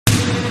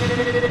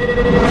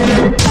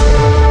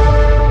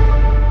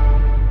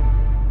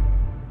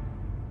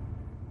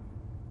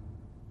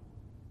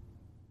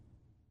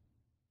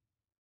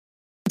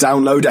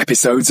Download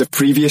episodes of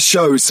previous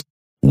shows.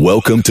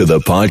 Welcome to the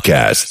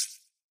podcast.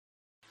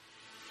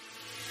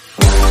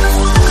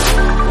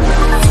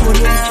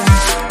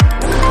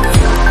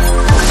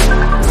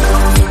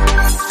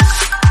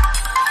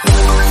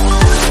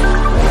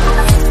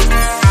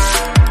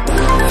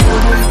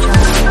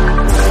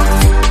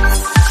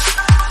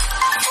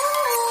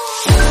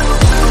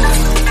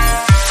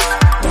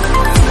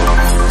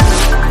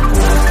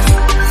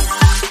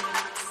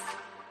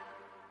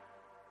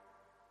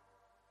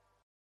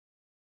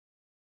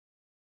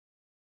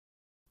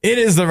 It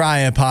is the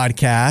Riot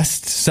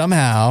Podcast.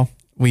 Somehow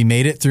we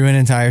made it through an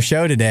entire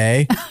show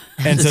today.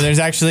 And so there's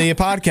actually a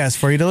podcast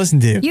for you to listen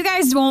to. You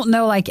guys won't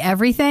know like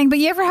everything, but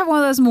you ever have one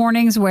of those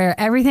mornings where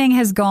everything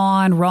has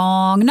gone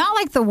wrong? Not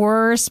like the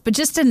worst, but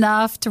just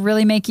enough to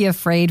really make you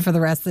afraid for the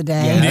rest of the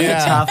day. Yeah,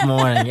 it's a tough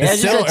morning.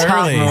 It's just a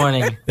tough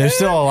morning. There's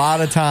still a lot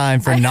of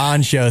time for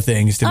non-show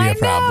things to be a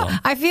problem.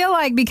 I feel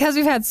like because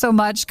we've had so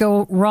much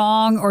go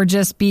wrong or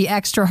just be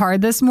extra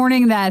hard this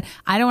morning that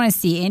I don't want to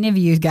see any of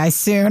you guys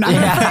soon. I'm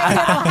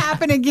afraid it'll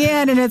happen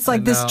again, and it's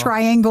like this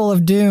triangle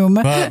of doom.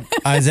 Well,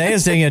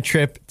 Isaiah's taking a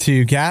trip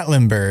to Gatlinburg.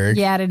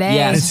 Yeah, today.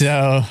 Yes.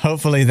 So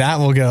hopefully that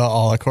will go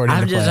all according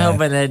to plan. I'm just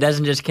hoping that it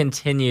doesn't just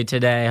continue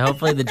today.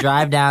 Hopefully the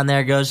drive down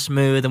there goes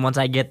smooth, and once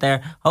I get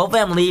there,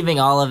 hopefully I'm leaving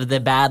all of the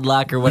bad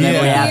luck or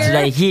whatever we have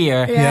today here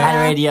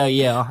at Radio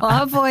U. Well,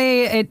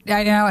 hopefully,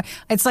 I know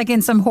it's like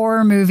in some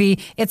horror movie.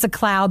 It's a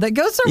cloud that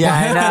goes from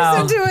one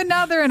person to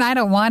another, and I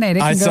don't want it. It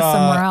can go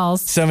somewhere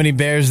else. So many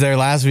bears there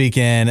last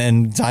weekend,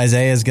 and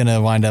Isaiah's going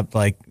to wind up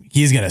like,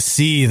 he's going to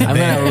see the bears.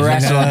 I'm going to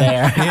wrestle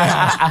there.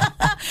 Yeah.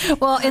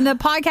 Well, in the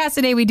podcast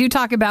today, we did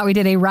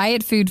a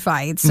Riot food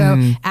fight.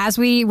 So as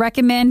we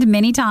recommend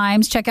many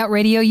times, check out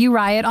Radio U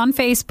Riot on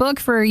Facebook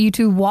for you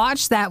to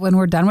watch that when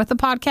we're done with the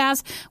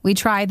podcast. We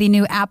tried the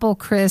new Apple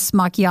Crisp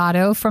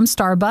Macchiato from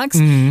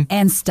Starbucks,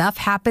 and stuff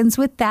happens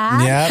with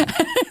that.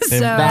 Yep. So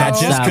that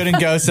just couldn't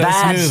go so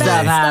bad smoothly.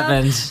 Stuff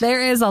happens.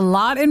 There is a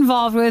lot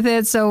involved with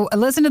it. So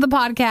listen to the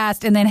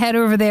podcast and then head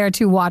over there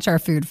to watch our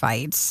food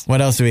fights.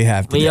 What else do we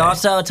have today? We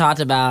also talked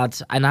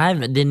about, and I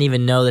didn't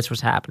even know this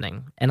was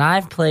happening, and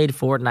I've played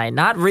Fortnite,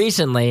 not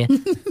recently,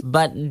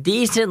 but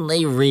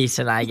decently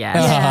recent, I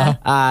guess.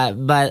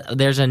 But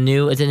it's a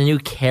new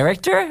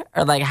character?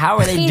 Or like, how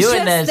are they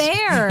doing this?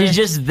 He's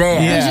just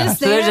there. Yeah. He's just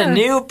so there. there's a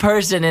new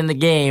person in the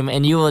game,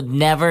 and you will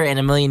never in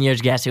a million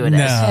years guess who it is.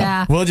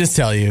 Yeah. We'll just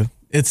tell you.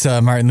 It's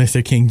Martin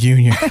Luther King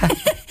Jr.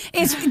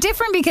 It's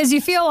different because you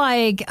feel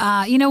like,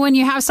 when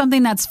you have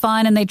something that's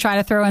fun and they try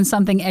to throw in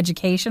something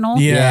educational.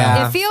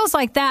 Yeah. It feels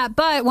like that.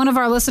 But one of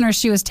our listeners,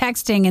 she was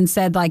texting and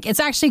said, like,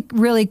 it's actually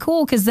really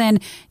cool because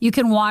then you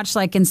can watch,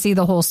 like, and see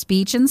the whole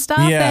speech and stuff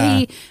that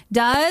he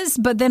does.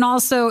 But then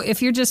also,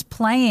 if you're just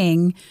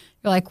playing,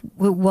 you're like,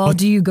 well,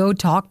 do you go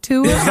talk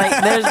to him?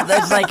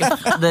 There's like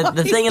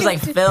the thing is like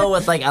filled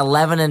with like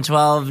 11 and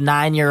 12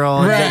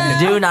 9-year-olds that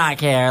do not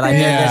care. Like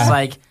they're just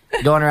like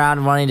going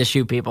around wanting to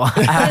shoot people.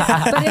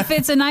 But if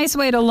it's a nice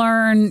way to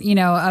learn,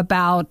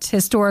 about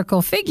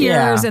historical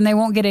figures, and they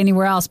won't get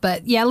anywhere else.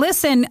 But yeah,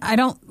 listen,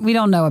 we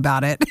don't know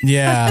about it.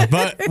 Yeah,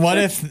 but what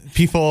if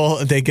people,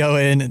 they go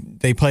in,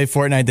 they play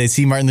Fortnite, they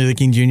see Martin Luther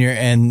King Jr.,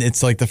 and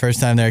it's like the first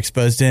time they're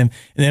exposed to him,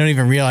 and they don't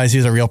even realize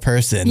he's a real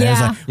person. Yeah.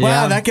 They're like,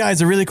 wow, that guy's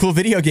a really cool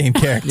video game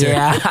character.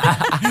 Yeah.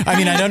 I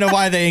mean, I don't know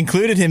why they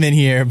included him in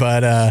here,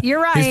 but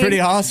you're right. He's pretty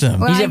awesome.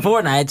 Well, He's in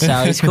Fortnite, so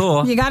he's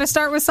cool. You got to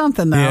start with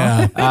something, though.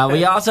 Yeah.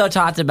 We also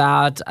talked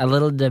about a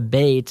little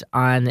debate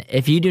on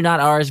if you do not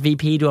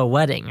RSVP to a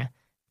wedding,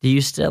 do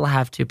you still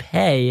have to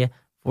pay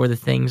for the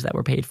things that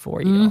were paid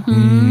for you?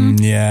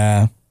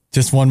 Yeah.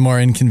 Just one more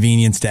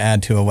inconvenience to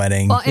add to a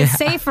wedding. Well, it's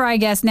safer, I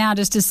guess, now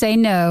just to say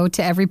no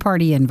to every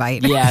party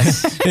invite.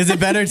 Yes. Is it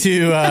better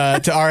to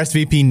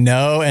RSVP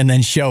no and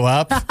then show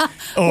up? Or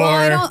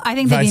I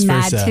think they'd be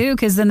mad too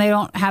because then they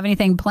don't have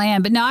anything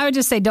planned. But no, I would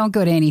just say don't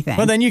go to anything.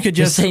 Well, then you could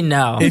just say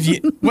no.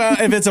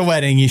 If it's a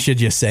wedding, you should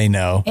just say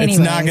no. Anyways.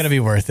 It's not going to be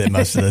worth it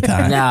most of the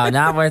time. No,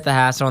 not worth the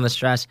hassle and the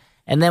stress.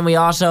 And then we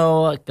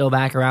also go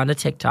back around to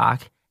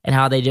TikTok and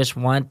how they just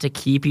want to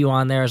keep you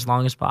on there as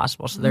long as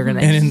possible. So they're going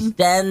to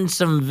extend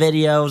some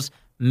videos,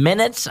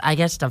 minutes, I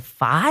guess, to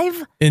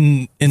 5?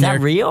 Is that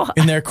real?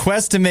 In their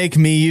quest to make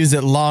me use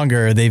it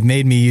longer, they've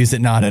made me use it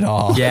not at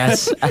all.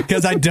 Yes.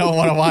 Because I don't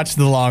want to watch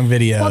the long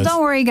videos. Well,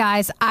 don't worry,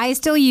 guys. I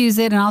still use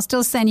it, and I'll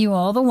still send you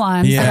all the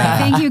ones Yeah.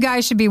 that I think you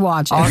guys should be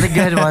watching. All the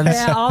good ones.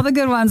 Yeah, all the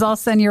good ones I'll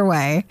send your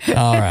way.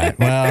 All right.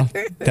 Well,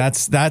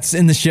 that's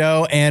in the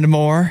show and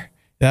more.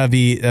 That'd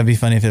be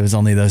funny if it was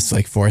only those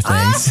like 4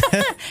 things.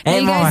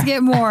 And you guys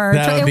get more.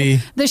 That would be.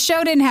 The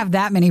show didn't have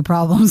that many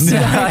problems.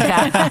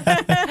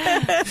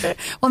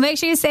 Well, make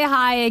sure you say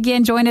hi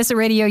again. Join us at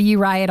Radio U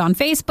Riot on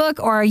Facebook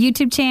or our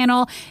YouTube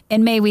channel.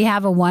 And may we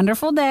have a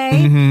wonderful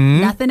day.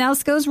 Nothing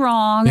else goes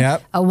wrong.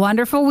 Yep. A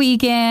wonderful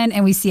weekend.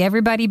 And we see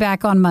everybody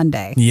back on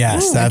Monday.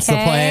 Yes, that's the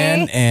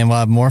plan. And we'll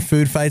have more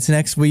food fights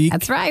next week.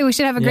 That's right. We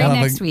should have a great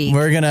next week.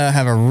 We're going to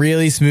have a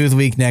really smooth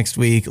week next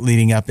week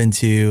leading up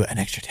into an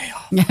extra day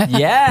off.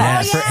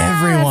 Yeah. For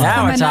everyone.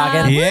 Now we're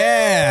talking.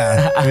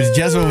 Yeah. It was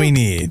just what we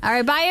need. All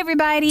right. Bye,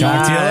 everybody.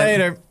 Talk to you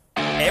later.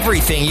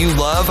 Everything you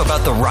love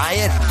about the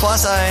Riot,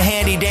 plus a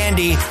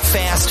handy-dandy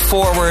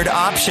fast-forward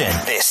option.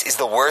 This is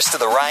the Worst of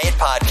the Riot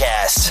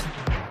podcast.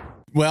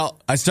 Well,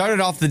 I started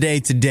off the day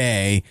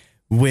today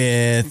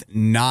with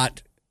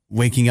not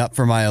waking up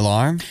for my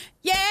alarm.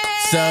 Yay!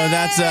 So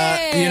that's,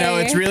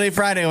 it's really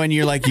Friday when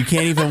you're like, you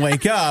can't even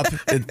wake up.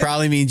 It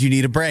probably means you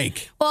need a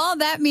break. Well,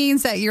 that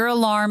means that your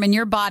alarm and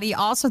your body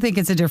also think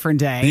it's a different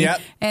day.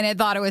 Yep. And it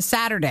thought it was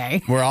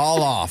Saturday. We're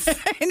all off.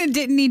 And it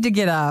didn't need to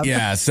get up.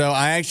 Yeah. So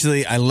I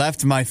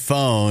left my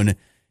phone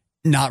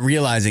not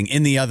realizing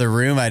in the other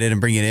room. I didn't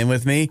bring it in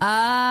with me. Oh,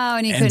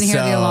 and you couldn't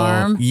hear the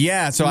alarm.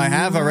 Yeah. So I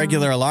have a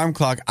regular alarm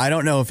clock. I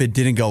don't know if it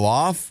didn't go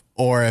off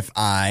or if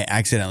I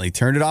accidentally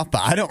turned it off, but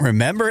I don't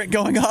remember it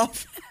going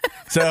off.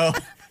 So...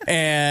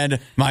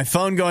 And my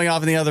phone going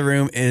off in the other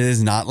room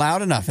is not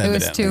loud enough,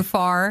 evidently. It was too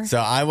far. So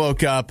I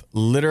woke up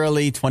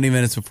literally 20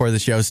 minutes before the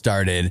show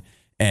started.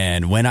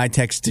 And when I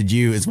texted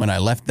you is when I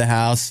left the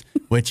house,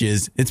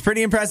 it's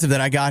pretty impressive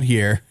that I got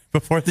here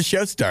before the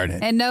show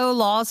started. And no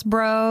laws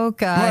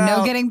broke,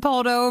 no getting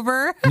pulled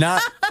over.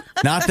 Not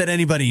that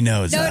anybody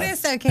knows.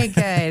 Notice? Okay,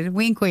 good.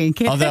 Wink,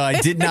 wink. Although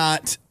I did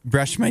not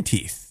brush my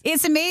teeth.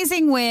 It's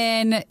amazing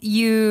when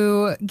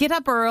you get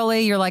up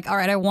early, you're like, all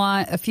right, I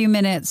want a few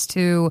minutes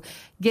to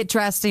get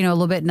dressed, a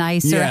little bit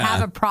nicer,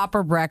 have a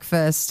proper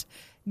breakfast,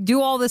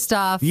 do all the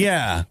stuff.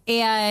 Yeah.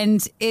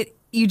 And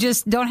you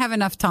just don't have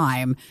enough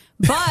time.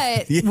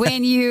 But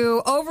when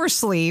you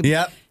oversleep,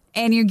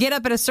 and you get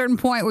up at a certain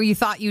point where you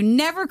thought you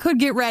never could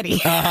get ready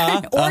or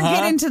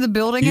get into the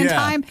building in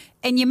time,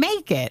 and you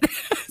make it.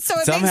 So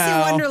it makes you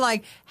wonder,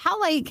 like, how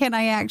late can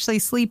I actually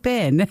sleep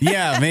in?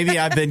 Yeah, maybe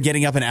I've been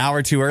getting up an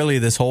hour too early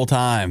this whole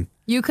time.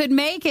 You could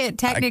make it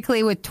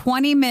technically with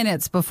 20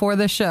 minutes before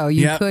the show.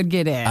 You could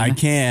get in. I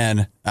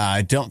can.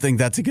 I don't think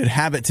that's a good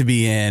habit to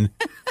be in.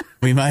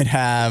 We might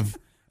have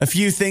a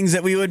few things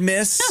that we would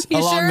miss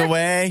along the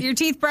way. Your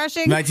teeth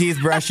brushing? My teeth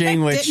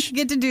brushing, which... Didn't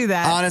get to do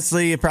that.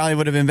 Honestly, it probably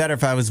would have been better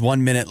if I was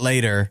 1 minute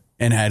later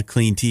and had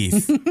clean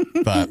teeth.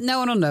 But no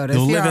one will notice.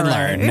 We'll live and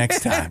learn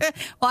next time.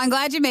 Well, I'm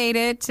glad you made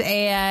it.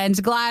 And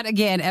glad,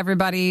 again,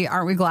 everybody,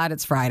 aren't we glad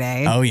it's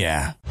Friday? Oh,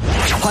 yeah.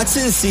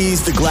 Hudson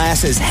sees the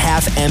glass as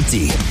half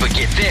empty. But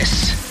get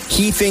this.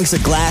 He thinks a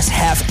glass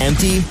half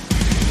empty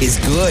is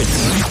good.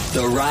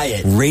 The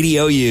Riot.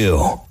 Radio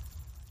U.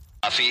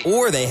 Coffee.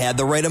 Or they had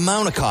the right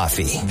amount of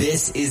coffee.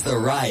 This is The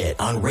Riot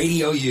on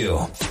Radio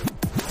U.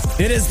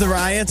 It is The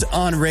Riot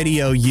on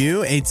Radio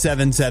U,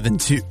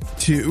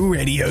 8772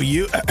 Radio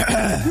U.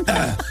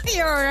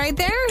 You're all right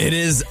there? It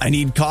is. I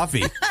need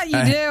coffee.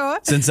 You do?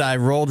 Since I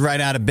rolled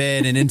right out of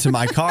bed and into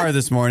my car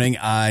this morning,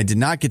 I did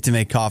not get to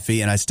make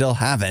coffee, and I still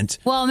haven't.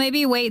 Well,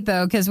 maybe wait,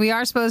 though, because we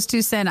are supposed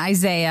to send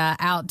Isaiah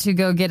out to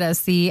go get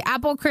us the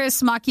Apple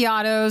Crisp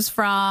Macchiatos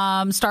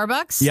from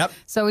Starbucks. Yep.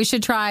 So we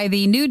should try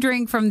the new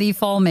drink from the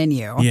fall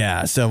menu.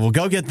 Yeah, so we'll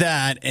go get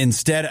that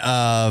instead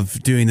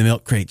of doing the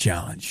Milk Crate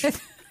Challenge.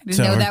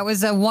 Didn't know that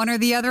was a one or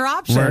the other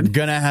option. We're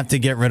going to have to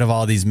get rid of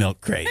all these milk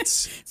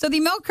crates. So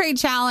the Milk Crate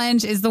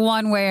Challenge is the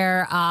one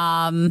where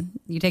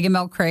you take a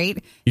milk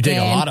crate. You take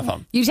a lot of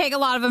them. You take a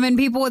lot of them, and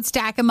people would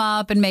stack them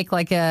up and make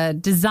like a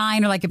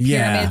design or like a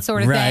pyramid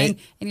sort of thing.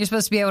 And you're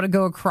supposed to be able to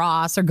go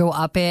across or go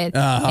up it.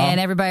 And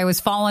everybody was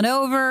falling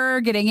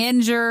over, getting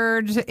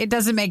injured. It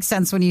doesn't make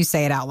sense when you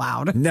say it out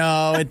loud.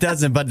 No, it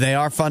doesn't. But they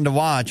are fun to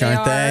watch,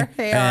 aren't they?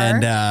 They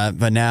are.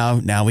 But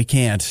now we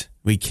can't.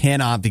 We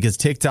cannot, because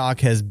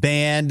TikTok has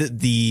banned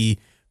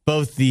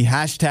both the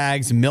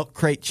hashtags Milk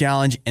Crate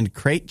Challenge and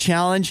Crate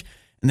Challenge,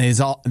 and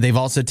they've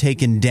also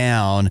taken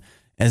down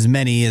as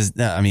many as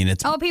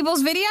it's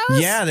people's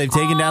videos. Yeah, they've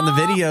taken down the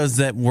videos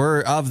that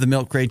were of the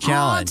Milk Crate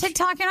Challenge.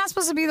 TikTok, you're not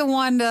supposed to be the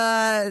one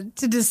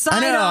to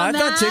decide. I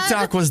thought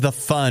TikTok was the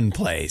fun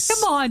place.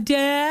 Come on,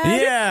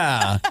 Dad.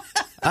 Yeah.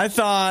 I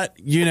thought,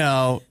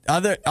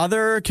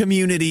 other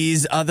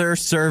communities, other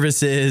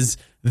services,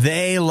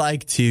 they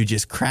like to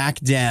just crack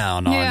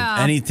down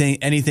on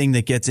anything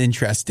that gets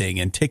interesting.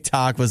 And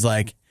TikTok was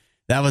like,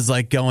 that was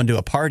like going to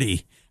a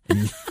party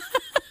and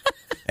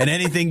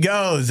anything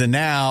goes. And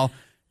now,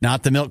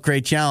 not the Milk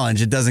Crate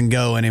Challenge. It doesn't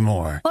go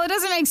anymore. Well, it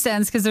doesn't make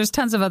sense because there's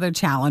tons of other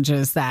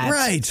challenges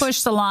that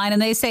push the line. And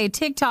they say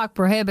TikTok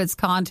prohibits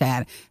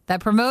content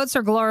that promotes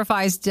or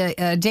glorifies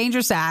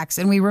dangerous acts.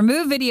 And we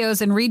remove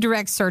videos and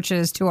redirect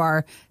searches to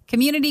our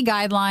community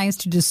guidelines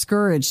to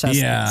discourage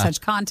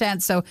such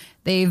content. So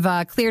they've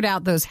cleared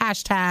out those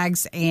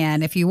hashtags.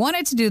 And if you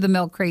wanted to do the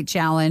Milk Crate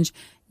Challenge,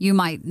 you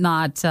might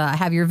not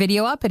have your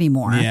video up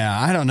anymore. Yeah,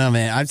 I don't know,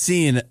 man. I've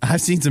seen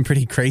some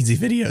pretty crazy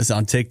videos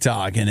on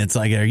TikTok, and it's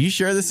like, are you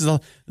sure this is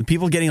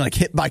people getting like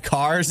hit by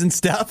cars and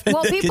stuff? And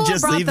well, people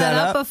have brought that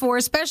up before,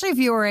 especially if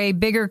you are a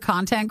bigger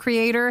content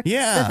creator.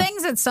 Yeah. The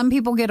things that some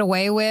people get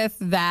away with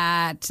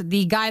that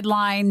the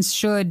guidelines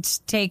should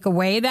take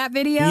away that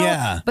video.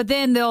 Yeah. But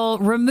then they'll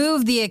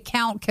remove the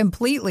account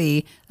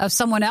completely of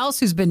someone else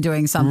who's been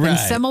doing something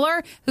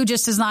similar, who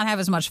just does not have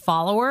as much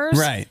followers.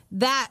 Right.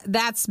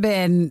 That's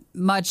been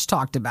much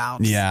talked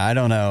about. Yeah, I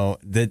don't know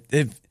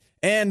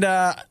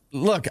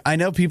look, I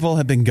know people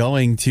have been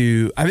getting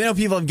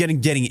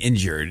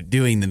injured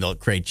doing the milk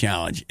crate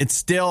challenge. It's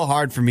still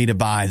hard for me to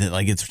buy that.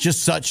 Like, it's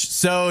just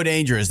so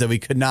dangerous that we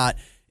could not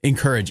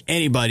encourage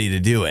anybody to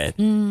do it.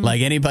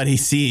 Like, anybody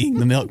seeing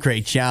the milk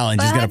crate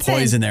challenge is going to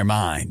poison their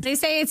mind. They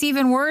say it's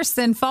even worse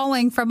than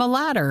falling from a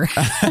ladder,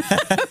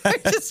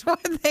 which is what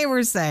they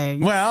were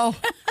saying. Well,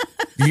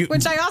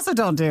 which I also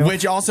don't do.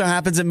 Which also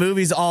happens in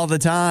movies all the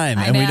time.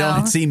 I and we know.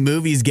 don't see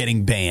movies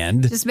getting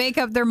banned. Just make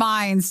up their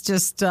minds.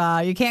 Just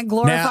you can't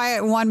glorify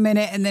it 1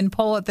 minute and then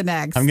pull it the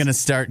next. I'm going to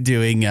start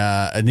doing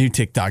a new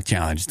TikTok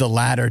challenge, the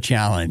ladder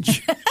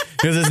challenge.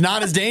 Because it's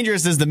not as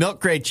dangerous as the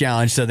milk crate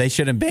challenge, so they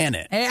shouldn't ban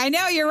it. I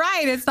know, you're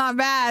right. It's not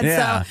bad.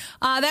 Yeah.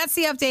 So that's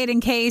the update in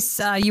case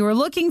you were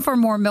looking for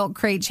more milk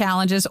crate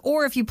challenges,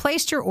 or if you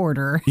placed your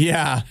order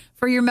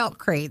for your milk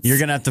crates. You're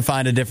going to have to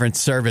find a different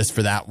service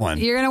for that one.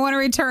 You're going to want to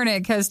return it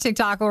because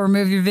TikTok will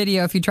remove your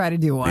video if you try to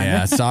do one.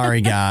 Yeah,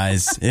 sorry,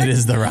 guys. It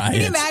is the riot.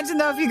 Can you imagine,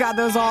 though, if you got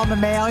those all in the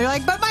mail? You're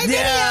like, but my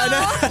video!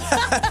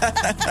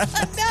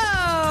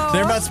 No.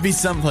 There must be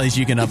some place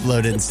you can upload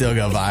it and still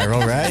go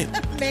viral, right?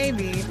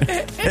 Maybe.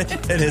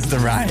 It is the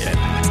riot.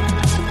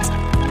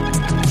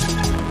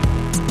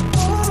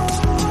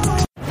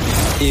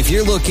 If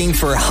you're looking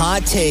for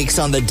hot takes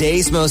on the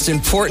day's most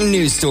important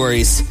news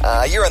stories,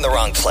 you're in the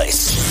wrong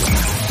place.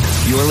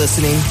 You're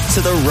listening to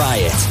The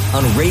Riot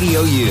on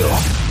Radio U.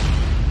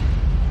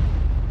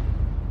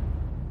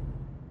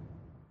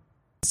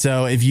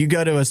 So if you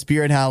go to a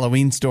Spirit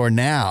Halloween store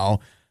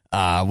now,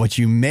 what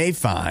you may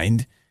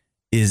find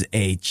is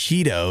a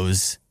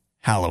Cheetos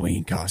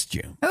Halloween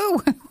costume.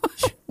 Oh,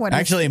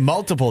 actually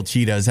multiple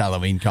Cheetos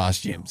Halloween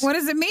costumes. What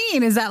does it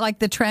mean? Is that like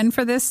the trend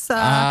for this?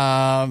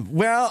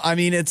 Well, I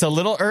mean, it's a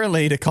little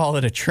early to call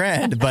it a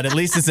trend, but at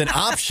least it's an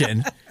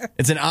option.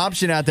 It's an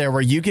option out there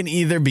where you can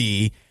either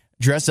be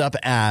dressed up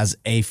as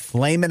a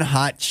Flamin'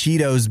 Hot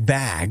Cheetos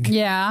bag,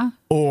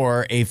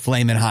 or a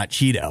Flamin' Hot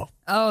Cheeto.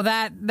 Oh,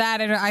 that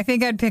I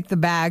think I'd pick the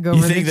bag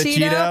over the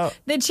Cheeto.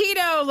 The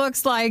Cheeto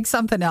looks like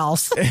something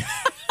else.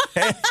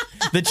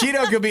 The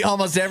Cheeto could be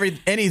almost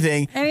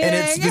anything, and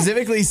it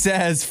specifically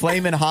says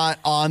Flamin' Hot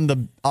on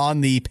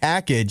the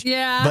package.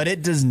 Yeah, but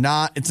it does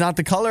not. It's not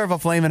the color of a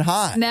Flamin'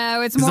 Hot.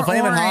 No, it's more the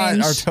Flamin'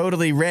 orange. Hot are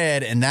totally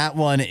red, and that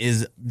one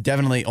is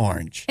definitely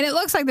orange. And it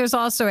looks like there's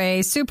also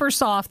a super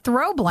soft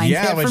throw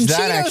blanket from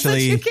Cheetos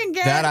that you can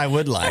get. That I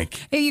would like.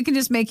 You can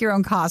just make your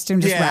own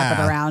costume, just wrap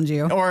it around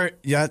you. Or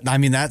I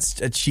mean,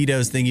 that's a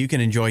Cheetos thing you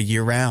can enjoy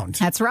year round.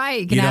 That's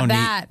right. You can have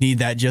that. Need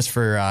that just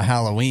for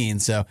Halloween.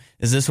 So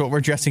is this what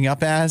we're dressing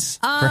up as?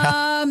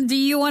 Do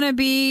you want to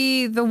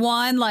be the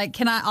one? Like,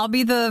 I'll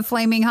be the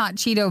Flaming Hot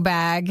Cheeto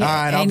bag. All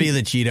right, I'll be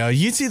the Cheeto.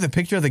 You see the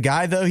picture of the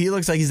guy though? He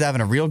looks like he's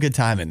having a real good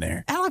time in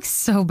there. That looks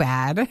so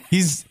bad.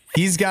 He's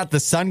got the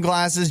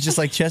sunglasses just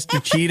like Chester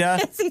Cheetah.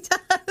 Yes, he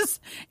does.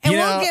 And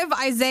we'll give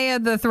Isaiah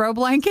the throw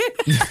blanket.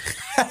 He can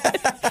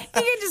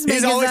just make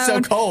He's always his so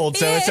own. cold,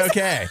 so it's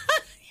okay.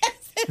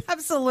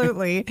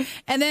 Absolutely.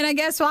 And then I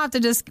guess we'll have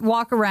to just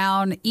walk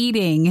around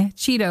eating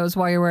Cheetos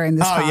while you're wearing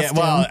this costume. Yeah,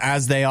 well,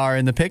 as they are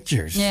in the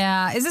pictures.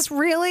 Yeah. Is this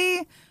really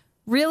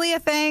a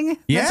thing that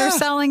Yeah. they're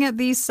selling at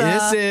these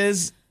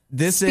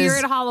This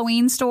Spirit is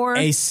Halloween store?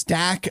 a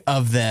stack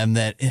of them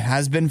that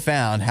has been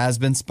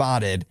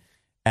spotted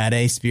at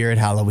a Spirit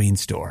Halloween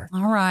store.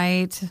 All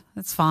right.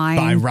 That's fine.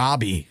 By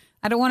Robbie.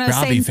 I don't want to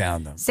say... Robbie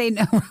found them. Say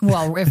no.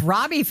 Well, if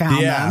Robbie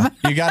found them...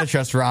 You got to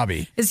trust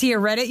Robbie. Is he a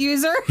Reddit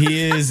user?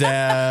 He is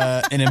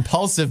an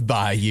impulsive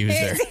buy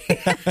user.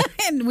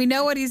 And we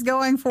know what he's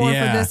going for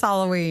this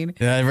Halloween.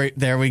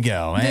 There we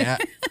go.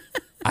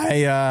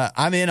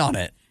 I'm in on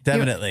it.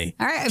 Definitely.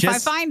 All right. If I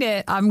find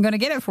it, I'm going to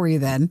get it for you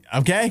then.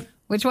 Okay.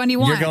 Which one do you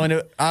want? You're going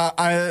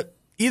to...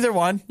 either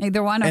one.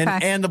 Either one? Okay.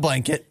 And the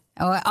blanket.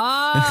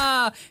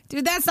 Oh,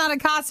 dude, that's not a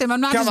costume. I'm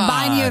not just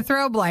buying you a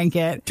throw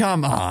blanket.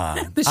 Come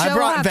on. The show I will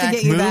brought have to back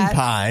get you moon that.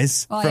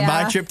 pies from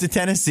my trip to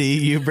Tennessee.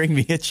 You bring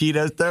me a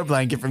Cheetos throw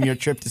blanket from your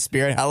trip to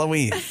Spirit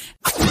Halloween.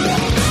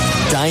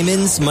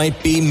 Diamonds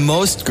might be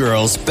most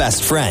girls'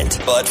 best friend,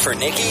 but for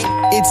Nikki,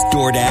 it's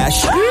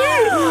DoorDash.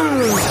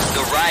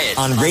 The Riot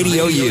on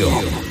Radio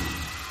U.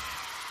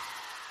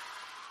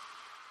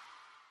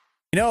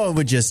 You know, it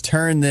would just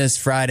turn this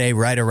Friday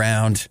right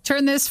around.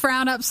 Turn this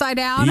frown upside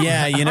down?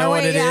 Yeah, you know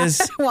what it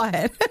is?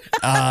 What?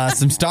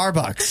 Some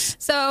Starbucks.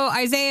 So,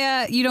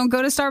 Isaiah, you don't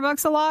go to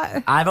Starbucks a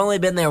lot? I've only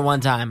been there one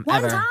time.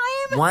 One ever.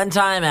 time? One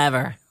time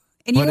ever.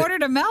 And you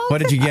ordered a milk? What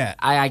did you get?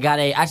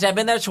 Actually, I've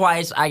been there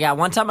twice.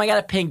 One time I got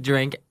a pink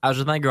drink. I was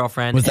with my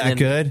girlfriend. Was that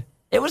good?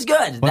 It was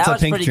good. What's that a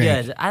was pink pretty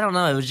drink? good. I don't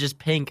know. It was just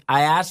pink.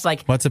 I asked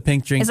What's a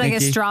pink drink? It's like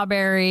Nikki? a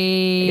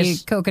strawberry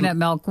coconut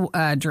milk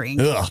drink.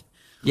 Ugh.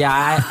 Yeah,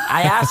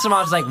 I asked him.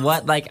 I was like,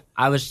 what? Like,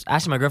 I was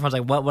asking my girlfriend. I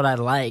was like, what would I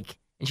like?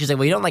 And she's like,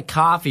 well, you don't like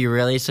coffee,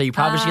 really, so you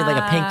probably should get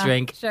like a pink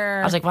drink. Sure.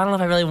 I was like, well, I don't know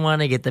if I really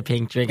want to get the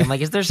pink drink. I'm like,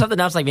 is there something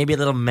else, like maybe a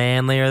little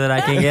manlier that I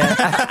can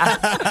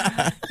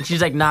get? And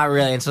she's like, not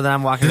really. And so then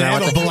I'm walking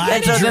around with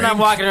then I'm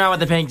walking around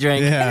with the pink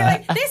drink. And you're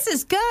like, this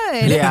is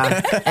good.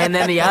 Yeah. And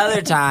then the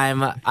other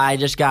time, I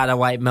just got a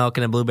white milk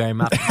and a blueberry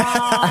muffin.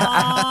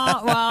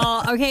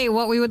 Well, okay,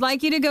 what we would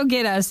like you to go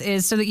get us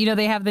is so that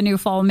they have the new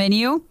fall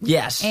menu.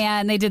 Yes.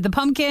 And they did the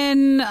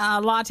pumpkin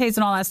lattes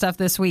and all that stuff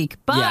this week.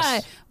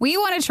 But we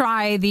want to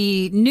try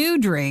the new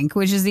drink,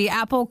 which is the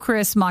apple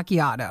crisp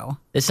macchiato.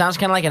 It sounds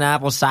kind of like an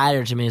apple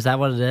cider to me. Is that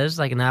what it is?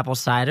 Like an apple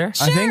cider?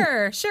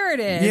 Sure it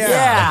is.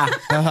 Yeah.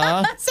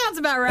 Sounds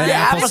about right.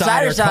 Yeah, apple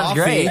cider sounds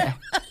coffee.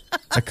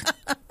 great.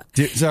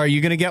 So are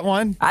you going to get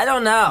one? I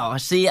don't know.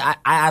 See,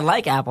 I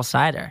like apple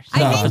cider.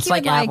 So I think it's you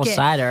like would like apple it.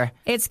 cider.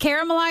 It's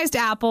caramelized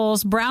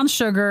apples, brown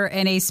sugar,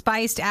 and a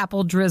spiced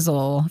apple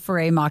drizzle for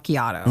a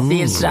macchiato.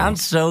 See, it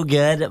sounds so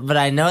good, but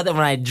I know that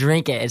when I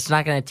drink it, it's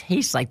not going to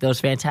taste like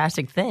those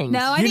fantastic things.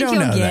 No, I think don't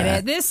you'll know get that.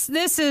 it.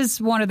 This is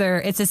one of their.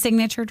 It's a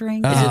signature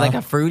drink. Is it like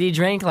a fruity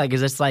drink? Like,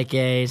 is this like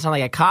it's not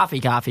like a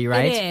coffee,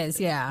 right? It is,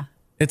 yeah.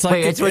 It's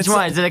like Wait, which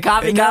one? Is it a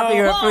coffee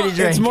or a fruity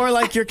drink? It's more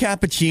like your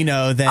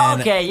cappuccino than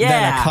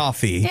a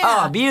coffee.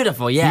 Yeah. Oh,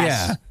 beautiful,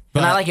 yes. Yeah.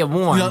 And I like it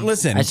warm.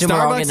 Listen, I assume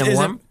we're all getting it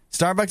warm.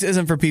 Starbucks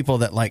isn't for people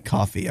that like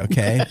coffee,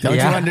 okay? Don't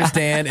you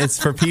understand?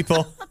 It's for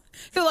people...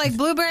 So like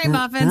blueberry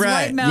muffins,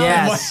 Right. white milk,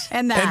 Yes.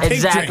 and that. pink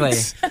Exactly.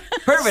 drinks.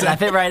 Perfect. I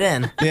fit right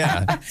in.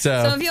 Yeah.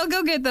 So if you'll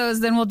go get those,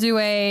 then we'll do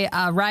a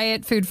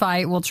Riot food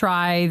fight. We'll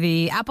try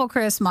the apple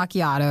crisp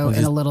macchiato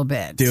in a little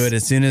bit. do it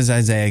as soon as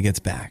Isaiah gets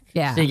back.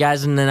 Yeah. See you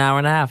guys in an hour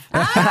and a half.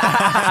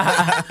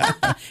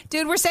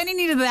 Dude, we're sending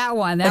you to that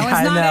one. That one's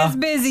I not know. as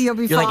busy. You'll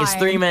be You're fine. like, it's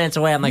 3 minutes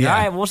away. I'm like, Yeah.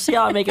 all right, we'll see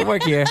how I make it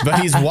work here. But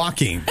he's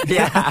walking.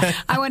 Yeah.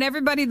 I want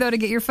everybody, though, to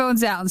get your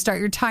phones out and start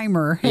your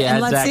timer. Yeah,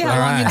 and let's see exactly. how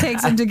long All it right.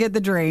 takes them to get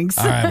the drinks.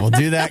 All right, we'll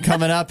do that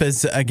coming up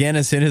as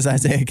soon as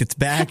Isaiah gets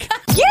back.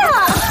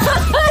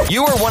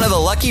 You were one of the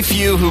lucky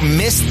few who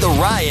missed the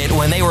riot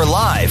when they were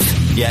live.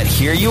 Yet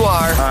here you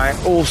are. I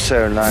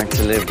also like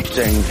to live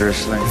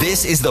dangerously.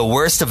 This is the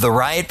Worst of the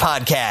Riot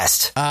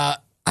podcast.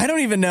 I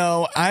don't even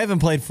know. I haven't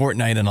played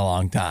Fortnite in a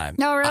long time.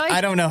 No, really? I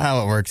don't know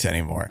how it works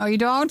anymore. Oh, you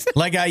don't?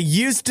 Like I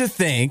used to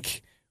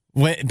think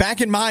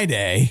back in my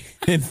day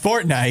in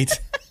Fortnite,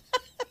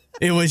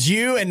 it was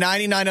you and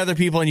 99 other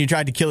people and you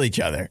tried to kill each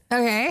other.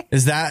 Okay.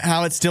 Is that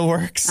how it still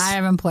works? I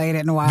haven't played it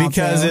in a while.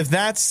 Because too. if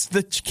that's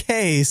the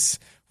case,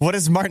 what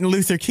is Martin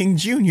Luther King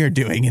Jr.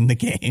 doing in the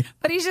game?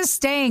 But he's just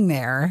staying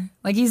there.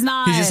 Like he's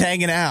not. He's just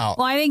hanging out.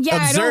 Well, I think,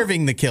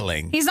 observing the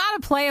killing. He's not a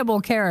playable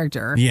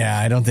character. Yeah,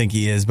 I don't think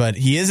he is, but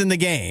he is in the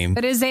game.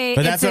 But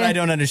that's what I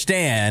don't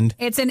understand.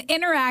 It's an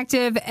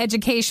interactive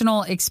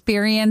educational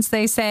experience,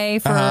 they say,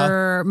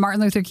 for Martin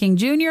Luther King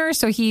Jr.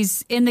 So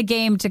he's in the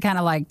game to kind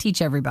of like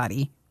teach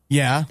everybody.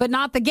 Yeah. But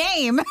not the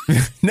game.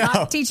 No.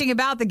 Not teaching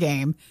about the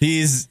game.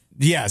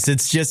 Yes,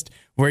 it's just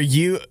where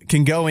you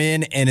can go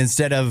in and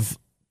instead of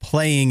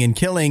playing and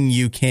killing,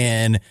 you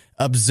can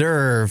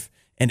observe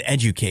and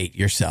educate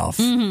yourself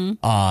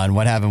on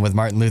what happened with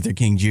Martin Luther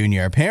King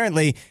Jr.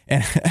 Apparently,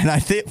 and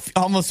I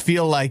almost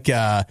feel like,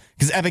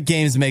 because Epic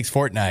Games makes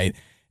Fortnite,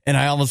 and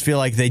I almost feel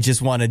like they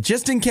just want to,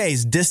 just in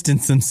case,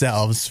 distance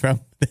themselves from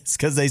this,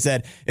 because they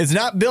said it's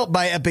not built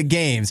by Epic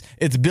Games,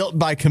 it's built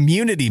by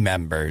community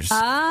members.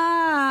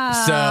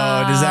 Ah.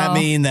 So does that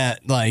mean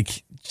that,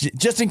 like,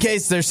 just in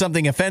case there's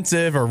something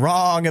offensive or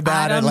wrong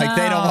about it, like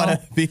they don't want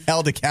to be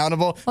held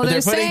accountable, Well,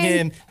 but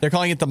they're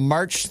calling it the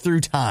March Through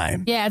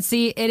Time. Yeah,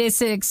 it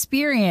is an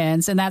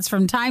experience, and that's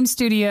from Time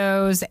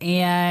Studios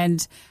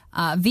and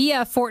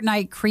via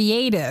Fortnite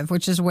Creative,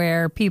 which is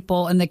where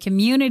people in the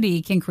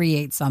community can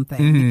create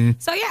something.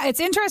 So yeah, it's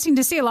interesting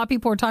to see. A lot of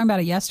people were talking about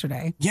it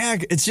yesterday. Yeah,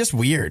 it's just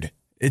weird.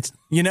 It's,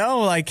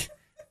 like,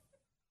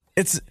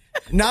 it's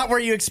not where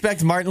you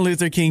expect Martin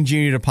Luther King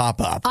Jr. to pop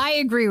up. I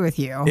agree with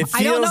you. It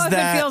I don't know feels if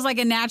that- it feels like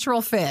a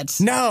natural fit.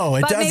 No,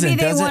 it but doesn't. maybe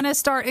they does it? want to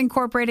start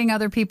incorporating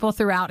other people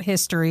throughout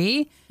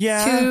history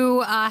Yeah.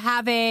 to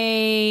have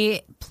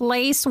a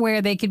place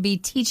where they could be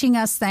teaching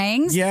us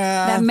things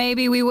Yeah. that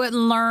maybe we wouldn't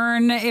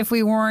learn if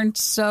we weren't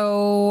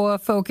so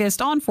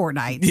focused on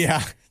Fortnite.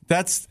 Yeah,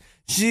 that's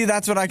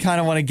what I kind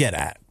of want to get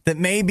at. That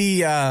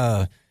maybe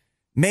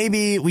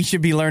we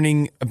should be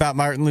learning about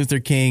Martin Luther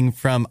King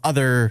from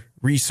other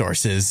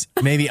resources,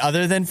 maybe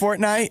other than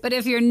Fortnite. But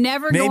if you're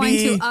never Maybe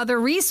going to other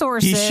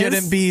resources,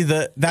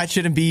 that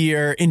shouldn't be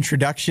your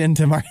introduction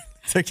to Martin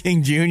Luther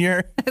King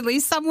Jr. at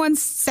least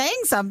someone's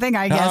saying something.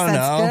 I guess I don't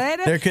know. that's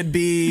good. There could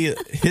be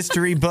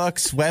history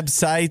books,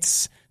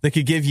 websites that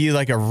could give you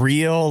like a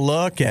real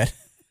look at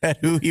at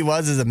who he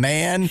was as a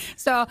man.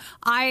 So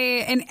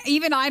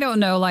I don't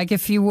know, like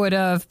if you would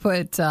have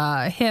put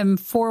him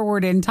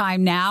forward in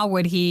time now,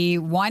 would he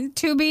want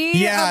to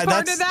be a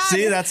part of that?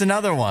 See, that's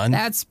another one.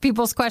 That's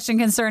people's question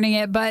concerning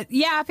it. But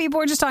yeah, people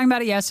were just talking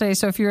about it yesterday.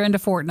 So if you're into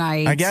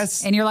Fortnite, I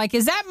guess, and you're like,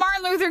 is that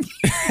Martin Luther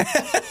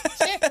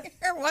King?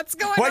 What's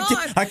going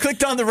on? I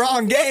clicked on the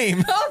wrong game.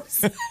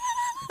 Oops.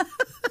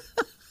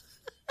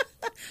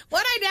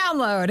 What'd I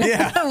download?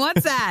 Yeah.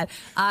 What's that?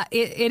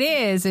 It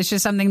is. It's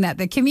just something that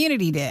the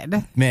community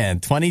did. Man,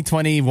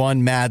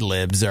 2021 Mad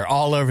Libs are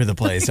all over the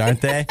place,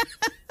 aren't they?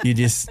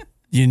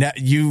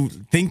 You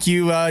think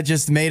you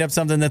just made up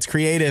something that's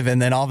creative,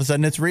 and then all of a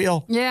sudden it's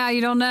real. Yeah,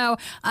 you don't know.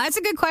 That's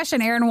a good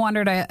question. Aaron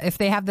wondered if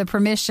they have the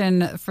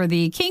permission for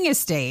the King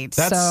estate,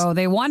 so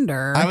they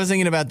wonder. I was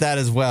thinking about that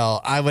as well.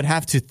 I would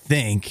have to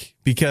think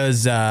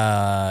because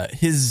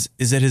is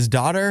it his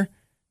daughter?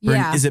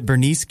 Yeah. Is it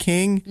Bernice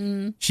King?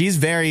 Mm. She's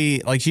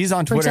very she's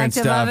on Twitter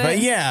protective and stuff. of it. But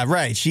yeah,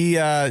 right.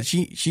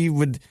 She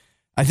would.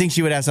 I think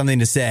she would have something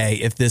to say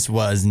if this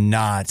was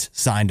not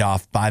signed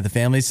off by the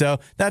family. So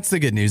that's the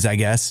good news, I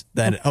guess,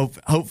 that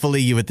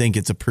hopefully you would think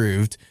it's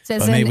approved.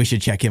 But maybe we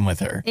should check in with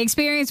her.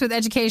 Experience with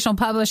educational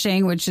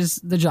publishing, which is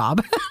the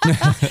job.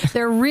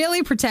 They're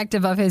really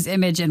protective of his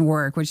image and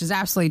work, which is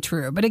absolutely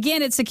true. But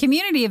again, it's a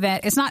community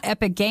event. It's not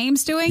Epic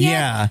Games doing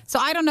it. So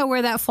I don't know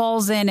where that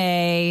falls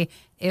in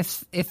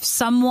if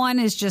someone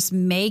is just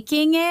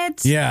making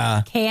it,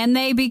 can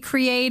they be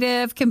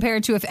creative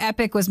compared to if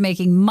Epic was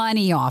making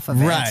money off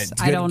of it? Right.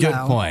 I don't know.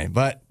 Good point.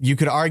 But you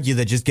could argue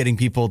that just getting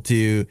people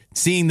to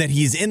seeing that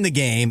he's in the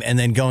game and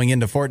then going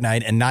into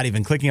Fortnite and not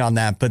even clicking on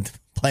that, but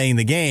playing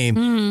the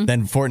game,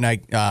 then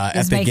Fortnite,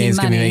 Epic Games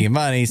can be making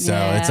money. So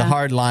it's a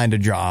hard line to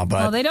draw.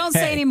 But they don't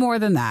say any more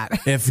than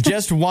that. If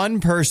just one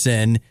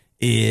person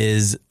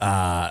is,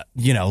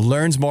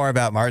 learns more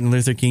about Martin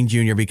Luther King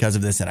Jr. because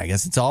of this, and I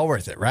guess it's all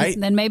worth it, right?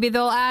 Then maybe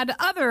they'll add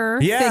other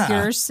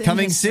figures.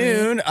 Coming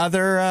soon,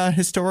 other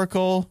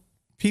historical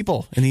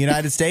people in the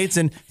United States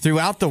and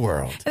throughout the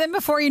world. And then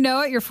before you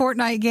know it, your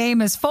Fortnite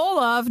game is full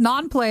of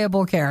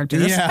non-playable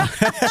characters. Yeah.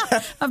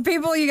 Of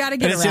people you got to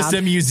get around. It's just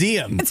a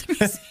museum.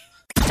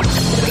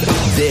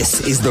 This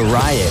is The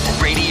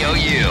Riot. Radio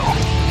U.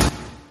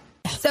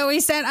 So we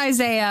sent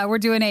Isaiah. We're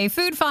doing a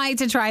food fight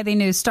to try the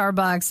new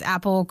Starbucks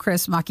Apple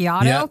Crisp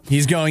Macchiato. Yeah,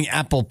 he's going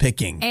apple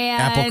picking.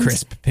 Apple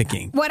Crisp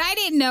picking. What I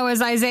didn't know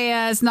is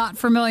Isaiah is not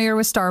familiar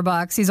with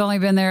Starbucks. He's only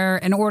been there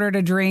and ordered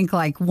a drink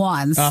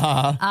once.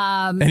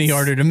 And he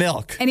ordered a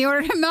milk. And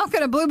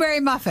a blueberry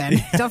muffin.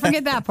 Don't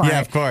forget that part.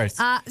 Yeah, of course.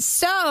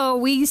 So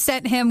we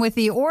sent him with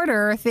the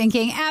order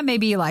thinking,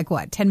 maybe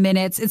 10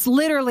 minutes. It's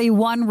literally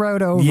one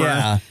road over.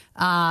 Yeah.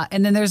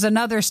 And then there's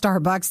another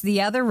Starbucks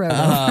the other road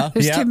over.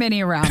 There's too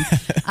many around.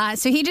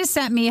 So he just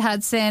sent me,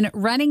 Hudson,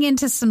 running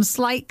into some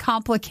slight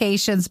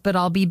complications, but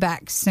I'll be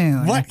back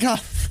soon. What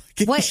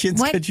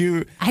complications could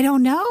you? I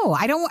don't know.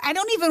 I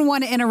don't even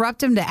want to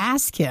interrupt him to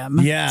ask him.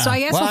 Yeah. So I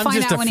guess we'll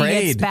find out when he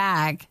gets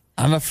back.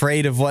 I'm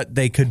afraid of what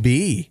they could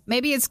be.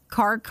 Maybe it's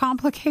car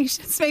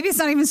complications. Maybe it's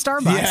not even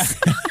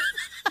Starbucks. Yeah.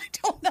 I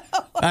don't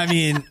know. I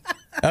mean,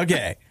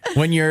 okay,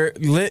 when you're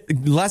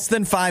less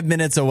than 5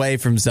 minutes away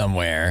from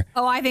somewhere,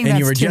 I think and that's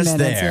you were 2 just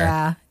minutes, there.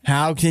 Yeah.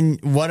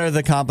 What are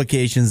the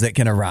complications that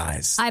can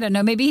arise? I don't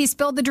know. Maybe he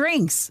spilled the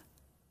drinks.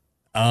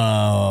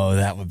 Oh,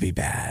 that would be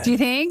bad. Do you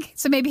think?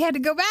 So maybe he had to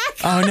go back?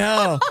 Oh,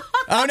 no.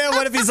 Oh, no.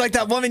 What if he's like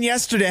that woman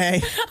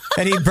yesterday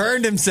and he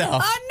burned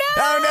himself? Oh,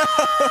 no.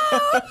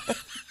 Oh, no.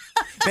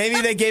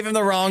 Maybe they gave him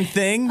the wrong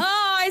thing.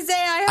 Oh,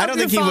 Isaiah, I don't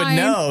think he would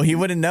know. He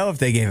wouldn't know if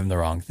they gave him the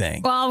wrong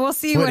thing. Well, we'll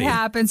see what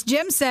happens.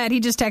 Jim said he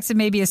just texted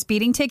maybe a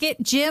speeding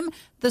ticket. Jim,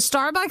 the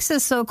Starbucks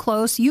is so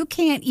close, you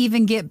can't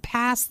even get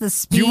past the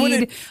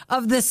speed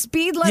of the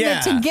speed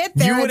limit to get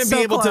there. You wouldn't be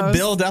able to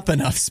build up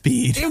enough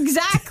speed.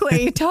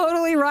 Exactly.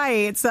 Totally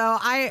right. So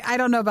I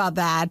don't know about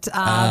that,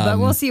 but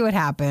we'll see what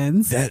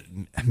happens. That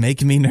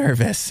make me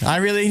nervous. I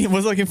really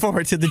was looking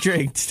forward to the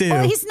drink, too.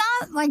 Well, he's not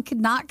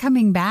not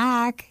coming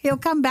back. He'll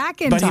come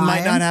back in time. But he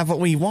might not have what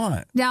we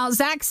want. Now,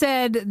 Zach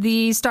said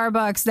the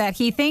Starbucks that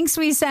he thinks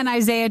we sent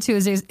Isaiah to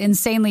is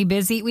insanely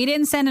busy. We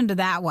didn't send him to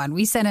that one.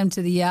 We sent him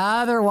to the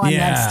other one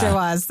next to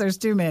us. There's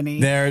too many.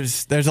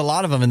 There's a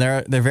lot of them, and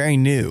they're very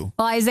new.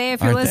 Well, Isaiah,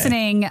 if you're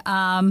listening,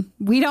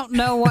 we don't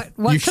know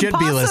what you should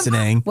be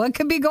listening. What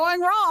could be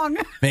going wrong?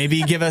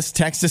 Maybe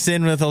text us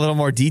in with a little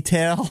more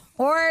detail.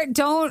 Or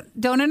don't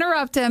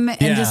interrupt him and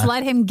just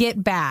let him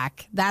get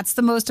back. That's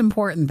the most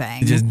important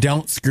thing. Just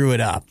don't screw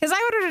it up. Because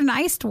I ordered an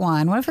iced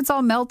one. What if it's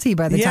all melty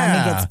by the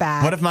time he gets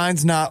back? What if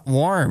mine's not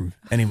warm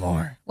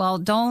anymore?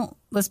 Well,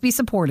 let's be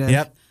supportive.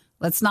 Yep.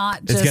 Let's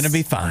not just... It's going to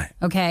be fine.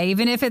 Okay,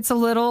 even if it's a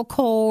little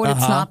cold,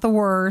 it's not the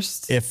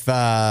worst. If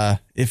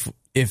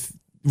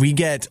we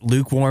get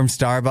lukewarm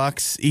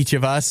Starbucks, each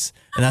of us,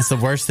 and that's the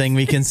worst thing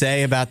we can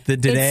say about the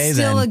today, it's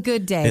still then a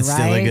good day, it's right?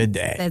 Still a good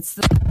day.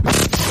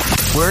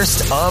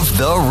 Worst of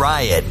the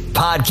Riot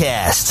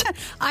podcast.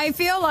 I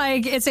feel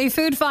like it's a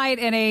food fight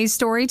and a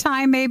story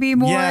time maybe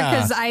more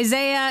because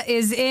Isaiah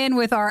is in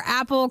with our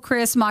Apple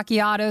Crisp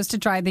Macchiatos to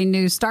try the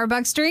new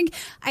Starbucks drink.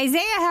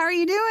 Isaiah, how are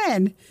you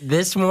doing?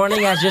 This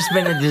morning has just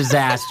been a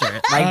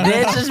disaster. Like,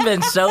 this has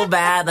been so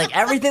bad. Like,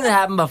 everything that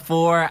happened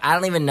before, I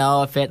don't even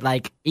know if it,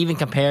 like, even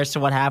compares to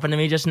what happened to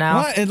me just now.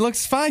 What? It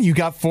looks fine. You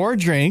got 4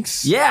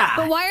 drinks. Yeah.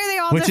 But why are they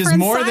all Which different is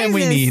more sizes? than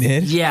we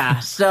needed. Yeah.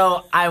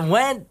 So I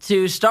went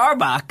to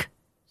Starbucks,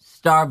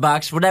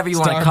 whatever you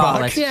want to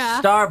call it.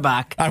 Yeah.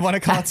 Starbucks. I want to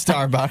call it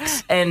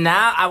Starbucks. And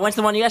now I went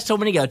to the one you guys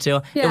told me to go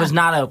to. Yeah. It was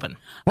not open.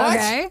 What?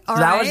 Okay, all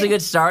So that right. was a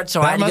good start, so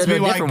I That had to must go be to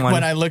a why different one.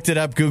 when I looked it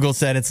up, Google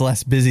said it's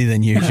less busy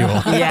than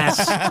usual.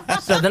 Yes.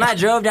 So then I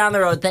drove down the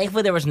road.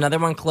 Thankfully, there was another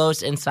one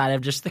close inside of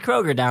just the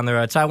Kroger down the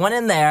road. So I went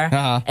in there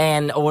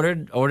and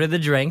ordered the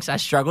drinks. I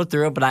struggled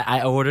through it, but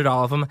I ordered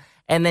all of them.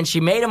 And then she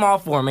made them all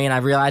for me, and I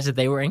realized that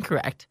they were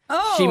incorrect.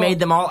 Oh. She made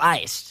them all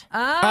iced.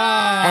 And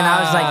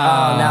I was like,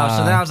 oh, no.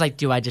 So then I was like,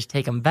 do I just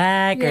take them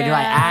back, or do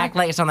I Yeah. act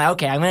like it? So I'm like,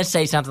 okay, I'm going to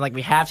say something like,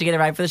 we have to get it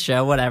right for the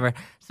show, whatever.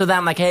 So then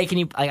I'm like, hey, can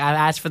you, like, I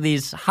asked for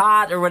these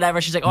hot or whatever.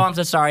 She's like, oh, I'm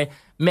so sorry.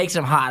 Makes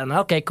them hot. I'm like,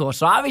 okay, cool.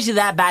 So obviously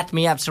that backed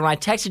me up. So when I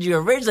texted you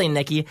originally,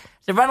 Nikki,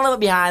 so run a little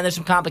bit behind. There's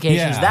some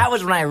complications. Yeah. That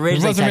was when I It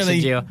originally wasn't texted really,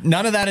 you.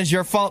 none of that is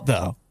your fault,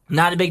 though.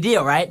 Not a big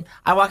deal, right?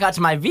 I walk out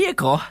to my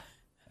vehicle,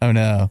 Oh,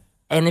 no.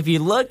 and if you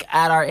look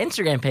at our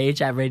Instagram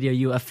page at Radio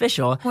U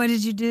Official, What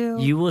did you do?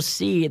 you will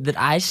see that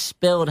I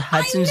spilled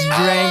Hudson's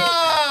drink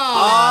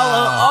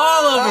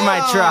all over my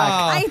truck.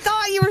 I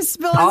thought you were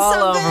spilling All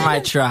something. over my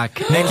truck.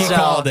 Nikki And so,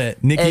 called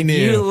it. Nikki if knew.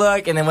 you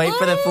look and then wait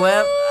for the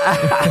flip.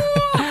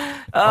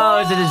 Oh,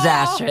 it was a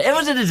disaster. It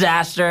was a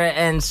disaster.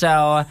 And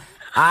so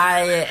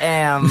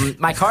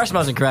my car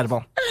smells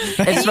incredible.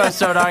 It smells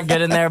so darn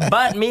good in there.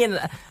 But me and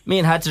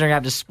Hudson are going to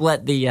have to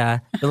split the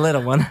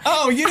little one.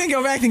 Oh, you didn't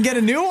go back and get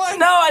a new one?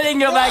 No, I didn't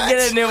go back and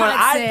get a new one.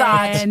 I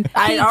Hudson, thought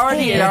I had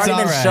already It's been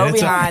all right. so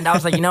It's all behind. I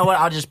was like, you know what?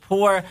 I'll just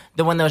pour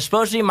the one that was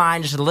supposed to be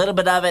mine, just a little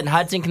bit of it, and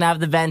Hudson can have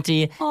the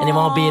venti, and it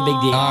won't be a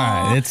big deal.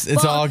 All right. It's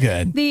Well, all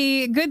good.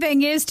 The good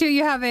thing is too,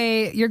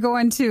 you're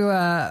going to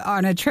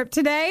on a trip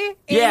today.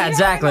 And Yeah, you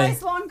exactly. Had a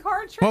nice long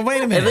car trip. Well,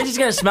 wait a At minute. least it's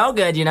gonna smell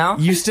good, you know.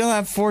 You still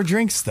have 4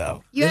 drinks,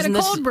 though. You had a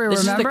Isn't cold brew. This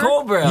Remember? is the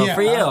cold brew Yeah.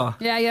 for you.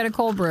 Yeah, you had a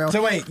cold brew.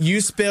 So wait,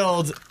 you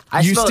spilled. I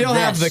you spilled still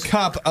have the this.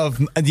 cup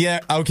of. Yeah.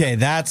 Okay,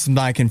 that's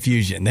my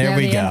confusion. There Yeah,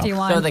 we the empty go.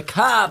 one. So the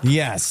cup,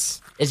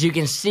 Yes. as you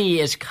can see,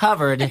 is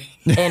covered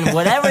in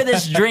whatever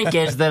this drink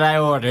is that I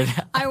ordered.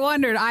 I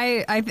wondered.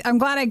 I'm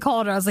glad I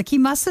called her. I was like, he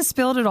must have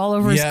spilled it all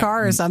over his Yeah.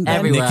 car or something.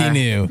 Everywhere. Nikki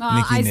knew. Nikki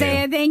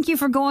Isaiah, knew. thank you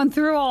for going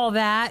through all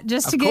that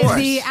just to Of get course.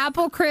 the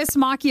Apple Crisp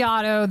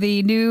Macchiato,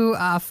 the new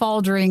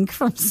fall drink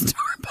from Starbucks.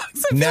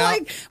 I feel Now-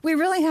 like we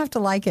really have to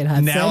like it,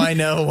 Hudson. Now I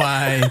know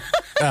why.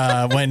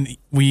 When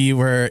he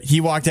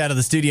walked out of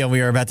the studio,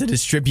 we were about to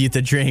distribute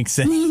the drinks,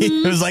 and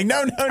he was like,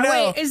 "No, no,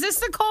 no." Wait, is this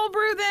the cold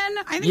brew then?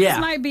 I think Yeah.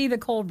 this might be the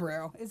cold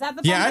brew. Is that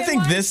the Yeah, I pumpkin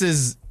think one? this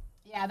is.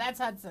 Yeah, that's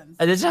Hudson's.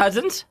 This is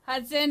Hudson's?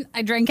 Hudson,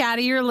 I drank out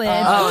of your lid.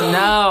 Oh,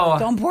 no.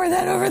 Don't pour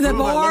that over the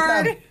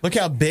board. Look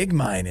how big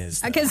mine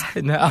is. though. Because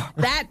No.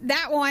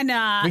 that one,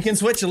 We can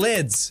switch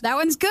lids. that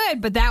one's good,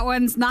 but that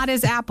one's not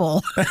as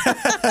apple.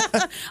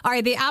 All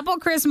right, the Apple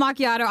Crisp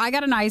Macchiato. I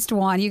got an iced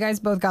one. You guys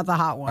both got the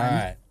hot one. All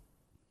right.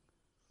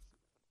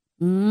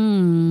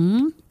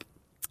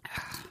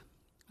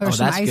 There's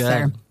some that's ice good.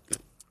 there.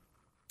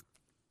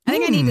 I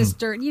think I need to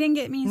stir it. You didn't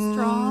get me a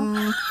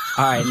straw.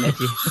 All right,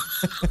 Nikki.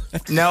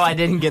 No, I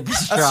didn't get the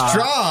straw. A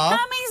straw. How am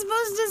I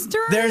supposed to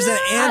stir There's it an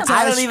up? anti-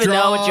 I don't even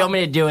know what straw you want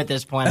me to do at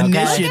this point, okay?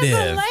 initiative. Look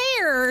at the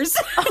layers.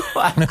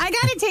 I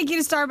got to take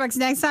you to Starbucks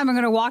next time. I'm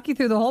going to walk you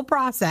through the whole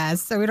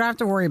process so we don't have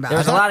to worry about There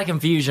was it. a lot of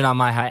confusion on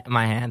my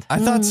hand. I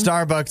thought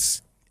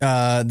Starbucks.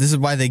 This is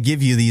why they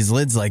give you these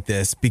lids like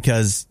this,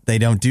 because they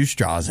don't do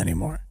straws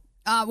anymore.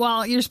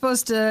 Well, you're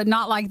supposed to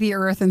not like the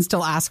earth and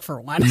still ask for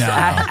one. No.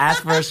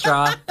 Ask for a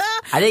straw.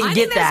 I didn't I get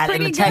think that's that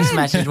in the pretty text good.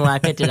 message when I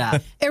picked it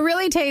up. It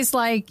really tastes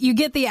like you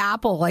get the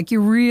apple. Like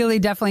you really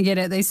definitely get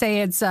it. They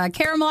say it's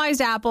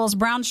caramelized apples,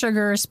 brown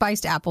sugar,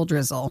 spiced apple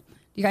drizzle.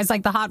 You guys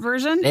like the hot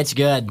version? It's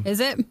good.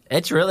 Is it?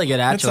 It's really good,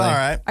 It's actually. all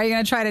right. Are you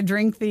going to try to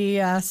drink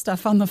the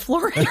stuff on the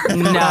floor here?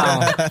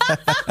 No.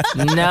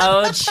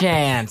 No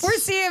chance. We're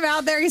seeing him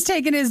out there. He's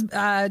taking his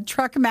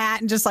truck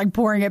mat and just like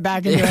pouring it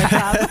back into a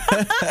cup.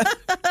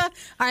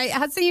 All right,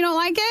 Hudson, you don't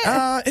like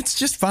it? It's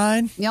just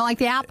fine. You don't like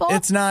the apple?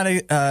 It's not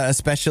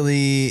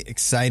especially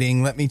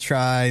exciting. Let me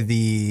try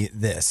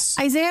this.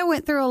 Isaiah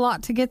went through a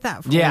lot to get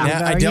that for Yeah. you. Yeah,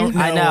 though. I don't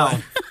know. I know.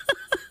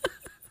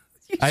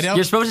 I don't.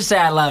 You're supposed to say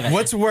I love it.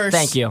 What's worse?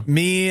 Thank you.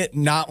 Me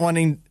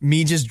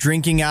just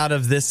drinking out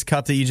of this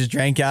cup that you just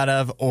drank out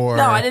of, or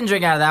No, I didn't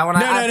drink out of that one.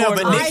 No, poured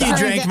but mine. Nikki I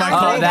drank my I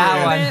cold drank that out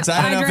of one. it. So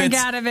I don't know if drank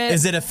it's out of it.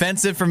 Is it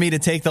offensive for me to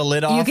take the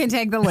lid off? You can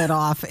take the lid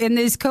off. In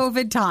these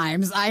COVID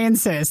times, I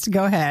insist.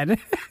 Go ahead.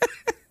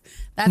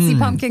 That's the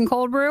pumpkin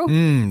cold brew?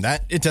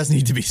 That it does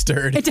need to be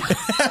stirred.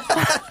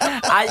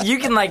 You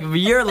can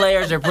your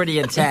layers are pretty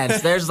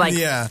intense. There's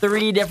Yeah.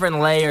 3 different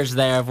layers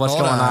there of what's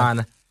Hold going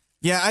on.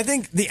 Yeah, I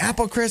think the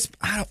apple crisp.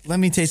 Let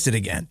me taste it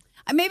again.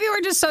 Maybe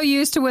we're just so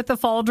used to with the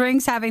fall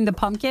drinks having the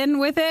pumpkin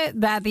with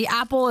it that the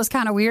apple is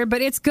kind of weird,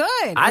 but it's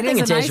good. I think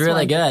it tastes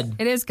really good.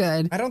 It is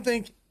good. I don't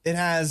think it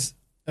has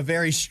a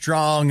very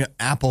strong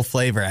apple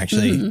flavor,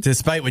 actually,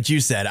 despite what you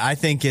said. I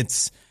think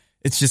it's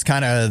just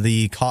kind of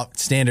the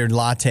standard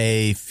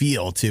latte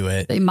feel to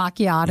it. The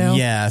macchiato.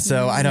 Yeah,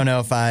 so I don't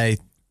know if I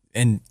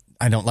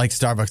don't like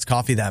Starbucks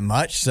coffee that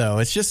much, so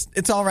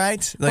it's all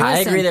right. Like, I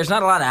agree. There's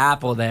not a lot of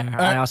apple there.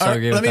 I also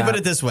agree with that. Let me put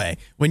it this way.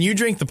 When you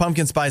drink the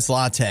pumpkin spice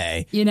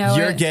latte,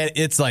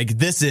 it's like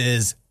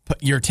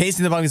you're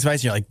tasting the pumpkin spice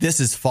and you're like,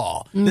 this is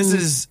fall. This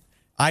is...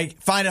 I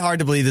find it hard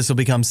to believe this will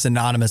become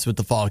synonymous with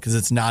the fall because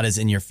it's not as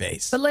in your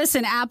face. But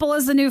listen, apple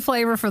is the new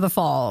flavor for the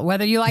fall.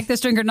 Whether you like this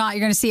drink or not, you're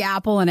going to see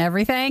apple in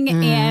everything.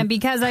 And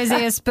because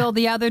Isaiah spilled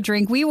the other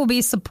drink, we will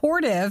be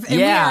supportive. And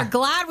we are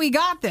glad we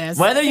got this.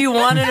 Whether you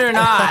want it or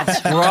not,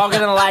 we're all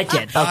going to like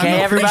it.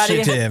 Okay,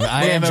 everybody?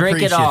 I am drink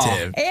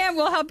appreciative. It all. And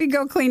we'll help you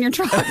go clean your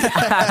truck. So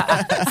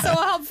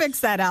we'll help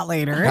fix that out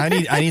later.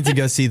 I need to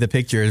go see the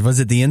pictures. Was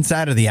it the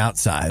inside or the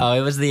outside? Oh,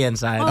 it was the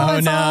inside. Oh,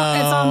 it's no.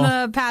 It's on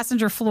the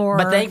passenger floor.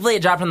 But thankfully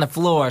it dropped on the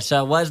floor,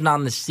 so it wasn't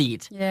on the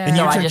seat. Yeah. And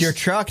you took your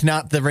truck,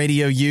 not the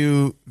Radio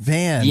U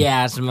van.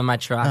 Yeah, it's in my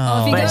truck.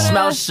 Oh. But it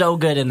smells so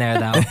good in there,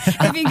 though.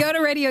 If you go to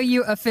Radio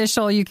U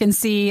Official, you can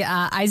see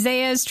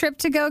Isaiah's trip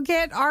to go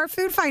get our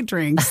food fight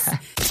drinks.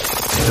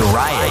 The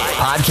Riot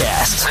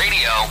Podcast.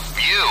 Radio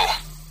U.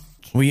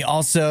 We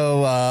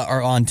also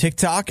are on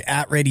TikTok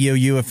at Radio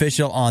U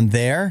Official on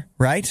there,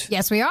 right?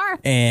 Yes, we are.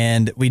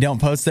 And we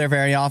don't post there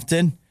very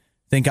often.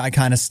 Think I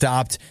kind of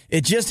stopped.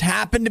 It just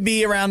happened to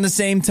be around the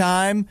same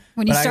time.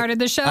 When you started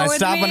the show I with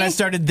stopped me? when I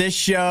started this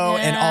show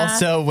and Yeah.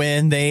 also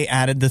when they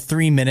added the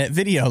 3-minute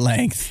video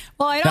length.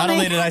 Well, I don't Not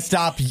only think- did I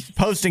stop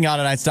posting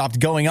on it, I stopped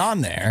going on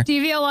there. Do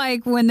you feel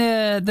like when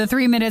the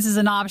 3 minutes is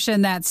an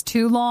option that's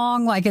too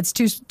long, like it's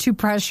too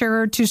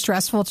pressure, too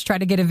stressful to try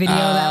to get a video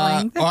that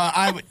length?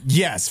 Well,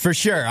 yes, for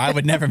sure. I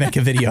would never make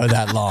a video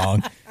that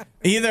long.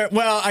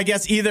 I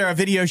guess either a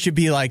video should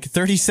be like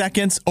 30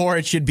 seconds or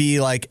it should be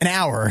like an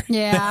hour.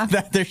 Yeah.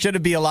 There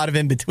shouldn't be a lot of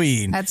in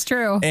between. That's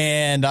true.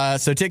 And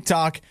so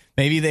TikTok,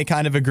 maybe they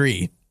kind of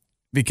agree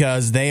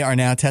because they are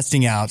now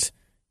testing out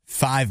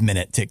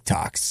 5-minute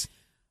TikToks.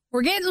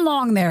 We're getting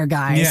long there,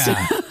 guys.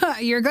 Yeah.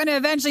 You're going to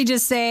eventually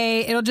just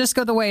say it'll just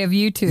go the way of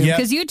YouTube. Yep.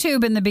 Because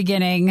YouTube in the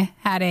beginning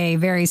had a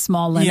very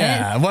small limit.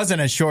 Yeah, it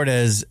wasn't as short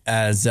as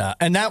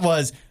and that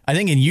was, I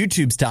think in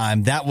YouTube's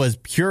time, that was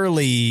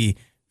purely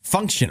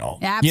functional.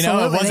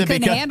 Absolutely. It wasn't they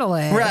couldn't handle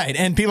it. Right.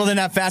 And people didn't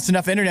have fast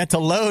enough internet to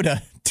load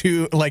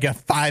to like a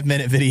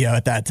 5-minute video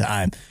at that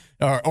time.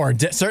 Or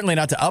certainly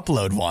not to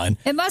upload one.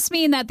 It must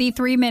mean that the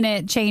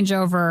 3-minute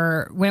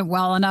changeover went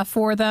well enough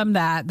for them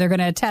that they're going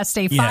to test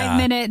a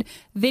 5-minute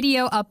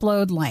video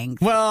upload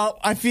length. Well,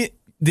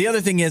 the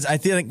other thing is, I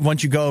feel like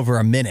once you go over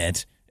a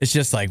minute, it's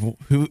just like,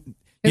 who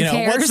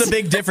cares? what's the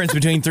big difference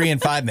between 3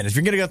 and 5 minutes? If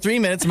you're going to go 3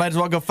 minutes, might as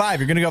well go 5.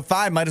 You're going to go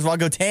 5, might as well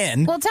go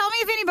 10. Well, tell me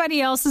if anybody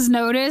else has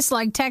noticed.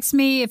 Like, text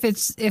me if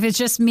it's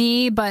just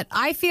me. But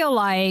I feel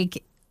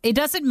like it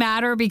doesn't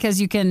matter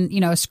because you can,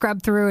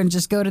 scrub through and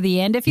just go to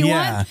the end if you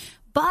want.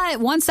 But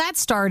once that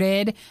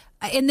started,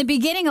 in the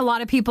beginning, a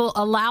lot of people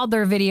allowed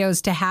their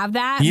videos to have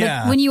that.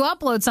 Yeah. But when you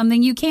upload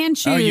something, you can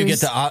choose. Oh, you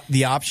get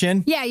the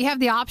option? Yeah, you have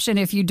the option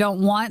if you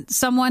don't want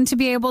someone to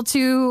be able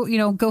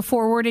to, go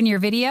forward in your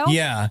video.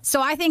 Yeah.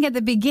 So I think at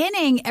the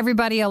beginning,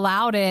 everybody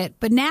allowed it.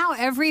 But now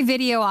every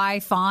video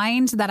I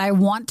find that I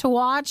want to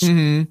watch,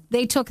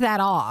 they took that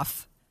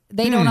off.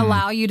 They don't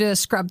allow you to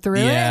scrub through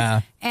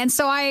it. And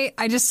so I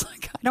just I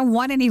don't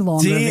want any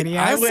longer videos.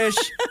 I wish.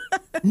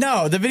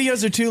 No, the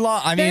videos are too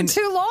long. They're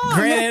too long.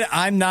 Granted,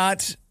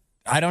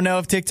 I don't know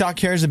if TikTok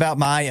cares about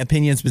my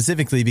opinion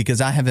specifically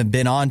because I haven't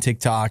been on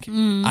TikTok.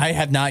 I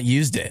have not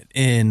used it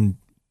in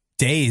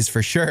days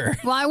for sure.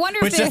 Well, I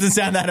wonder Which doesn't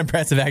sound that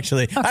impressive,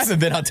 actually. I haven't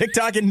been on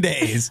TikTok in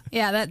days.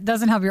 Yeah, that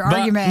doesn't help your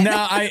argument. No,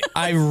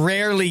 I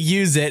rarely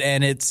use it,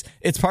 and it's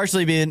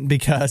partially been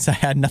because I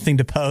had nothing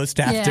to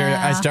post after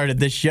I started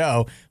this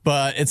show,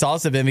 but it's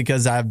also been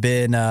because I've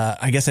been,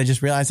 I guess I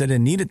just realized I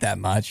didn't need it that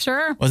much.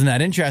 Sure. Wasn't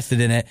that interested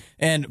in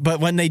it.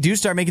 But when they do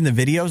start making the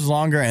videos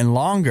longer and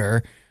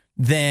longer,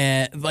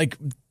 then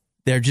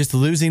they're just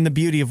losing the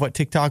beauty of what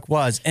TikTok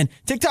was. And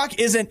TikTok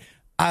isn't,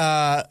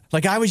 I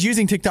was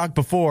using TikTok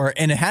before,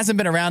 and it hasn't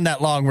been around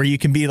that long where you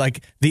can be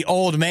like the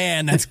old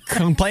man that's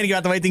complaining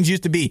about the way things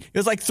used to be. It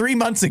was like 3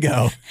 months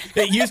ago.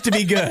 It used to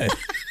be good.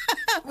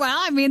 Well,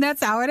 I mean,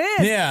 that's how it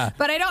is. Yeah.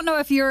 But I don't know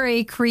if you're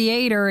a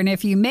creator and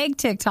if you make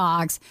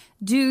TikToks,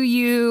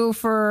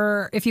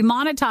 if you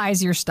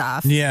monetize your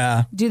stuff,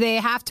 do they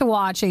have to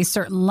watch a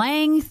certain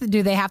length?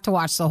 Do they have to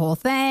watch the whole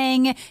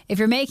thing? If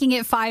you're making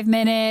it 5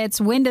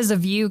 minutes, when does a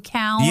view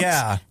count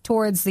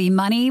towards the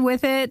money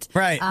with it?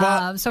 Right.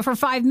 Well, so for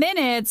 5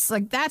 minutes,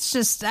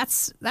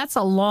 that's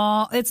a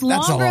long, it's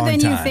longer than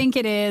you think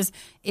it is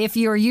if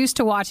you're used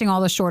to watching all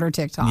the shorter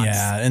TikToks.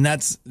 Yeah. And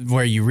that's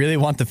where you really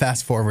want the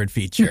fast forward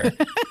feature.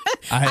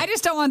 I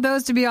just don't want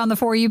those to be on the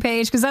For You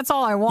page because that's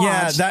all I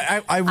watch.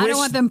 Yeah. I wish, I don't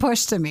want them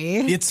pushed to me.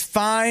 be. It's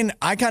fine.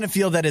 I kind of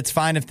feel that it's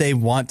fine if they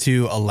want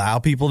to allow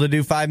people to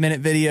do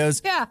 5-minute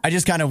videos. Yeah. I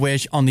just kind of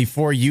wish on the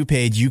For You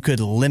page you could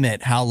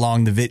limit how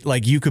long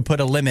you could put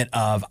a limit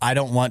of, I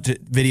don't want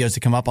videos to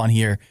come up on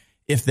here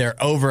if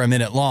they're over a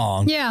minute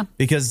long. Yeah.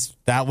 Because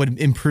that would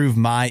improve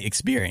my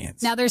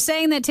experience. Now, they're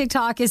saying that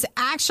TikTok is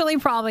actually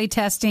probably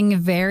testing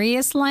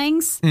various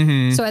lengths.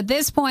 So at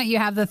this point, you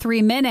have the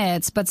 3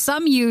 minutes, but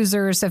some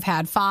users have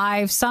had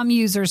 5, some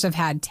users have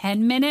had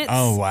 10 minutes.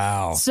 Oh,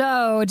 wow.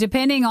 So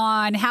depending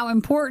on how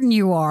important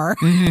you are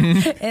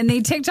in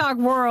the TikTok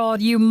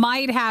world, you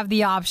might have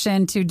the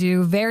option to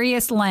do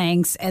various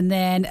lengths, and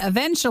then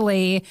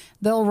eventually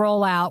they'll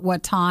roll out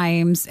what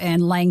times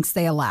and lengths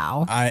they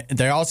allow.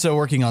 They're also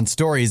working on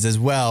stories as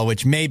well,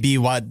 which maybe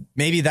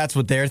that's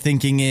what they're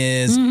thinking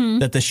is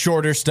that the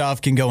shorter stuff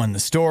can go in the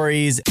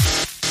stories.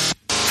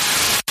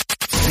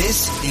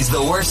 This is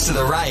the Worst of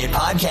the Riot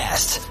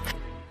podcast.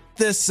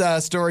 This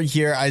story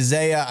here,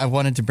 Isaiah, I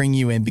wanted to bring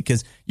you in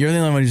because you're the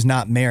only one who's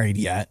not married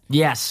yet.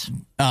 Yes.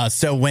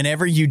 So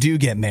whenever you do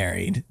get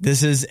married,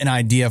 this is an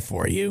idea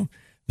for you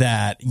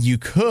that you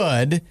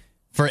could,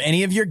 for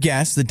any of your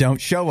guests that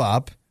don't show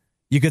up,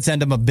 you could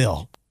send them a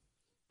bill.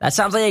 That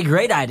sounds like a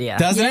great idea.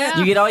 Doesn't it?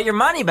 You get all your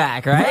money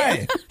back,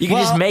 right? You can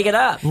just make it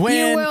up. You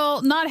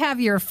will not have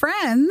your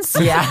friends.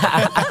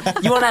 Yeah.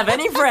 You won't have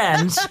any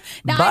friends.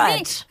 Now,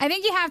 but I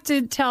think you have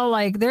to tell,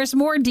 there's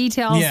more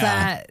details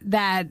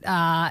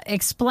that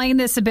explain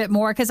this a bit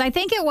more, because I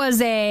think it was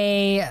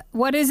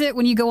what is it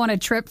when you go on a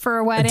trip for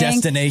a wedding? A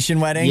destination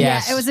wedding?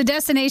 Yes. Yeah, it was a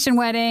destination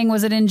wedding.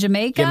 Was it in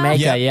Jamaica?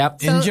 Jamaica,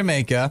 yep. In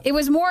Jamaica. It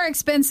was more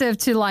expensive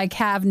to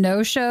have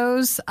no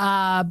shows,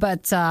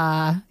 but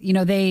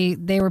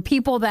they were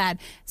people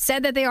that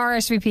said that they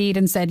RSVP'd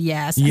and said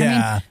yes. Yeah.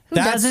 I mean, who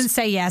doesn't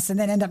say yes and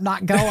then end up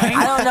not going?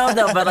 I don't know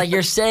though, but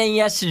you're saying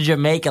yes to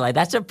Jamaica,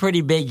 that's a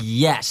pretty big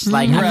yes.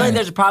 I feel like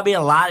there's probably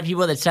a lot of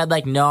people that said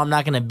no, I'm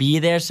not going to be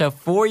there. So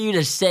for you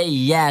to say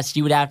yes,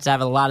 you would have to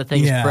have a lot of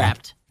things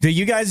prepped. Do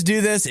you guys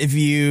do this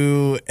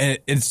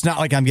it's not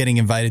like I'm getting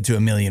invited to a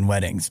million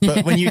weddings,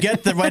 but when you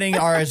get the wedding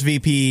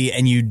RSVP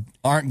and you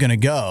aren't going to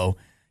go,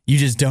 you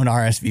just don't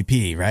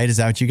RSVP, right? Is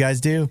that what you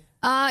guys do?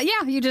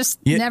 Yeah, you just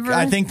never.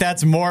 I think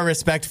that's more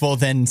respectful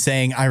than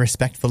saying I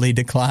respectfully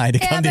decline to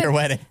come to your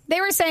wedding.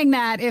 They were saying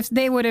that if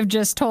they would have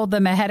just told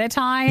them ahead of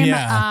time.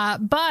 Yeah.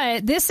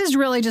 But this is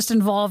really just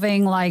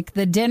involving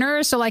the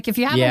dinner. So if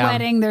you have a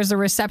wedding, there's a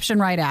reception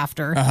right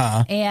after.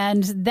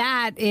 And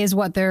that is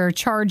what they're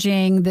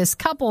charging this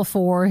couple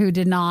for who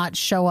did not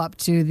show up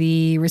to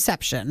the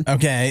reception.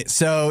 Okay,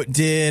 so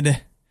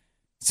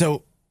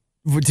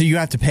do you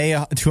have to pay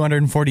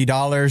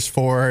 $240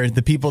 for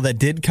the people that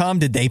did come?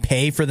 Did they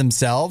pay for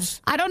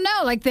themselves? I don't know.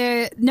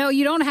 No,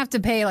 you don't have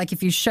to pay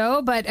if you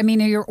show, but I mean,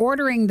 you're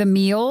ordering the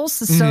meals,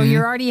 so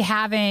you're already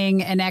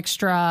having an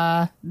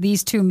extra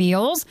these 2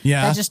 meals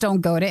that just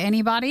don't go to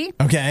anybody.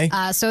 Okay.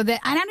 So that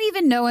I don't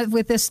even know if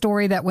with this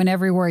story that went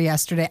everywhere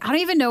yesterday, I don't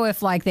even know if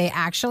they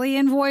actually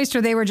invoiced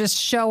or they were just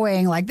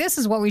showing this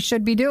is what we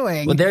should be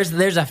doing. Well,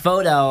 there's a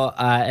photo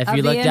if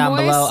you look down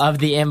below of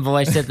the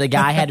invoice that the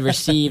guy had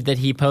received that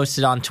he posted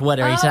on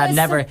Twitter. He said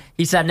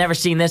I've never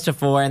seen this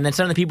before. And then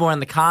some of the people were in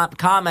the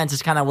comments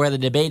is kind of where the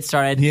debate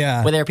started. Yeah.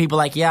 Where there were people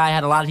I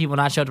had a lot of people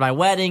not show up to my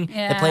wedding.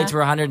 The plates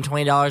were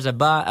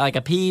 $120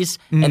 a piece,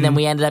 and then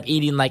we ended up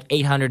eating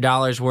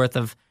 $800 worth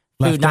of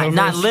food.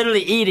 Not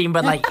literally eating,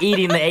 but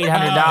eating the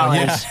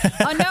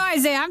 $800. Oh no,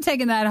 Isaiah, I'm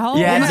taking that home.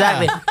 Yeah,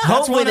 exactly.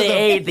 Hopefully they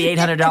ate the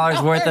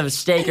 $800 worth of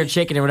steak or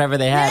chicken or whatever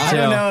they had too. I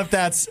don't know if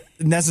that's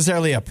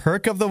necessarily a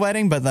perk of the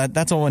wedding, but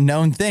that's a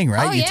known thing,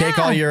 right? Oh, you take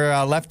all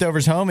your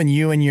leftovers home, and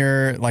you and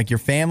your your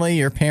family,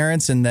 your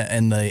parents, and the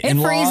in-laws. It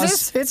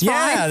freezes. It's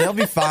fine. Yeah, they'll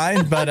be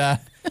fine. But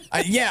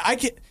I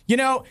can.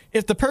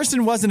 If the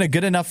person wasn't a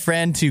good enough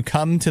friend to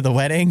come to the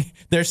wedding,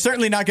 they're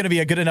certainly not going to be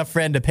a good enough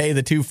friend to pay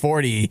the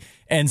 $240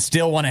 and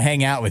still want to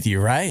hang out with you,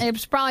 right?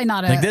 It's probably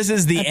not a this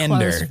is the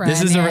ender. Friend,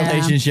 this is a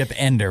relationship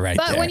ender right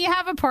there. But when you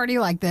have a party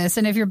like this,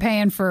 and if you're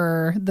paying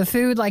for the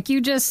food,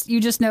 you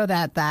just know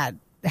that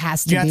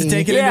has to be. You have to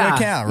take it into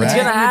account, right? It's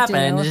going to happen.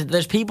 And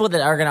there's people that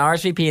are going to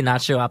RSVP and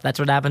not show up. That's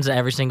what happens at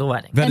every single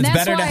wedding. But it's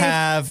better to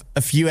have a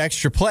few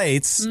extra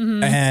plates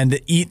and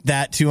eat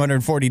that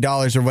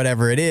 $240 or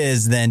whatever it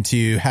is than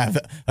to have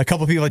a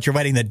couple people at your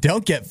wedding that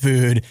don't get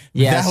food.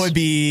 Yes. That would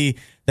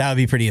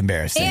be pretty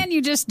embarrassing. And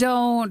you just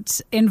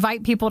don't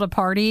invite people to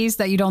parties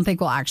that you don't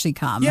think will actually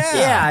come.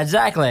 Yeah,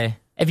 exactly.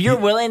 If you're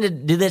willing to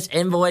do this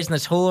invoice and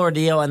this whole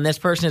ordeal, and this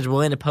person is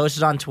willing to post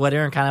it on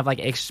Twitter and kind of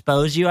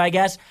expose you, I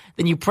guess,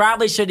 then you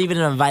probably shouldn't even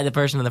invite the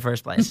person in the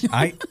first place.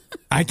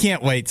 I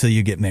can't wait till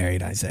you get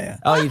married, Isaiah.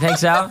 Oh, you think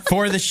so?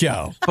 For the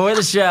show. For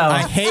the show.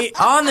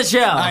 On the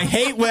show. I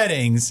hate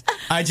weddings.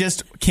 I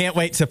just can't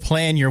wait to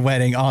plan your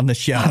wedding on the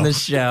show. On the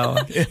show.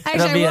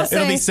 Actually,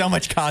 it'll be so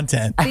much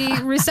content.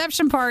 The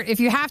reception part, if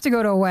you have to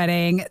go to a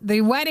wedding,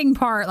 the wedding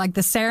part,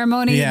 the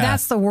ceremony,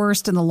 that's the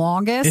worst and the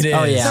longest. It is.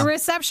 Oh, yeah. The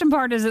reception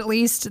part is at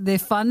least embraced the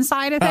fun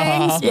side of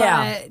things,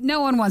 but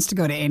no one wants to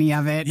go to any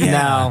of it.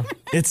 No.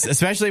 It's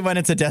especially when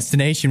it's a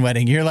destination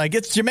wedding. You're like,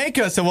 it's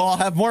Jamaica, so we'll all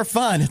have more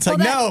fun. It's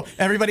no,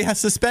 everybody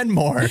has to spend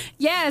more.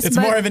 Yes, it's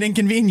more of an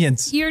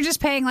inconvenience. You're just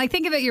paying, like,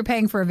 think of it, you're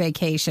paying for a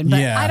vacation.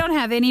 But I don't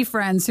have any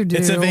friends who do.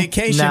 It's a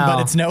vacation, but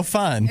it's no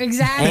fun.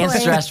 Exactly. And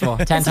stressful.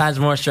 10 times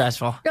more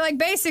stressful. You're like,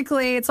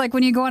 basically, it's like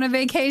when you go on a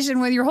vacation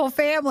with your whole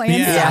family.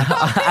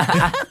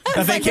 Yeah.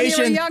 A vacation. Like when you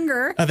were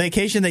younger. A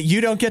vacation that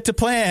you don't get to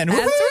plan.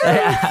 That's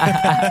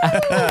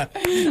right.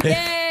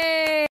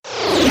 Yay.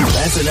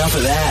 That's enough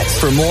of that.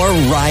 For more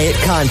Riot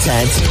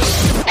content,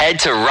 head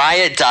to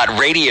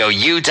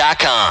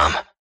riot.radiou.com.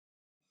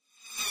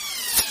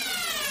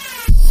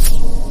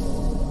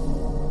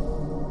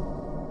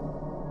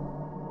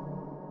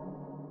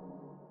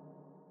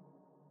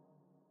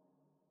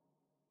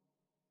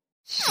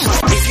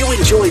 If you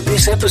enjoyed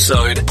this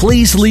episode,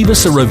 please leave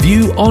us a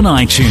review on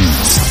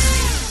iTunes.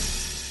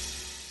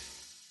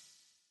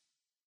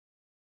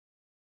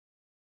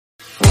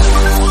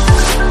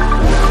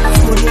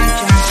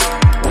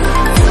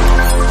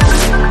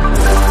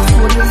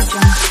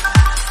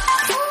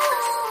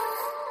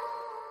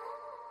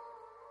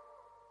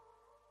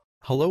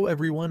 Hello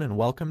everyone and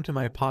welcome to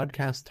my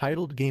podcast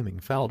titled Gaming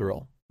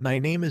Falderal. My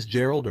name is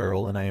Gerald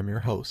Earl and I am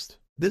your host.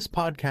 This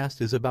podcast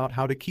is about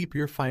how to keep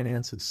your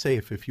finances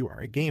safe if you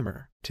are a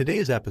gamer.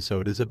 Today's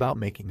episode is about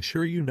making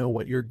sure you know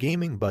what your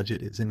gaming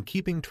budget is and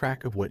keeping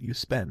track of what you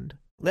spend.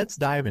 Let's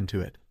dive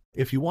into it.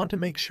 If you want to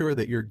make sure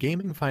that your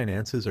gaming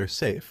finances are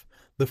safe,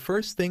 the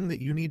first thing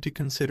that you need to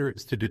consider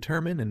is to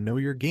determine and know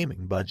your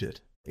gaming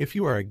budget. If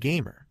you are a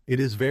gamer, it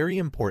is very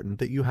important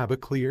that you have a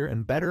clear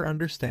and better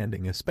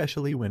understanding,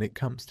 especially when it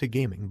comes to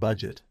gaming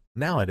budget.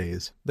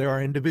 Nowadays, there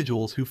are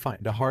individuals who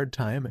find a hard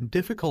time and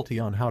difficulty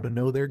on how to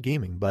know their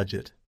gaming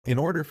budget. In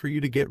order for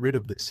you to get rid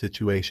of this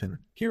situation,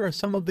 here are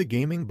some of the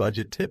gaming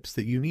budget tips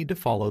that you need to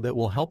follow that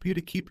will help you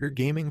to keep your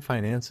gaming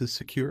finances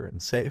secure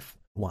and safe.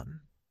 1.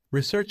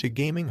 Research a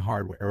gaming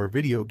hardware or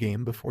video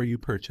game before you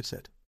purchase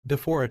it.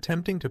 Before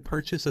attempting to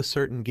purchase a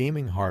certain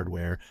gaming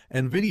hardware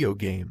and video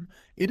game,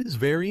 it is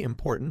very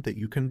important that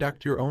you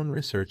conduct your own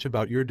research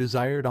about your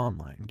desired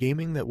online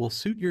gaming that will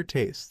suit your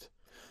taste,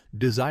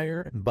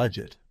 desire, and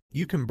budget.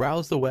 You can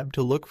browse the web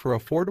to look for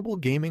affordable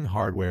gaming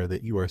hardware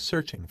that you are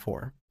searching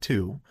for.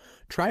 2.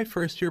 Try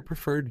first your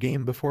preferred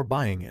game before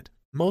buying it.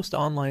 Most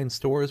online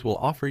stores will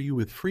offer you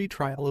with free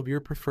trial of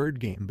your preferred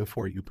game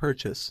before you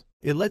purchase.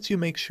 It lets you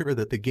make sure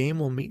that the game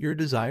will meet your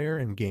desire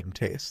and game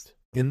taste.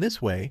 In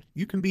this way,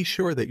 you can be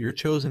sure that your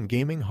chosen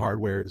gaming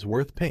hardware is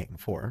worth paying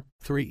for.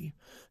 3.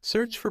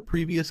 Search for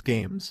previous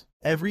games.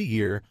 Every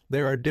year,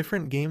 there are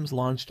different games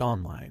launched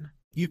online.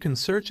 You can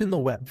search in the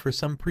web for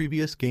some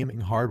previous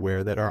gaming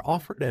hardware that are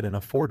offered at an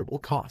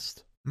affordable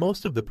cost.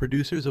 Most of the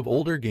producers of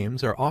older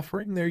games are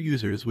offering their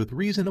users with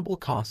reasonable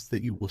costs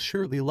that you will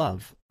surely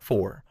love.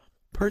 4.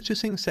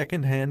 Purchasing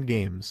second-hand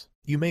games.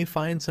 You may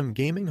find some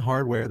gaming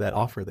hardware that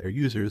offer their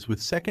users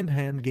with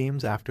second-hand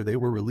games after they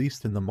were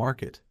released in the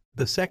market.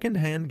 The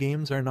second-hand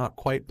games are not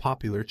quite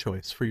popular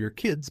choice for your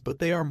kids, but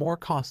they are more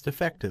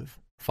cost-effective.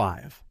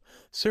 5.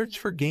 Search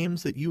for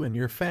games that you and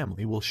your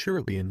family will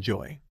surely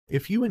enjoy.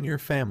 If you and your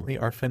family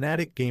are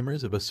fanatic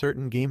gamers of a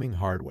certain gaming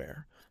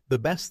hardware, the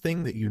best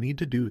thing that you need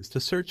to do is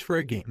to search for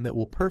a game that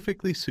will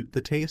perfectly suit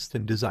the taste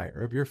and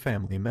desire of your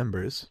family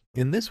members.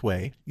 In this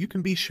way, you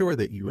can be sure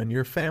that you and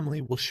your family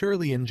will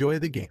surely enjoy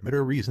the game at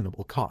a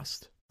reasonable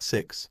cost.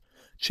 6.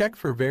 Check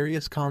for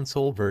various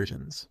console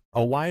versions.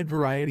 A wide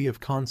variety of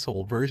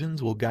console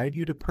versions will guide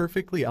you to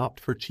perfectly opt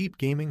for cheap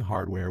gaming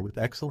hardware with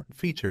excellent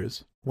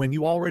features. When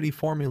you already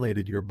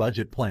formulated your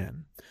budget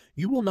plan,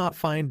 you will not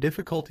find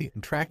difficulty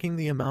in tracking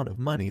the amount of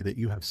money that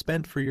you have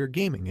spent for your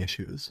gaming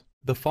issues.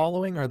 The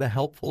following are the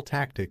helpful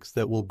tactics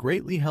that will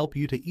greatly help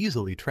you to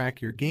easily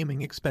track your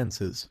gaming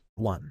expenses.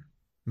 1.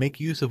 Make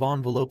use of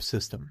envelope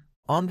system.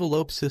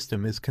 Envelope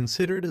system is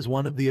considered as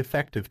one of the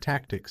effective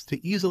tactics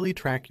to easily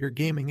track your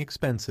gaming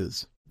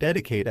expenses.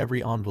 Dedicate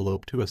every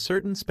envelope to a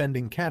certain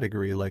spending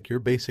category like your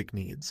basic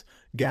needs,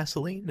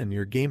 gasoline, and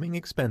your gaming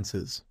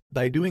expenses.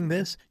 By doing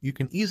this, you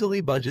can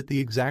easily budget the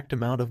exact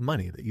amount of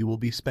money that you will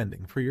be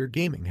spending for your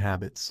gaming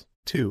habits.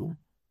 2.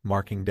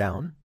 Marking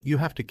down. You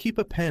have to keep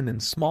a pen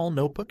and small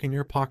notebook in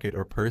your pocket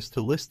or purse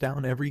to list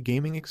down every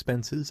gaming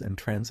expenses and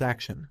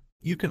transaction.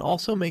 You can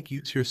also make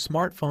use of your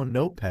smartphone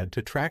notepad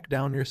to track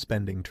down your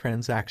spending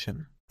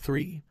transaction.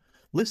 3.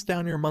 List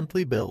down your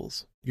monthly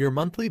bills. Your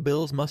monthly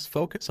bills must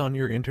focus on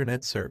your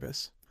internet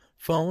service,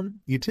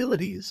 phone,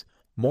 utilities,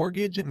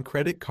 mortgage, and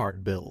credit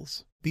card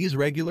bills. These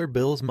regular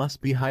bills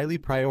must be highly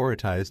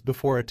prioritized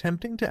before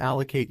attempting to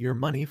allocate your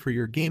money for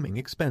your gaming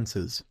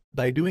expenses.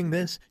 By doing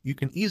this, you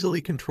can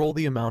easily control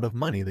the amount of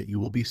money that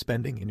you will be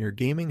spending in your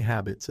gaming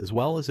habits, as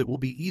well as it will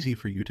be easy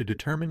for you to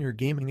determine your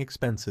gaming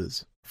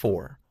expenses.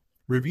 4.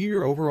 Review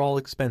your overall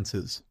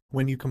expenses.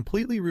 When you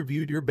completely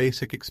reviewed your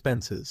basic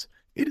expenses,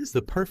 it is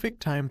the perfect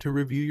time to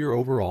review your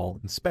overall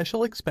and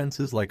special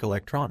expenses like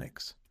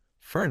electronics,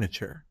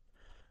 furniture,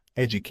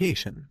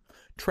 education,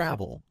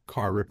 travel,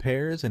 car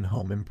repairs, and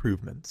home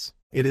improvements.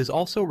 It is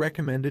also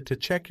recommended to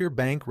check your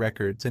bank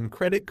records and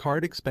credit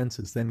card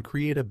expenses, then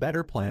create a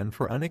better plan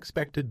for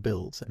unexpected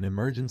bills and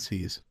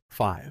emergencies.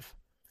 5.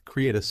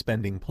 Create a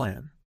spending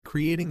plan.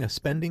 Creating a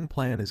spending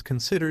plan is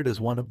considered as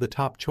one of the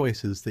top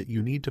choices that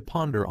you need to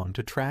ponder on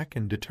to track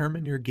and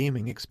determine your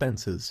gaming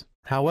expenses.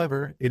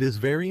 However, it is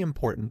very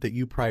important that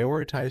you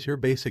prioritize your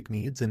basic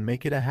needs and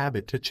make it a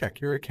habit to check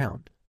your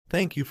account.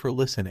 Thank you for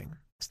listening.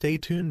 Stay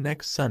tuned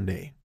next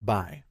Sunday.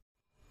 Bye.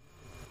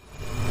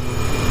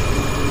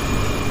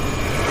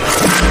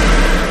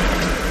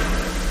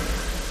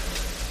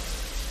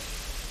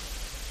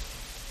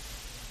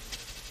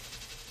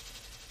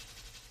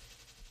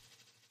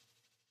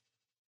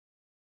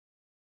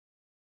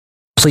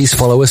 Please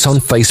follow us on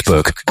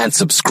Facebook and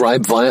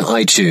subscribe via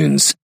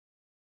iTunes.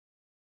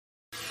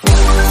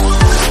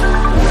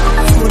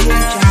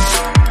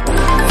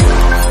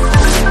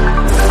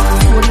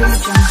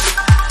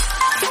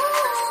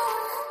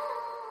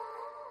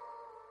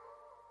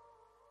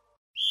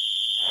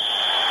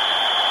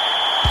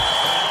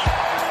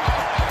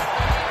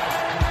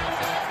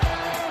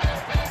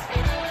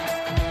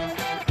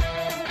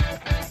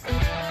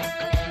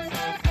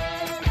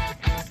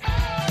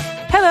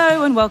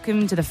 Hello and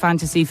welcome to the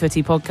Fantasy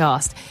Footy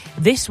Podcast.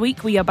 This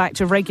week we are back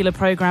to regular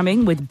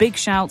programming with big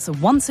shouts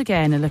once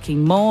again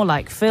looking more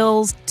like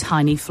Phil's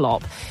tiny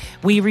flop.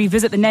 We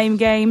revisit the name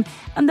game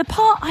and the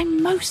part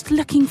I'm most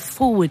looking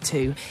forward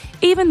to.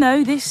 Even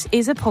though this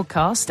is a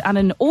podcast and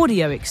an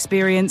audio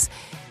experience,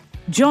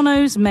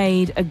 Jono's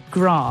made a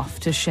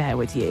graph to share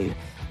with you,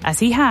 as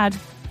he had,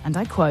 and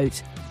I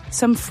quote,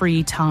 some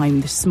free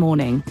time this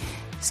morning.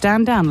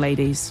 Stand down,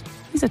 ladies.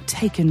 He's a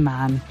taken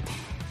man.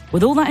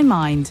 With all that in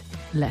mind,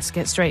 let's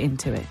get straight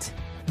into it.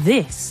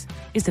 This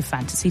is the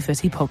Fantasy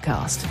Footy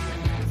Podcast.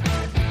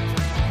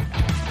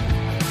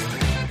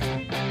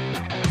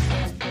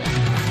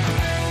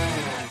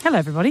 Hello,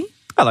 everybody.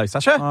 Hello,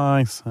 Sasha.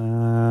 Hi,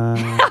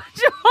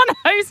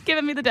 Jono's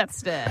giving me the death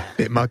stare.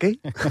 Bit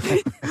muggy.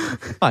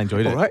 I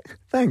enjoyed it. All right,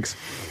 thanks.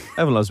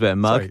 Everyone loves a bit of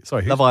mug.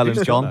 Sorry, Love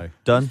Island's John. Jono?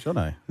 Done.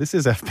 Jono. This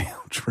is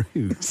FPL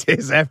Droog. This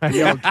is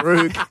FPL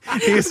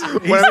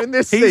Droog. We're in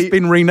this seat. He's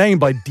been renamed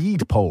by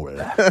Deed Poll.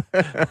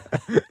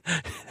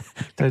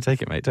 Don't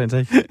take it, mate. Don't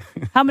take it.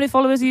 How many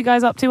followers are you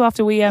guys up to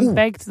after we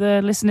begged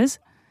the listeners?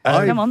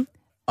 Come on.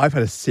 I've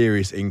had a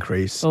serious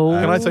increase. Oh.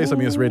 Can I tell you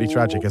something that's really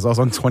tragic? As I was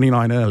on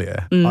 29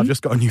 earlier, I've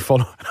just got a new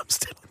follower and I'm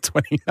still on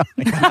 29.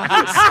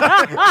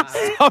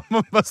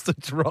 Someone must have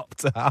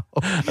dropped out.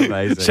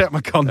 Amazing. Check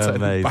my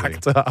content and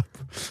backed up.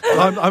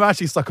 I'm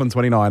actually stuck on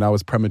 29. I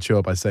was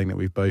premature by saying that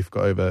we've both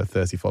got over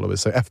 30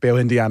 followers. So FBL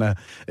Indiana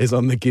is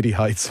on the giddy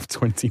heights of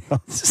 29.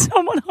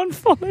 Someone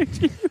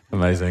unfollowed you.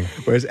 Amazing.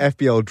 Whereas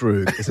FBL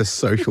Droog is a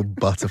social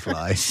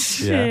butterfly.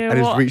 Yeah. And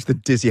has reached the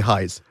dizzy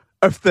heights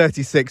of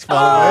 36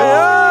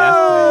 followers.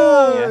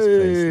 Yes,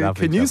 please.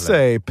 Lovely, Can you lovely.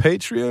 say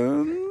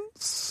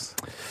Patreons?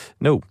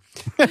 No.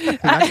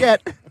 Not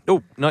yet.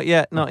 No, not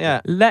yet. Not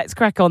yet. Let's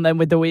crack on then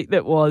with the week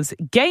that was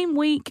Game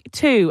Week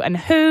 2. And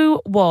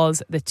who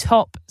was the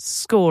top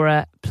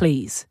scorer,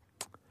 please?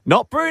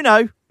 Not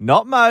Bruno.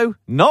 Not Mo.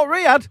 Not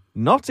Riyad.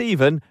 Not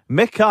even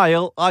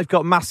Mikhail. I've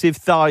got massive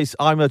thighs.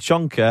 I'm a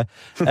chonker.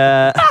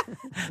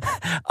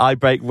 I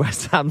break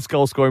West Ham's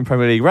goal-scoring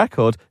Premier League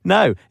record.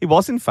 No, it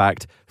was, in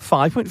fact,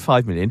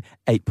 5.5 million,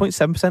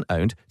 8.7%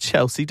 owned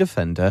Chelsea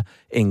defender,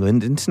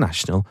 England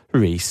international,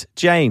 Reece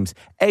James.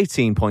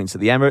 18 points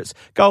at the Emirates.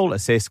 Goal,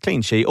 assist,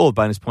 clean sheet, all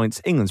bonus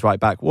points. England's right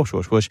back, whoosh,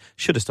 whoosh, whoosh.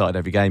 Should have started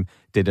every game.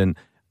 Didn't.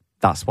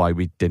 That's why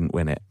we didn't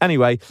win it.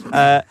 Anyway,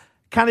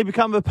 can he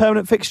become a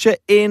permanent fixture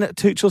in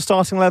Tuchel's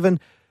starting 11?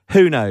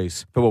 Who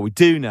knows? But what we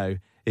do know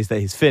is that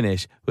his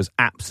finish was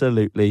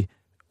absolutely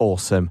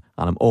awesome,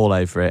 and I'm all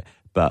over it.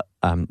 But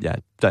yeah,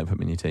 don't put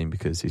me in your team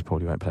because he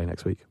probably won't play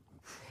next week.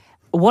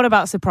 What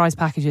about surprise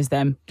packages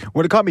then?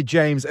 Well, it can't be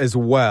James as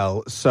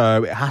well,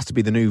 so it has to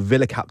be the new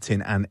Villa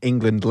captain and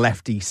England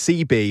lefty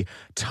CB,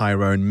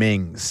 Tyrone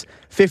Mings.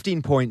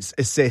 15 points,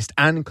 assist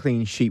and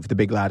clean sheet for the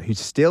big lad,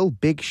 who's still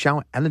big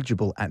shout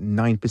eligible at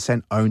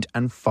 9% owned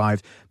and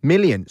 5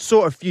 million.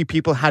 Saw a few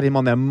people had him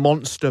on their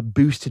monster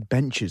boosted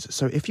benches,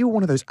 so if you're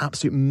one of those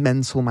absolute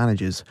mental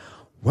managers,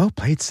 well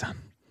played,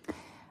 Sam.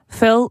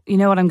 Phil, you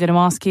know what I'm going to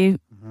ask you?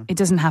 It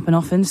doesn't happen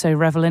often, so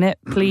revel in it.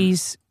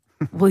 Please,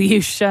 will you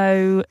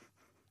show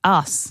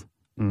us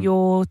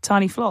your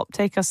tiny flop?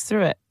 Take us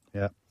through it.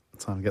 Yeah,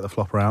 time to get the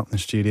flopper out in the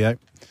studio.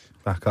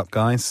 Back up,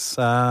 guys.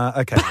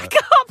 Okay. Back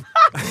up!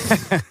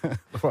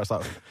 Before I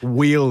start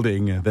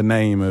wielding the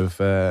name of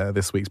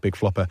this week's big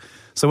flopper.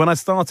 So when I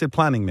started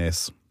planning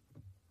this,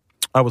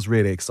 I was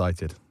really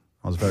excited.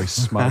 I was very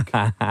smug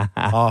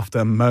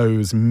after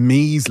Mo's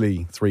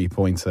measly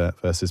 3-pointer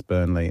versus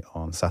Burnley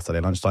on Saturday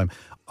lunchtime.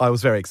 I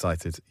was very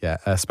excited, yeah,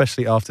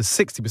 especially after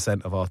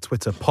 60% of our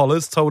Twitter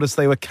pollers told us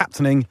they were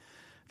captaining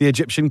the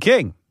Egyptian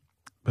king.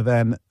 But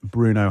then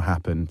Bruno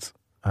happened.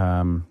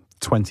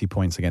 20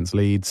 points against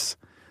Leeds,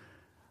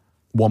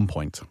 1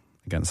 point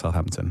against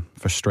Southampton.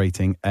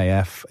 Frustrating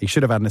AF. He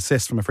should have had an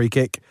assist from a free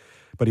kick.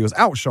 but he was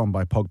outshone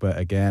by Pogba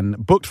again,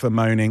 booked for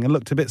moaning and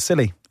looked a bit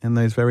silly in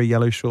those very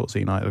yellow shorts that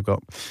United have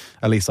got.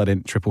 At least I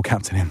didn't triple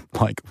captain him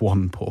like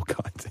one poor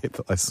guy did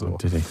that I saw.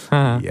 Did he?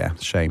 Yeah,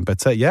 shame.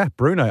 But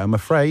Bruno, I'm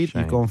afraid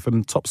you've gone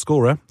from top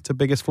scorer to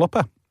biggest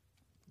flopper.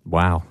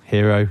 Wow.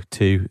 Hero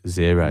 2-0.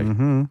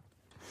 Mm-hmm.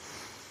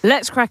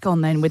 Let's crack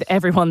on then with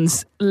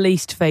everyone's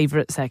least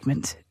favourite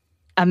segment.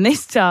 And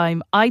this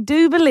time, I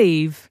do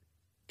believe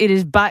it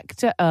is back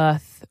to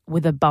earth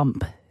with a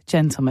bump,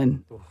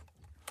 gentlemen.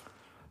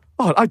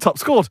 Oh, I top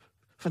scored.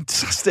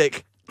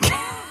 Fantastic.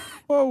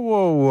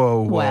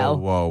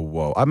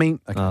 Whoa. I mean,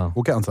 okay,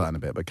 we'll get onto that in a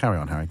bit, but carry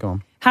on, Harry. Go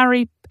on.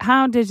 Harry,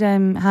 how did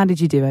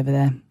you do over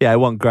there? Yeah, it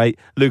wasn't great.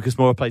 Lucas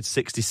Moura played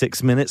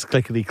 66 minutes,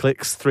 clickety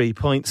clicks, 3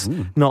 points.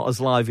 Not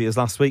as lively as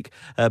last week.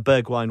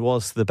 Bergwijn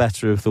was the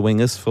better of the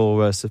wingers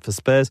for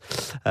Spurs.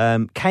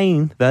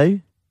 Kane, though,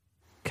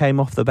 came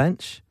off the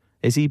bench.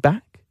 Is he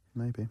back?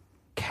 Maybe.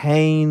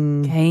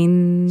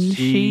 Kane,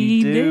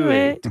 she do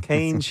it.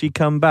 Kane, she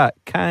come back.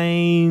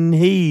 Kane,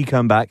 he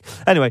come back.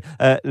 Anyway,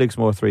 Lucas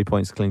Moura, 3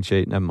 points, clean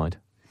sheet. Never mind.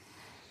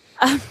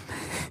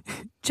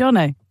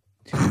 Jono.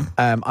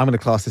 I'm going to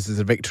class this as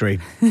a victory.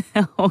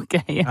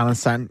 Okay.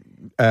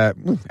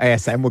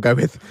 ASM will go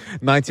with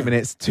 90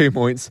 minutes, 2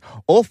 points.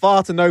 All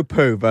far to no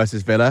poo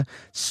versus Villa.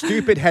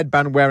 Stupid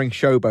headband wearing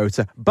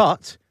showboater,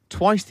 but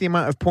twice the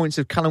amount of points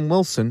of Callum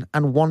Wilson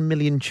and 1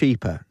 million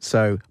cheaper.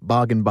 So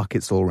bargain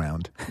buckets all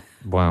round.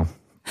 Wow.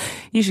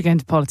 You should go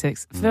into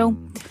politics. Phil?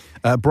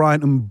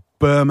 Brian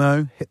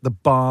Mbermo hit the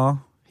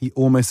bar. He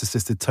almost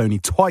assisted Tony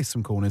twice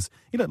from corners.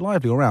 He looked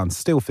lively all round.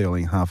 Still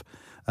feeling have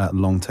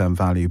long-term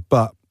value,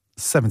 but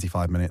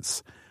 75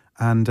 minutes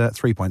and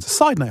 3 points.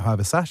 Side note,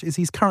 however, Sash, is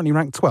he's currently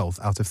ranked 12th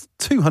out of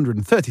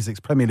 236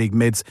 Premier League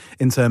mids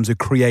in terms of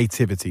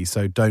creativity.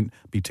 So don't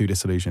be too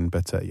disillusioned.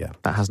 But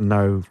that has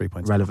no 3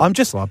 points.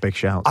 Relevance to our big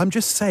shout. I'm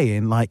just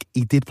saying, like,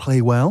 he did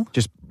play well.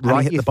 Just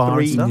write your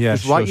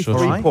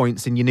 3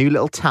 points in your new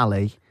little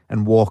tally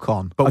and walk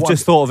on. But I've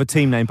just thought of a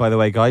team name, by the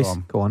way, guys.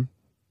 Go on.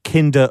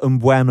 Kinder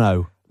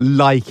Mbuemo.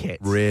 Like it.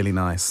 Really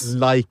nice.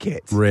 Like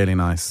it. Really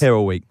nice. Here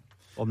all week.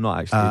 I'm not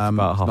actually. It's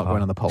about half. Not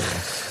going on the poll.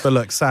 But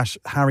look, Sash,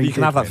 Harry. You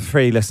can have that for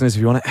free, listeners,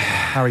 if you want it.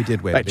 Harry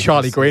did win.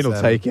 Charlie Green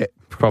will take it.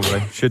 Probably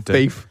should do.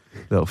 Thief.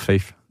 Little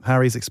thief.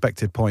 Harry's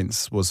expected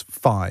points was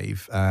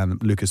 5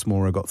 and Lucas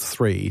Moura got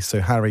 3. So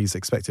Harry's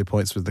expected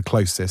points was the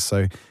closest.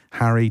 So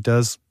Harry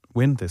does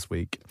win this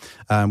week,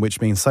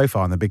 which means so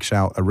far in the Big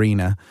Shout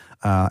arena,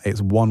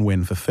 it's 1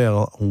 win for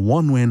Phil,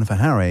 1 win for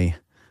Harry,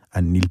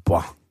 and nil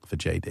point for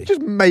JD.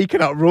 Just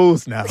making up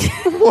rules now.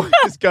 What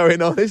is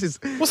going on? This is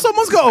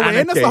someone's got to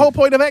win. That's the whole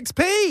point of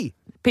XP.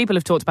 People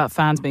have talked about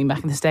fans being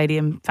back in the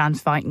stadium,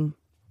 fans fighting,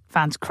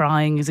 fans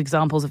crying as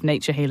examples of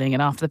nature healing.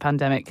 And after the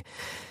pandemic,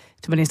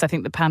 to be honest, I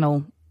think the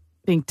panel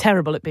being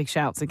terrible at big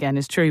shouts again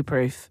is true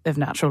proof of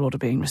natural order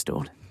being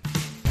restored.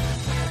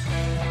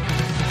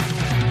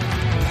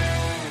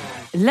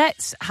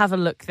 Let's have a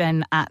look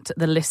then at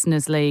the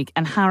Listeners' League.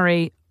 And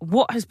Harry,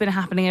 what has been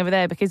happening over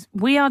there? Because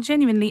we are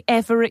genuinely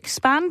ever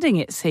expanding,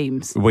 it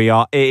seems. We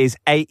are. It is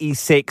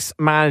 86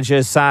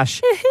 managers,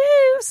 Sash.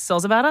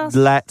 Soz about us.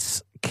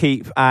 Let's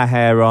keep our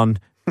hair on.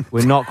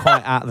 We're not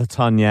quite at the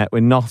ton yet. We're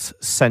not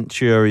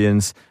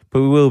centurions,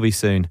 but we will be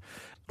soon.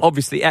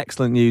 Obviously,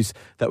 excellent news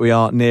that we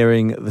are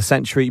nearing the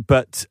century,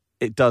 but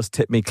it does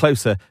tip me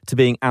closer to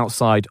being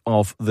outside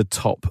of the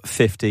top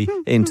 50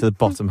 into the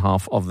bottom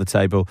half of the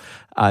table.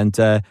 And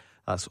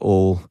that's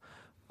all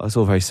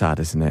very sad,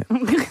 isn't it?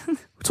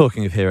 We're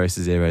talking of heroes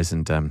to zeros,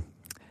 and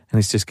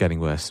it's just getting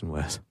worse and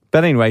worse.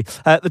 But anyway,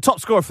 the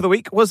top scorer for the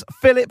week was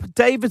Philip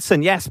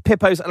Davidson. Yes,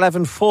 Pippo's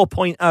 11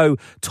 4.0,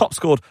 top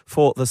scored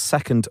for the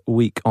second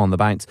week on the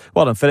bounce.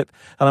 Well done, Philip.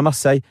 And I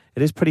must say,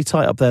 it is pretty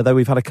tight up there, though.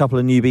 We've had a couple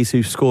of newbies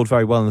who scored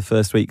very well in the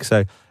first week,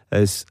 so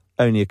there's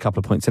only a couple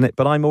of points in it,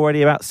 but I'm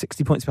already about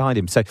 60 points behind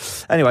him. So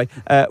anyway,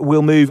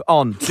 we'll move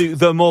on to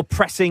the more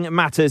pressing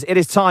matters. It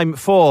is time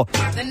for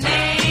the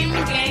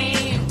name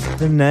game.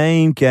 The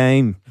name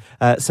game.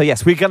 So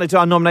yes, we're going to do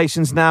our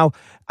nominations now,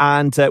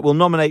 and we'll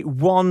nominate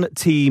one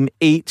team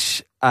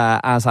each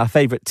as our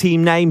favourite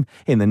team name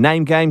in the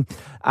name game,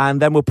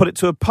 and then we'll put it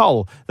to a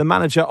poll. The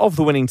manager of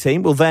the winning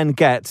team will then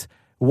get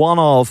one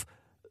of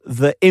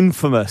the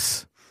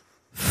infamous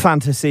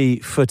Fantasy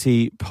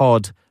Footy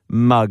Pod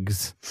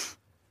mugs.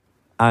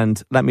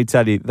 And let me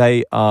tell you,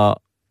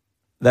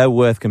 they're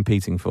worth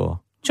competing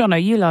for.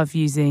 Jono, you love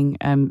using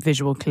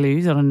visual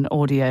clues on an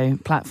audio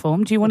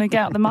platform. Do you want to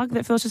get out the mug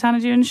that Phil's just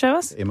handed you and show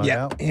us?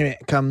 Yeah, here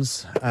it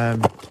comes.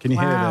 Can you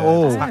hear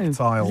the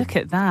tactile look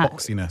at that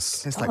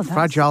boxiness? It's like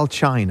fragile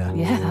china.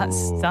 Yeah, that's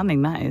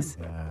stunning, that is.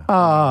 Yeah.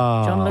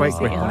 John, great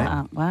grip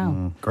on it.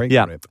 Wow. Great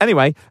grip.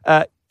 Anyway,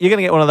 you're going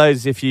to get one of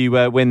those if you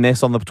win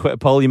this on the Twitter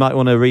poll. You might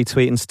want to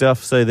retweet and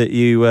stuff so that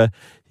you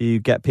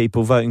get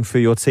people voting for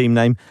your team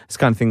name. It's the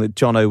kind of thing that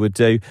Jono would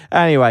do.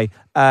 Anyway,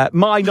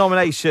 my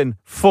nomination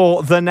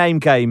for the name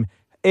game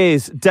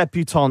is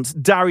debutante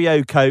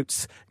Dario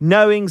Coates.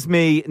 Knowing's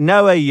me,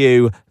 know are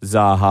you,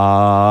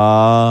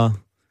 Zaha.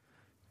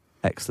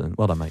 Excellent.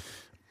 Well done, mate.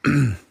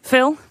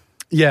 Phil?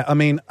 Yeah, I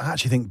mean, I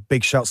actually think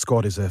Big Shout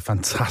Squad is a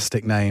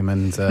fantastic name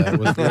and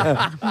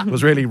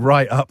was really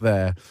right up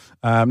there.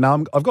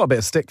 Now, I've got a bit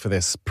of stick for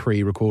this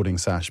pre-recording,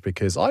 Sash,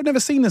 because I've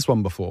never seen this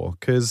one before,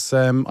 because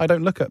I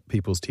don't look at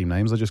people's team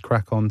names. I just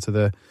crack on to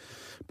the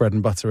bread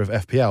and butter of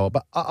FPL.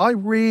 But I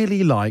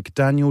really like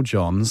Daniel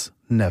John's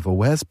Never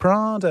Wears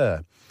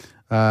Prada.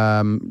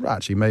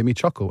 Actually made me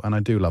chuckle, and I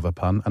do love a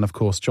pun. And, of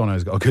course,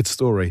 Jono's got a good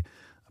story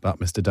about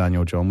Mr.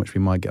 Daniel John, which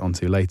we might get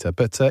onto later.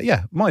 But,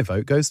 yeah, my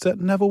vote goes to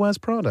Never Wears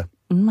Prada.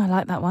 I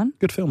like that one.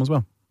 Good film as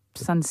well.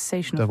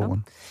 Sensational Devil film.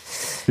 one.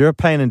 You're a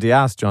pain in the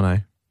ass,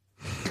 Jono.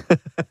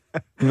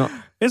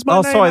 Is my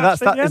name sorry,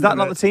 actually is that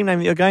not the team name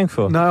that you're going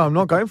for? No, I'm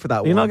not going for that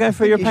one. You're not going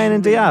for your pain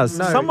in the ass?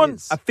 No,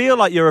 I feel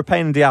like your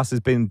pain in the ass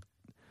has been...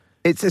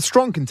 It's a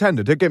strong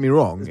contender, don't get me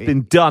wrong. It's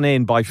been done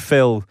in by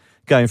Phil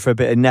going for a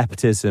bit of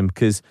nepotism,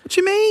 because... What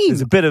do you mean? There's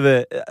a bit of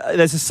a...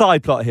 there's a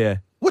side plot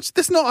here. What's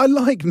this not I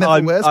like?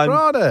 Never Wears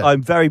Prada.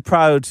 I'm very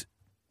proud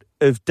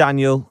of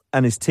Daniel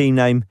and his team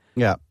name.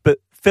 Yeah. But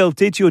Phil,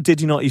 did you or did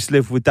you not used to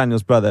live with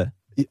Daniel's brother?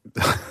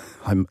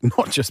 I'm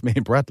not just me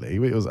and Bradley.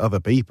 It was other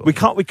people. We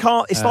can't.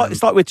 It's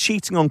like we're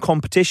cheating on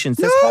competitions.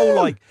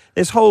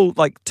 There's whole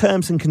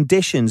terms and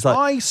conditions.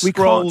 Like we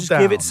can't just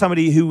give it to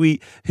somebody who we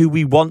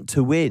want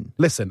to win.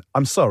 Listen,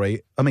 I'm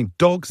sorry. I mean,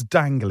 Dogs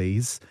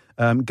Danglies,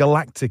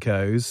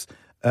 Galacticos.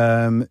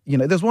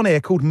 There's one here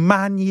called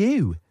Man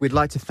U. We'd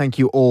like to thank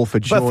you all for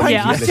joining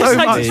us so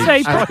much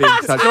and being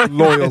such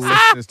loyal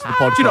listeners to the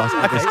podcast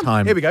at this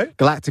time. Here we go.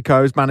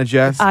 Galacticos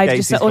manager. I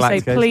just also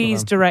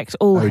please direct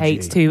all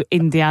hate to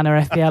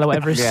Indiana FPL or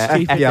whatever is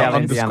stupid.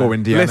 FPL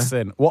 _Indiana.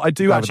 Listen, what I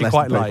do actually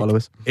quite like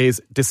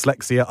is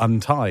Dyslexia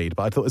Untied,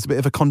 but I thought it was a bit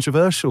of a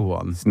controversial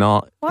one. It's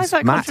not. Why is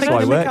that Max, who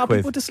I work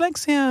with.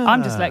 Dyslexia.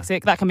 I'm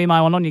dyslexic. That can be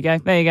my one. On you go.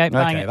 There you go.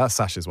 Okay, that's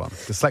Sash's one.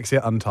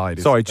 Dyslexia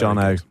Untied. Sorry,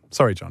 Jono.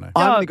 Sorry, Jono.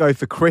 I'm going to go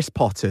for Chris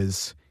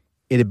Potter's.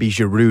 It'd be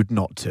rude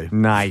not to.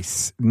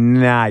 Nice.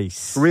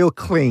 Real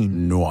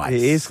clean. Nice.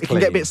 It is clean. It can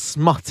get a bit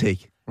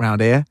smutty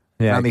around here,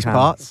 around these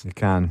parts. It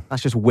can.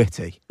 That's just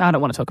witty. I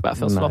don't want to talk about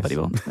Phil Slop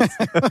anymore.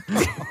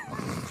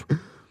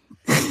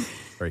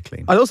 Very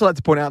clean. I'd also like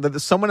to point out that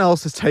someone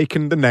else has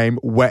taken the name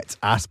Wet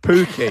Ass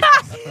Pookie.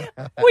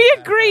 We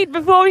agreed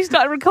before we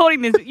started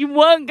recording this that you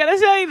weren't going to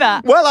say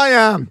that. Well, I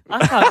am.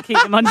 I can't keep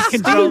them under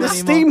control The anymore.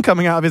 steam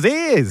coming out of his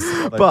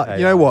ears. But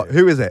you know what?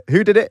 Who is it?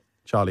 Who did it?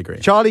 Charlie Green.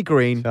 Charlie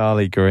Green.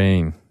 Charlie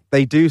Green.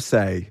 They do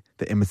say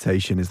that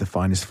imitation is the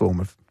finest form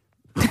of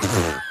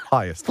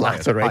highest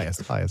flattery.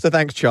 Highest. So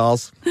thanks,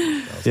 Charles.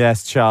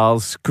 Yes,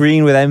 Charles.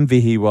 Green with envy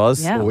he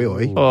was. Yeah. Oi,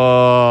 oi.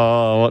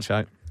 Oh, watch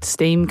out.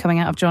 Steam coming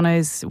out of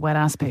Jono's wet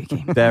ass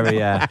pookie. Very,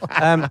 yeah.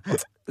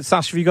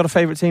 Sash, have you got a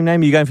favourite team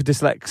name? Are you going for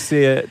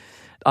Dyslexia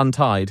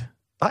Untied?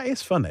 That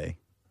is funny.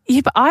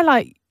 Yeah, but I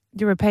like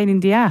You're a Pain in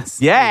the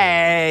Ass.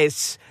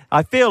 Yes!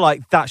 I feel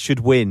like that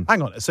should win.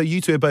 Hang on. So you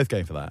two are both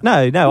going for that? No,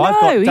 I've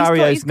got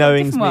Dario's he's got a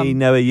Knowing different Me, one.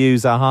 Noah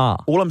Hughes, aha.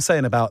 All I'm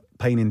saying about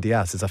Pain in the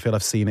Ass is I feel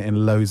I've seen it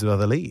in loads of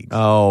other leagues.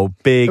 Oh,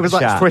 big It was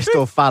chat. like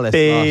Crystal Palace last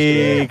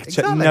year. Big chat.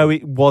 exactly. No,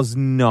 it was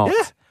not.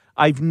 Yeah.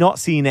 I've not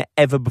seen it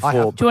ever before.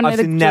 have. Do you want to I've know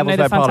the- seen do you wanna Neville's know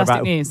the Red Party fantastic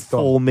about news?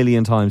 4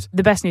 million times.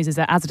 The best news is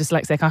that as a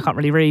dyslexic, I can't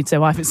really read,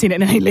 so I haven't seen it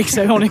in any league,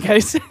 so on it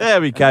goes.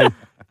 There we go.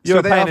 You're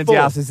a they pain are in the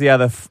ass fourth.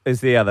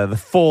 is the other. The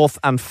fourth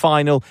and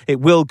final. It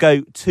will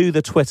go to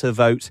the Twitter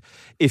vote.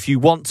 If you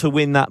want to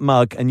win that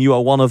mug and you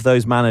are one of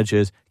those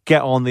managers,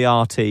 get on the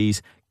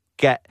RTs.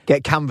 Get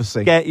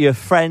canvassing. Get your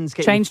friends,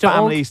 get Change.org. your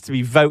families to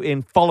be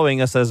voting,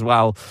 following us as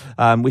well.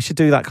 We should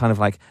do that kind of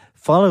like,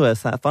 follow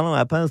us, follow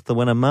our post to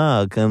win a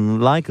mug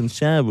and like and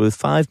share with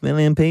 5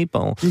 million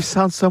people. You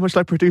sound so much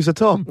like producer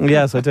Tom.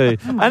 Yes, I do.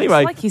 Anyway.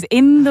 It's like he's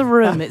in the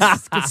room.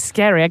 It's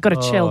scary. I've got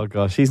to chill. Oh,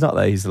 gosh. He's not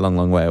there. He's a long,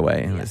 long way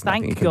away. There's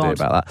thank nothing you can do God.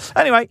 about that.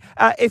 Anyway,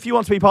 if you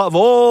want to be part of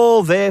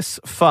all this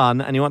fun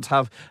and you want to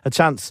have a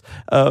chance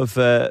of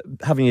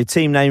having your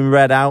team name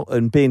read out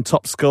and being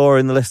top scorer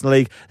in the Listener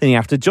League, then you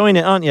have to join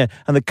it, aren't you?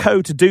 And the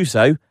code to do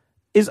so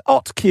is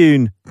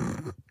OTCUNE.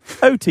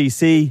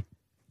 OTCUNE.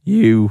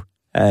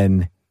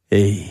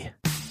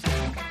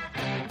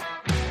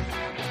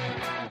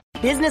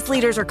 Business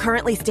leaders are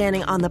currently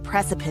standing on the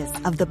precipice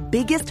of the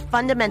biggest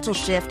fundamental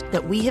shift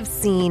that we have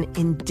seen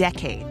in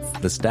decades.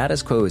 The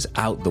status quo is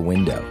out the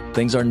window.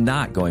 Things are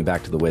not going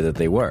back to the way that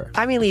they were.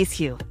 I'm Elise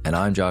Hu. And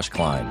I'm Josh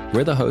Klein.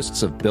 We're the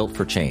hosts of Built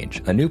for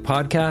Change, a new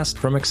podcast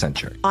from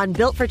Accenture. On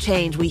Built for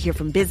Change, we hear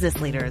from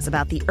business leaders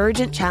about the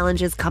urgent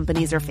challenges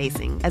companies are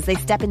facing as they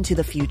step into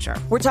the future.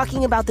 We're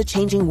talking about the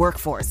changing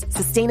workforce,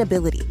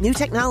 sustainability, new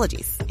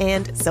technologies,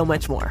 and so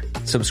much more.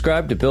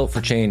 Subscribe to Built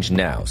for Change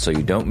now so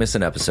you don't miss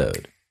an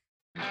episode.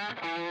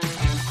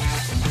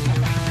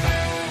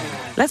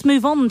 Let's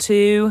move on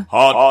to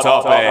Hot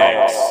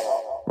Topics.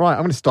 Right, I'm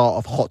going to start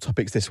off Hot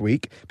Topics this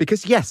week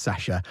because, yes,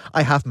 Sasha,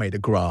 I have made a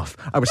graph.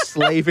 I was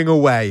slaving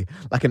away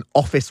like an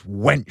office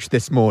wench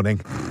this morning,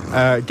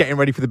 getting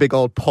ready for the big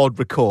old pod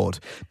record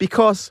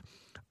because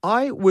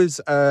I was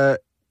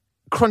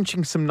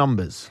crunching some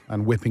numbers.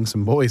 And whipping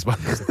some boys by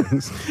those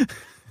things.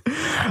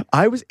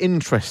 I was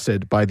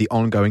interested by the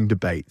ongoing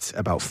debate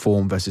about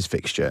form versus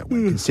fixture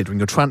when considering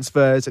your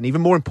transfers and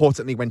even more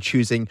importantly when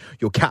choosing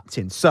your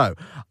captain. So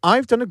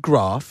I've done a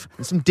graph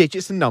and some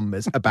digits and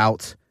numbers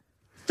about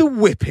the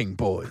whipping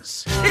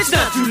boys. It's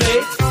not too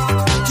late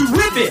to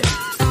whip it.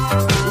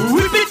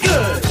 Whip it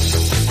good.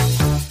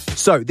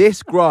 So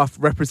this graph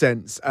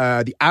represents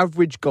the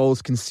average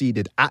goals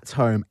conceded at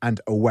home and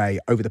away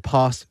over the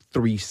past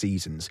 3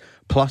 seasons,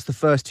 plus the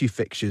first 2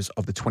 fixtures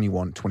of the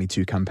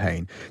 21-22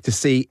 campaign, to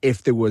see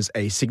if there was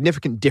a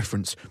significant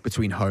difference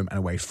between home and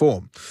away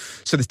form.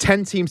 So there's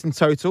 10 teams in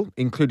total,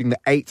 including the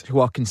 8 who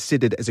are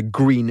considered as a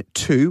green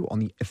 2 on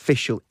the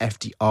official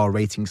FDR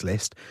ratings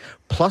list,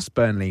 plus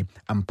Burnley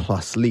and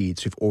plus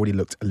Leeds, who've already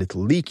looked a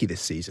little leaky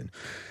this season.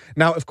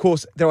 Now, of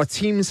course, there are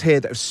teams here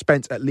that have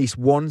spent at least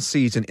 1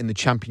 season in the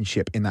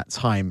Championship in that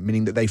time,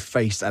 meaning that they've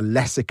faced a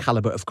lesser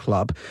calibre of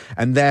club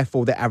and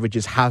therefore their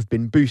averages have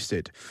been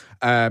boosted.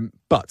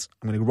 But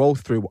I'm going to roll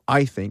through what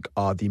I think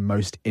are the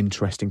most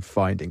interesting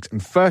findings.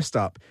 And first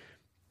up,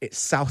 it's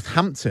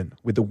Southampton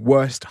with the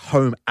worst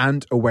home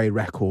and away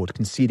record,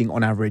 conceding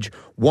on average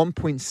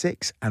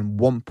 1.6 and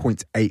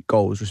 1.8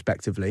 goals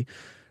respectively.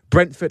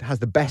 Brentford has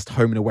the best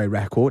home and away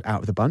record out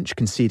of the bunch,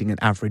 conceding an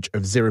average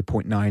of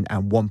 0.9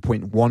 and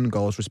 1.1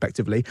 goals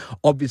respectively.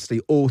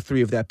 Obviously, all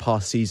 3 of their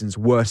past seasons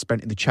were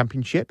spent in the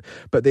Championship,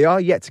 but they are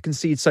yet to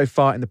concede so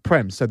far in the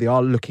Prem, so they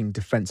are looking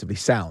defensively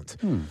sound.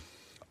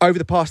 Over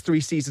the past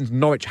 3 seasons,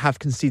 Norwich have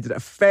conceded a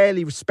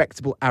fairly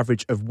respectable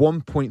average of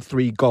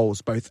 1.3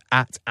 goals, both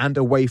at and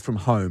away from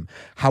home.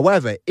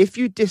 However, if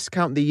you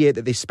discount the year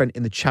that they spent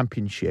in the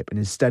Championship and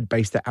instead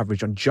base their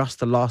average on just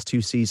the last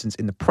 2 seasons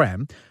in the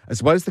Prem,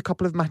 as well as the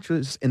couple of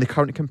matches in the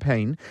current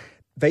campaign,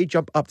 they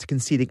jump up to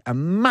conceding a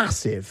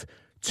massive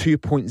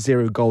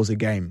 2.0 goals a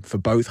game for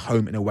both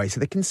home and away. So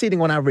they're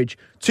conceding on average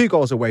 2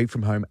 goals away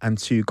from home and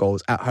 2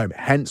 goals at home.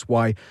 Hence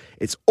why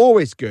it's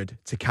always good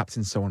to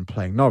captain someone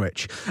playing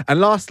Norwich.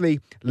 And lastly,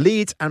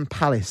 Leeds and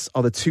Palace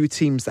are the 2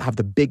 teams that have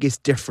the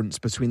biggest difference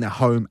between their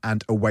home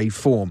and away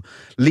form.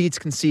 Leeds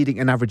conceding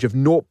an average of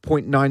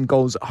 0.9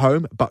 goals at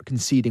home, but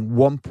conceding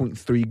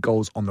 1.3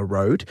 goals on the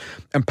road.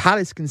 And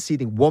Palace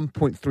conceding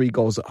 1.3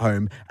 goals at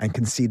home and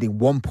conceding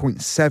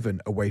 1.7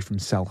 away from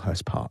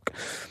Selhurst Park.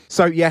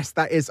 So yes,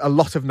 that is a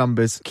lot of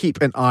numbers.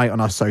 Keep an eye on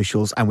our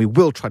socials and we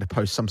will try to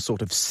post some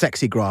sort of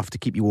sexy graph to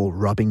keep you all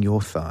rubbing your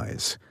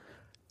thighs.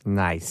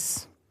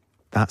 Nice.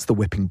 That's the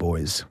whipping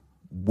boys.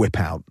 Whip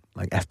out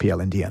like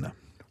FPL Indiana.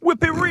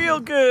 Whip it real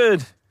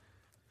good.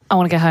 I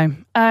want to go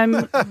home.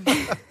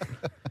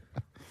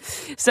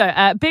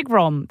 So Big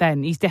Rom,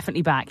 then, he's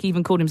definitely back. He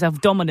even called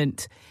himself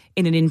dominant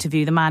in an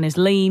interview. The man is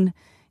lean,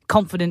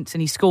 confident,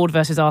 and he scored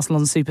versus Arsenal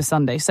on Super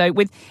Sunday. So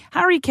with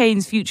Harry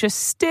Kane's future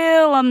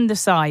still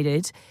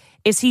undecided,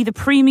 is he the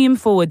premium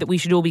forward that we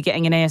should all be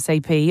getting in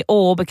ASAP,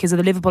 or because of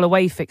the Liverpool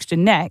away fixture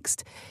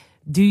next,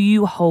 do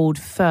you hold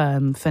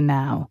firm for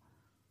now?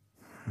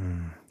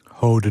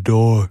 Hold the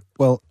door.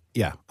 Well,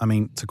 yeah, I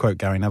mean, to quote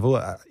Gary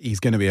Neville, he's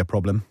going to be a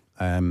problem.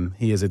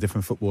 He is a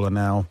different footballer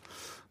now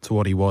to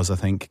what he was, I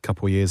think, a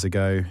couple of years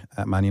ago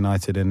at Man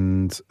United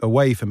and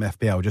away from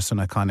FPL, just on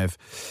a kind of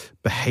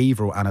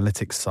behavioural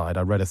analytics side.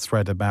 I read a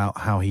thread about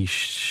how he's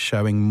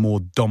showing more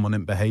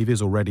dominant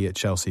behaviours already at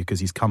Chelsea because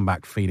he's come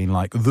back feeling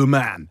like the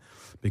man,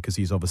 because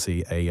he's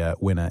obviously a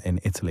winner in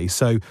Italy.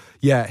 So,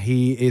 yeah,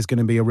 he is going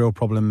to be a real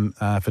problem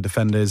for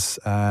defenders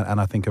and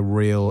I think a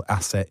real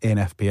asset in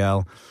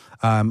FPL.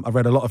 I've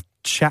read a lot of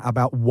chat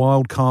about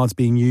wild cards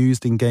being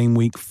used in game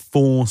week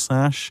 4,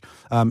 Sash.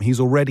 He's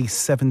already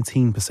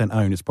 17%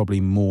 owned. It's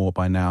probably more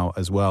by now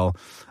as well.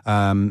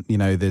 You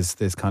know,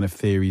 there's kind of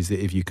theories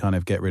that if you kind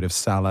of get rid of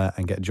Salah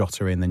and get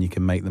Jota in, then you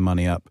can make the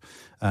money up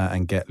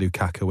and get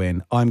Lukaku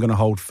in. I'm going to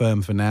hold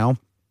firm for now.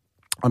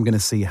 I'm going to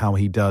see how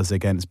he does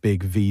against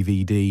big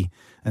VVD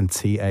and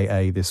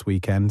TAA this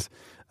weekend.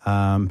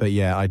 But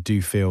yeah, I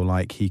do feel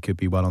like he could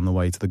be well on the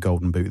way to the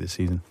Golden Boot this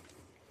season.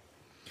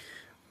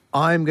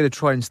 I'm going to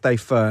try and stay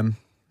firm,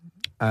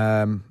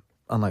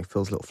 unlike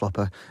Phil's little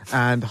flopper,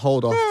 and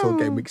hold off till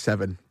game week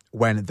 7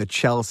 when the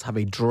Chelsea have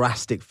a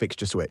drastic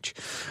fixture switch.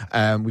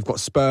 We've got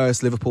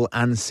Spurs, Liverpool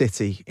and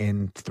City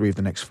in 3 of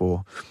the next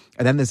 4.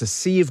 And then there's a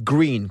sea of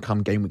green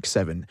come game week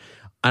 7.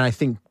 And I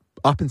think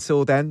up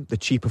until then, the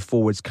cheaper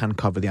forwards can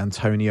cover the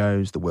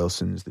Antonios, the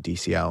Wilsons, the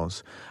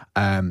DCLs.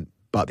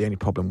 But the only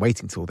problem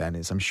waiting till then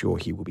is I'm sure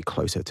he will be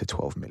closer to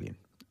 12 million.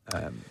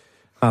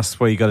 That's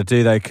what you got to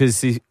do, though,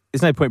 because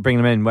there's no point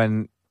bringing him in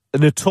when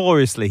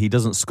notoriously he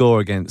doesn't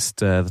score against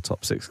the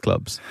top 6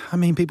 clubs. I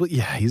mean,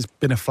 he's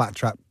been a flat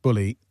track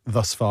bully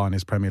thus far in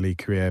his Premier League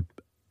career,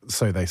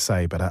 so they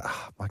say, but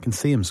I can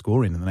see him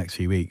scoring in the next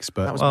few weeks.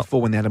 But that was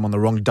before when they had him on the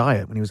wrong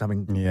diet, when he was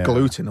having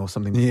gluten or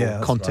something.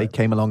 Yeah, Conte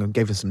came along and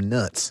gave us some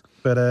nuts.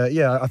 But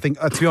I think,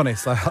 to be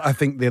honest, I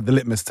think the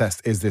litmus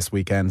test is this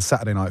weekend,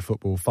 Saturday Night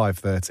Football,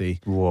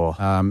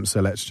 5:30.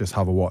 So let's just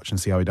have a watch and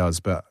see how he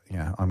does. But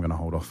yeah, I'm going to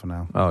hold off for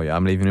now. Oh yeah,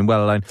 I'm leaving him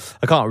well alone.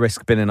 I can't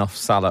risk binning off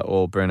Salah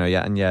or Bruno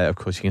yet. And yeah, of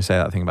course you can say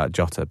that thing about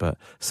Jota, but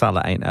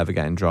Salah ain't ever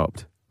getting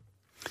dropped.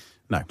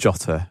 No.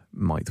 Jota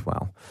might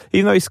well.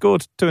 Even though he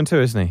scored 2 and 2,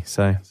 isn't he?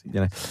 So,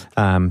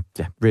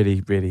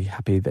 really, really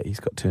happy that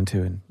he's got 2 and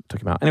 2 and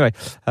took him out. Anyway,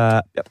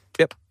 yep.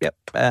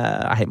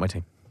 I hate my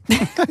team.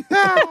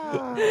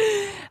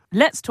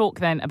 Let's talk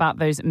then about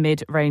those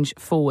mid-range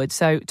forwards.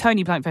 So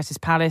Tony Blank versus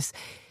Palace,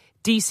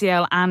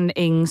 DCL and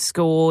Ings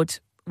scored.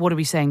 What are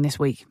we saying this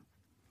week?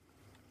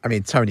 I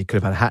mean, Tony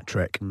could have had a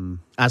hat-trick,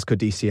 as could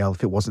DCL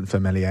if it wasn't for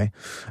Meslier.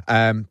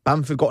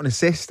 Bamford got an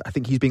assist. I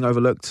think he's being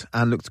overlooked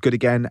and looked good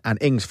again. And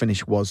Ings'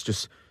 finish was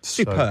just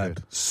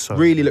superb.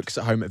 Really looks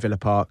at home at Villa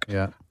Park.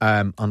 Yeah.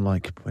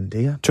 Unlike Buendia. Do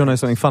you want to know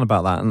something fun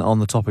about that? And on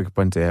the topic of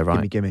Buendia,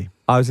 right? Gimme.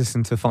 I was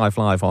listening to 5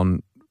 Live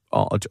on...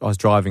 I was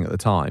driving at the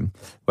time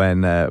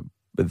when there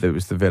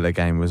was the Villa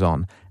game was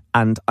on.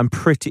 And I'm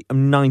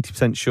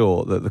 90%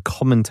 sure that the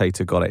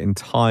commentator got it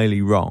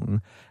entirely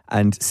wrong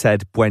and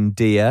said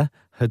Buendia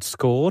had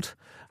scored,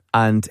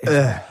 and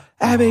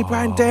Emi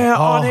Buendia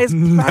on his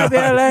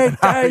Premier League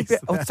debut,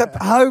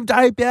 home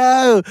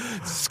debut,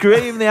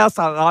 screaming the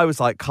outside. And I was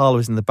like, Carla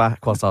was in the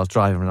back whilst I was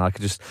driving, and I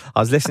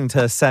was listening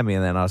to her semi,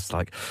 and then I was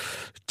like,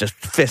 just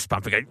fist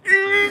bumping, going,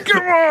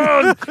 come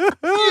on,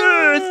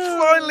 yes,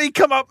 finally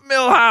come up,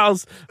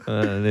 Millhouse,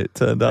 and it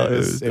turned out it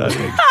was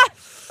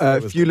a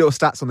few little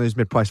stats on those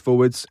mid-price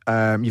forwards.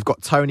 You've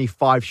got Tony,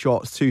 5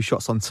 shots, 2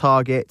 shots on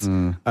target.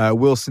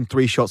 Wilson,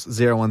 3 shots,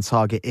 0 on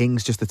target.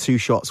 Ings, just the 2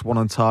 shots, 1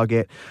 on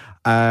target.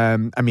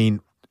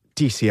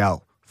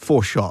 DCL,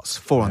 4 shots,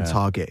 4 on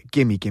target.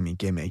 Gimme.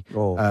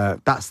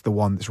 That's the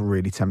one that's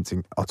really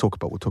tempting. We'll talk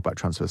about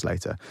transfers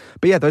later.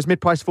 But yeah, those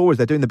mid-price forwards,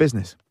 they're doing the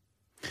business.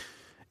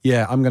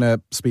 Yeah, I'm going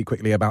to speak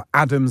quickly about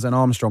Adams and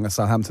Armstrong at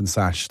Southampton,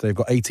 Sash. They've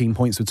got 18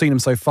 points between them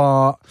so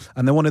far,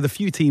 and they're one of the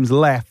few teams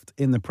left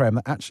in the Prem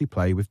that actually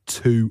play with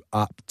 2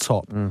 up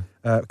top.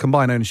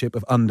 Combined ownership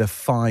of under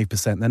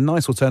 5%. They're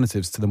nice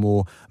alternatives to the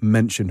more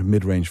mentioned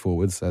mid-range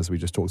forwards, as we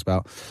just talked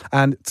about.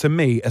 And to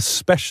me,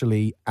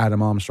 especially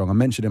Adam Armstrong, I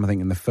mentioned him, I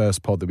think, in the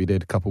first pod that we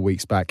did a couple of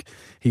weeks back.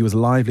 He was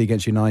lively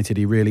against United.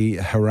 He really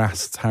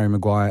harassed Harry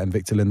Maguire and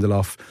Victor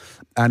Lindelof.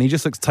 And he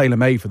just looks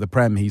tailor-made for the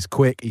Prem. He's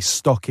quick, he's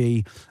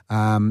stocky,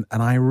 and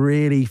I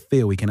really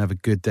feel he can have a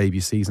good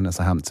debut season at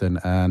Southampton.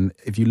 And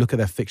if you look at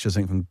their fixtures, I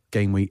think from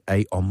game week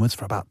 8 onwards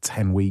for about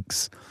 10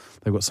 weeks,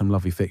 they've got some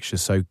lovely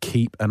fixtures. So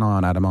keep an eye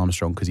on Adam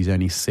Armstrong because he's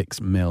only 6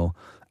 mil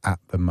at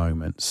the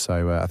moment.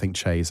 So I think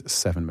Che's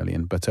 7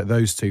 million. But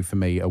those two, for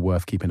me, are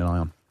worth keeping an eye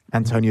on.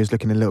 Antonio's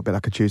looking a little bit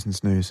like a choose and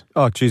snooze.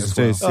 Oh, choose and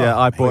snooze. Yeah,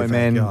 I brought him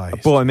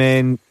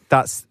in.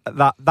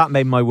 That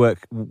made my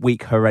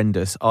week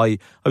horrendous. I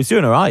was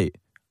doing all right.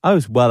 I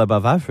was well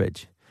above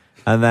average.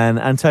 And then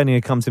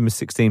Antonio comes in with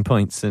 16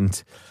 points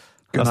and...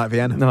 Good night,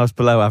 Vienna. No, I was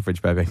below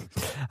average, baby.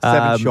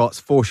 7 shots,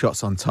 4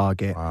 shots on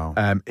target. Wow.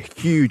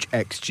 Huge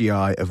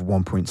XGI of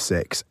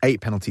 1.6. 8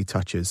 penalty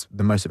touches,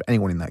 the most of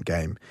anyone in that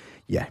game.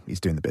 Yeah, he's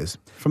doing the biz.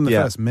 From the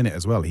first minute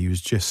as well,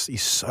 he's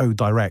so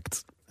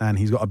direct. And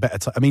he's got a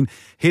better... I mean,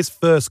 his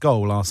first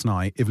goal last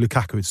night, if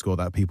Lukaku had scored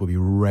that, people would be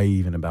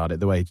raving about it.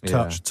 The way he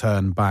touch,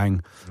 turn,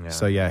 bang. Yeah.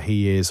 So, yeah,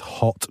 he is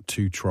hot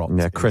to trot.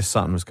 Yeah, Chris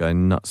Sutton was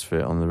going nuts for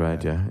it on the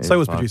radio. Yeah. So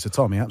was producer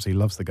Tom. He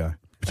absolutely loves the guy.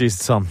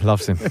 Producer Tom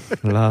loves him.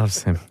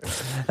 Loves him.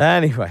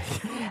 Anyway.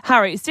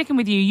 Harry, sticking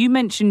with you, you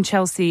mentioned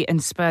Chelsea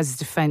and Spurs'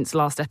 defence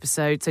last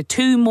episode. So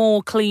 2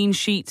 more clean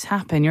sheets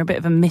happen. You're a bit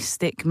of a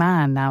mystic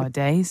man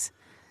nowadays.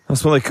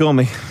 That's what they call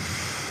me.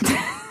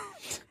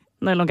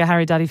 No longer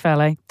Harry Daddy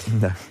Fele.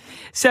 No.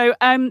 So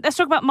let's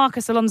talk about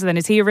Marcus Alonso then.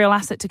 Is he a real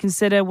asset to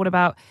consider? What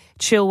about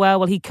Chilwell?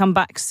 Will he come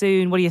back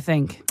soon? What do you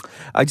think?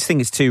 I just think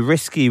it's too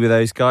risky with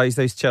those guys,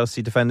 those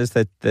Chelsea defenders.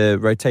 They're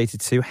rotated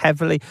too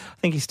heavily. I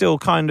think he's still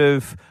kind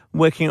of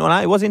working on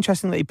that. It was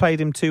interesting that he played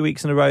him 2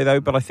 weeks in a row,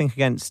 though, but I think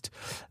against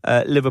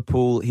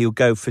Liverpool, he'll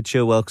go for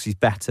Chilwell because he's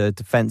better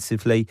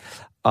defensively.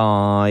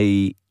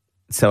 I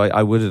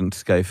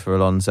wouldn't go for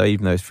Alonso,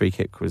 even though his free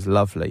kick was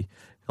lovely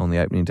on the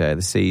opening day of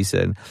the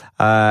season.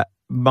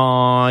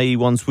 My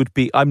ones would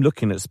be, I'm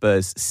looking at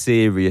Spurs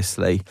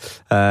seriously.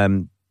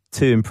 2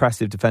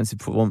 impressive defensive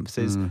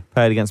performances.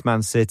 Played against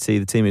Man City,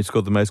 the team who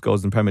scored the most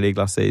goals in the Premier League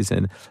last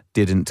season,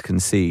 didn't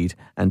concede,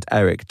 and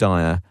Eric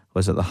Dyer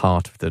was at the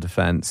heart of the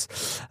defence.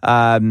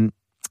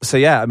 So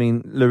yeah, I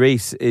mean,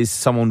 Lloris is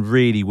someone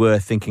really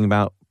worth thinking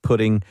about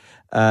putting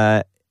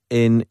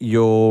in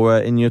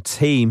your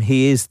team.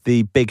 He is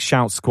the Big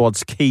Shout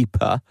squad's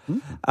keeper.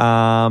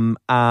 Fun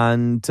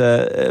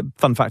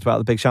fact about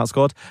the Big Shout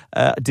squad: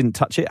 I didn't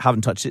touch it,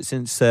 haven't touched it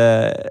since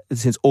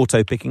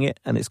auto picking it,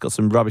 and it's got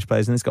some rubbish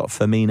players in it. It's got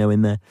Firmino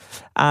in there,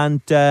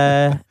 and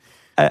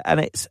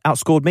it's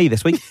outscored me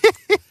this week.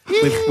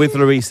 with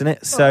Lloris in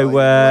it. So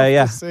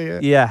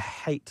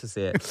hate to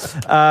see it.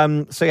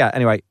 So yeah,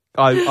 anyway.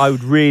 I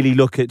would really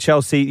look at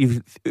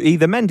Chelsea,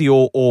 either Mendy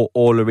or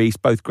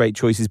Lloris, both great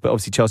choices, but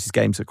obviously Chelsea's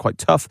games are quite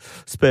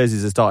tough. Spurs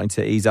are starting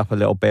to ease up a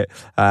little bit,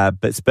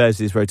 but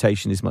Spurs'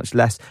 rotation is much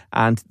less,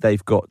 and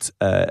they've got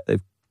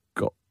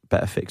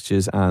better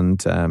fixtures, and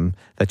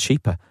they're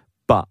cheaper.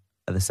 But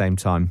at the same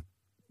time,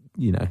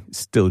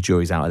 still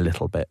jury's out a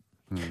little bit.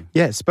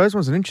 Yeah, Spurs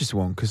one's an interesting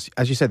one because,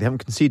 as you said, they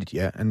haven't conceded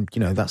yet, and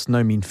that's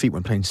no mean feat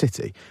when playing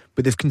City.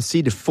 But they've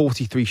conceded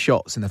 43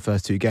 shots in their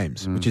first 2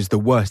 games, which is the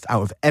worst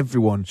out of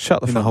everyone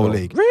in the whole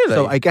league. Really?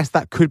 So I guess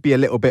that could be a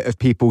little bit of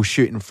people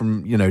shooting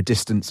from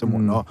distance and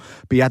whatnot.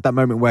 But you had that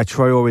moment where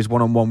Traore is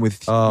 1-on-1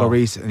 with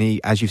Lloris, and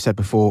he, as you've said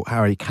before,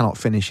 Harry cannot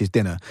finish his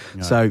dinner.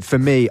 Yeah. So for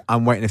me,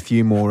 I'm waiting a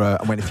few more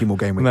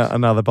game weeks.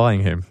 And now they're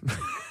buying him.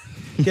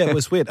 Yeah, it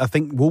was weird. I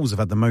think Wolves have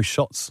had the most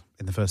shots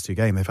in the first 2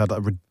 games. They've had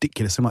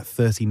ridiculous, something like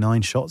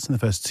 39 shots in the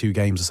first 2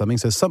 games or something.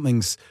 So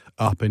something's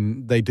up,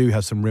 and they do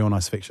have some real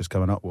nice fixtures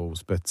coming up,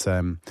 Wolves. But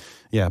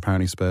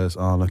apparently Spurs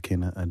are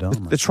looking at a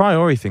drama. The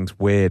Traore thing's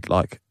weird.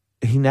 Like,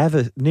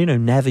 Nuno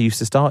never used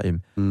to start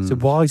him. So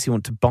why does he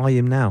want to buy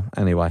him now?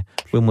 Anyway,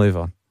 we'll move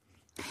on.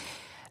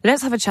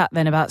 Let's have a chat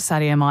then about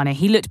Sadio Mane.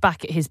 He looked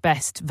back at his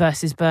best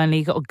versus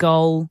Burnley, got a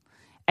goal,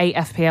 8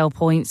 FPL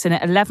points, and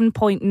at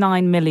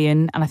 11.9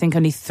 million, and I think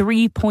only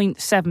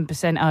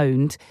 3.7%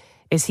 owned.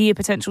 Is he a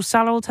potential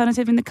Salah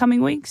alternative in the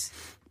coming weeks?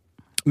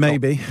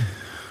 Maybe.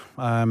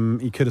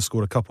 He could have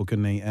scored a couple,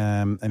 couldn't he?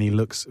 And he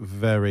looks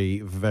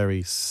very,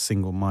 very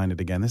single-minded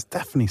again. There's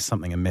definitely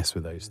something amiss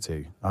with those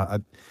two.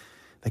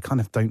 They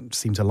kind of don't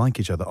seem to like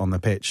each other on the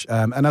pitch.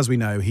 And as we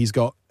know, he's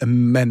got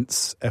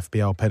immense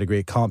FPL pedigree.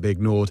 It can't be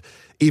ignored.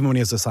 Even when he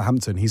was at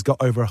Southampton, he's got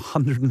over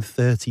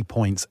 130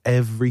 points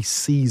every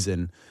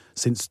season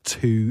since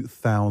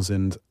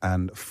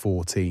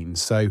 2014.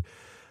 So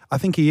I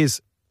think he is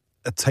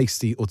a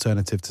tasty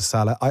alternative to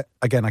Salah. I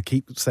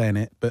keep saying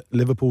it, but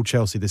Liverpool,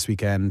 Chelsea this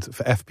weekend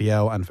for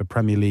FPL and for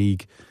Premier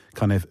League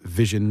kind of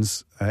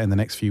visions in the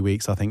next few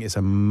weeks. I think it's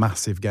a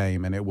massive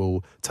game, and it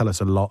will tell us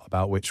a lot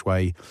about which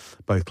way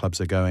both clubs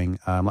are going.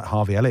 Like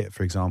Harvey Elliott,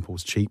 for example,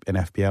 was cheap in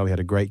FPL. He had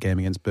a great game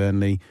against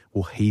Burnley.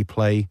 Will he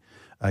play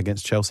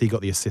against Chelsea? He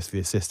got the assist,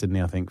 didn't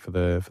he, I think, for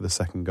the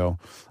second goal.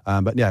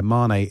 But yeah,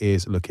 Mane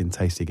is looking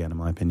tasty again, in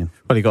my opinion.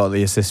 Well, he got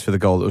the assist for the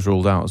goal that was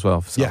ruled out as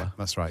well for Salah. Yeah,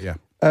 that's right, yeah.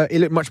 He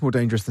looked much more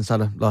dangerous than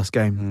Salah last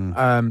game.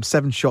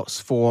 7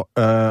 shots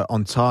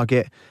on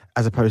target,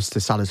 as opposed to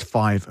Salah's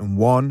 5 and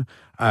 1.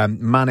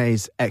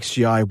 Mane's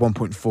XGI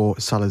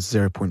 1.4, Salah's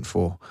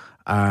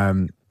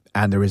 0.4.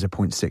 And there is a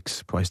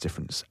 0.6 price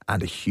difference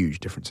and a huge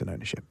difference in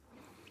ownership.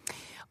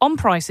 On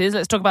prices,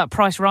 let's talk about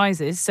price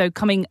rises. So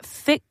coming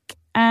thick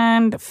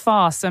and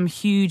fast, some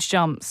huge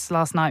jumps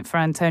last night for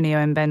Antonio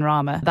and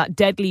Benrahma. That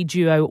deadly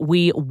duo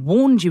we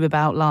warned you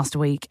about last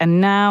week, and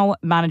now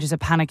managers are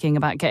panicking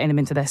about getting them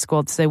into their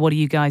squad. So what do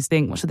you guys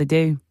think? What should they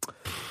do?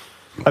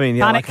 I mean,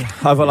 panic.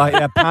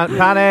 Panic.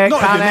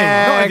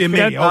 Not even me.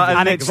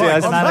 Panic. I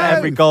had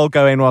every goal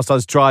going whilst I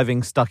was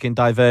driving, stuck in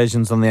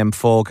diversions on the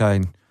M4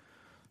 going,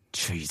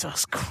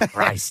 Jesus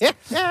Christ.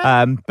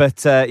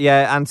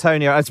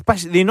 Antonio,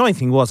 especially the annoying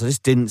thing was I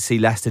just didn't see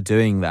Leicester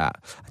doing that.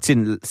 I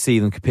didn't see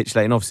them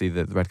capitulating. Obviously,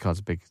 the red card's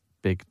a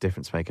big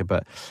difference maker,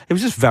 but it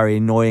was just very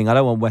annoying. I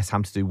don't want West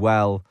Ham to do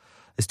well.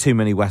 There's too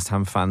many West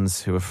Ham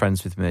fans who are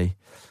friends with me.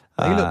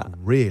 They look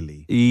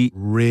really good.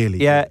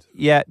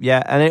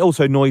 Yeah. And it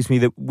also annoys me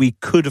that we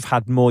could have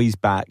had Moyes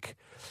back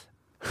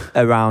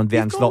around the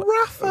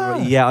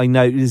Ancelotti. Yeah, I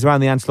know. It was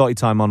around the Ancelotti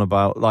time on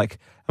about,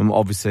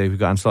 obviously we've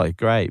got Ancelotti,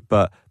 great,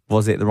 but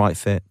was it the right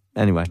fit?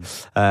 Anyway,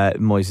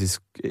 Moyes is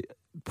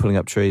pulling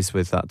up trees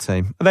with that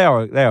team. They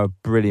are a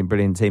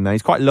brilliant team, though.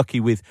 He's quite lucky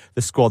with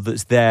the squad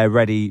that's there,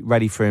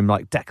 ready for him,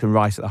 like Declan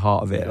Rice at the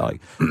heart of it,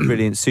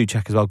 brilliant.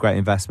 Souček as well, great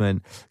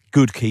investment.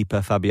 Good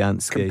keeper,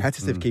 Fabianski.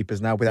 Competitive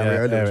keepers now with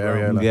Areola as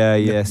well.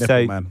 Yeah.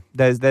 So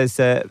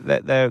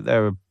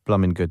they're a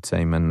blooming good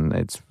team, and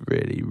it's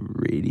really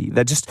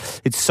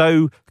it's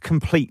so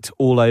complete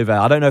all over.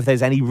 I don't know if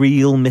there's any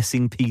real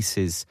missing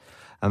pieces.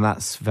 And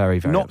that's very,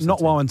 very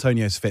not while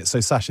Antonio's fit.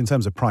 So, Sash, in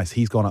terms of price,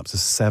 he's gone up to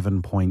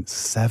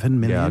 7.7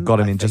 million. Yeah, I got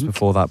him in just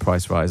before that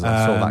price rise.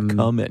 I saw that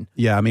coming.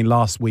 Yeah, I mean,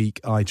 last week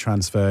I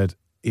transferred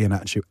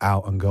Iheanacho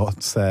out and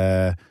got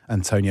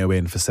Antonio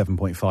in for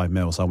 7.5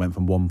 mil. So I went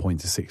from 1 point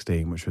to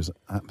 16, which was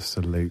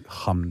absolute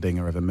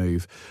humdinger of a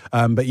move.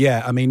 But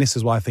yeah, I mean, this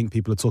is why I think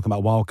people are talking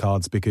about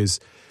wildcards, because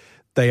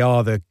they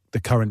are the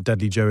current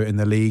deadly duo in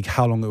the league.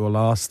 How long it will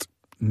last?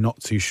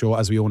 Not too sure.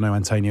 As we all know,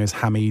 Antonio's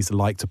hammies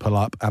like to pull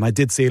up. And I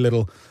did see a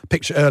little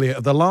picture earlier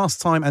of the last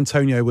time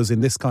Antonio was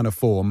in this kind of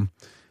form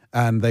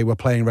and they were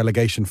playing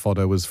relegation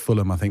fodder was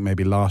Fulham, I think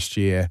maybe last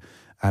year.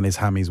 And his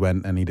hammies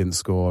went and he didn't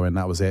score, and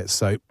that was it.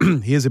 So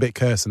he is a bit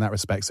cursed in that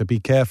respect. So be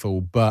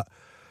careful. But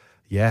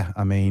yeah,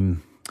 I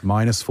mean,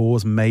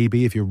 -4s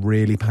maybe if you're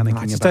really panicking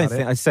I just don't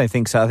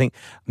think so. I think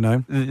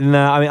no.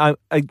 I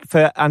mean,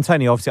 for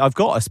Antonio, obviously, I've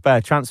got a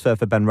spare transfer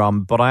for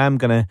Benrahma, but I am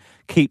going to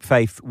keep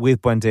faith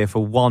with Buendia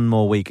for one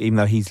more week, even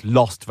though he's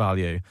lost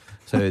value.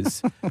 So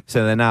it's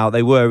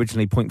they were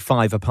originally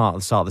 0.5 apart at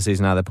the start of the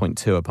season. Now they're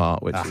 0.2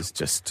 apart, which is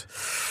just.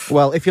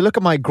 Well, if you look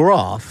at my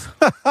graph,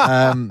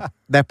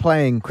 they're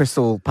playing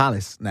Crystal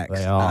Palace next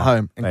at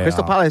home, and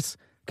Crystal Palace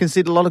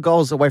concede a lot of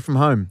goals away from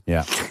home.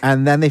 Yeah.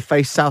 And then they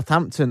face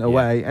Southampton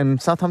away, and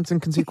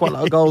Southampton concede quite a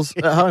lot of goals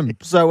at home.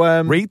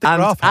 So read the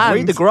graph.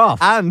 Read the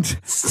graph. And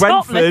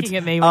Stop Brentford looking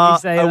at me when you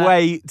say that.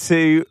 away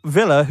to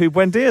Villa, who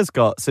Buendia's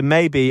got. So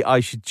maybe I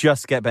should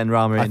just get Ben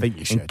Rama in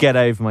and get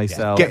over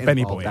myself. Get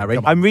Benny Boy, Harry.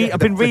 I've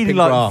been reading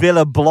like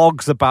Villa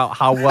blogs about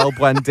how well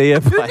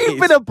Buendia plays.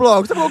 Villa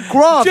blogs. I've got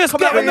graph. Just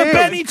get on the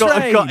Benny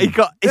train.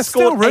 He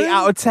scored 8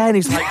 out of 10.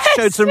 He's like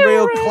showed some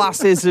real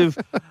classes of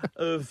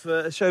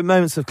showed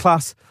moments of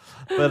class.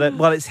 But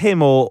well, it's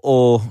him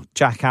or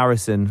Jack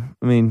Harrison.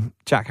 I mean,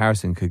 Jack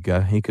Harrison could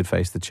go. He could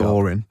face the chop.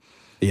 Boring.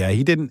 Yeah,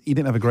 he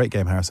didn't have a great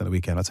game, Harrison, at the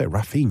weekend. I'd say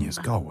Rafinha's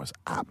goal was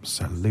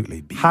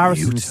absolutely beautiful.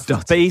 Harrison's,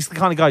 but he's the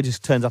kind of guy who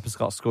just turns up and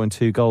starts scoring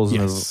 2 goals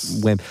and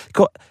a win.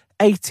 Got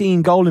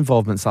 18 goal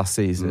involvements last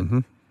season. Mm-hmm.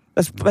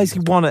 That's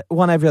basically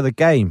one every other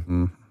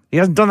game. He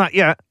hasn't done that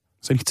yet.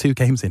 It's only 2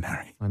 games in,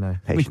 Harry. I know.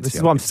 This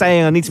is what I'm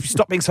saying. I need to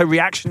stop being so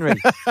reactionary.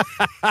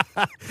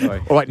 All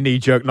right,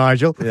 knee-jerk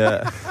Nigel.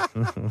 Yeah.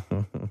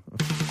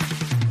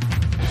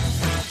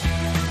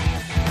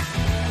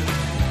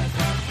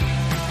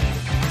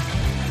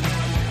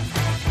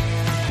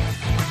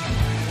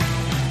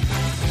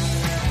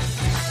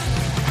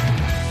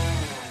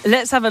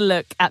 Let's have a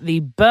look at the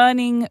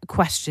burning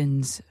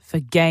questions for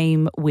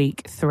game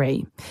week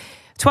 3.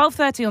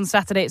 12:30 on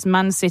Saturday, it's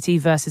Man City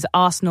versus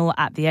Arsenal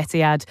at the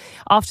Etihad.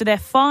 After their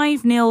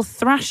 5-0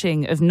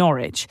 thrashing of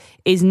Norwich,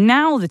 is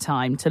now the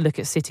time to look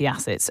at City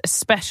assets,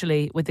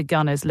 especially with the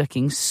Gunners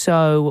looking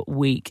so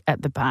weak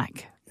at the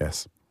back.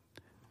 Yes.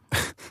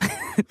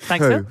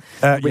 Thanks, Phil.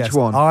 Which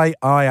one?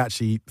 I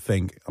actually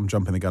think, I'm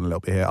jumping the gun a little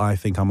bit here, I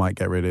think I might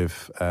get rid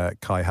of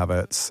Kai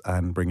Havertz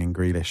and bring in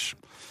Grealish.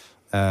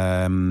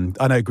 I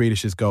know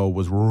Grealish's goal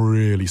was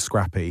really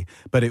scrappy,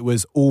 but it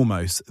was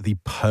almost the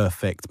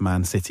perfect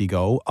Man City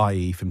goal,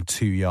 i.e. from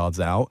 2 yards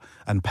out,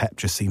 and Pep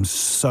just seems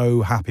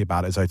so happy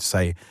about it, as though to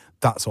say,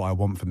 that's what I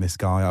want from this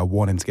guy. I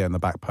want him to get in the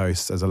back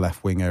post as a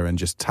left winger and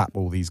just tap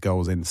all these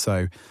goals in.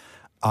 So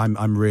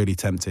I'm really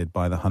tempted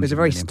by the 100 It was a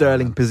very million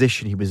Sterling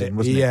position he was in,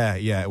 wasn't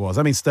it? Yeah, it was.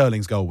 I mean,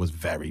 Sterling's goal was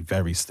very,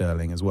 very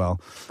Sterling as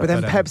well. But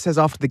then Pep says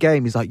after the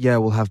game, he's like, yeah,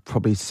 we'll have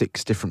probably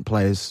 6 different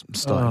players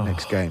starting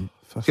next game.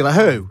 You're like,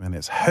 who? And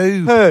it's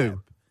who?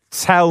 Who?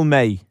 Tell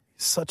me.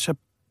 Such a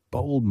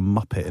bold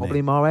muppet.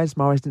 Probably Mahrez.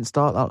 Mahrez didn't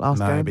start that last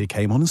game. No, but he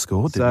came on and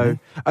scored, didn't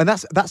he? And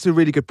that's a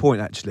really good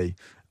point, actually.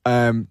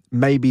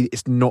 Maybe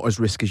it's not as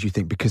risky as you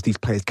think because these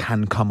players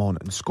can come on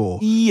and score.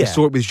 Yeah. We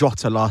saw it with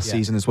Jota last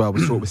season as well.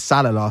 We saw it with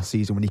Salah last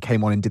season when he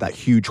came on and did that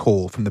huge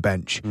haul from the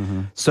bench.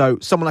 Mm-hmm. So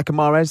someone like a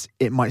Mahrez,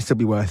 it might still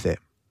be worth it.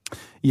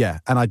 Yeah,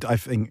 and I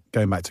think,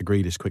 going back to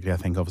Grealish quickly, I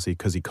think obviously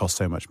because he costs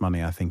so much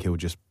money, I think he'll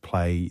just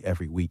play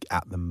every week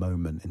at the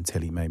moment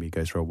until he maybe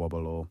goes for a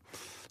wobble or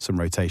some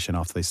rotation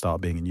after they start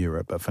being in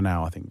Europe. But for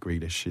now, I think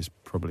Grealish is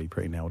probably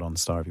pretty nailed on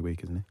to start every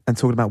week, isn't he? And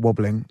talking about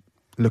wobbling,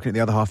 looking at the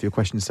other half of your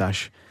question,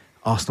 Sash,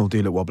 Arsenal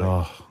do look wobbly.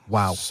 Oh,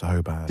 wow.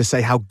 So bad. To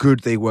say how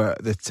good they were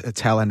at the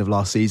tail end of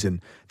last season,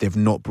 they've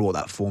not brought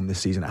that form this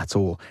season at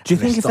all. Do you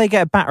think if they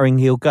get a battering,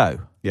 he'll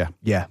go? Yeah.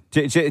 Yeah.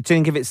 Do you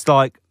think if it's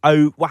like,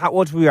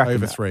 what do we reckon?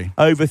 Over 3.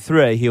 Over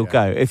 3, he'll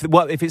go. If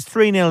it's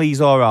 3-0,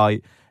 he's all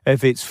right.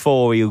 If it's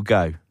 4, he'll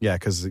go. Yeah,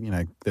 because, you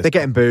know... They're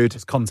getting booed.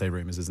 There's Conte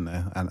rumours, isn't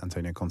there? And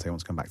Antonio Conte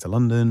wants to come back to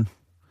London.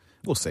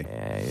 We'll see.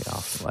 Yeah,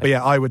 but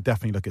yeah, I would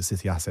definitely look at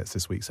City assets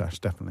this week, Sash,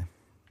 definitely.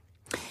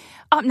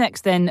 Up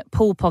next then,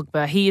 Paul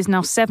Pogba. He is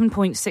now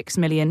 7.6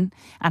 million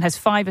and has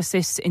 5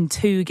 assists in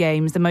 2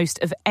 games, the most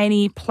of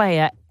any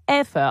player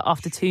ever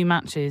after 2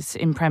 matches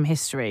in Prem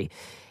history.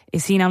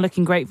 Is he now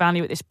looking great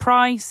value at this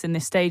price and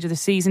this stage of the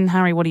season?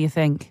 Harry, what do you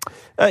think?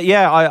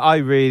 I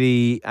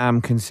really am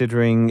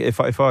considering,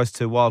 if I was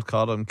to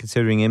wildcard, I'm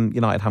considering him.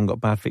 United haven't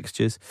got bad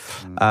fixtures.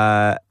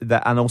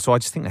 And also I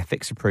just think they're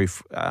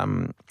fixture-proof.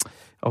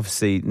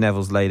 Obviously,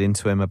 Neville's laid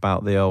into him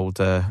about the old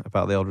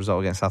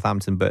result against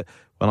Southampton, but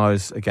when I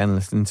was, again,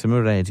 listening to my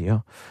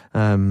radio,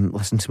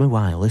 listening to my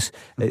wireless,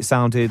 it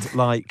sounded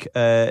like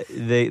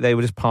they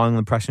were just piling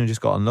the pressure and just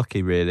got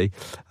unlucky, really.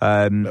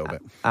 A little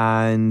bit.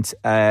 And...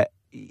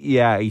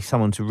 he's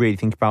someone to really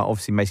think about.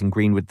 Obviously, Mason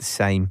Greenwood the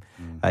same.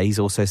 He's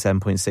also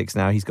 7.6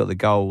 now. He's got the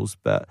goals,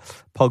 but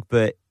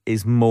Pogba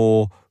is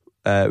more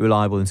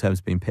reliable in terms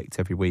of being picked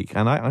every week.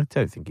 And I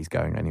don't think he's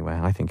going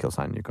anywhere. I think he'll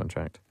sign a new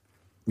contract.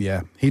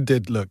 Yeah, he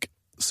did look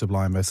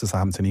sublime versus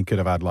Southampton. He could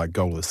have had like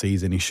goal of the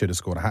season. He should have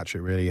scored a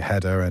hat-trick, really, a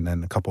header and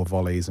then a couple of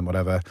volleys and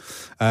whatever.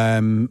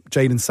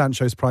 Jadon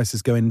Sancho's price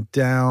is going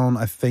down,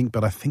 I think,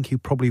 but I think he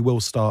probably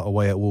will start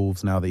away at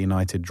Wolves now that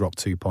United dropped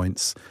 2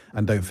 points.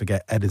 And don't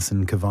forget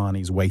Edinson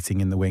Cavani's waiting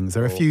in the wings.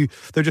 There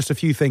are just a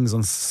few things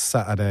on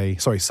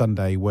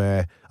Sunday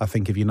where I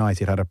think if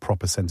United had a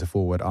proper centre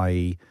forward,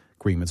 i.e.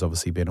 Greenwood's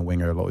obviously been a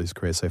winger a lot of his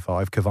career so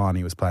far. If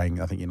Cavani was playing,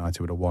 I think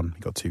United would have won.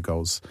 He got 2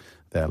 goals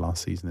there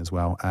last season as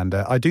well. And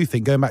I do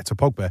think, going back to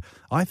Pogba,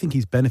 I think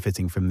he's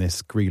benefiting from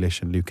this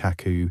Grealish and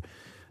Lukaku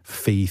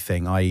fee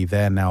thing, i.e.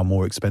 they're now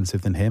more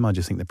expensive than him. I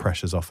just think the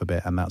pressure's off a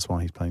bit, and that's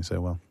why he's playing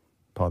so well.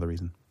 Part of the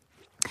reason.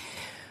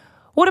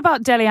 What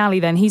about Dele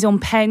Alli then? He's on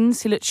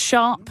pens. He looked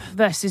sharp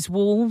versus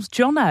Wolves.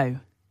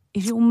 Jono?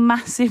 is your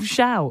massive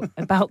shout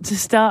about to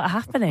start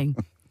happening?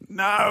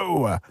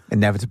 No.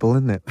 Inevitable,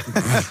 isn't it?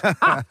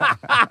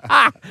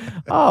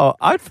 Oh,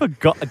 I'd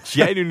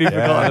genuinely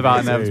forgotten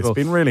about inevitable. It's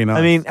been really nice.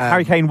 I mean,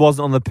 Harry Kane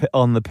wasn't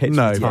on the pitch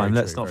at the time. very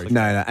Let's true, not very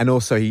forget. true. No, and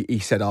also he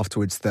said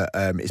afterwards that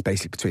it's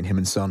basically between him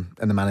and Son,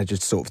 and the manager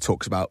sort of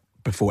talks about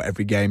before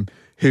every game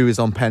who is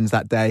on pens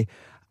that day.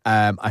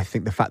 I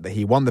think the fact that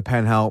he won the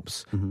pen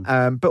helps,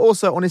 but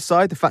also on his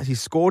side, the fact he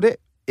scored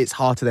it. It's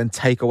hard to then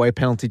take away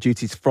penalty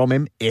duties from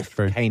him if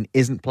Kane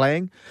isn't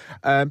playing.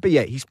 But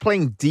yeah, he's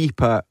playing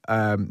deeper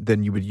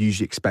than you would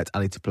usually expect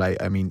Ali to play.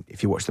 I mean,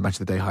 if you watch the Match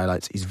of the Day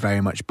highlights, he's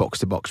very much box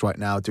to box right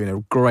now, doing a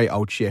great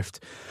old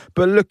shift,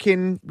 but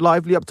looking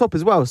lively up top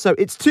as well. So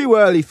it's too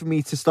early for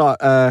me to start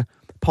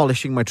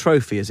polishing my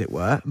trophy, as it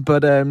were. But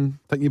don't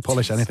you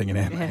polish anything in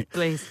here, mate?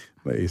 Please.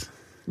 Please.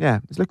 Yeah,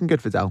 it's looking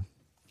good for Dell.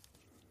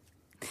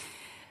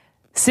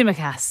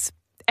 Tsimikas,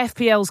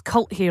 FPL's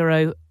cult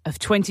hero of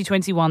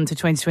 2021 to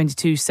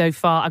 2022 so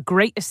far, a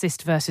great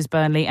assist versus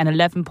Burnley and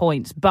 11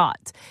 points.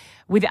 But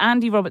with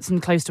Andy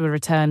Robertson close to a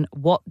return,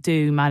 what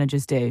do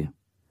managers do?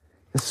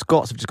 The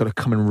Scots have just got to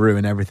come and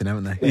ruin everything,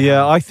 haven't they?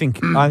 Yeah, I think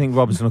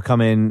Robertson will come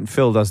in.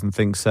 Phil doesn't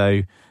think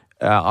so.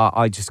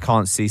 I just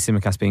can't see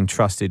Tsimikas being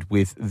trusted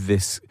with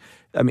this.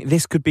 I mean,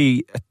 this could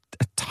be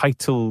a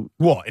title.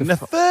 What, in the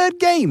third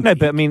game? No,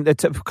 but I mean,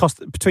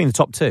 between the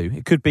top two,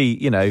 it could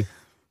be,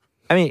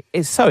 I mean,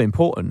 it's so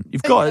important.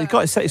 You've got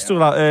to set your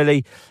stall out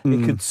early.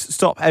 It could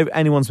stop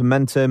anyone's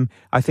momentum.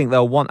 I think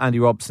they'll want Andy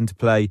Robertson to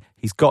play.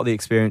 He's got the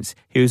experience.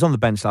 He was on the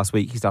bench last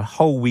week. He's had a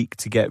whole week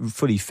to get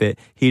fully fit.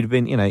 He'd have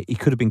been, he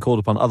could have been called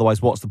upon.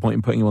 Otherwise, what's the point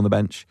in putting him on the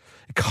bench?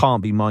 It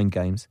can't be mind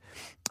games.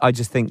 I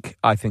think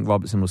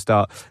Robertson will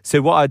start.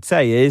 So what I'd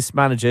say is,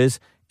 managers,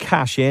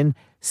 cash in.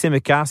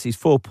 Tsimikas, he's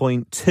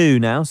 4.2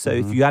 now. So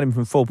if you add him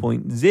from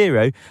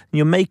 4.0,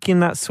 you're making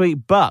that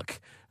sweet buck.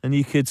 And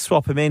you could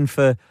swap him in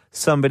for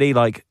somebody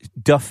like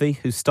Duffy,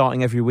 who's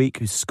starting every week,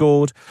 who's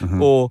scored,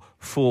 or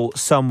for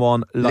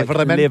someone like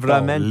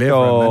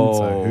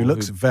Livramento, who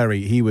looks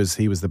he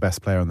was the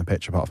best player on the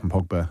pitch apart from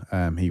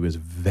Pogba. He was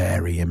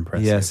very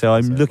impressive. Yeah, so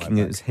I'm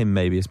looking at him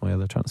maybe as my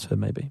other transfer,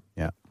 maybe.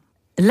 Yeah.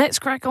 Let's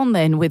crack on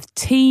then with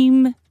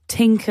Team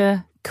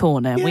Tinker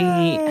Corner. Yay. We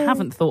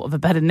haven't thought of a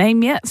better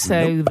name yet,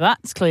 so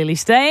that's clearly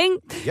staying.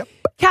 Yep.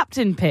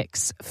 Captain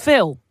picks.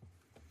 Phil.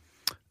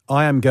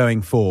 I am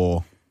going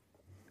for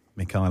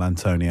Michail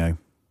Antonio.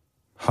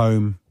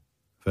 Home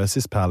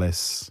versus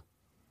Palace.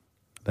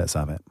 Let's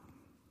have it.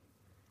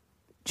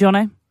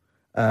 Jono?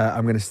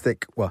 I'm going to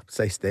stick. I'm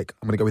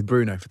going to go with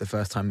Bruno for the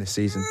first time this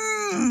season.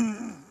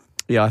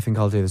 Yeah, I think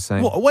I'll do the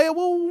same.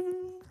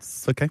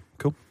 Okay,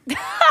 cool.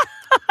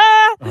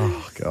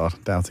 Oh, God,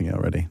 doubting it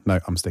already. No,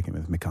 I'm sticking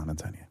with Michail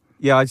Antonio.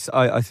 Yeah, I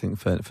think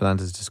Fernandes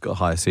has just got a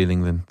higher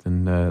ceiling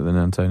than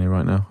Antonio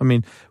right now. I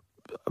mean,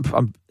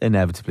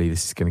 inevitably,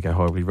 this is going to go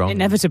horribly wrong.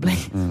 Inevitably.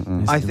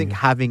 I think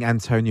having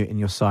Antonio in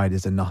your side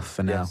is enough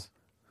for now. Yes.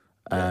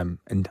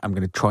 And I'm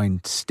going to try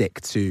and stick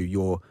to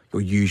your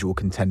usual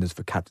contenders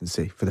for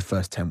captaincy for the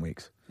first 10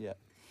 weeks. Yeah.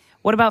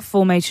 What about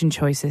formation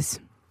choices?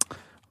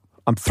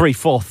 I'm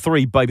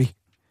 3-4-3, baby.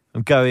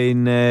 I'm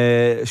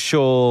going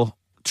Shaw,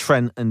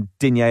 Trent and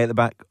Digne at the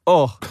back.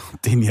 Oh,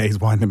 Digne's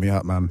winding me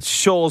up, man.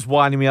 Shaw's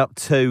winding me up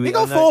too. He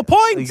got 4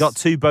 points. He got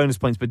 2 bonus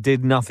points, but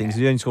did nothing. So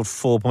he only scored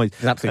 4 points.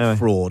 He's an absolute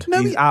fraud.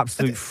 No, he's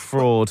absolute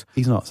fraud.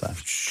 He's not, sir.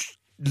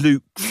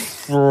 Luke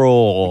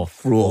Fraud.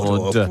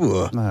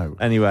 No.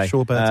 Anyway,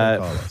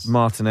 Carlos.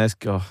 Martinez.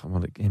 God, I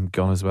want him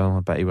gone as well. I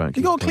bet he won't.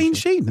 He got a clean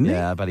sheet, didn't he?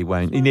 Yeah, I bet he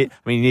won't. He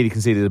nearly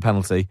conceded a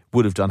penalty.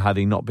 Would have done had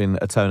he not been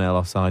a toenail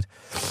offside.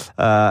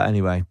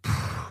 Anyway,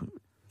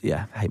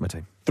 yeah, I hate my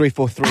team.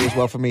 3-4-3 as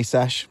well for me,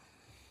 Sash.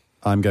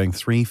 I'm going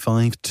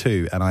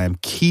 3-5-2, and I am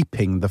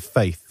keeping the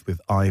faith with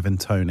Ivan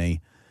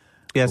Toney.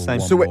 Yeah, same.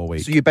 So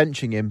you're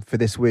benching him for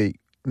this week?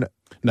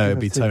 No, it'd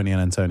be Tony and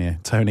Antonio.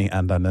 Tony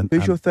and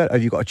who's your third?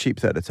 Have you got a cheap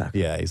third attacker?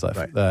 Yeah, he's like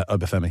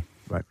Obafemi.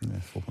 Right. Yeah,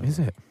 4 points.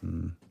 Is it?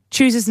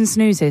 Choosers and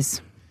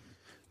snoozes.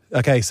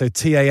 Okay, so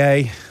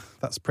TAA,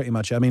 that's pretty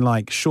much it. I mean,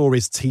 like, Shaw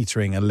is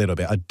teetering a little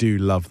bit. I do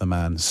love the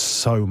man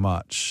so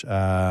much.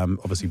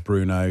 Obviously,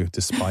 Bruno,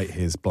 despite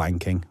his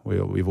blanking,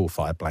 we've all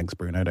fired blanks,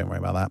 Bruno, don't worry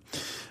about that.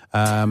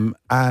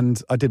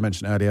 And I did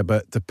mention earlier,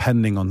 but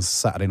depending on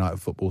Saturday Night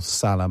Football,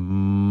 Salah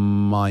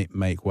might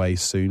make way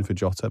soon for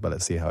Jota, but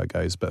let's see how it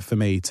goes. But for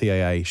me,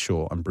 TAA,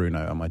 Shaw and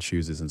Bruno are my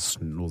choosers and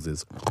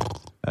snoozes.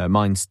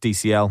 Mine's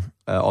DCL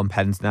on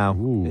pens now.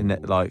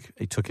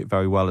 He took it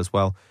very well as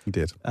well. He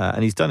did.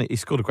 And he's done it. He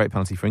scored a great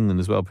penalty for England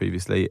as well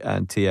previously,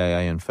 and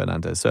TAA and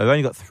Fernandes. So I've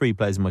only got 3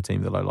 players in my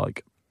team that I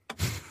like.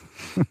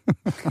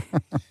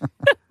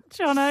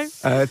 Jono?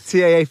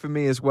 TAA for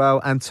me as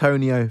well.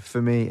 Antonio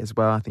for me as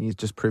well. I think he's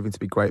just proving to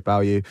be great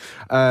value.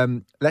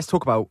 Let's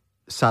talk about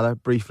Salah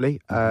briefly.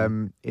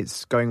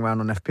 It's going around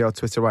on FPL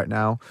Twitter right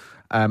now.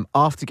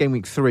 After game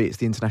week 3, it's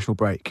the international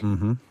break.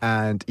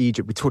 And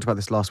Egypt, we talked about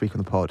this last week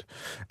on the pod.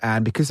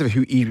 And because of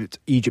who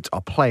Egypt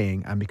are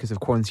playing and because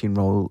of quarantine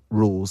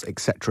rules,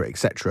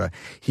 etc.,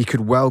 he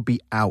could well be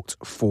out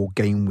for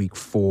game week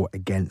 4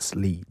 against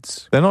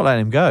Leeds. They're not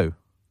letting him go.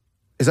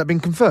 Has that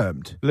been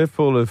confirmed?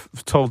 Liverpool have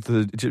told the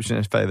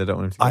Egyptian FA they don't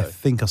want him to go. I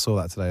think I saw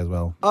that today as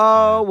well.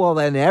 Oh, well,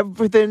 then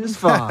everything's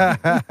fine.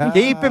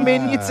 Keep him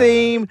in your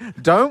team.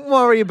 Don't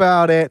worry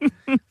about it.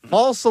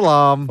 False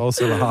alarm.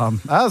 False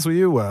alarm. As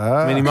you were.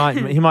 I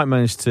mean, he might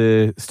manage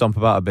to stomp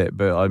about a bit,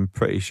 but I'm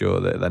pretty sure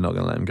that they're not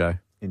going to let him go.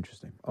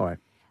 Interesting. All right.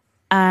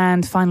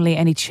 And finally,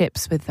 any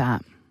chips with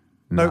that?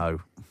 No.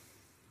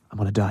 I'm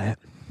on a diet.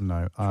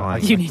 No.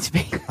 You need to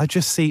be. I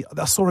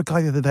saw a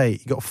guy the other day.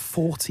 He got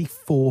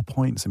 44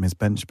 points in his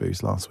bench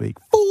boost last week.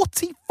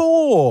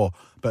 44!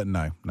 But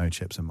no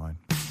chips in mine.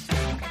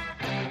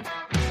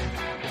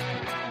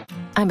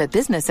 I'm a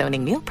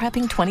business-owning, meal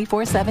prepping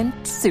 24/7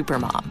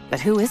 supermom. But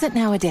who isn't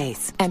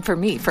nowadays? And for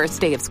me, first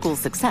day of school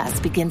success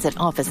begins at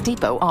Office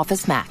Depot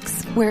Office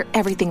Max, where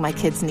everything my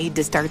kids need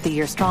to start the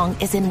year strong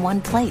is in one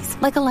place.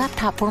 Like a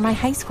laptop for my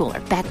high schooler,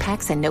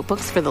 backpacks and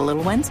notebooks for the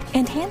little ones,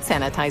 and hand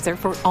sanitizer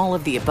for all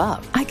of the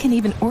above. I can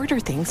even order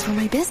things for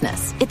my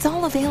business. It's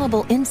all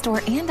available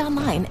in-store and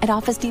online at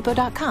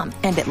OfficeDepot.com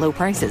and at low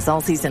prices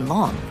all season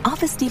long.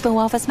 Office Depot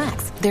Office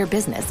Max. Their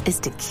business is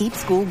to keep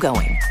school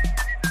going.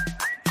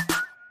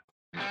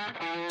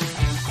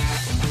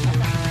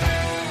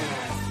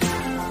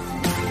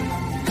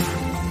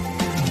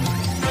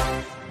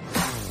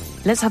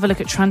 Let's have a look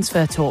at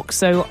transfer talk.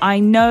 So I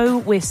know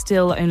we're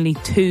still only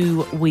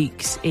 2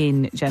 weeks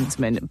in,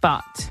 gentlemen,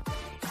 but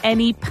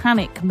any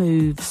panic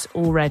moves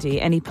already?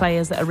 Any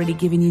players that are really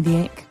giving you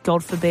the ick?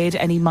 God forbid,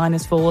 any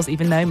 -4s,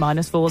 even though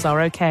 -4s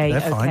are okay.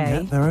 They're fine,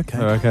 yeah, they're okay.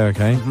 They're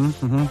okay.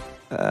 Mm-hmm.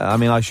 I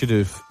mean, I should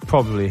have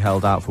probably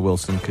held out for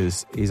Wilson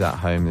because he's at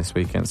home this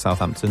week against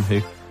Southampton,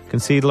 who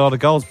concede a lot of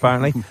goals,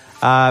 apparently.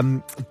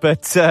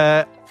 But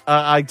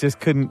I just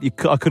couldn't.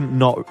 I couldn't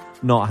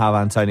not have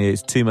Antonio.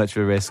 It's too much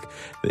of a risk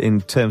in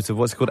terms of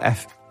what's it called,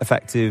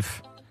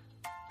 effective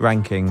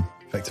ranking.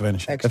 Effective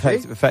ownership.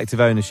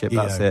 Effective ownership,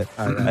 that's it.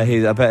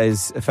 I bet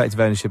his effective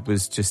ownership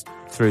was just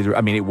through the...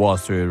 I mean, it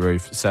was through the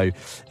roof. So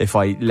if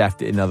I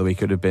left it another week,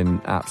 it would have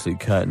been absolute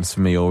curtains for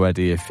me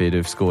already if he'd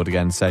have scored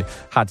again. So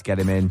had to get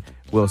him in.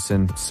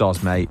 Wilson,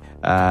 soz mate.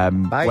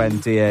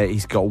 Buendia,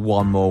 he's got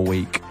one more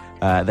week.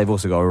 They've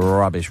also got a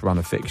rubbish run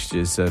of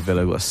fixtures.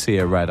 Villa got a sea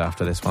of red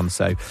after this one.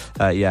 So,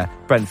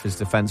 Brentford's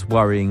defence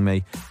worrying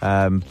me.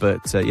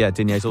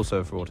 Digne's also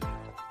a fraud.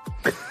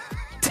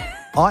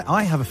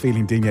 I have a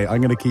feeling Digne,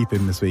 I'm going to keep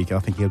him this week. I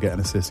think he'll get an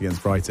assist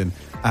against Brighton.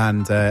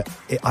 And I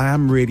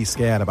am really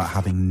scared about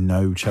having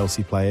no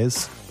Chelsea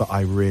players, but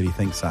I really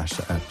think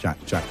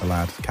Jack the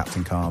lad,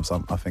 Captain Carbs,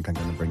 I think I'm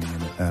going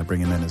to bring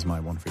him in as my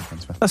one free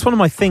transfer. That's one of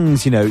my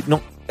things,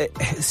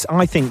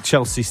 I think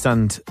Chelsea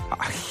stand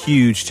a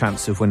huge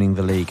chance of winning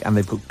the league and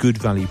they've got good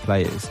value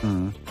players.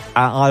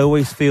 I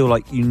always feel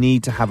like you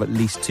need to have at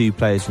least 2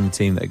 players from the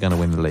team that are going to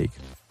win the league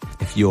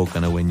if you're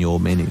going to win your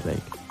mini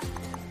league.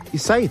 You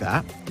say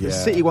that. Yeah.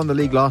 City won the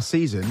league last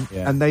season,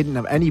 and they didn't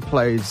have any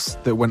players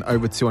that went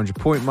over 200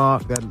 point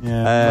mark.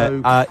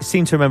 I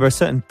seem to remember a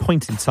certain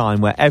point in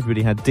time where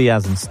everybody had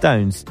Diaz and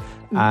Stones,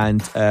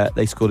 and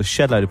they scored a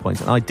shed load of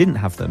points, and I didn't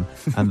have them,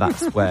 and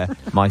that's where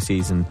my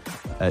season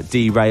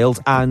derailed.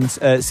 And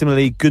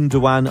similarly,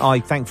 Gundogan, I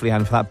thankfully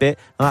had him for that bit,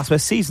 and that's where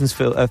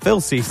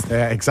Phil's season.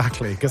 Yeah,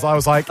 exactly. Because I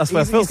was like, he's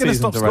going to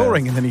stop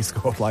scoring, and then he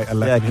scored like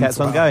 11. Yeah,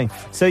 kept on going.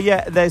 So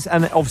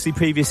and obviously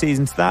previous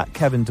season to that,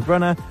 Kevin De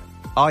Bruyne.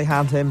 I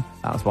had him.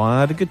 That's why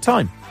I had a good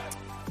time.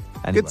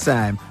 Anyway. Good,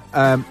 Sam.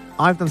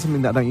 I've done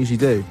something that I don't usually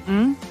do.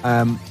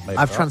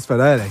 I've transferred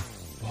early.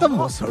 Done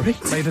what, sorry?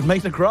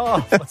 Made a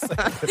graph.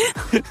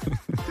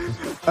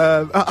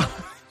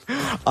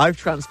 I've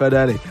transferred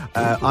early.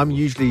 I'm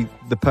usually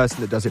the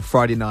person that does it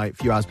Friday night, a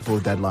few hours before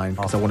the deadline,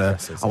 because I want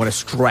to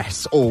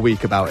stress all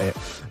week about it.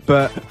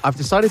 But I've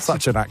decided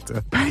an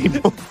actor.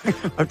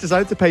 I've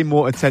decided to pay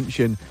more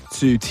attention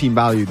to team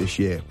value this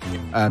year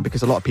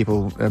because a lot of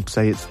people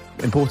say it's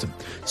important.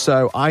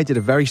 So I did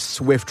a very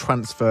swift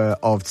transfer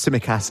of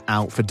Tsimikas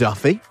out for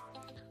Duffy.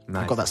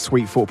 Nice. I've got that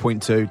sweet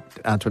 4.2 to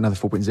another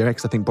 4.0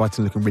 because I think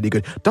Brighton looking really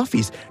good.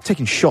 Duffy's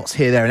taking shots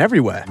here, there and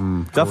everywhere.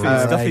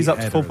 Duffy's up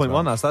to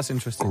 4.1 now, so that's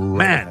interesting.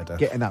 Man,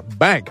 getting that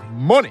bag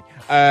money.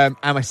 And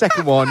my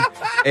second one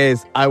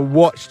is I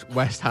watched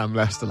West Ham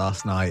Leicester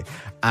last night,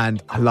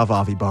 and I love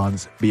Harvey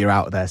Barnes, but you're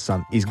out there,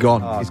 son. He's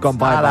gone. He's gone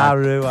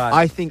bye-bye.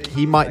 I think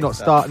he might not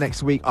start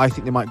next week. I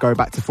think they might go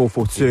back to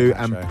 4-4-2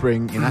 and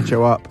bring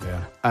Inacho up.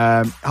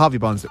 Harvey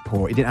Barnes looked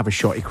poor. He didn't have a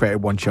shot. He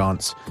created one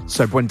chance.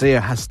 So Buendia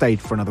has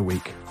stayed for another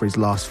week for his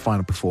last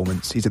final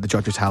performance. He's at the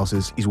judges'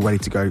 houses. He's ready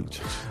to go.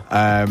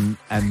 And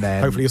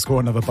then hopefully he'll score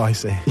another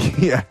bicey.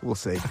 Yeah, we'll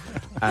see.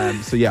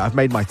 I've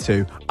made my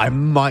 2. I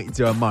might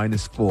do a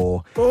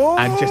 -4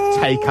 and just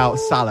take out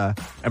Salah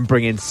and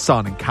bring in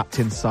Son and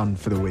captain Son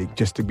for the week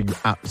just to be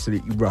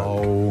absolutely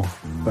rogue.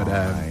 But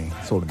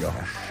it's all in the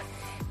office.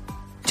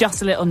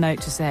 Just a little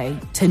note to say,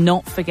 to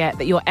not forget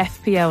that your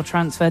FPL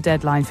transfer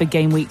deadline for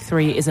game week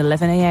 3 is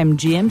 11 a.m.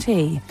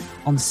 GMT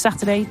on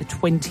Saturday, the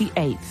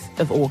 28th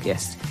of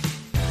August.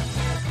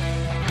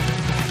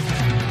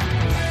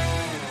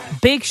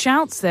 Big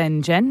shouts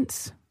then,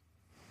 gents.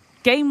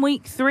 Game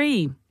week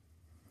 3.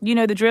 You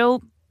know the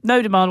drill.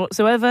 No demand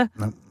whatsoever.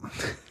 No.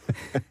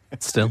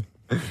 Still.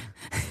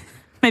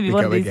 Maybe We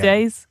one go of these again.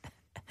 days.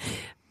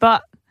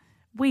 But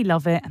we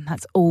love it, and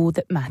that's all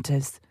that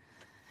matters.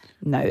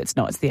 No, it's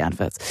not. It's the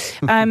adverts.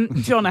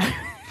 Jono.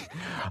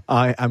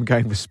 I am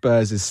going for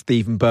Spurs'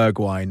 Steven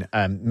Bergwijn,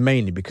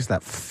 mainly because of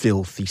that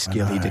filthy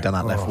skill he did on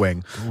that left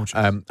wing.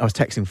 I was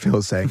texting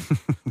Phil saying,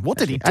 "What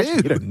did he do?" Actually,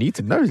 you don't need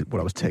to know what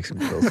I was texting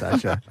Phil,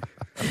 Sasha.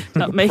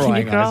 Not making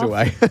a graph.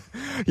 Away.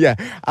 Yeah.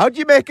 How'd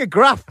you make a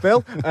graph,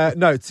 Phil?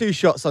 No, 2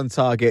 shots on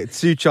target,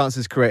 2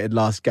 chances created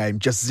last game,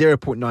 just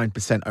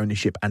 0.9%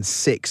 ownership and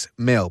 6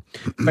 mil.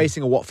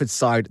 Facing a Watford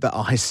side that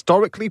are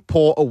historically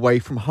poor away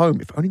from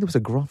home. If only there was a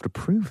graph to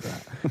prove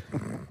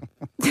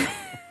that.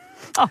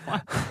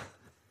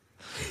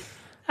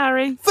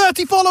 Harry.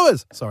 30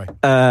 followers. Sorry.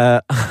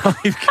 I've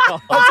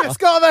just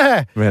got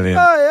there. Brilliant.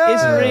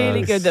 It's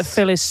really good that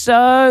Phil is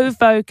so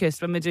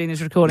focused when we're doing this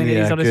recording that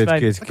he's on his phone.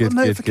 Good.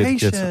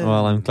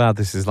 Well, I'm glad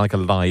this is like a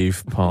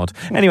live pod.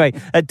 Anyway,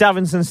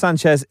 Davinson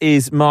Sanchez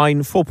is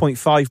mine,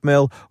 4.5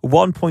 mil,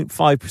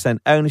 1.5%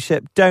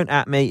 ownership. Don't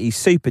at me, he's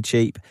super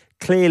cheap.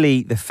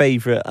 Clearly the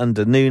favourite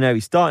under Nuno.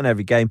 He's starting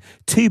every game.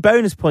 2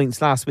 bonus points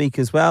last week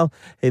as well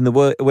in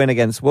the win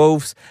against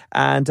Wolves.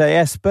 And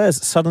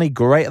Spurs suddenly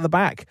great at the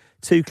back.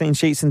 2 clean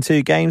sheets in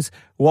 2 games.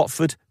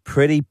 Watford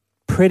pretty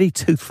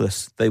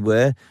toothless they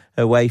were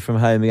away from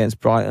home against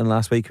Brighton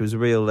last week. It was a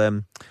real...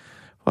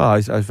 I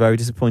was very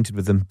disappointed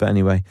with them. But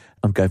anyway,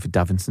 I'm going for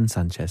Davinson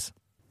Sanchez.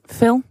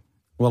 Phil?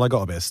 Well, I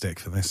got a bit of stick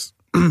for this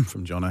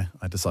from Jono.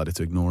 I decided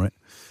to ignore it.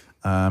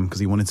 Because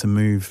he wanted to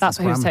move. That's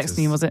why he was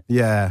texting you, was it?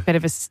 Yeah. Bit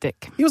of a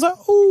stick. He was like,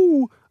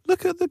 "Oh,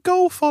 look at the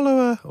goal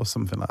follower," or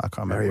something like that. I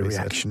can't remember. Very what he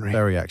said. reactionary.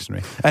 Very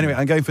reactionary. Anyway,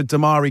 I'm going for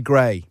Damari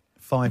Gray,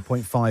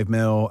 5.5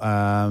 mil.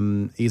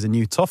 He's a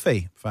new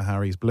toffee for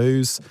Harry's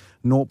Blues,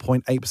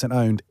 0.8%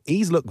 owned.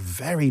 He's looked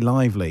very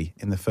lively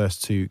in the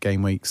first 2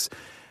 game weeks.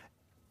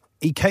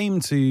 He came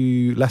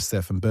to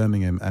Leicester from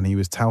Birmingham and he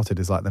was touted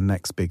as like the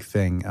next big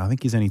thing. I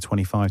think he's only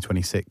 25,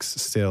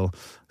 26 still.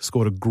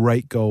 Scored a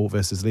great goal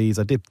versus Leeds.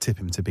 I did tip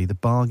him to be the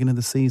bargain of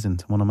the season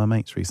to one of my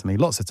mates recently.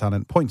 Lots of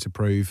talent, point to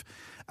prove.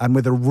 And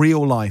with a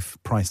real life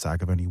price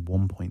tag of only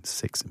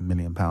 £1.6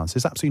 million.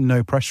 There's absolutely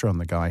no pressure on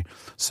the guy.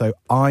 So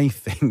I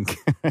think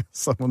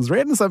someone's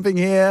written something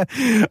here.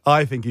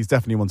 I think he's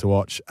definitely one to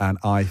watch. And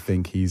I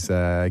think he's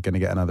going to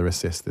get another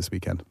assist this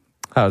weekend.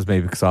 That was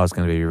me because I was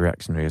going to be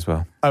reactionary as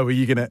well. Oh, were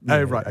you going to?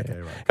 Oh, right. Okay,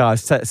 right. I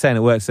was saying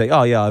at work, saying,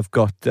 "Oh yeah, I've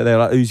got." They're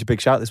like, "Who's your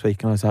big shout this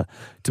week?" And I was like,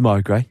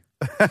 "Damari Gray."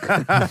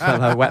 then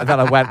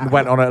I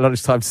went on at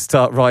lunchtime to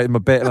start writing my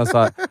bit, and I was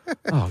like,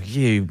 "Oh,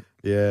 you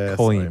coin."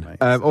 Sorry,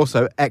 mate.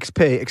 Also,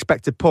 XP,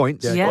 expected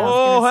points. Yeah.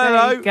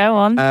 Hello. Go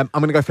on. I'm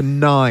going to go for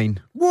 9.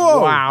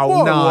 Whoa! Wow,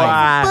 whoa,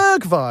 9.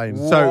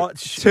 Bergwijn. So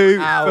 2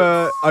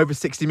 for over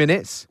 60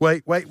 minutes.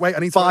 Wait. I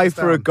need to 5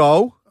 for a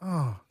goal.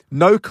 Oh.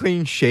 No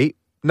clean sheet.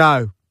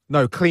 No,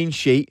 clean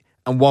sheet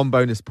and 1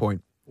 bonus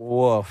point.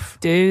 Woof.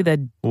 Do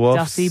the Woof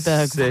Dusty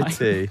Bergwijn.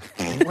 City.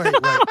 Wait.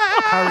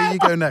 Harry, you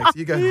go next.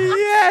 You go next.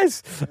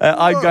 Yes.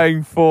 I'm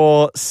going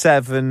for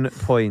 7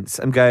 points.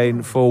 I'm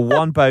going for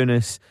 1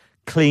 bonus,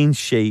 clean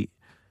sheet,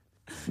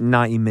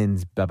 90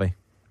 mins, baby.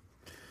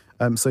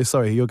 So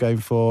sorry, you're going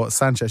for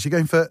Sanchez. You're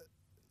going for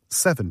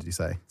 7, did you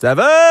say?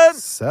 7.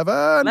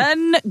 7.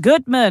 Men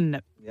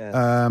Goodman.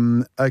 Yeah.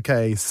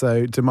 Okay,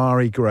 so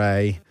Damari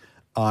Gray,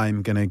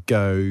 I'm going to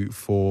go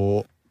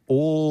for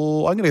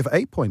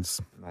 8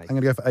 points. Nice. I'm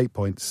going to go for 8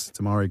 points,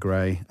 Damari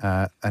Gray,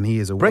 and he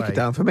is away. Break it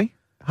down for me.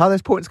 How are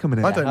those points coming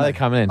in? I don't know. How are they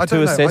coming in? I 2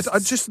 don't know.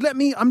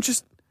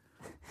 assists.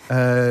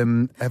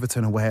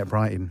 Everton away at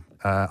Brighton.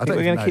 I don't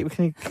we're even going know.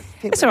 to keep.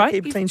 It's all right.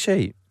 Keep a clean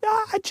sheet.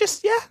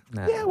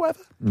 Yeah, whatever.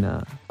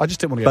 No. I just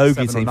didn't want to go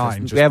Bogey 7 or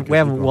team. 9. We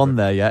haven't won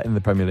there yet in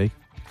the Premier League.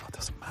 It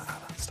doesn't matter.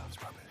 That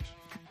stuff's rubbish.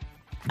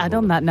 And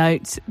on that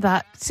note,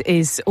 that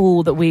is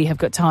all that we have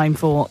got time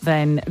for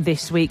then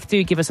this week.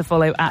 Do give us a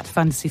follow at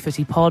Fantasy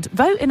Footy Pod.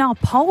 Vote in our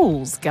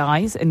polls,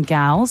 guys and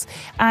gals.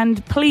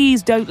 And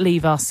please don't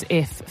leave us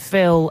if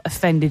Phil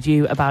offended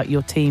you about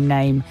your team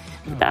name.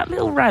 That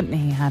little rant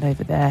he had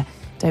over there.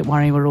 Don't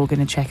worry, we're all going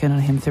to check in on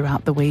him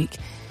throughout the week.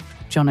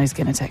 Jono's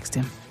going to text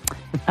him.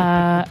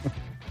 And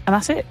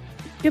that's it.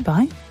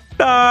 Goodbye.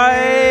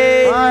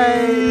 Bye.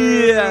 Bye.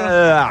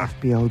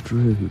 FBL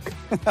Droog.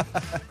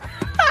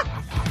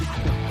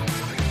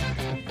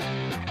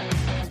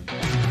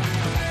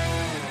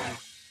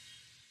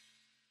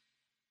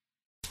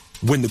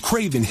 When the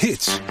craving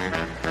hits,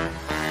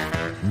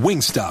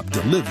 Wingstop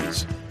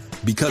delivers.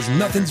 Because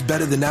nothing's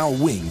better than our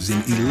wings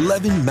in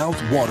 11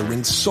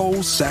 mouth-watering,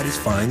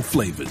 soul-satisfying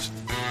flavors.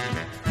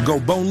 Go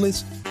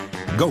boneless,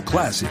 go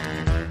classic,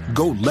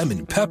 go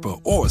lemon pepper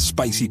or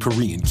spicy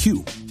Korean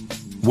Q.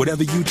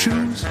 Whatever you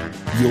choose,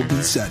 you'll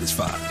be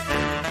satisfied.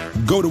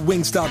 Go to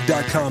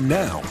Wingstop.com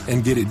now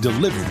and get it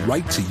delivered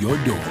right to your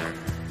door.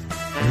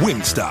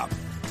 Wingstop,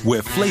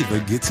 where flavor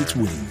gets its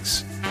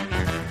wings.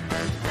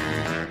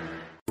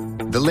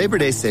 The Labor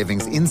Day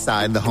savings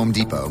inside the Home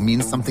Depot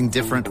means something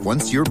different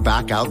once you're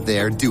back out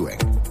there doing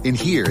In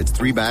here, it's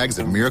 3 bags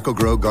of Miracle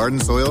Grow garden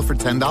soil for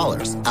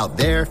 $10. Out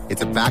there,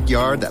 it's a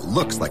backyard that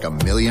looks like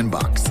 $1 million.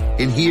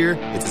 In here,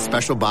 it's a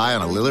special buy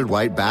on a Lillard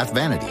White bath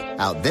vanity.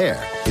 Out there,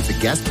 it's a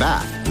guest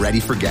bath ready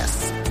for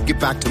guests. Get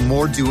back to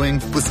more doing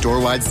with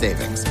store-wide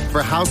savings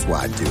for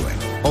house-wide doing.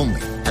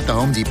 Only at the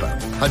Home Depot.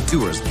 HUD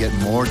Tours get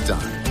more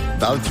done.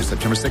 Valid through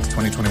September 6,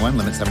 2021.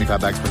 Limit 75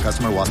 bags per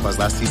customer. While supplies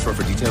last. See store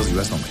for details.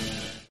 U.S. only.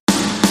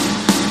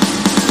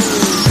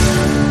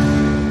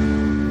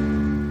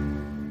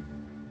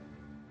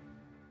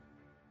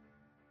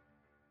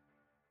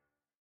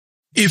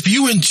 If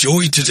you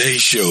enjoyed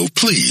today's show,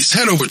 please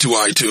head over to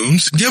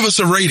iTunes, give us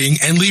a rating,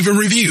 and leave a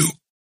review.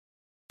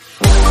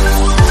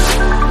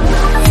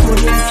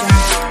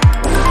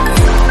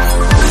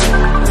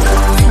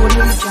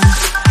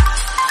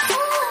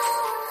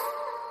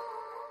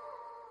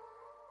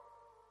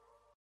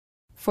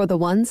 For the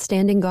ones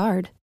standing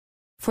guard,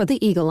 for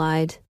the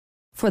eagle-eyed,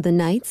 for the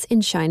knights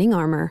in shining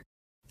armor,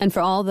 and for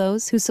all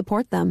those who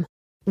support them,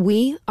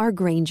 we are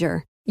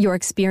Grainger, your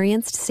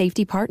experienced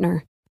safety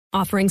partner,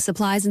 offering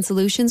supplies and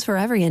solutions for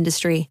every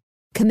industry,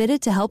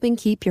 committed to helping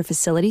keep your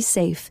facilities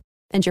safe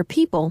and your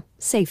people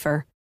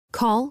safer.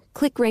 Call,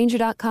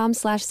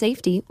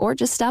 clickgrainger.com/safety, or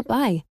just stop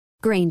by.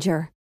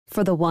 Grainger,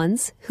 for the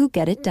ones who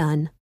get it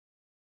done.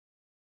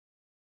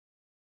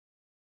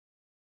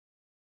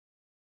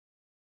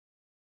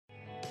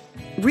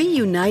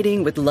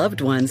 Reuniting with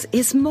loved ones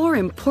is more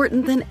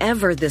important than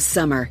ever this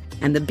summer,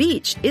 and the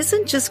beach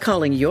isn't just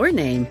calling your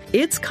name,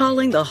 it's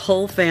calling the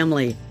whole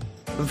family.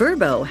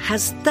 Vrbo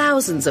has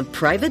thousands of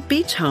private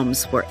beach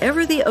homes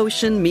wherever the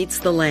ocean meets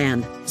the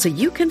land, so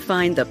you can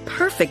find the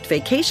perfect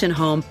vacation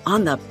home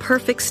on the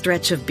perfect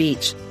stretch of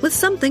beach with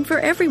something for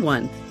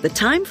everyone. The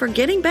time for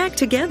getting back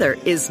together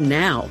is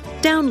now.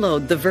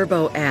 Download the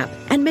Vrbo app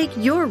and make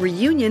your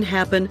reunion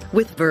happen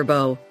with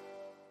Vrbo.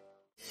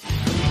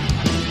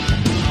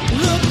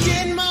 Look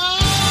in my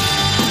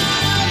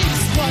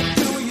eyes, what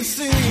do you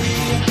see?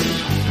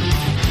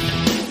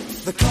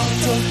 The cult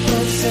of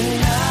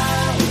personality.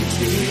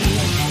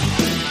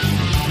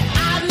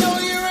 I know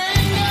your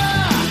anger,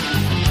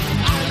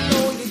 I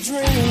know your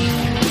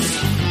dreams.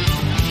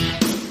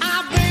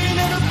 I've been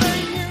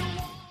everything you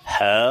want.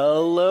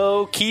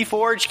 Hello,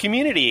 Keyforge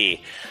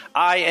community.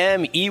 I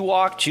am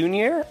Ewok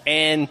Jr.,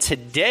 and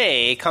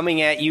today,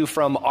 coming at you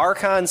from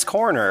Archon's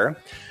Corner,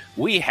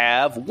 we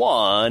have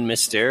one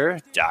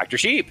Mr. Dr.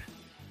 Sheep.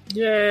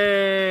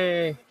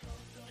 Yay!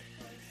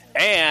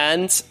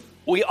 And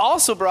we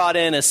also brought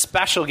in a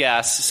special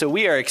guest, so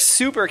we are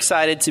super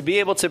excited to be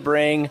able to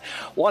bring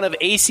one of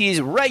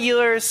AC's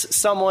regulars,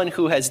 someone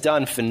who has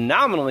done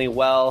phenomenally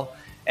well,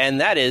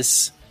 and that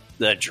is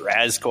the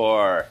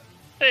Drazcor.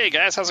 Hey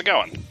guys, how's it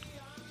going?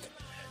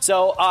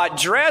 So,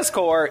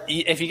 Drazcor,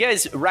 if you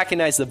guys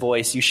recognize the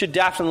voice, you should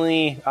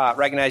definitely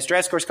recognize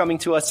Drazcor's coming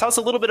to us. Tell us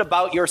a little bit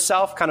about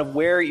yourself, kind of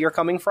where you're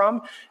coming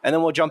from, and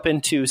then we'll jump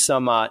into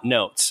some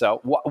notes.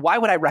 So, why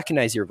would I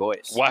recognize your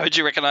voice? Why would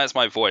you recognize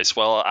my voice?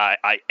 Well,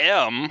 I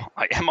am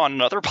on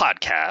another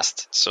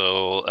podcast.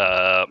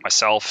 So,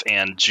 myself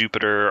and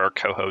Jupiter are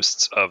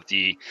co-hosts of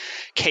the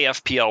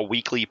KFPL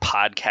Weekly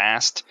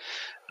podcast.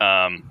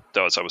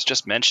 Though, as I was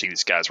just mentioning,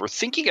 these guys, we're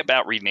thinking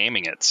about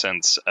renaming it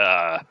since,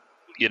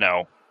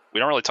 we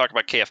don't really talk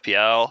about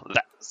KFPL.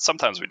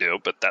 Sometimes we do,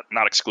 but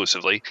not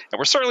exclusively. And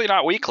we're certainly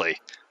not weekly.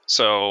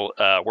 So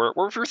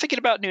we're thinking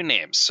about new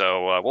names.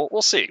 So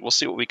we'll see. We'll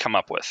see what we come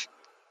up with.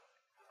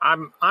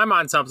 I'm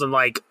on something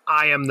like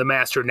I am the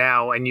master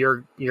now, and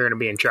you're going to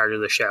be in charge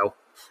of the show.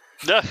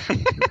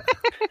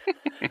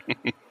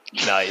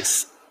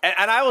 Nice.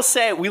 And I will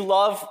say, we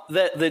love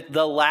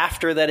the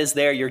laughter that is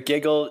there. Your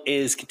giggle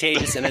is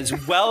contagious, and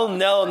it's well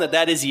known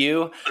that is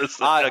you.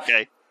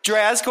 Okay.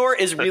 Drazcor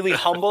is really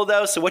humble,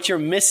 though, so what you're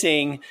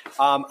missing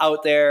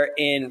out there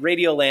in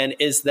Radioland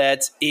is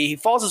that he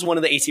falls as one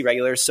of the AC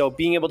regulars, so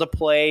being able to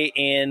play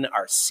in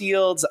our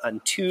Sealeds on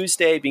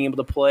Tuesday, being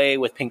able to play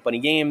with Pink Bunny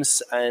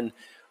Games on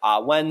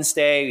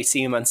Wednesday, we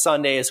see him on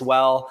Sunday as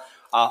well,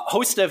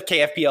 host of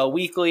KFPL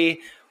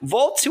Weekly,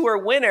 Vault Tour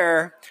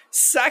winner,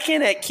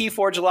 second at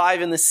Keyforge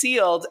Live in the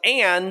Sealed,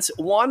 and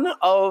one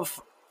of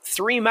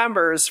 3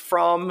 members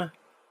from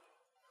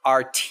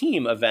our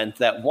team event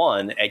that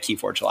won at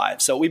Keyforge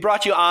Live. So we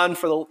brought you on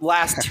for the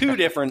last 2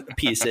 different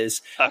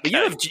pieces. Okay.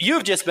 But you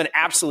have just been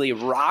absolutely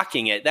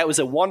rocking it. That was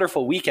a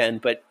wonderful weekend,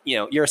 but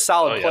you're a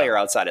solid player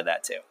outside of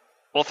that too.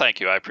 Well,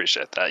 thank you. I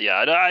appreciate that.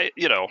 Yeah, and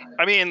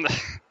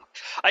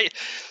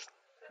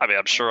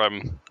I'm sure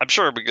I'm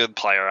a good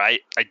player. I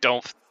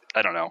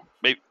don't know.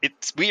 Maybe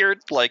it's weird,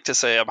 to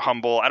say I'm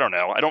humble. I don't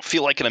know. I don't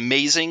feel like an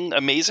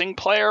amazing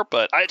player,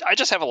 but I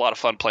just have a lot of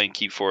fun playing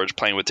Keyforge,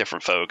 playing with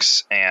different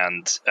folks,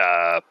 and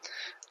I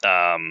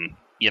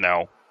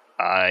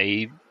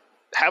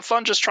have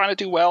fun just trying to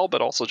do well,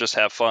 but also just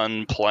have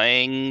fun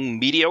playing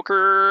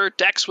mediocre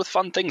decks with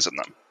fun things in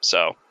them.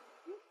 So,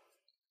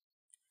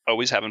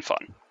 always having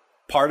fun.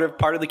 Part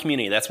of the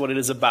community. That's what it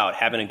is about,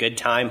 having a good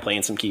time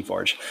playing some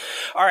Keyforge.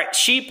 All right,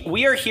 Sheep,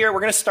 we are here.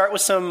 We're going to start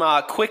with some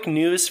quick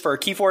news for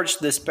Keyforge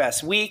this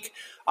past week.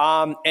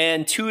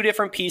 and two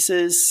different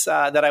pieces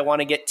that I want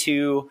to get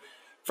to.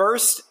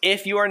 First,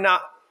 if you are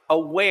not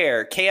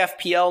aware,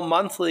 KFPL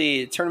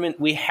monthly tournament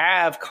we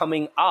have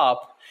coming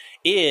up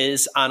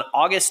is on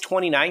August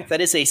 29th.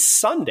 That is a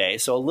Sunday,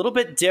 so a little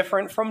bit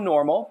different from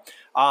normal.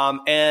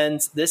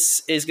 And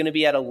this is going to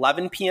be at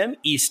 11 p.m.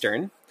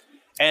 Eastern.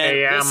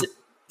 And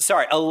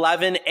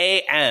 11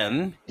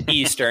 a.m.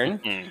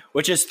 Eastern,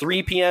 which is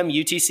 3 p.m.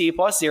 UTC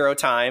plus 0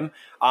 time.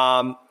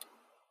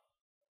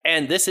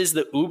 And this is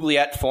the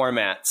Oubliette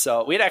format.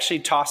 So we had actually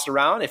tossed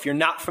around. If you're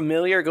not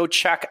familiar, go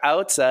check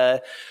out.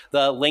 The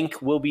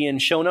link will be in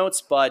show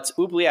notes. But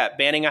Oubliette,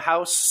 banning a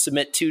house,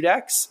 submit 2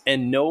 decks,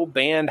 and no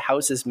banned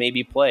houses may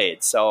be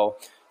played. So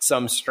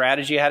some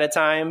strategy ahead of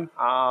time,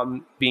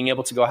 being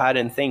able to go ahead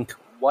and think,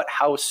 what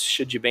house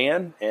should you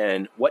ban,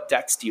 and what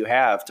decks do you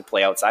have to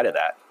play outside of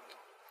that?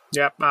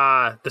 Yep.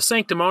 The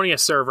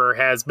Sanctimonious server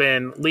has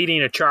been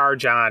leading a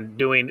charge on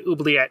doing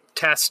Oubliette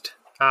test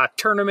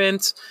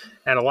tournaments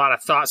and a lot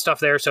of thought stuff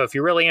there. So if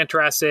you're really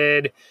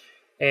interested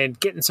in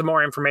getting some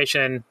more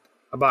information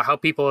about how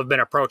people have been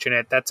approaching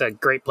it, that's a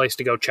great place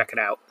to go check it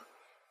out.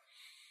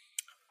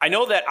 I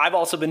know that I've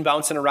also been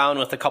bouncing around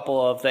with a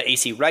couple of the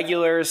AC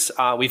regulars.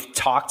 We've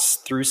talked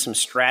through some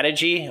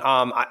strategy.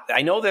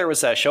 I know there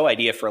was a show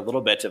idea for a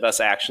little bit of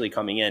us actually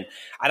coming in.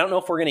 I don't know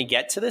if we're going to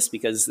get to this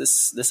because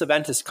this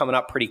event is coming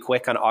up pretty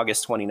quick on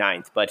August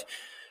 29th, but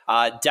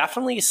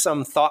definitely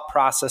some thought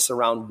process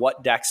around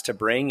what decks to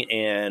bring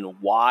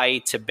and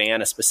why to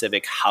ban a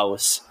specific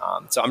house.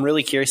 So I'm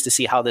really curious to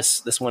see how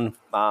this one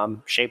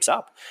shapes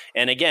up.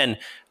 And again,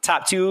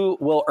 top 2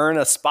 will earn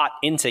a spot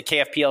into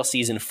KFPL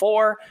Season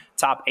 4.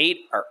 Top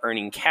 8 are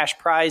earning cash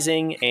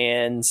prizing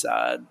and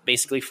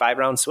basically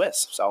 5-round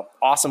Swiss. So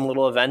awesome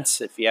little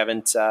events. If you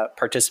haven't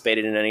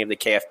participated in any of the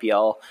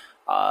KFPL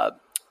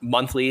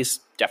monthlies,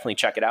 definitely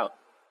check it out.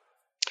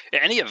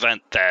 Any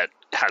event that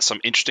has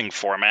some interesting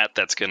format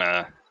that's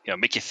gonna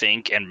make you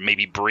think and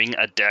maybe bring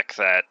a deck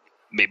that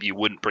maybe you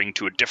wouldn't bring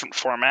to a different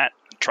format,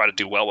 try to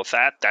do well with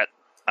that I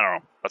don't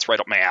know, that's right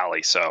up my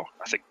alley. So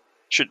I think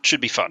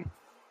should be fun.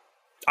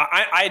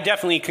 I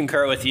definitely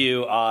concur with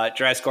you,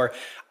 Dryscore.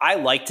 I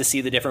like to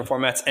see the different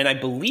formats, and I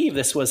believe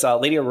this was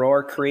Lady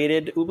Aurora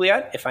created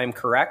Oubliette, if I'm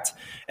correct.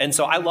 And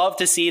so I love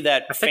to see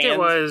that. I think it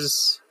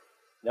was.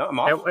 No, I'm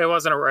off. It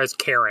wasn't. It was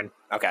Karen.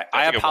 Okay,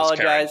 I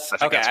apologize.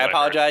 I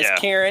apologize, Yeah.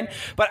 Karen.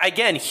 But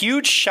again,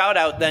 huge shout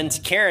out then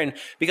to Karen,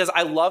 because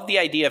I love the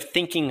idea of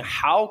thinking,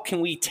 how can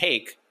we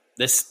take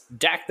this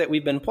deck that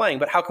we've been playing,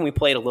 but how can we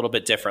play it a little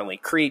bit differently?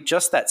 Create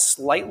just that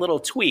slight little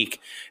tweak,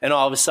 and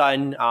all of a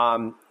sudden,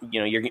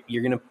 you're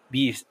going to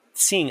be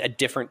seeing a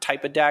different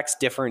type of decks,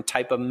 different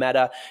type of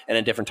meta, and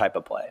a different type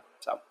of play.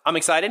 So I'm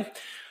excited.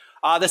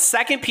 The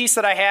second piece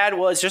that I had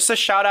was just a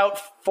shout out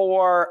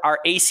for our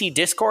AC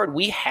Discord.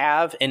 We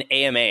have an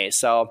AMA.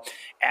 So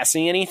Ask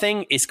Me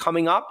Anything is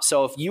coming up.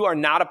 So if you are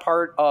not a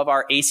part of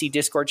our AC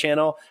Discord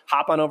channel,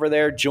 hop on over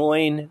there,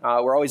 join.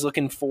 We're always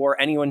looking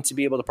for anyone to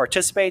be able to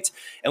participate.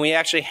 And we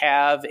actually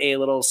have a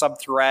little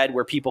sub thread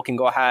where people can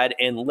go ahead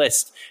and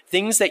list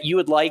things that you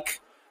would like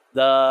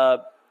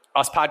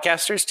us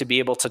podcasters to be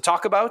able to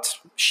talk about,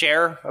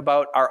 share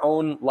about our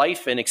own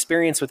life and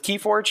experience with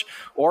Keyforge,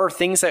 or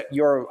things that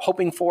you're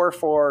hoping for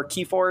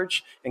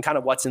Keyforge and kind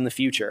of what's in the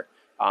future.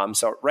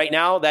 So right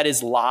now that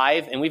is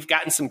live, and we've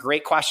gotten some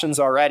great questions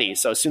already.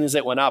 So as soon as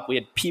it went up, we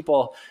had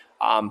people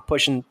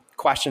pushing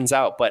questions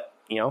out, but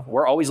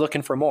we're always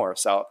looking for more.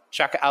 So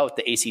check out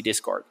the AC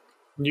Discord.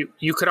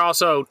 You could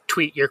also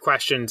tweet your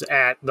questions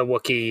at the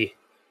Wookiee.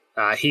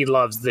 He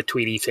loves the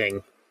tweety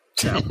thing.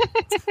 So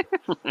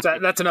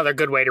that's another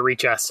good way to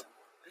reach us.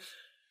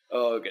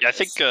 Oh, goodness. Yeah, I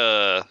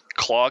think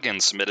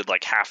Cloggin submitted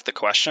like half the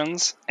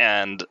questions,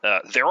 and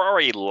there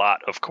are a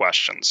lot of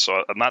questions. So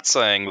I'm not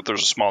saying that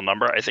there's a small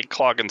number. I think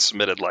Cloggin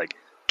submitted like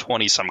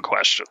 20-some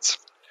questions.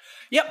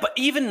 Yeah, but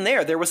even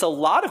there was a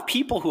lot of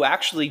people who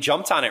actually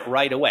jumped on it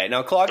right away.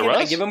 Now, Cloggin,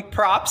 I give him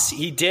props.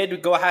 He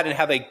did go ahead and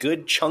have a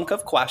good chunk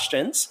of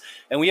questions,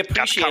 and we appreciate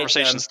Got the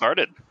conversation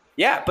started.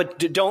 Yeah, but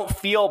don't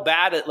feel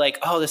bad at like,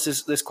 oh,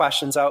 this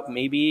question's out.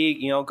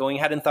 Maybe, going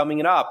ahead and thumbing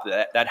it up.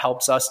 That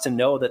helps us to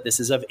know that this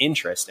is of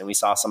interest, and we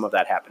saw some of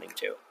that happening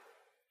too.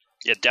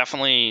 Yeah,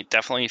 definitely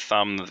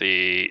thumb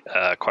the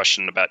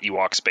question about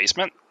Ewok's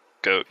basement.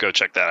 Go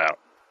check that out.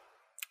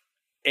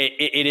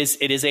 It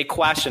is a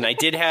question. I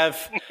did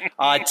have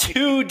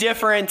 2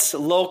 different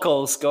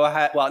locals go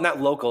ahead. Well, not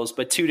locals,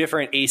 but 2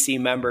 different AC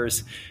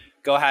members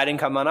go ahead and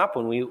come on up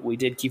when we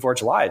did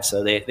Keyforge Live.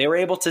 So they were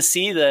able to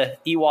see the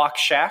Ewok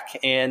shack,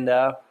 and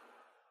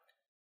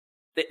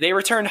they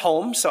returned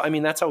home. So, I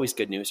mean, that's always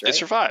good news, right? They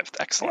survived.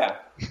 Excellent.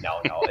 Yeah.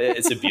 No,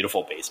 it's a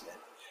beautiful basement.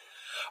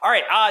 All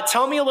right.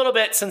 Tell me a little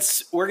bit,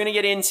 since we're going to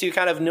get into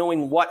kind of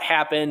knowing what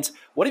happened.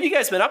 What have you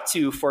guys been up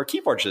to for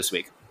Keyforge this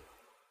week?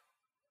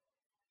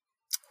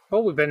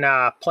 Well, we've been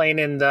playing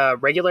in the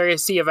regular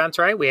AC events,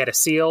 right? We had a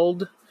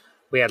sealed,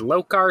 we had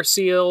Lokar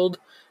sealed,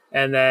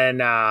 and then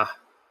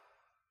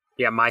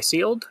my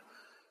sealed.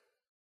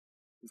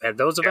 We've had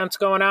those events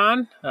going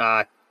on.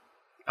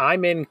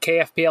 I'm in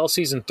KFPL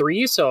Season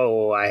 3,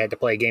 so I had to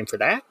play a game for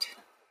that.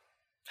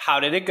 How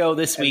did it go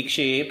this week,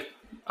 Sheep?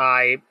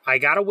 I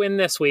got a win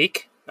this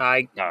week.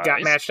 I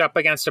got matched up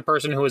against a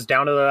person who was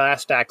down to the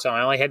last deck, so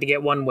I only had to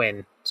get one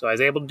win. So I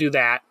was able to do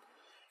that.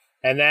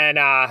 And then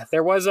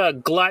there was a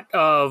glut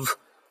of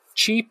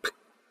cheap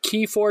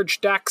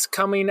Keyforge decks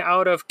coming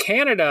out of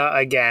Canada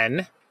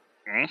again.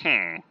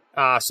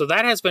 Mm-hmm. So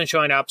that has been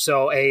showing up.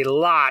 So a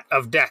lot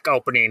of deck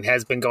opening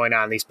has been going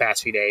on these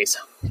past few days.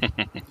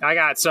 I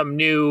got some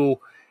new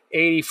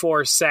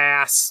 84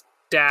 SAS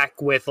deck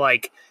with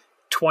like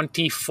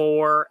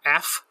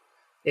 24F.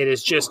 It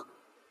is just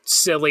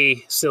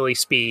silly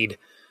speed.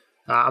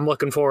 I'm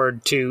looking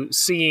forward to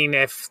seeing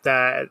if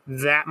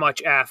that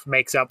much F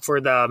makes up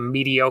for the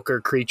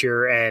mediocre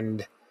creature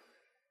and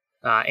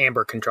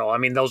amber control. I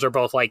mean, those are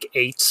both like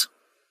 8s,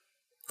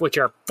 which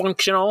are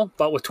functional,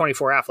 but with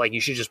 24F, like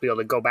you should just be able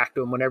to go back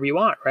to them whenever you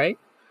want, right?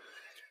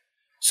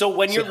 So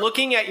when you're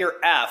looking at your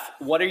F,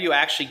 what are you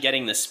actually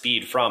getting the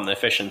speed from, the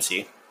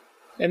efficiency?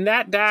 In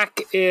that deck,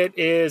 it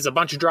is a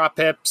bunch of drop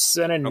pips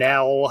and a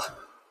Nell,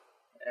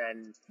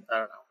 and I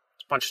don't know,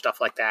 a bunch of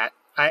stuff like that.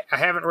 I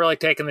haven't really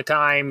taken the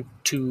time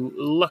to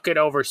look it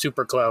over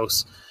super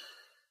close.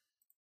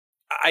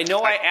 I know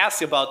I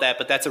asked about that,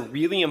 but that's a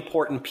really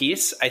important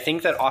piece. I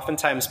think that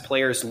oftentimes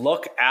players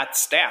look at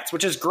stats,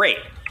 which is great,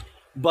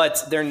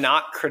 but they're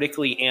not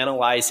critically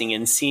analyzing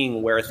and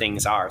seeing where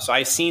things are. So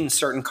I've seen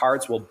certain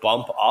cards will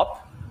bump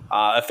up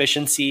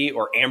efficiency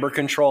or amber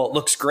control. It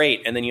looks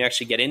great, and then you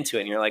actually get into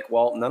it, and you're like,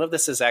 well, none of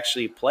this is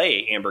actually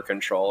play amber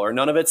control, or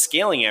none of it's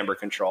scaling amber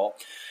control.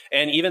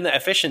 And even the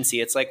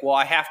efficiency, it's like, well,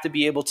 I have to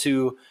be able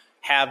to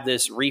have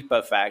this reap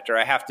effect, or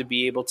I have to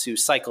be able to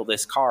cycle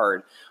this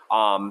card.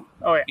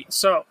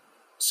 So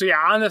yeah,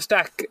 on this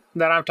deck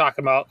that I'm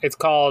talking about, it's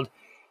called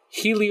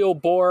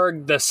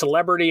Helioborg, the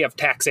Celebrity of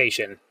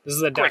Taxation. This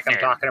is the deck I'm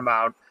talking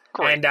about.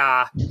 Great.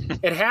 And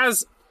it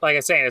has, like I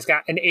was saying, it's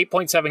got an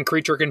 8.7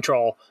 creature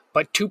control,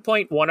 but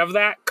 2.1 of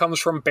that comes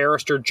from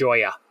Barrister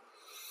Joya.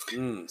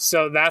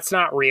 So that's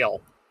not real,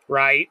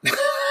 right?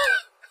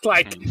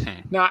 Like,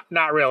 not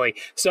really.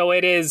 So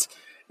it is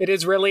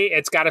really,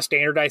 it's got a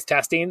standardized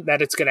testing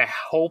that it's going to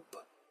hope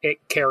it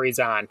carries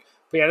on.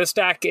 But yeah, this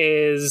deck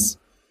is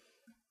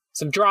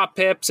some drop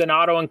pips, an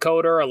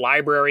autoencoder, a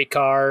library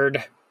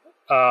card,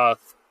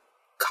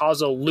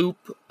 causal loop,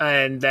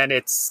 and then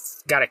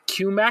it's got a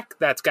Q-Mech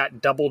that's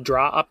got double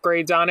draw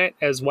upgrades on it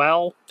as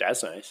well.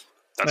 That's nice.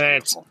 And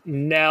it's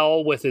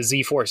Nell with a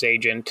Z-Force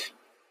agent.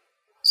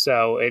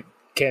 So it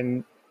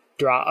can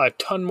draw a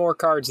ton more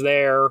cards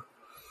there.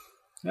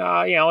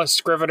 A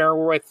Scrivener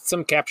with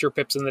some capture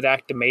pips in the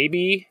deck to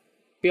maybe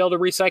be able to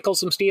recycle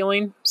some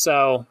stealing.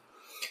 So,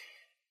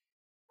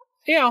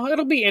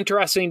 it'll be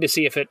interesting to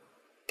see if it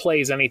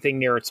plays anything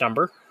near its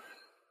number.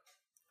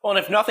 Well,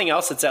 and if nothing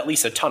else, it's at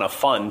least a ton of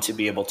fun to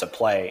be able to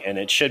play, and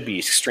it should be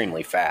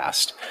extremely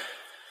fast.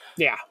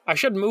 Yeah, I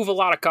should move a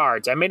lot of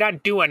cards. I may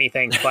not do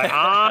anything, but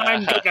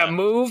I'm going to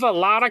move a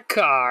lot of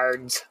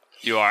cards.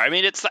 You are. I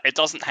mean, it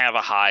doesn't have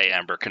a high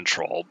amber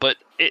control, but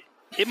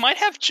it might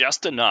have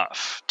just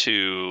enough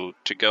to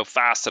go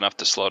fast enough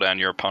to slow down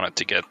your opponent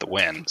to get the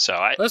win. So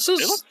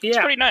it's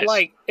pretty nice.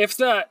 Like if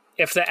the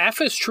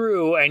F is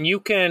true and you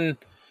can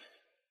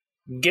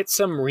get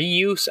some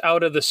reuse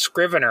out of the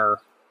Scrivener,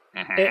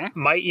 it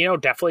might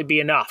definitely be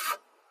enough.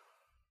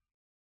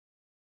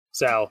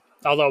 So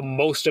although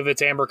most of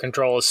its amber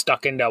control is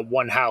stuck into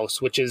one house,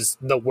 which is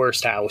the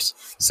worst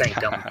house,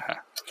 Sanctum.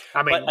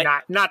 I mean,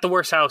 not the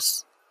worst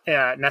house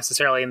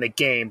necessarily in the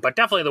game, but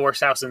definitely the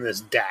worst house in this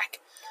deck.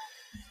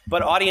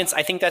 But audience,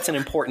 I think that's an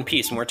important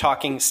piece. When we're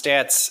talking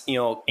stats,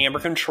 amber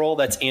control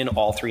that's in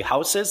all 3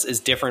 houses is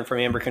different from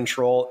amber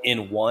control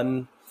in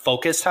one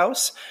focused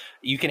house.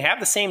 You can have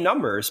the same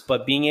numbers,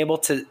 but being able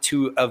to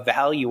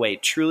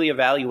truly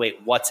evaluate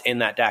what's in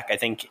that deck, I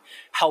think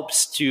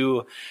helps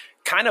to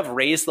kind of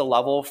raise the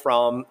level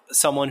from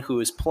someone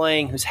who is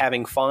playing, who's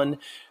having fun,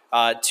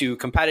 to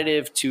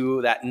competitive,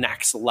 to that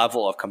next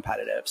level of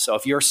competitive. So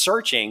if you're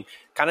searching,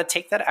 kind of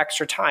take that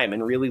extra time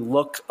and really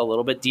look a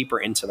little bit deeper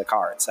into the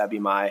cards. That'd be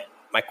my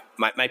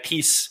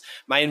piece,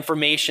 my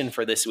information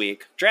for this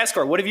week.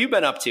 Draskor, what have you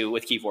been up to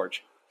with Keyforge?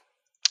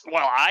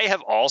 Well,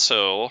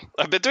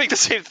 I've been doing the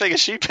same thing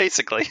as she,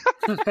 basically.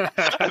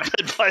 I've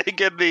been playing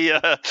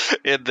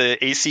in the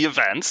AC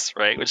events,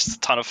 right, which is a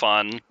ton of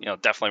fun.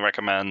 Definitely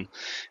recommend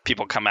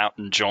people come out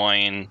and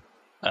join.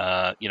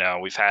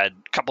 We've had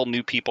a couple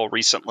new people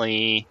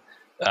recently.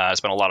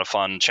 It's been a lot of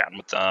fun chatting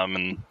with them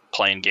and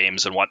playing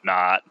games and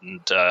whatnot.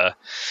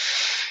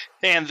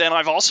 And then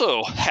I've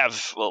also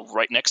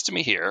right next to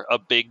me here, a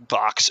big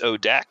box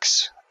of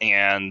decks.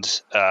 And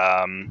so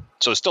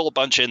there's still a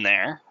bunch in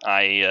there.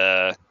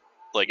 I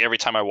every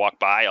time I walk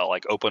by, I'll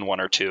open one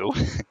or two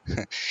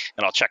and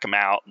I'll check them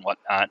out and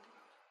whatnot.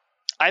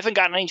 I haven't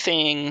gotten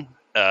anything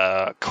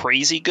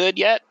crazy good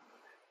yet,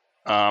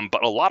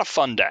 but a lot of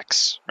fun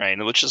decks, right?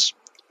 Which is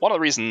one of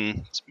the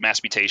reasons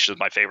Mass Mutation is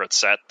my favorite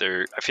set.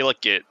 I feel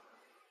like it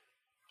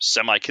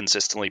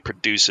semi-consistently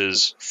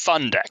produces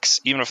fun decks,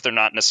 even if they're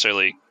not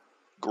necessarily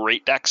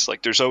great decks.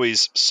 Like there's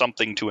always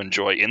something to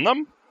enjoy in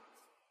them.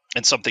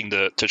 something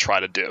to try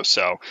to do.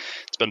 So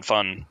it's been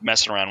fun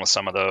messing around with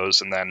some of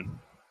those, and then,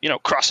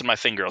 crossing my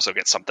fingers I'll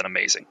get something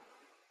amazing.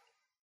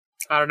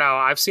 I don't know.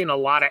 I've seen a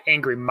lot of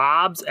angry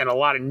mobs and a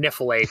lot of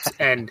Niffle-apes,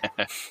 and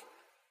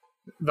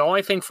the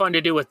only thing fun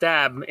to do with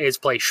them is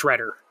play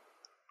Shredder.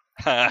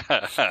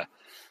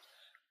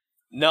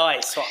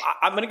 Nice. So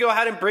I'm going to go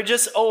ahead and bridge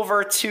us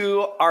over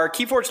to our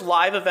Keyforge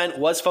Live event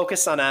was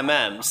focused on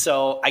MM.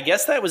 So I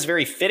guess that was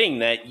very fitting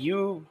that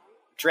you,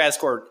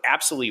 Drazcor,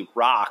 absolutely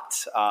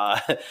rocked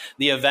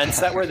the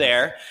events that were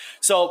there.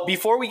 So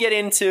before we get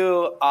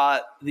into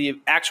the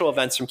actual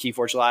events from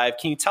Keyforge Live,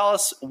 can you tell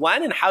us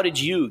when and how did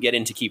you get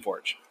into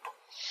Keyforge?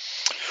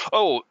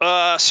 All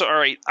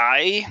right.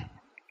 I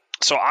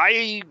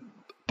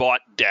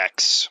bought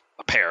decks,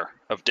 a pair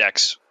of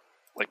decks,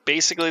 like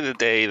basically the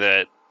day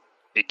that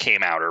it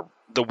came out, or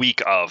the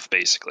week of,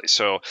 basically.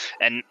 So,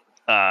 and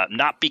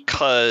not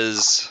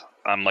because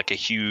I'm like a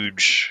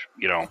huge,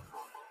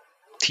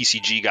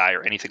 TCG guy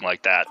or anything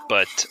like that,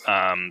 but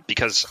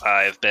because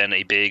I've been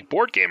a big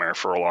board gamer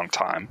for a long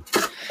time.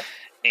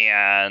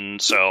 And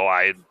so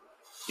I,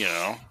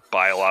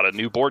 buy a lot of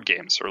new board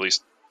games, or at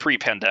least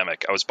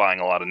pre-pandemic, I was buying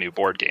a lot of new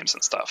board games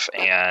and stuff.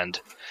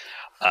 And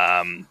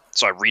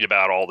so I read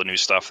about all the new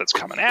stuff that's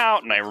coming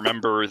out, and I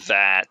remember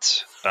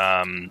that,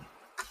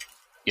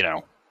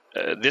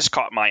 this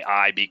caught my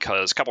eye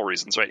because a couple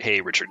reasons, right?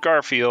 Hey, Richard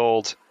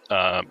Garfield,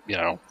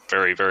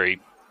 very, very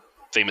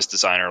famous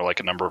designer,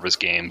 like a number of his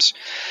games.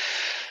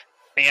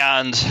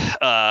 And,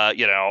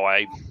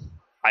 I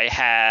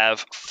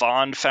have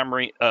fond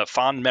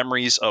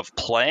memories of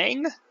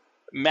playing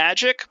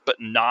Magic, but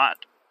not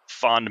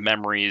fond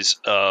memories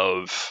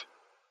of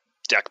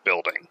deck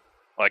building.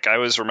 Like, I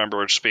always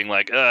remember just being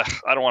like, I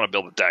don't want to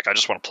build a deck. I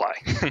just want to play.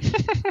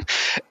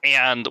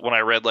 And when I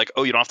read, like,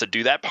 oh, you don't have to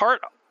do that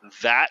part,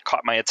 that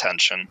caught my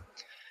attention.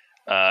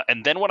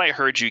 And then when I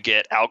heard you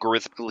get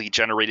algorithmically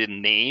generated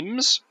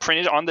names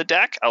printed on the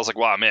deck, I was like,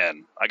 well, I'm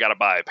in. I got to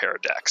buy a pair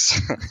of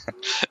decks.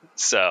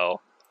 So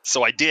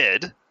I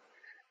did.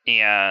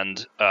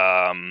 And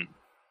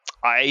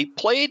I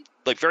played,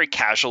 like, very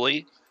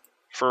casually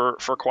for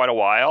quite a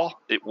while.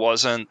 It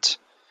wasn't...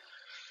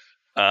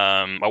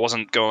 I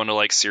wasn't going to,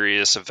 like,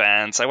 serious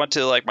events. I went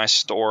to, like, my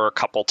store a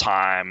couple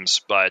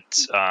times, but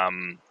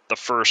the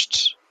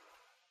first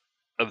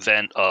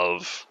event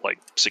of, like,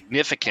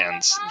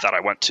 significance that I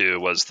went to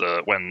was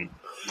when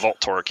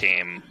Vault Tour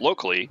came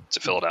locally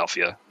to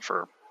Philadelphia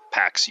for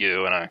PAX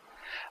U, and I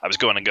was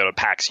going to go to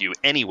PAX U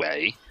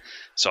anyway,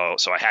 so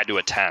I had to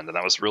attend, and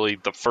that was really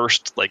the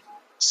first, like,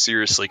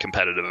 seriously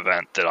competitive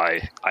event that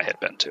I had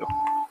been to.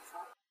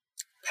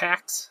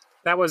 PAX?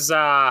 That was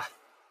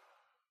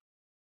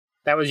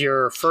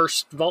your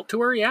first Vault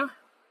Tour, yeah?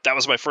 That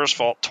was my first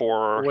Vault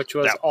Tour. Which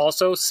was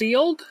also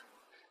sealed?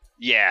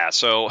 Yeah,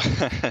 so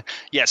it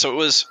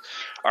was...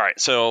 All right,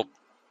 so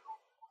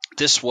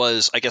this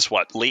was, I guess,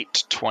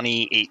 late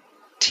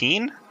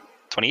 2018?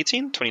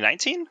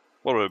 2019?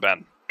 What would it have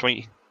been?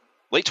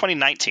 Late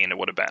 2019 it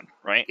would have been,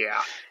 right?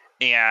 Yeah.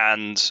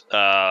 And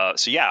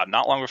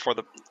not long before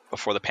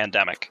the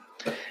pandemic.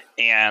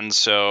 And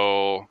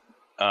so...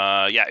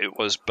 it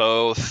was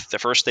both. The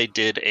first they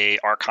did a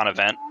Archon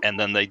event, and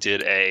then they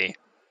did a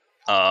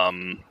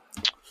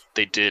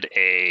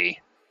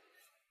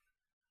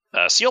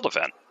sealed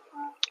event.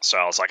 So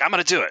I was like, I'm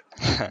gonna do it,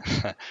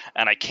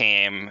 and I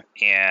came,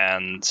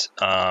 and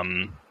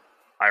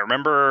I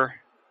remember,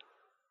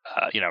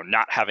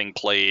 not having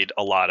played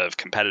a lot of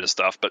competitive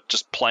stuff, but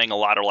just playing a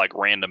lot of, like,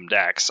 random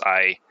decks.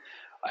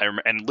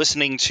 And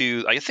listening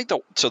to, I think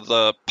the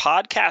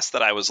podcast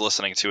that I was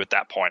listening to at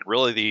that point,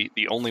 really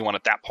the only one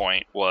at that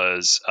point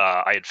was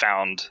I had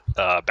found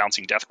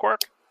Bouncing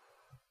Deathquark.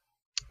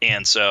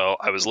 And so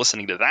I was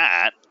listening to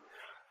that,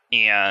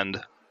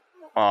 and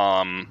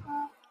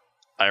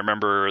I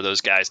remember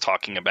those guys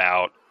talking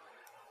about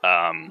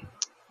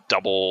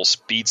double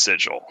speed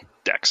sigil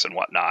decks and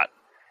whatnot.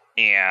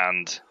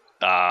 And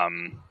I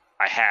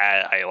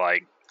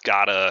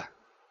got a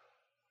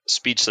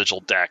speed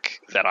sigil deck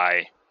that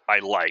I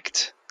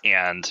liked,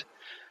 and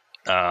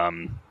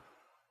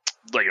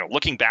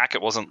looking back,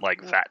 it wasn't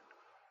like that,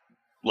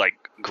 like,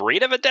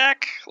 great of a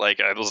deck. Like,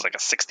 it was like a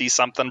 60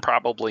 something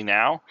probably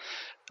now,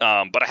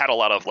 but I had a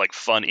lot of, like,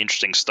 fun,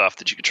 interesting stuff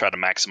that you could try to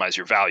maximize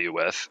your value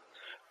with.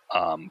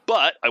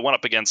 But I went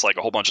up against, like,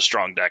 a whole bunch of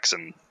strong decks,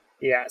 and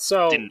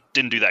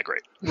didn't do that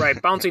great. Right,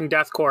 Bouncing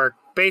Deathquark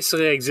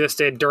basically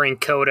existed during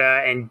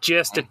Coda and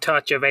just a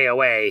touch of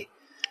AOA.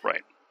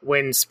 Right.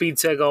 When Speed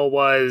Sigil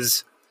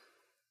was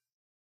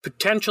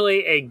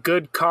potentially a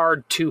good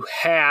card to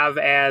have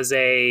as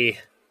a,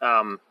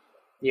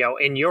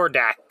 in your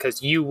deck,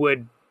 because you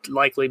would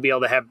likely be able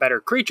to have better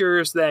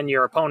creatures than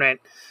your opponent.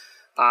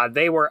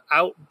 They were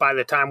out by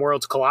the time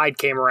Worlds Collide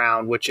came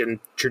around, which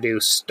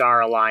introduced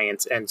Star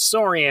Alliance and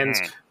Saurians,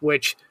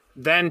 which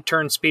then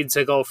turned Speed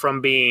Sigil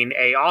from being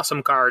a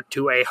awesome card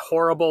to a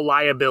horrible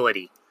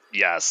liability.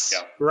 Yes.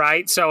 Yeah.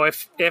 Right? So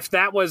if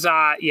that was,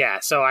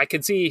 so I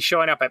could see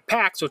showing up at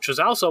PAX, which was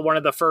also one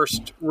of the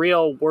first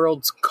real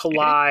Worlds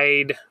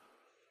Collide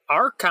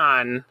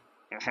Archon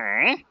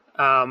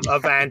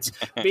events,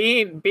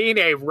 being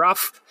a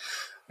rough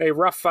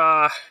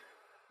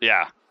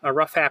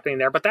happening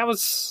there. But that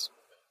was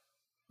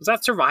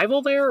that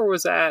survival there, or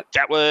was that?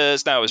 It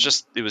was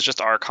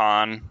just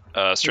Archon,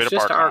 straight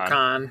up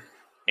Archon.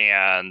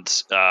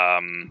 And I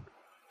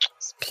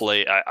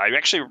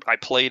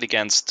played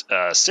against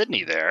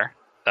Sydney there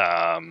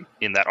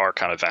in that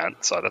Archon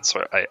event, so that's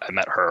where I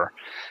met her,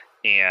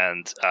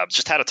 and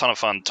just had a ton of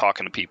fun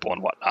talking to people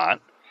and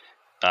whatnot.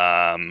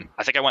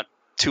 I think I went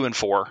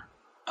 2-4,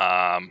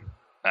 and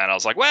I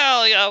was like,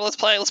 well, yeah, let's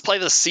play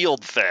the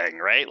sealed thing,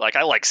 right? Like,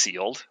 I like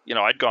sealed. You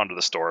know, I'd gone to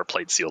the store,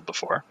 played sealed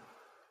before,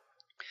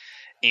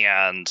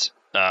 and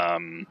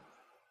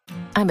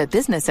I'm a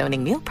business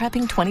owning meal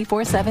prepping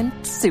 24/7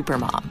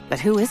 supermom. But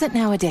who isn't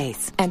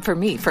nowadays? And for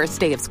me, first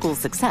day of school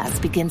success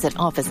begins at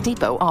Office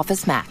Depot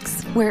Office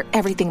Max, where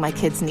everything my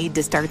kids need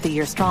to start the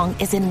year strong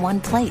is in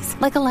one place.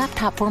 Like a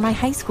laptop for my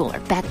high schooler,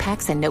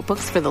 backpacks and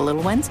notebooks for the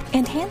little ones,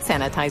 and hand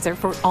sanitizer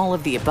for all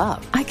of the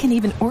above. I can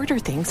even order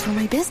things for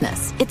my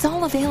business. It's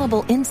all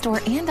available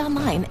in-store and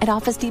online at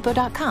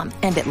OfficeDepot.com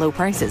and at low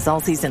prices all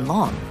season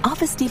long.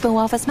 Office Depot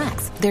Office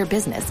Max. Their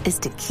business is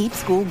to keep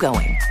school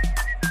going.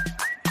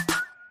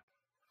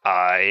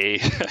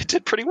 I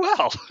did pretty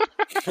well.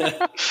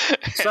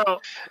 So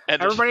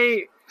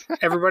everybody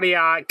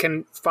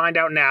can find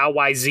out now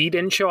why Z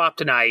didn't show up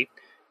tonight.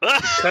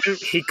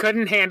 He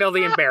couldn't handle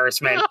the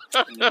embarrassment.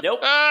 Nope.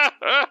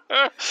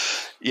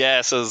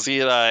 Yeah, so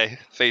Z and I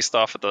faced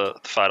off at the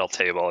final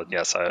table, and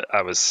yes,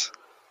 I was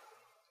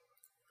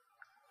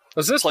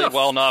this played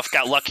well enough,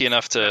 got lucky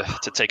enough to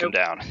take him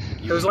down.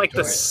 It was like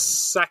the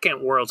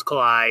second Worlds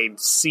Collide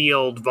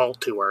sealed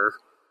Vault Tour.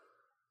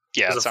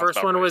 Yeah, the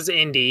first one was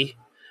Indy.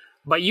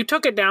 But you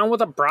took it down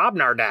with a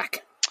Brobnar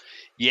deck.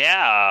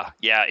 Yeah.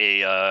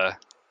 I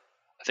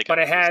think. But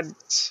it had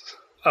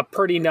a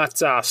pretty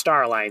nuts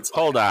Star Alliance.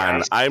 Hold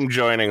on, I'm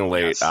joining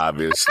late,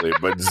 obviously,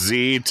 but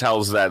Z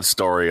tells that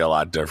story a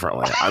lot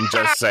differently. I'm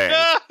just saying.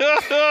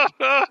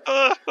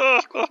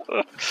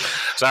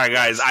 Sorry,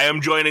 guys, I am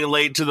joining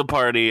late to the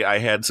party. I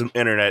had some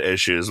internet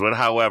issues, but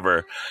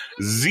however,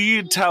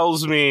 Z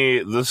tells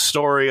me the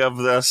story of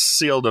the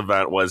sealed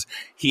event was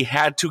he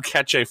had to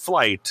catch a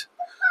flight.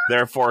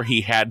 Therefore,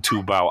 he had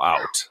to bow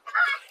out.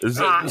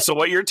 So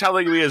what you're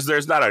telling me is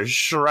there's not a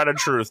shred of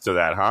truth to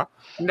that, huh?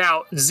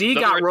 Now, Z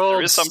got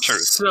rolled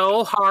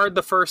so hard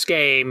the first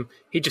game,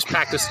 he just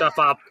packed his stuff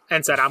up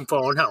and said, I'm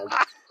going home.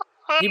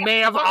 He may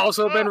have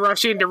also been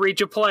rushing to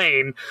reach a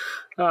plane.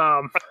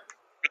 I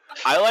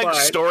like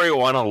story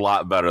 1 a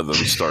lot better than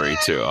story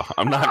 2.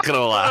 I'm not going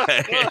to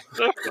lie.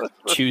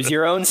 Choose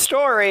your own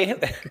story.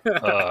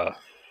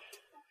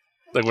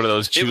 Like one of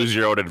those choose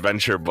your own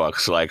adventure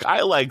books. Like,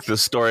 I like the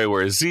story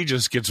where Z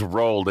just gets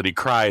rolled and he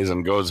cries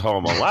and goes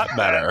home a lot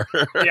better.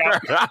 Yeah.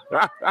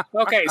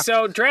 Okay,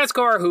 so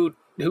Draskor, who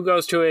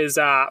goes to his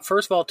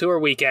first Vault Tour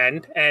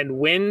weekend and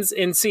wins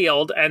in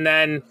sealed, and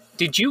then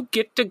did you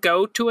get to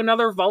go to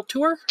another Vault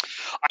Tour?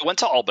 I went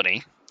to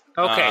Albany.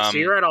 Okay, so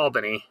you're at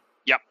Albany.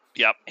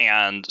 Yep.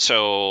 And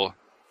so,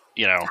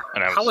 you know,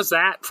 how was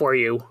that for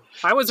you?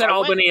 I was at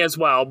Albany as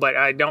well, but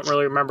I don't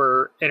really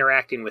remember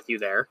interacting with you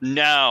there.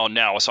 No.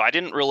 So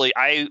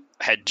I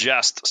had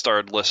just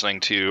started listening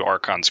to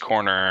Archon's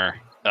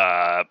Corner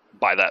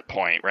by that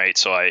point, right?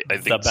 So I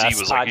think the best Z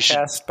was podcast, like, you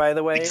should, by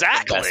the way.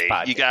 Exactly.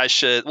 You guys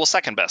should,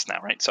 second best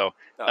now, right? So,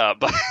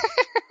 but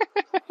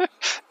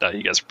no,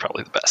 you guys are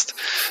probably the best.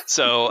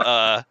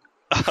 So,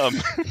 so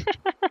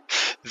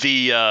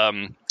Z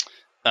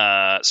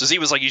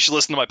was like, you should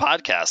listen to my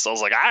podcast. So I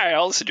was like, all right,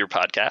 I'll listen to your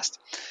podcast.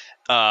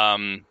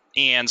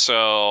 And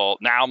so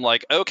now I'm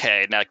like,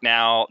 okay,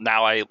 now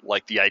I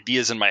like the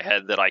ideas in my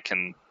head that I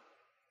can,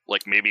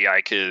 like, maybe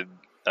I could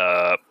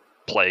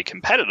play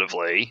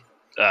competitively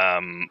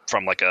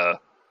from like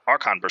a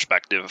Archon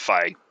perspective if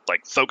I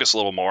like focus a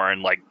little more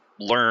and like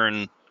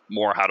learn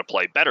more how to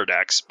play better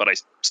decks, but I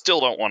still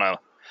don't want to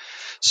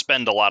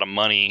spend a lot of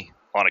money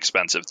on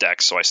expensive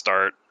decks. So I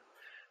start.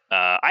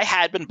 I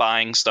had been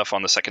buying stuff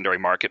on the secondary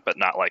market, but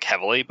not like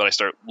heavily. But I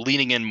start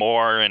leaning in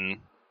more and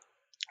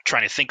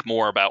trying to think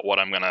more about what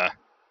I'm going to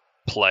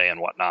play and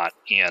whatnot.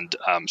 And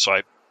so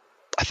I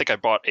think I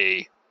bought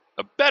a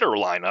better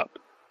lineup.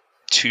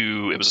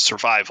 It was a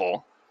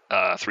survival,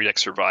 3-deck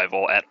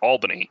survival at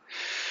Albany.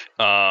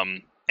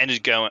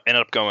 Ended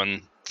up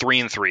going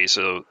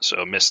 3-3,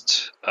 so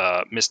missed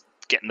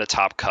getting the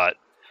top cut.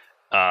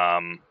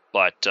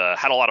 But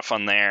had a lot of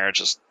fun there,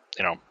 just,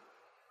 you know,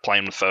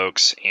 playing with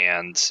folks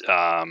and,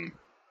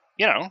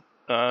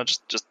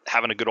 just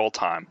having a good old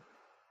time.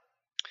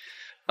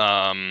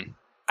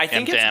 I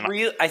think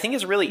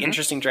it's really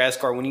interesting,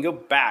 Draskor, when you go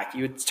back,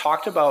 you had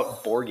talked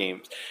about board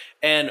games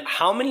and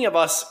how many of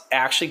us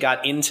actually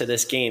got into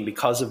this game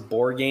because of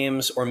board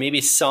games or maybe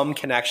some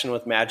connection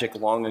with Magic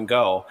long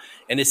ago,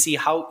 and to see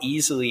how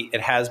easily it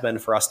has been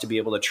for us to be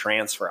able to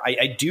transfer.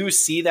 I do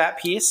see that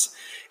piece.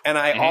 And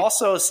I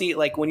also see,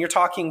 like, when you're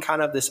talking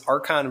kind of this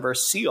Archon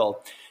versus Sealed,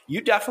 you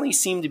definitely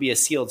seem to be a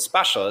sealed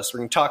specialist. We're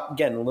going to talk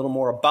again a little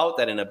more about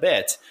that in a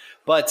bit.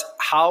 but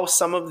how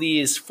some of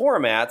these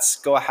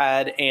formats go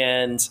ahead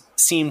and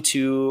seem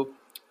to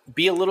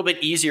be a little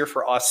bit easier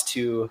for us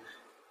to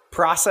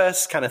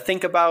process, kind of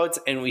think about,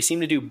 and we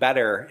seem to do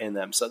better in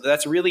them. So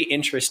that's really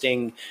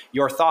interesting.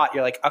 Your thought,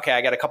 you're like, okay,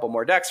 I got a couple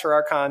more decks for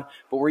Archon,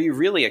 but where you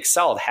really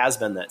excelled has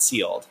been that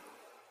sealed.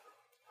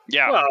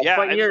 Yeah. Well, yeah.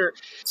 but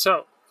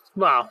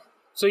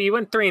so you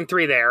went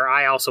 3-3 there.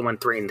 I also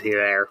went 3-3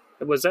 there.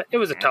 It was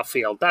a tough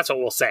field. That's what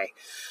we'll say.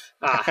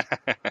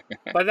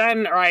 But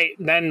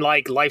then,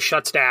 like life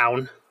shuts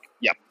down.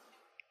 Yep.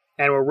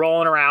 And we're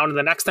rolling around. And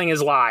the next thing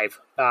is live.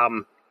 A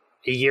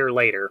year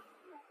later.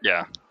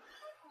 Yeah.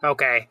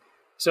 Okay.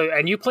 So,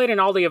 and you played in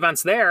all the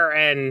events there,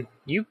 and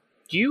you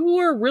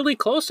were really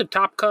close to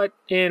top cut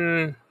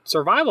in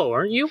survival,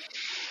 weren't you?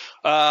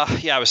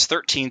 Yeah, I was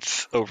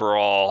 13th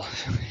overall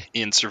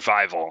in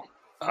survival,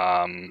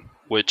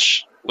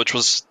 which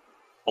was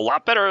a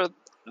lot better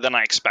than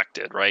I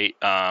expected, right?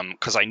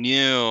 Because I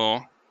knew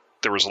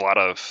there was a lot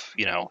of,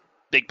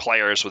 big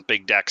players with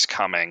big decks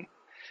coming,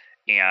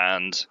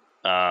 and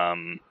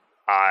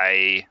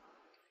I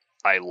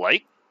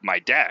like my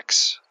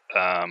decks,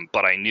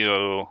 but I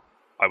knew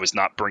I was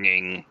not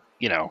bringing,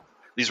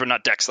 these were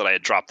not decks that I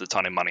had dropped a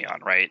ton of money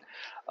on, right?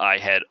 I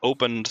had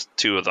opened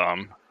 2 of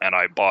them, and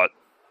I bought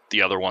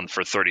the other one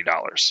for $30,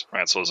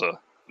 right? So it was an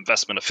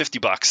investment of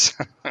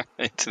 $50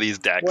 into these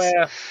decks.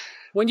 Well,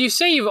 when you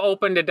say you've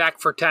opened a deck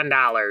for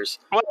 $10,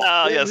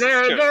 yes,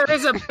 there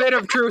is a bit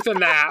of truth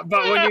in that.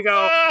 But when you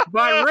go,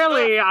 but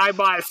really, I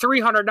bought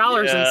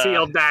 $300 in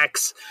sealed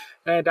decks,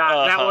 and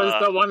that was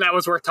the one that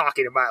was worth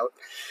talking about.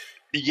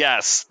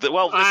 Yes.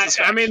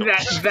 I mean,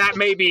 that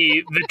may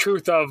be the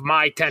truth of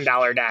my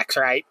 $10 decks,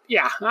 right?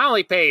 Yeah, I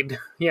only paid,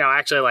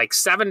 actually like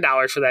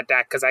 $7 for that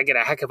deck because I get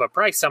a heck of a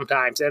price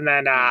sometimes. And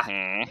then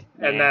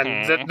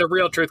then the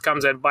real truth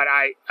comes in, but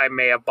I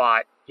may have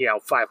bought,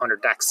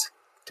 500 decks.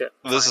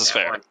 This is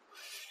fair.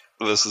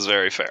 This is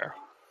very fair.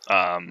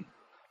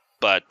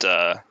 But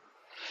yeah,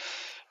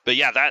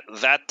 that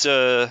that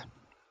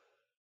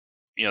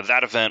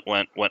event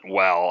went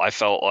well. I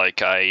felt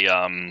like I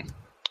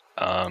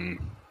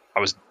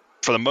was,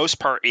 for the most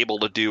part, able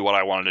to do what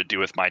I wanted to do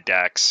with my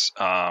decks.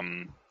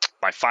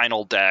 My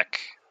final deck,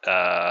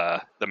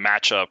 the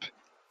matchup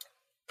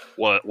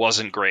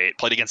wasn't great.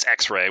 Played against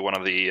X-Ray, one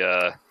of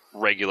the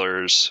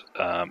regulars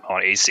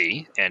on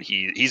AC, and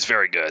he's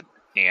very good.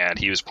 And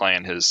he was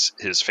playing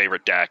his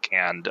favorite deck.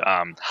 And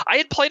I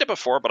had played it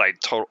before, but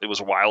it was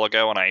a while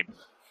ago, and I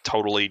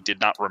totally did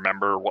not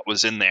remember what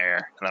was in there.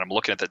 And then I'm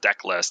looking at the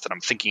deck list, and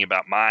I'm thinking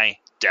about my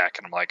deck,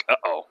 and I'm like,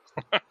 uh-oh,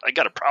 I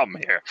got a problem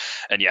here.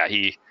 And yeah,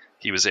 he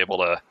was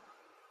able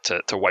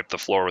to wipe the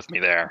floor with me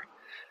there.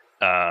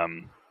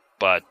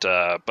 But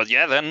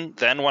yeah, then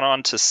went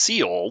on to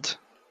sealed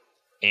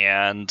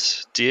and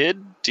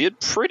did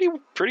pretty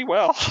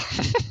well.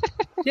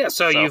 Yeah,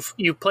 so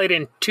you've played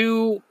in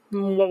 2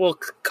 what we'll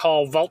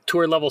call Vault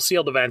Tour level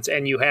sealed events,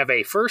 and you have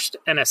a first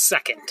and a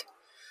second.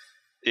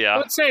 Yeah,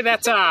 let's say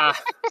that's I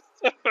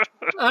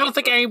don't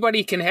think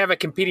anybody can have a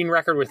competing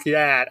record with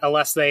that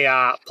unless they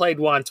played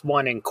once,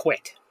 won, and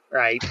quit.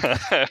 Right.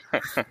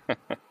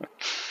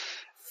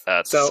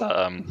 That's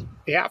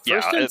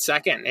first and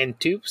second in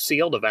 2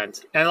 sealed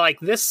events. And like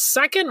this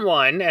second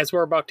one, as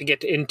we're about to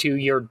get into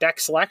your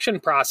deck selection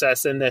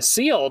process in this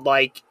sealed,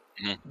 like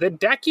the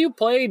deck you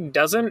played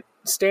doesn't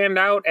stand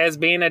out as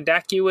being a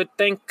deck you would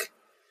think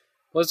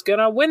was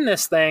gonna win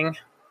this thing.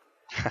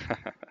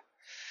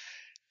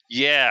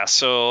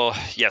 So I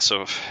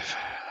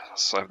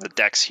have the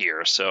decks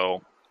here.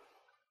 So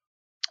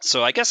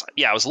I guess,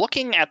 I was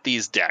looking at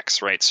these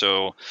decks, right?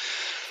 So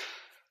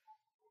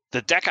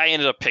the deck I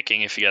ended up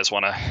picking, if you guys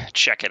want to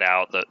check it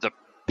out, the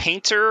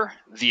Painter,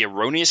 the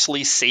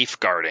Erroneously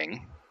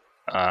Safeguarding,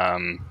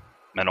 and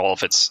all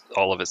of its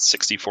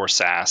 64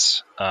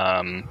 SAS.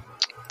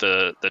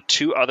 The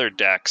 2 other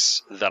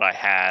decks that I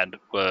had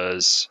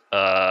was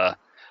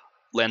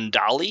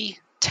Landali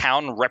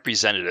Town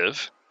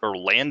Representative, or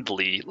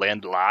Landlai,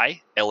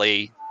 Landlai,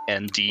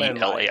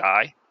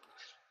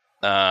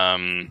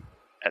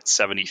 at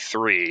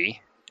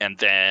 73, and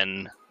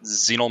then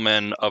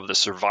Xenelman of the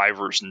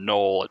Survivor's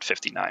Knoll at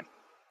 59.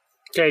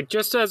 Okay,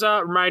 just as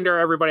a reminder,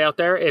 everybody out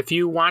there, if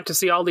you want to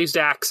see all these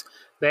decks,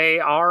 they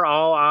are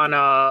all on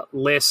a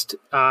list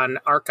on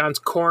Archon's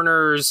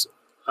Corners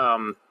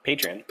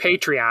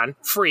Patreon,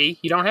 free.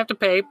 You don't have to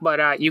pay,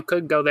 but you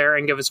could go there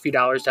and give us a few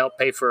dollars to help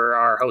pay for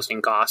our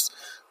hosting costs.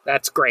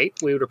 That's great.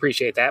 We would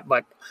appreciate that.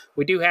 But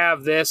we do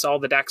have all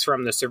the decks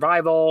from the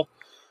Survival.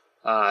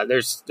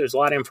 There's a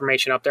lot of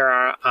information up there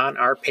on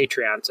our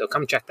Patreon, so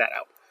come check that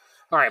out.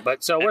 All right,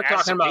 but so we're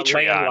talking about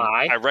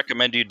Landlai. I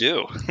recommend you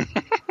do.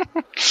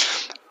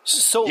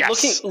 So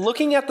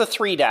looking at the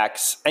 3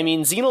 decks, I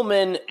mean,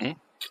 Xenelman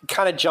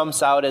kind of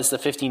jumps out as the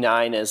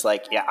 59 as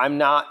like, yeah, I'm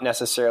not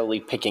necessarily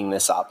picking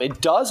this up.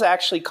 It does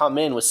actually come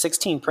in with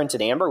 16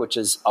 printed amber, which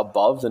is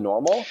above the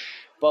normal.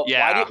 But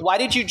why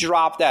did you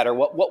drop that, or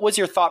what was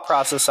your thought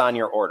process on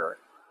your order?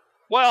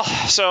 Well,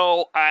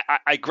 so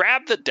I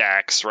grabbed the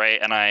decks, right,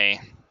 and I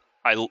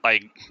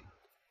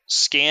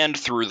scanned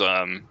through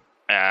them,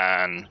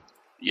 and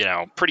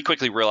pretty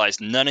quickly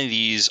realized none of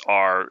these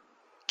are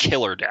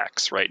killer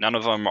decks, right? None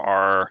of them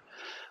are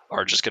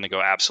just going to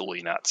go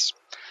absolutely nuts.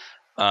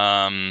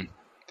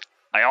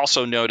 I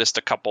also noticed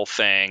a couple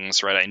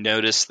things, right? I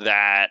noticed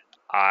that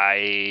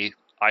I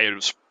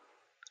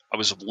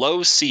was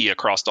low C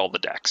across all the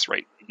decks,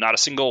 right? Not a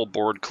single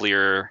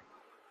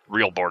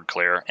real board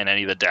clear in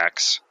any of the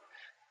decks.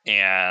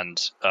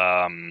 And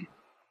I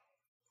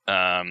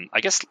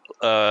guess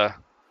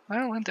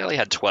Llandelli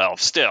had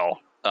 12 still.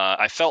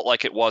 I felt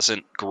like it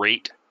wasn't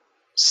great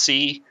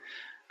C.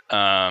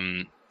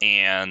 And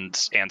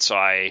so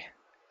I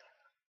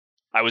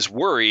was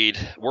worried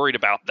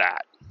about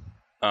that.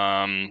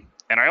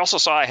 And I also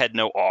saw I had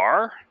no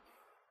R,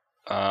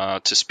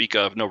 to speak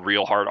of, no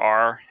real hard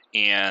R.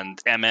 And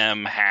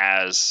MM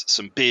has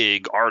some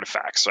big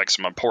artifacts, like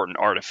some important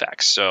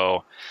artifacts.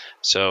 So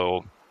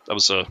that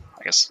was a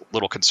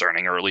little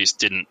concerning, or at least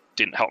didn't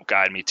help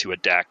guide me to a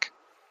deck.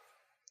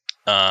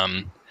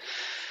 And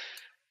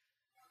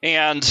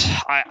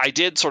I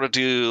did sort of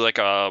do like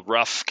a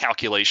rough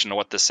calculation of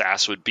what the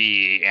SAS would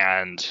be,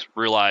 and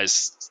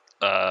realized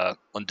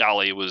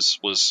Llandelli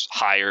was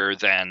higher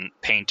than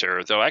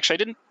Painter, though actually I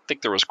didn't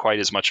think there was quite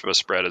as much of a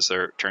spread as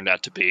there turned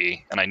out to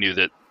be, and I knew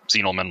that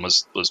Xenolman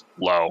was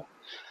low.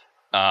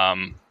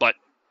 But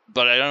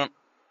I don't,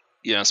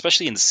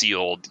 especially in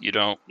Sealed, you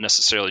don't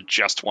necessarily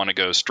just want to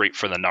go straight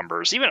for the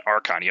numbers. Even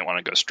Archon, you don't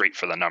want to go straight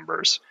for the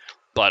numbers.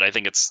 But I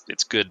think it's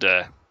good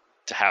to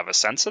have a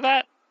sense of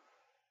that.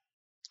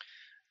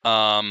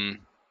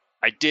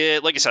 I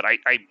did, like I said,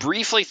 I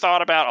briefly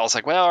thought about, I was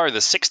like, well, are the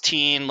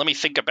 16, let me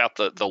think about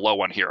the low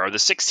one here. Are the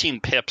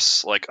 16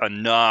 pips like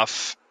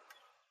enough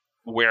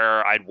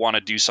where I'd want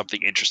to do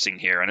something interesting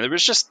here? And there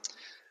was just,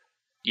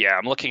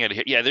 I'm looking at it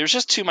here. Yeah, there's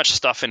just too much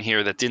stuff in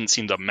here that didn't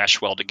seem to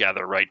mesh well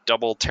together, right?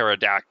 Double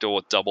Pterodactyl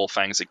with double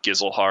Fangs of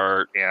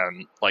Gizelheart,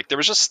 and like there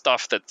was just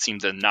stuff that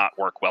seemed to not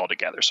work well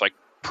together. So I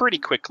pretty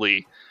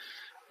quickly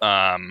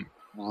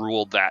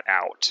ruled that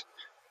out.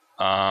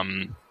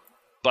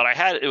 But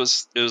it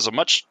was a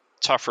much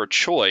tougher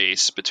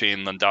choice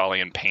between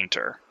Llandelli and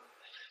Painter.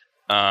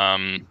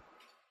 I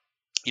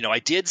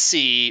did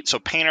see, so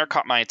Painter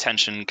caught my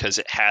attention because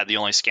it had the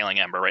only scaling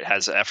ember, right? It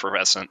has an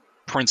effervescent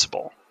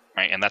principle,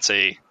 right? And that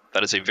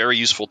is a very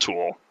useful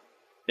tool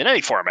in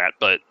any format,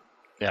 but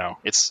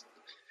it's,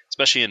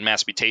 especially in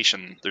Mass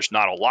Mutation, there's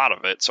not a lot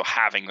of it. So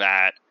having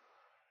that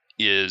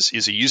is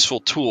a useful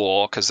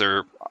tool, because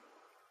I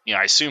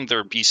assume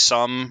there'd be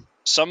some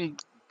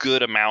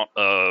good amount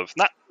of,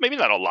 maybe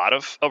not a lot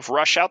of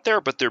rush out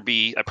there, but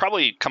I'd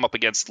probably come up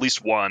against at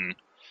least one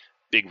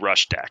big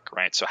rush deck,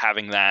 right? So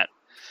having that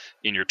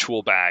in your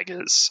tool bag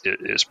is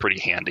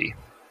pretty handy.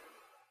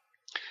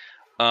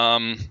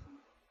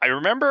 I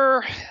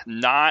remember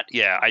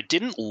I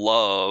didn't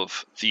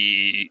love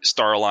the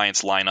Star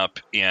Alliance lineup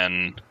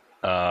in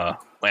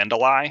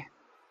Llandelli.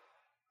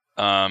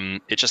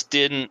 It just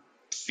didn't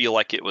feel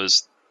like it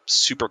was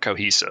super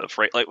cohesive,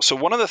 right? Like, so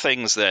one of the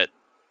things that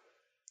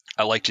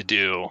I like to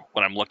do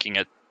when I'm looking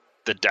at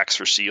the decks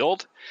for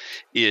Sealed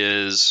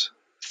is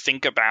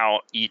think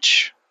about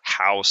each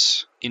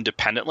house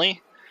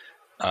independently.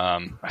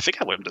 I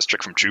think I learned this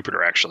trick from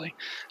Jupiter, actually.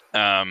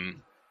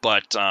 And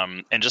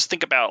just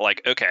think about,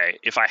 like, okay,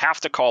 if I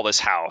have to call this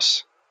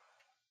house,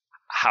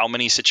 how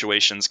many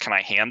situations can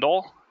I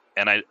handle?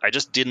 And I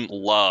just didn't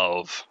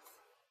love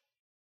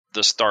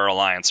the Star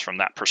Alliance from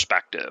that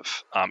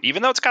perspective.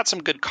 Even though it's got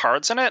some good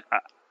cards in it,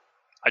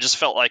 I just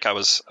felt like I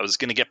was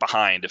going to get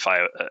behind if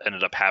I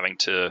ended up having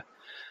to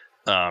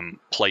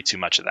play too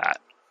much of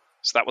that.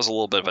 So that was a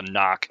little bit of a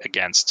knock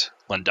against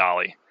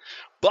Llandelli.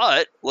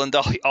 But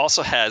Llandelli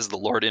also has the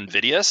Lord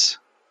Invidious,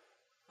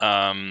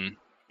 and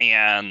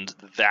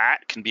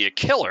that can be a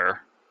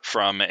killer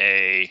from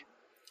a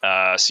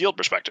Sealed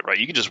perspective, right?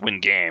 You can just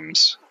win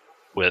games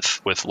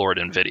with Lord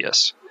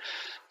Invidious.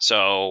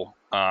 So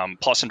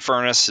plus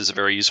Infernus is a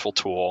very useful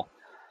tool.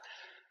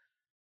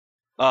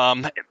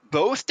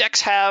 Both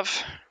decks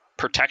have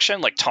protection,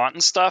 like taunt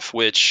and stuff,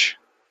 which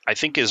I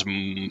think is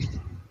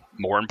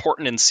more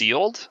important in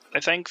Sealed,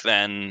 I think,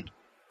 than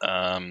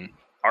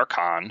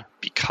Archon,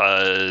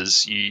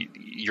 because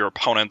your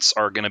opponents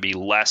are going to be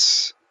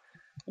less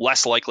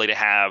likely to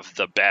have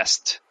the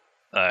best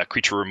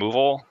creature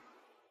removal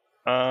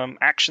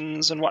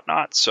actions and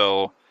whatnot.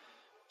 So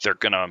they're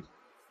going to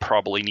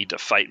probably need to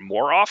fight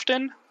more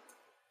often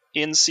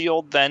in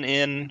Sealed than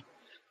in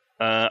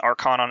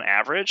Archon on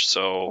average.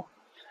 So,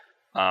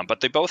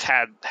 but they both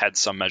had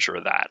some measure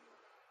of that.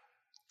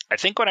 I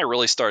think when I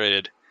really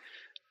started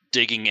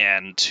digging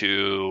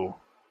into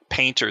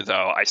Painter,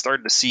 though, I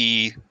started to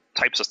see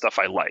types of stuff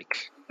I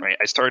like, right?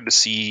 I started to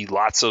see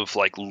lots of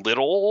like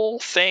little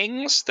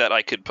things that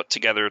I could put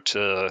together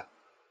to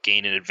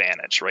gain an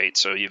advantage, right?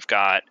 So you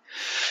got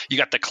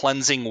the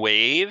Cleansing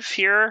Wave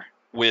here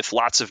with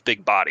lots of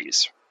big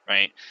bodies,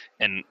 right?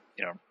 And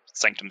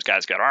Sanctum's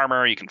guys got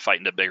armor. You can fight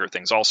into bigger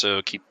things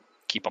also, keep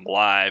them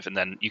alive, and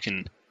then you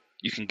can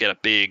get a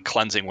big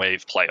Cleansing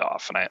Wave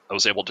playoff, and I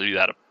was able to do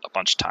that a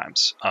bunch of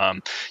times.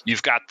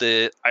 You've got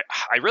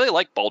I really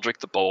like Baldric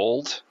the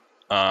Bold.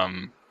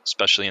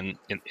 especially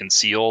in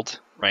sealed,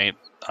 right?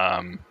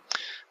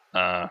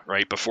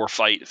 Right before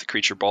fight, if the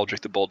creature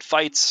Baldric the Bold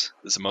fights,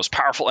 is the most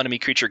powerful enemy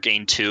creature,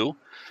 gain 2.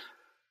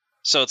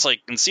 So it's like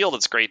in sealed,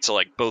 it's great to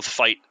like both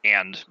fight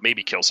and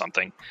maybe kill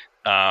something,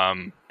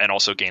 and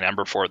also gain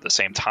Ember for it at the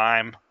same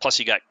time. Plus,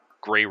 you got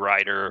Grey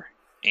Rider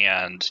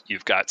and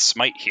you've got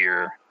Smite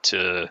here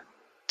to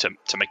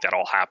make that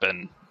all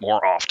happen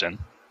more often.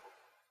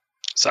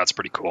 So that's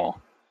pretty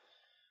cool.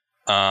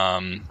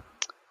 And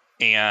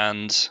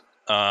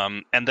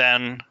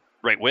then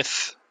right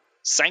with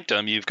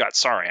Sanctum, you've got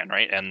Saurian,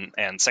 right?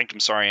 And Sanctum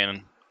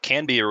Saurian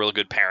can be a really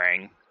good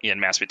pairing in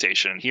Mass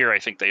Mutation. And here I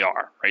think they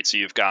are, right? So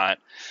you've got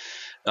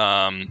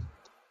right,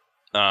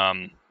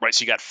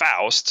 so you got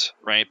Faust,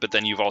 right? But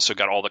then you've also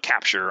got all the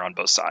capture on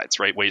both sides,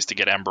 right? Ways to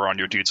get Ember on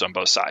your dudes on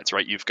both sides,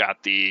 right? You've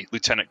got the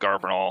Lieutenant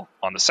Garbanal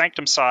on the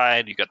Sanctum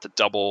side, you got the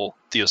double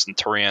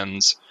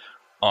Theocenturions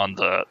on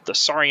the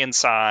Saurian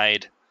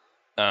side.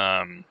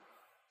 And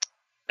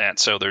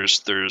so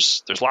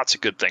there's lots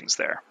of good things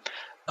there.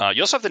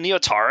 You also have the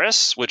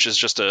Neotaurus, which is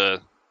just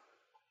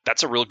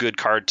that's a real good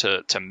card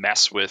to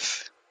mess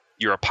with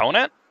your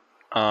opponent.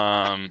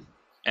 And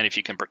if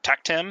you can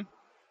protect him,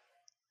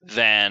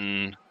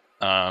 then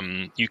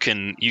you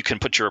can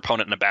put your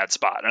opponent in a bad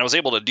spot. And I was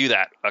able to do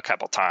that a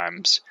couple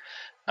times.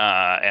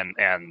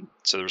 And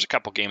so there was a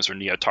couple games where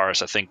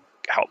Neotaurus, I think,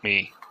 helped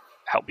me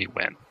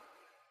win.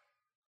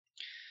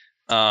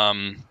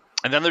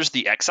 And then there's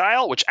the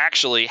Exile, which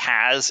actually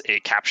has a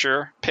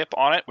capture pip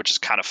on it, which is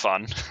kind of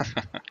fun.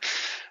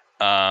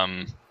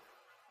 And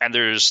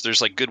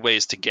there's like good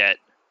ways to get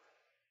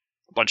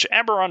a bunch of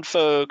Ember on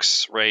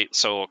folks, right?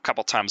 So a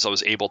couple times I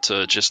was able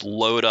to just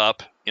load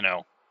up,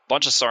 a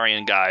bunch of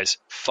Saurian guys,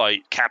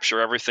 fight, capture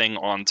everything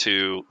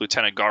onto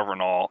Lieutenant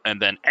Garbanal,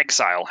 and then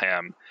exile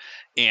him,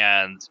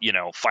 and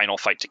final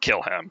fight to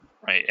kill him,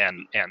 right?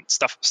 And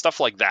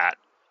stuff like that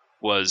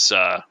was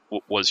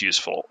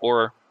useful.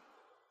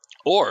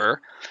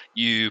 Or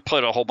you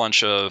put a whole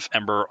bunch of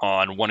Ember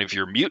on one of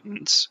your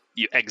mutants,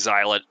 you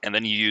exile it, and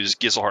then you use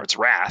Gizelhart's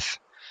Wrath,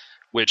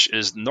 which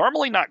is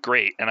normally not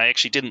great. And I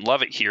actually didn't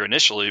love it here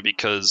initially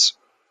because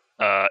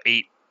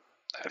I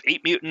have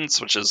 8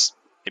 mutants, which is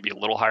maybe a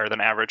little higher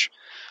than average.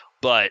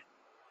 But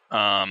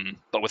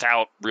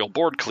without real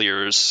board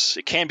clears,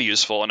 it can be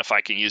useful. And if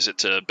I can use it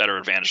to better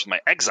advantage with my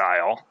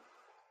exile,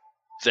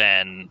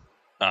 then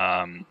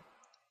I've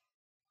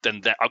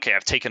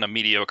taken a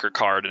mediocre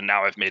card and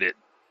now I've made it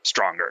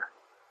stronger.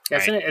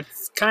 Right?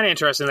 It's kind of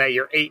interesting that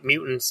your 8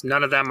 mutants,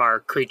 none of them are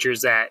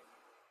creatures that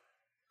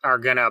are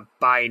gonna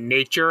by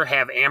nature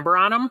have Amber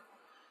on them,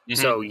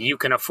 so you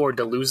can afford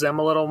to lose them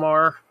a little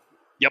more.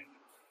 Yep,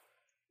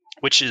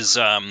 which is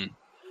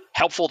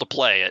helpful to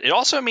play. It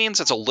also means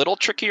it's a little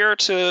trickier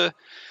to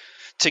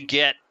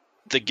get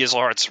the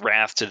Gizelhart's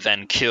Wrath to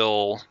then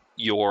kill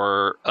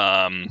your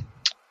to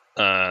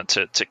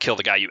kill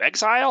the guy you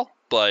exile.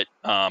 But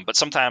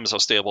sometimes I'll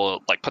stay able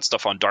to like put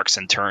stuff on Dark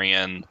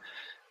Centurion.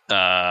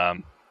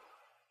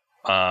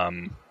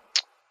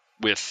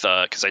 With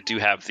because I do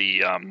have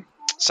the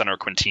Senator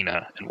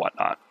Quintina and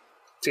whatnot.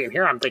 See, and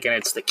here I'm thinking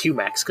it's the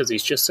Q-Max because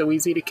he's just so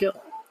easy to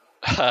kill.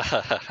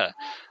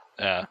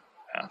 Yeah.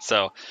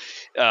 So,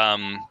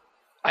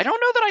 I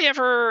don't know that I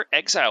ever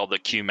exiled the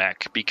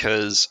Q-Mech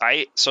because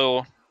I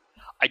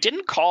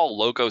didn't call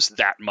Logos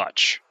that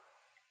much.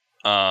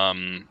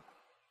 So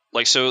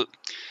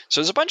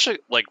there's a bunch of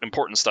like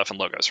important stuff in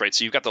Logos, right?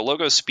 So you've got the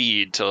Logos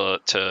speed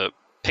to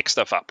pick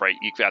stuff up, right?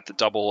 You've got the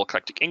double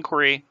Eclectic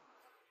Inquiry.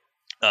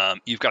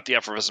 You've got the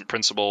Effervescent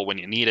Principle when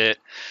you need it.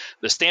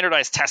 The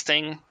standardized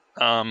testing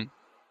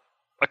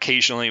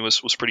occasionally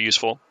was pretty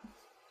useful.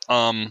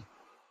 And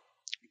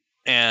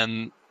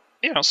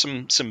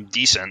some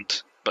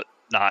decent but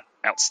not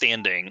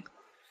outstanding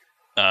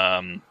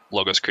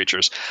Logos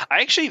creatures.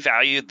 I actually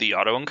valued the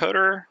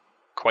autoencoder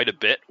quite a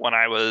bit when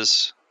I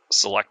was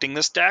selecting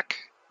this deck,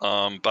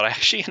 but I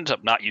actually ended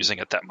up not using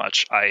it that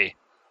much. I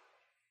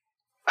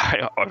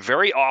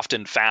very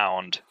often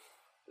found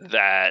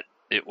that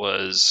it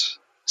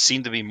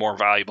seemed to be more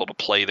valuable to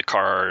play the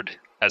card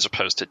as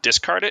opposed to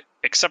discard it,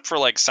 except for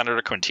like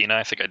Senator Quintina.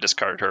 I think I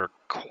discarded her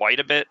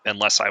quite a bit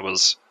unless I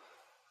was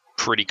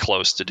pretty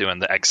close to doing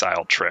the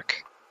exile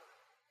trick.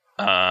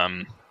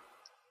 But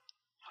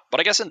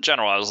I guess in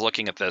general, I was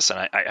looking at this and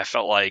I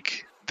felt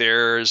like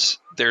there's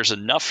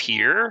enough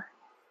here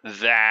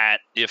that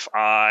if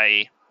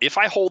I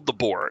hold the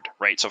board,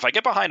 right? So if I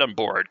get behind on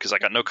board because I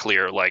got no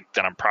clear,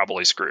 then I'm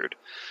probably screwed.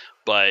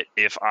 But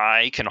if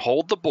I can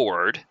hold the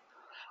board,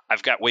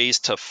 I've got ways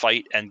to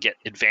fight and get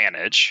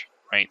advantage,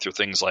 right? Through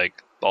things like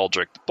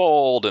Baldric the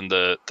Bold and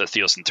the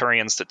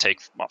Theocenturions to take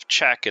them off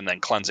check and then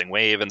Cleansing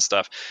Wave and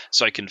stuff.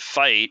 So I can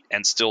fight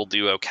and still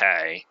do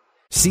okay.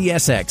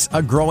 CSX,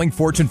 a growing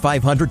Fortune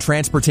 500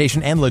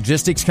 transportation and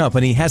logistics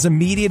company, has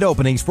immediate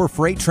openings for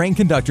freight train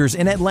conductors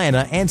in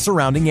Atlanta and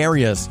surrounding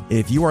areas.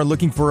 If you are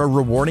looking for a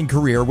rewarding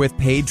career with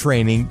paid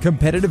training,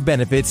 competitive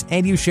benefits,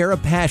 and you share a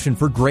passion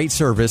for great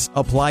service,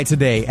 apply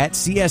today at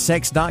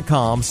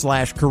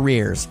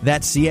csx.com/careers.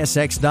 That's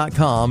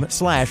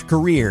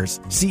csx.com/careers.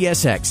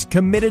 CSX,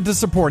 committed to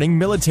supporting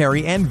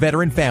military and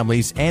veteran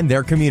families and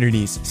their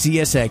communities.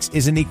 CSX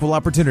is an equal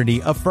opportunity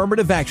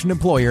affirmative action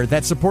employer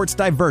that supports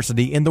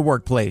diversity in the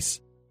workplace.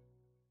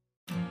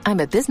 I'm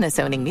a business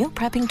owning meal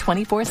prepping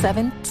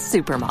 24/7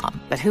 supermom.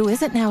 But who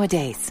isn't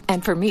nowadays?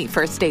 And for me,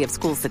 first day of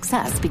school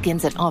success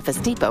begins at Office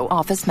Depot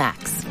Office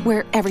Max,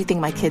 where everything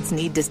my kids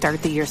need to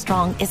start the year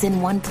strong is in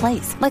one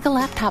place. Like a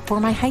laptop for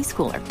my high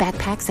schooler,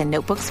 backpacks and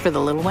notebooks for the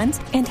little ones,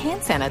 and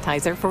hand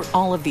sanitizer for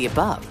all of the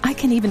above. I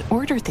can even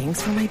order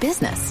things for my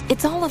business.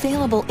 It's all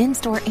available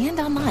in-store and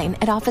online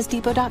at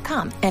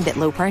OfficeDepot.com and at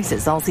low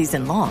prices all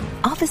season long.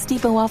 Office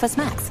Depot Office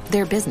Max.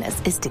 Their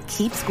business is to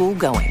keep school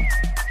going.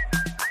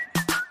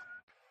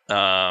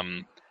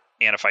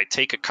 And if I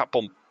take a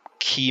couple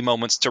key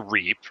moments to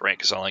reap, right,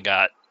 because I only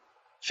got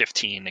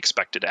 15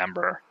 expected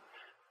Ember,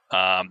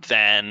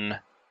 then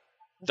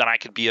I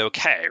could be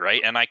okay,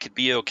 right? And I could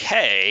be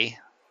okay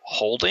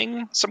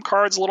holding some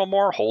cards a little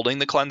more, holding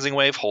the Cleansing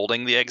Wave,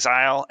 holding the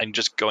Exile, and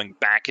just going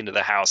back into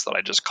the house that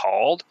I just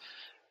called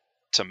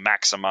to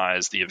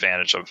maximize the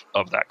advantage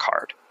of that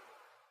card.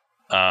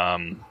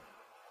 And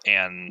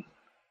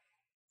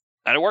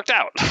it worked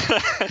out.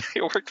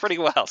 It worked pretty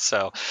well.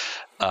 So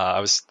I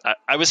was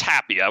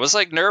happy. I was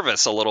like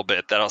nervous a little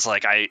bit that I was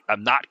like,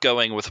 I'm not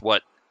going with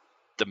what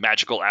the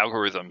magical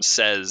algorithm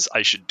says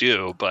I should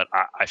do, but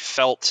I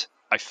felt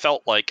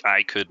like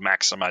I could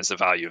maximize the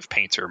value of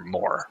Painter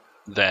more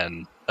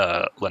than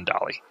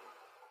Lendali.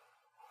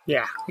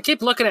 Yeah, I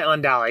keep looking at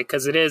Lendali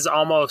because it is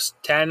almost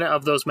 10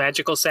 of those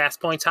magical SAS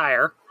points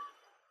higher.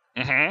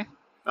 Mm-hmm.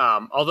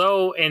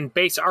 Although in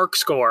base ARC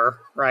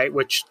score, right,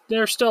 which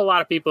there's still a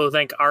lot of people who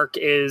think ARC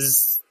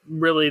is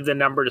really the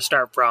number to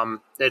start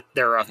from, that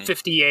they're a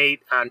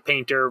 58 on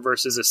Painter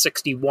versus a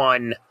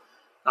 61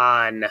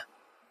 on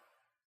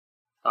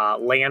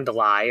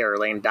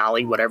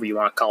Landali, whatever you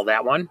want to call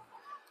that one.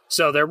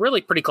 So they're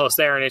really pretty close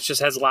there, and it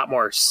just has a lot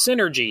more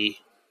synergy.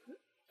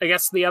 I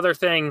guess the other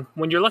thing,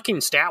 when you're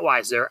looking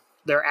stat-wise,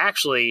 they're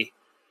actually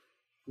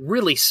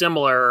really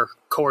similar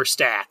core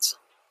stats.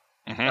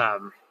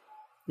 Mm-hmm.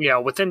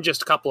 Within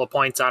just a couple of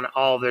points on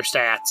all of their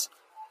stats.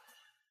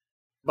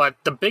 But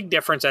the big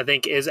difference, I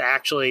think, is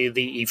actually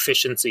the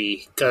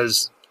efficiency,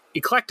 because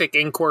Eclectic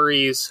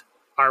Inquiries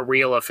are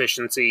real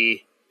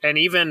efficiency, and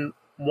even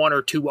 1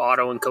 or 2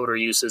 autoencoder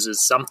uses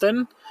is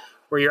something,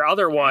 where your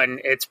other one,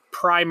 its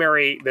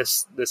primary,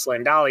 this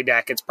Lendali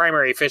deck, its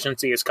primary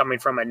efficiency is coming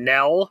from a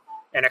Nell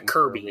and a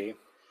Kirby.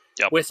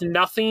 Yep. With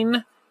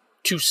nothing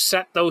to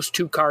set those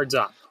 2 cards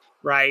up.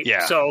 Right?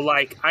 Yeah. So,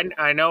 like,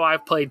 I know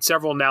I've played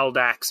several Nell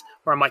decks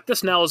where I'm like,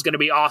 this Nell is going to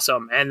be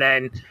awesome. And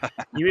then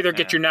you either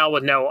get your Nell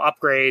with no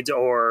upgrades,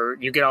 or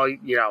you get all,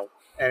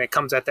 and it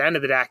comes at the end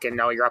of the deck and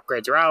all your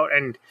upgrades are out.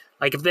 And,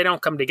 like, if they don't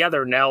come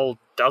together, Nell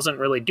doesn't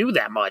really do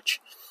that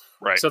much.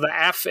 Right. So the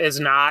F is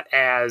not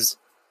as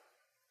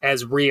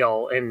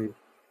real in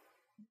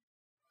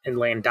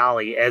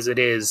Lendali as it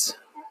is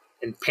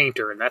in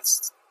Painter. And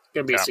that's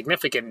going to be a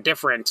significant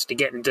difference to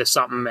get into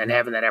something and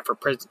having that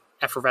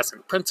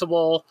effervescent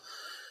principle,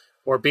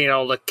 or being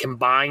able to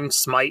combine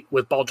Smite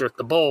with Baldric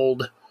the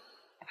Bold,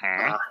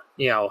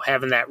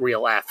 having that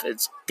real F.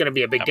 It's going to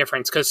be a big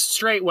difference, because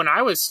straight when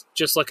I was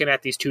just looking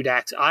at these 2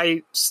 decks,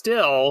 my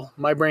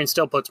brain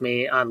still puts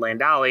me on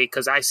Lendali,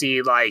 because I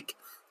see like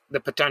the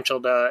potential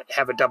to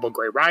have a double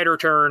Grey Rider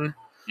turn.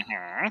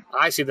 Mm-hmm.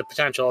 I see the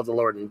potential of the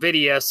Lord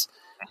Invidious.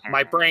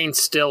 My brain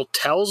still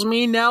tells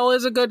me Nell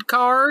is a good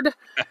card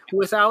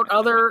without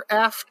other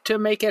F to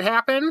make it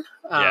happen.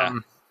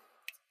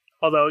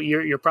 Although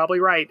you're probably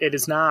right, it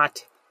is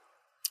not.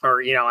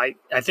 Or, I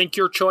think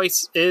your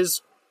choice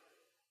is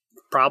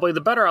probably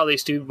the better of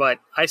these 2, but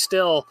I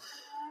still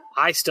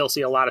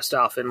see a lot of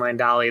stuff in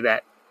Lendali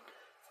that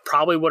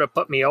probably would have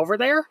put me over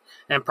there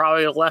and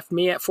probably left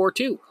me at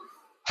 4-2.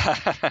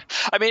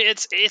 I mean,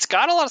 it's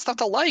got a lot of stuff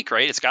to like,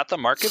 right? It's got the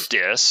Mark of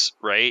Dis,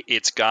 right?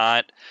 It's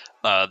got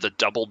the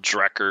double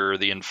Drekker,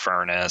 the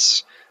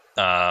Infernus.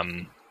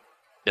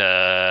 Infernus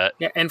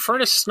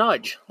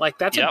Snudge. Like,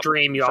 that's a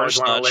dream you always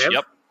want to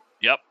live.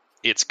 Yep.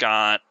 It's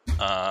got...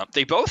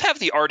 they both have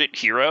the Ardent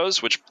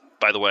Heroes, which,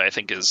 by the way, I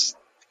think is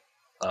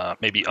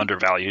maybe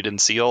undervalued in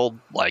Sealed.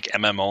 Like,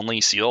 MM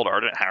only Sealed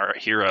Ardent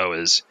Hero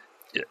is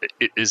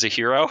a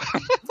hero.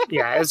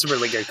 Yeah, it's a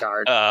really good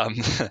card.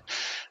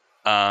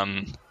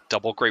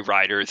 Double Grey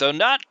Rider, though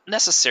not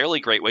necessarily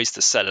great ways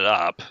to set it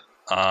up.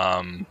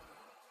 You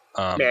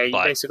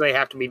basically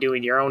have to be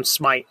doing your own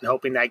Smite and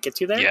hoping that gets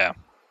you there.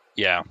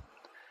 Yeah.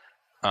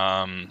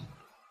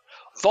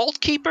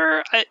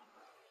 Vaultkeeper,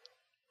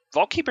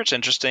 Vaultkeeper's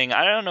interesting.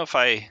 I don't know if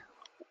I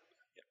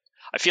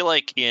feel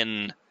like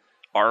in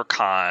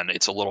Archon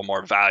it's a little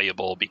more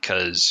valuable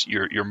because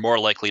you're more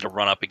likely to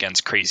run up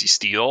against Crazy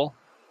Steel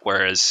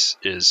whereas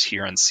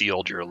here in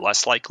sealed, you're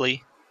less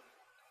likely.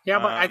 Yeah,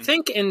 but I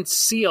think in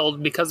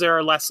sealed, because there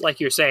are less, like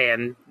you're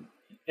saying,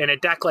 in a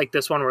deck like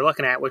this one we're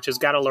looking at, which has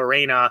got a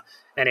Lorena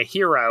and a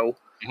hero,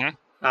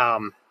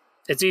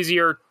 it's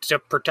easier to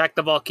protect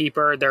the Vault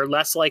Keeper. They're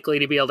less likely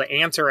to be able to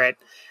answer it,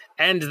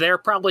 and they're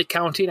probably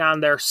counting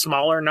on their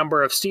smaller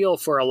number of steel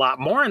for a lot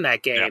more in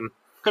that game.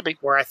 Yeah, could be.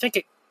 Where I think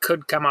it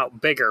could come out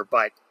bigger,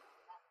 but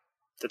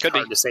it's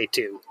hard to say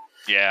too.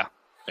 Yeah.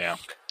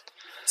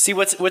 See,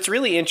 what's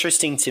really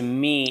interesting to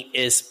me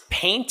is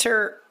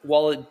Painter,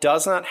 while it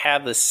does not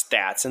have the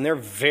stats, and they're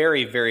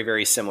very, very,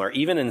 very similar,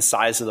 even in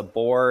size of the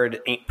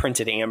board,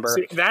 printed amber.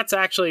 See, that's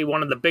actually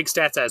one of the big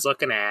stats I was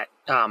looking at.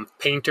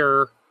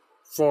 Painter,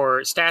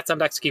 for stats on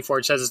Decks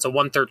Keyforge, says it's a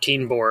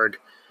 113 board.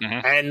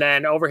 And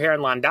then over here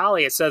in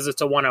Landali, it says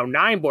it's a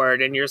 109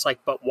 board, and you're just like,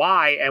 but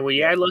why? And when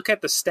you look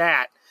at the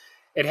stat,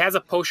 it has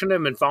a Potion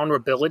of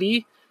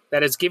Invulnerability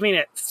that is giving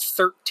it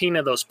 13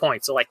 of those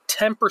points. So like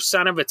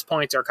 10% of its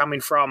points are coming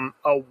from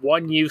a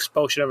one-use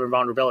Potion of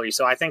Invulnerability.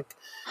 So I think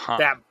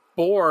that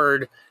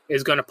board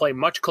is going to play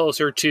much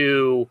closer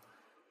to,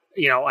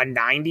 a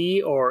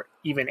 90 or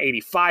even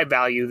 85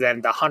 value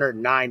than the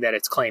 109 that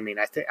it's claiming.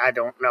 I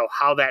don't know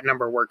how that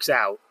number works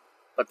out,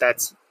 but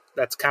that's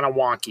kind of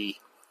wonky.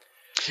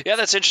 Yeah,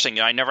 that's interesting.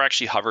 I never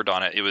actually hovered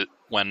on it. It was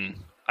when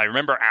I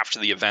remember after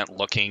the event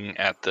looking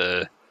at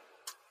the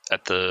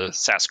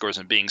SAS scores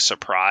and being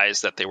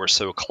surprised that they were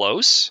so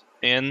close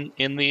in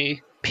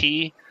the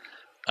P.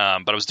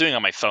 But I was doing it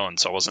on my phone,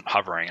 so I wasn't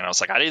hovering. And I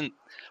was like,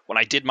 when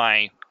I did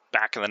my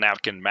back of the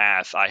napkin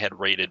math, I had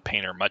rated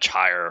Painter much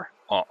higher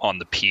on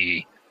the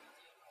P.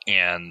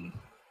 And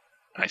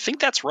I think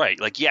that's right.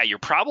 Like, yeah, you're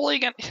probably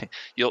going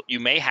to, you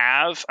may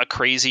have a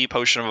crazy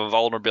Potion of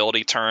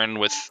Invulnerability turn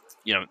with,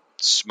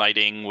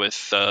 smiting with,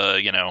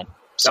 something.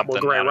 Double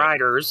Gray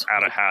Riders.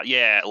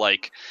 Yeah,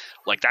 like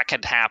that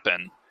could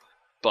happen.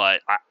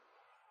 But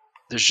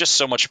there's just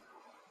so much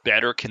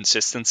better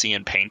consistency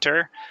in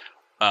Painter,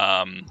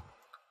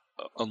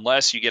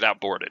 unless you get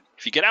outboarded.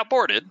 If you get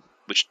outboarded,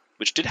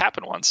 which did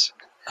happen once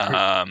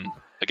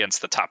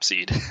against the top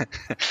seed,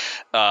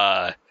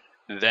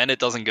 then it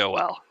doesn't go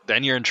well.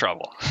 Then you're in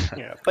trouble.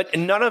 Yeah, but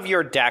none of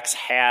your decks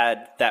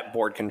had that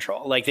board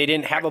control. Like, they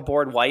didn't have a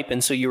board wipe,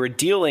 and so you were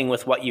dealing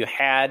with what you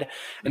had.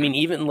 I mean,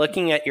 even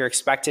looking at your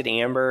expected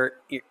amber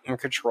in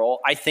control,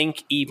 I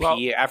think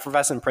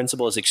Effervescent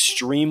Principle, is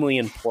extremely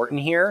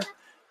important here.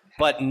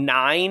 But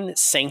 9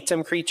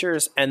 Sanctum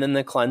creatures and then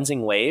the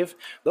Cleansing Wave,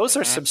 those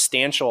are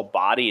substantial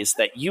bodies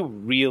that you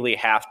really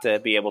have to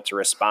be able to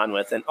respond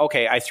with. And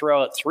okay, I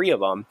throw out 3 of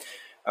them.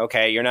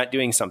 Okay, you're not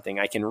doing something.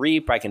 I can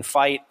reap, I can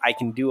fight, I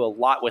can do a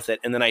lot with it,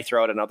 and then I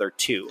throw out another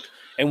 2.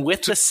 And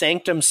with the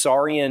Sanctum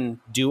Saurian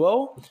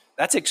duo,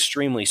 that's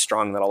extremely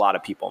strong that a lot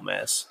of people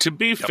miss. To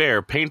be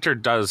fair, Painter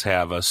does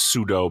have a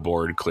pseudo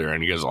board clear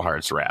in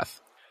Gizelhart's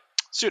Wrath.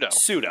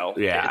 Pseudo.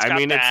 Yeah, I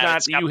mean, it's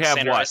not. You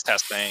have what?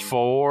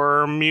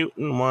 4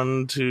 mutant?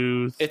 1,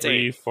 2,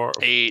 3, 4,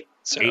 8.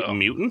 8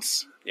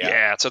 mutants.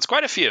 Yeah, so it's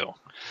quite a few.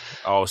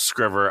 Oh,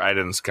 Scriver! I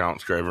didn't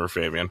count Scriver,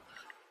 Fabian.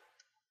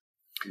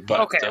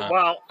 But,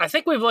 well, I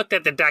think we've looked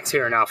at the decks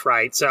here enough,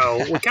 right? So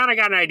we kind of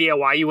got an idea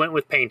why you went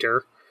with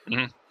Painter.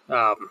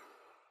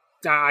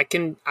 I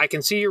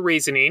can see your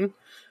reasoning.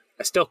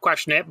 I still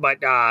question it, but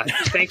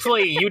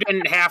thankfully you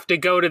didn't have to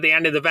go to the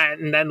end of the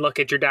event and then look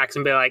at your decks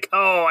and be like,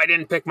 oh, I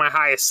didn't pick my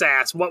highest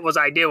SAS. What was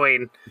I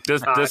doing?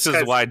 This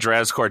is why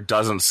Drazcor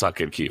doesn't suck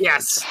at Keyforge.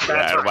 Yes.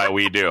 That's right. Why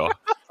we do.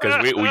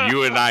 Because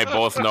you and I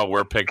both know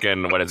we're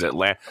picking, what is it,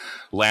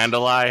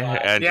 Landali?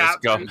 And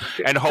just go.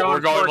 And we're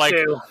going like,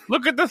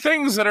 look at the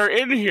things that are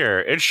in here.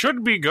 It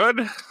should be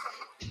good.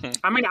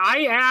 I mean,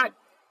 I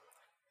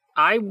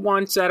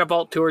once at a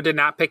Vault Tour did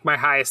not pick my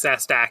highest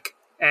SAS deck,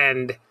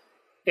 and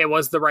it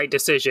was the right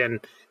decision.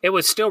 It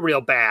was still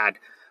real bad,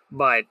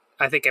 but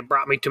I think it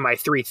brought me to my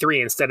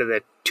 3-3 instead of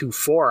the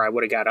 2-4 I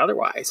would have got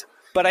otherwise.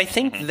 But I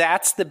think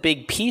that's the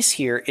big piece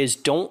here is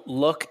don't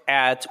look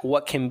at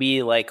what can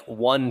be like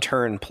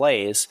one-turn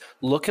plays.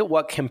 Look at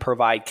what can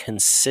provide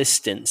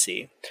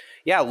consistency.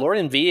 Yeah, Lord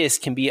Invidious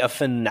can be a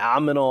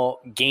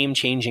phenomenal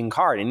game-changing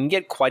card, and you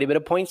get quite a bit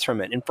of points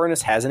from it.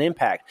 Infernus has an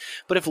impact.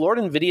 But if Lord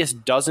Invidious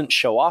doesn't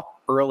show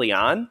up early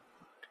on,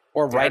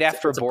 or right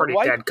after board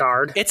wipe,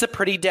 it's a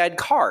pretty dead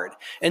card.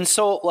 And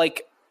so,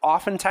 like,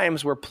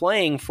 oftentimes we're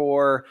playing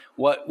for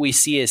what we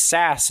see as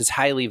SAS is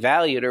highly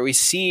valued, or we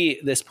see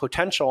this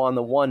potential on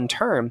the one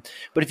turn.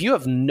 But if you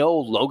have no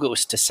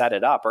logos to set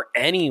it up or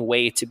any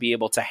way to be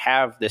able to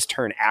have this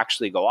turn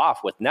actually go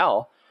off with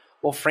Nell,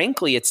 well,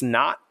 frankly, it's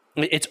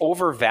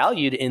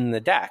overvalued in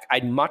the deck.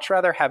 I'd much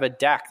rather have a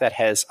deck that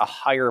has a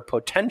higher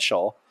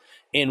potential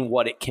in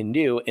what it can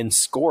do and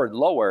scored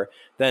lower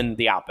than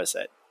the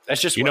opposite. That's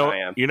just where I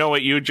am. You know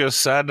what you just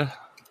said?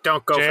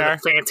 Don't go for the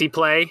fancy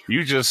play.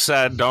 You just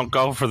said don't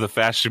go for the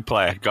fancy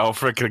play. Go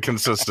for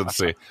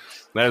consistency.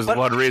 That is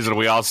one reason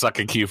we all suck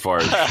at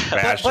Keyforge.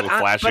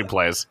 Flashing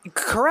plays.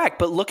 Correct,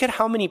 but look at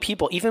how many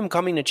people, even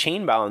coming to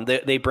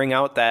Chainbound, they bring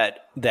out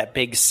that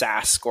big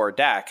SAS score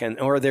deck,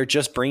 or they're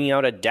just bringing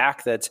out a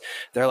deck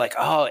they're like,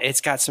 oh, it's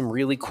got some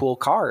really cool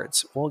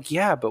cards. Well,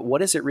 yeah, but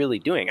what is it really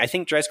doing? I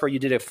think Dryscore, you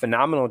did a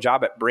phenomenal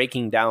job at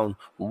breaking down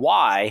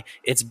why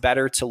it's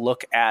better to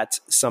look at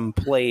some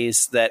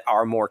plays that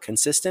are more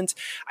consistent.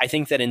 I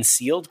think that in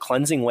Sealed,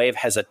 Cleansing Wave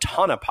has a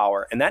ton of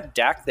power, and that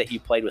deck that you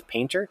played with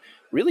Painter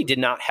really did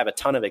not have a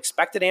ton of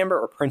expected amber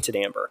or printed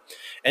amber.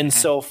 And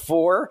so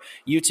for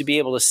you to be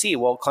able to see,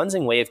 well,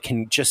 Cleansing Wave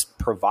can just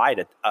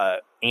provide a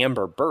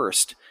amber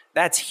burst.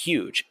 That's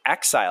huge.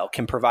 Exile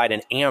can provide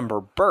an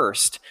amber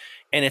burst,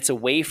 and it's a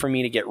way for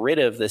me to get rid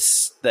of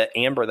the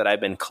amber that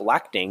I've been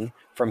collecting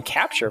from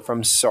Capture,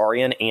 from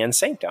Saurian and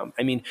Sanctum.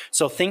 I mean,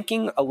 so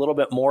thinking a little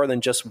bit more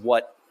than just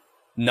what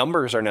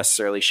numbers are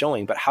necessarily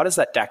showing, but how does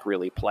that deck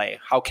really play?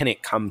 How can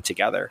it come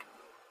together?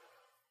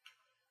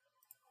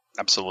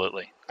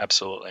 Absolutely.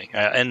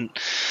 And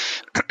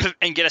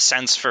get a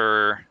sense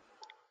for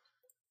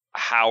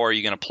how are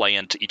you going to play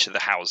into each of the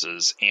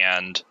houses,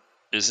 and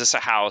is this a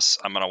house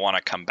I'm going to want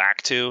to come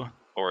back to,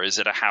 or is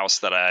it a house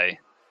that I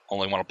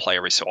only want to play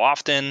every so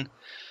often?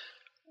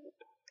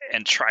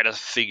 And try to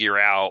figure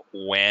out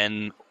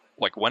when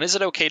is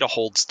it okay to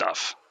hold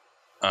stuff,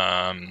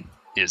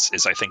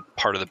 is I think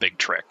part of the big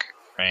trick,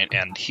 right?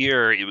 And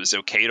here it was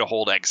okay to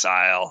hold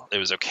Exile, it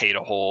was okay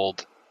to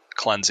hold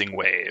Cleansing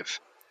Wave,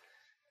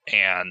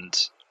 and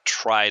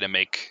try to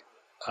make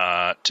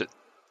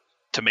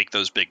to make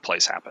those big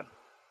plays happen.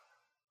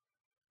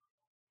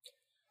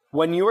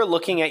 When you were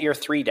looking at your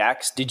 3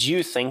 decks, did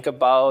you think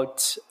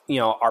about,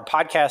 our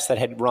podcast that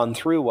had run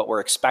through what we're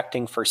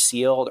expecting for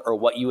Sealed, or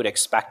what you would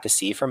expect to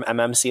see from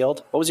MM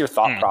Sealed? What was your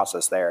thought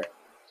process there?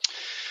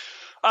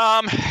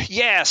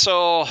 Yeah,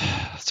 so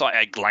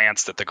I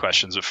glanced at the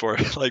questions before,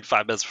 like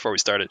 5 minutes before we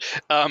started,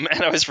 and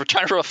I was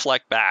trying to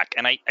reflect back,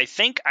 and I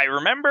think I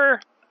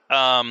remember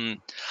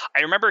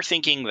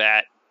thinking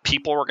that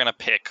people were going to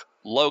pick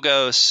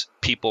Logos,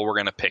 people were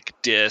going to pick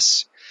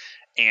Dis,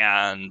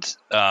 and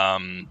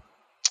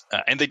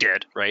they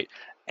did, right?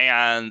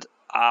 And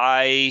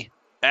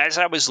as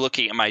I was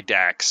looking at my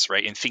decks,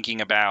 right, and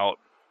thinking about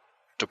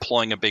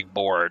deploying a big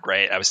board,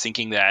 right, I was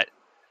thinking that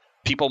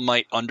people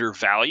might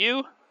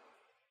undervalue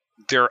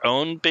their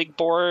own big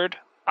board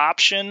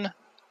option,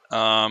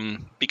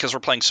 because we're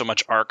playing so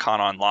much Archon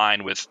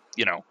online with,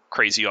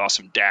 crazy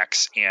awesome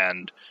decks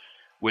and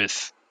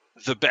with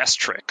the best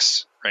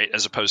tricks, right,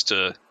 as opposed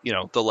to,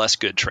 the less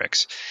good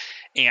tricks.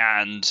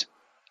 And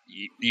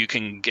you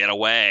can get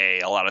away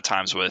a lot of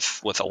times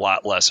with a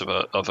lot less of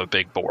a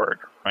big board,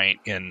 right,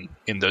 in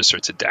those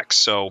sorts of decks.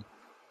 So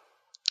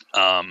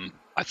I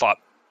thought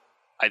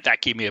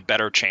that gave me a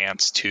better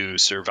chance to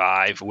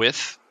survive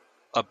with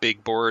a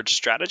big board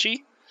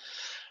strategy.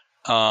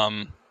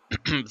 Though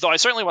I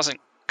certainly wasn't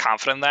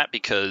confident in that,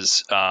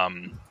 because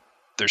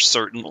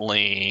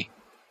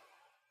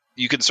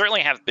you can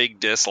certainly have big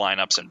Dis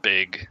lineups and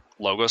big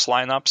Logos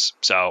lineups.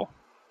 So,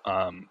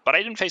 but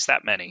I didn't face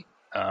that many,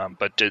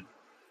 but did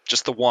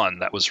just the one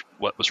that was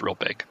what was real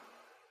big.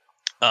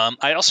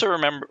 I also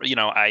remember,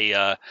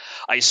 I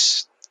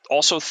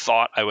also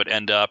thought I would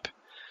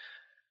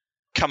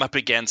come up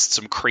against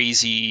some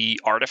crazy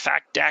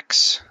artifact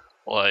decks.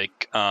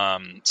 Like,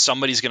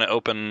 somebody's going to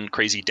open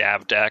crazy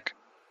Dav deck,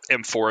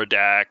 Amphora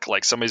deck.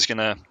 Like, somebody's going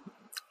to,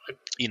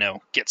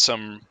 get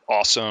some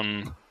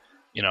awesome,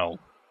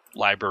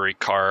 library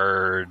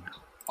card,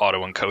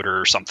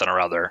 autoencoder or something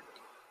or other.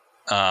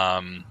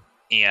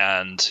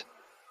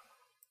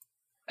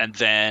 And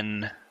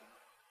then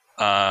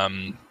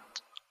I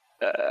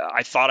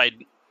thought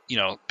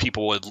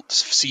people would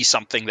see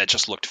something that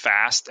just looked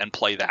fast and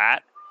play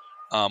that,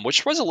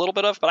 which was a little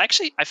bit of, but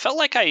actually I felt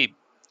like I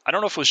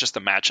don't know if it was just the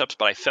matchups,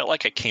 but I felt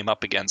like I came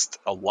up against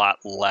a lot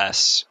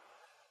less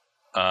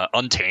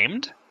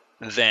Untamed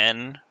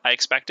than I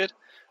expected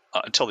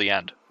until the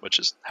end, which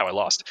is how I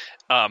lost.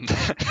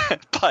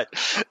 But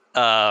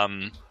I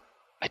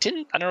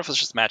don't know if it was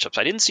just matchups.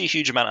 I didn't see a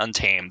huge amount of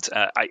Untamed.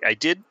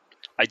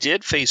 I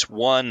did face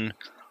one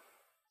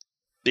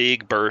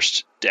big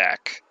burst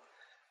deck,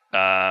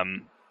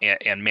 and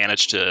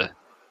managed to.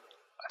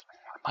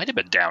 I might have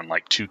been down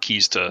like 2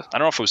 keys to. I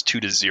don't know if it was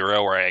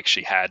 2-0, or I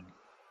actually had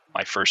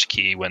my first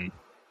key when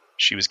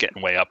she was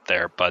getting way up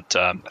there. But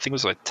I think it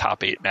was like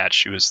top 8 match.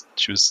 She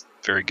was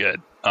very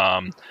good.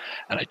 And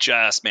I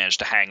just managed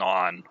to hang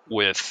on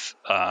with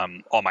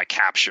all my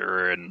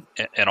capture and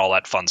all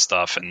that fun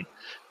stuff, and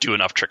do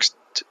enough tricks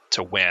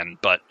to win.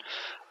 But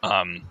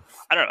I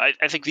don't know.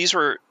 I think these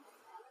were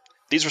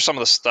some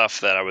of the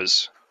stuff that I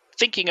was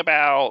thinking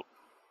about,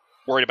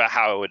 worried about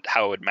how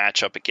it would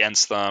match up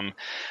against them,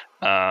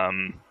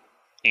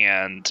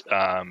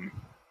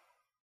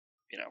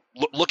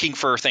 looking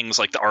for things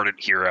like the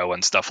Ardent Hero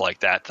and stuff like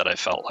that I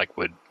felt like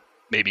would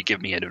maybe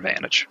give me an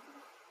advantage.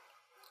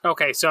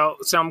 Okay, so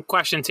some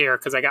questions here,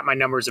 because I got my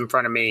numbers in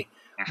front of me.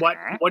 What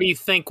do you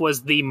think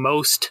was the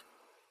most,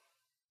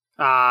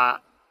 the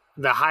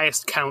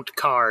highest count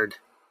card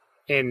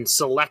in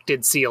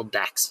selected sealed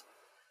decks?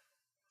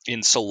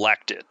 in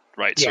selected,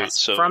 right? Yes,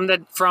 So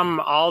from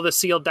all the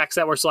sealed decks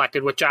that were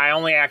selected, which I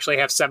only actually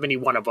have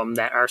 71 of them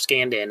that are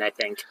scanned in, I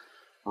think.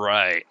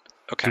 Right.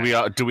 Okay.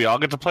 Do we all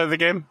get to play the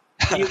game?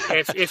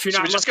 If you're Should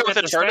not we just go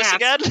looking with at the Infernus stats,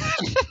 again?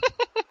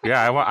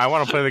 Yeah, I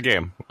want to play the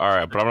game. All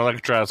right, but I'm gonna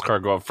let Travis Carr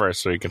go up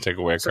first so he can take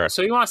away a card.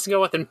 So he wants to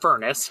go with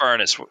Infernus.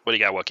 Infernus. What do you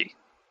got, Wookie?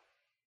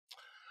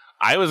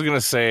 I was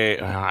gonna say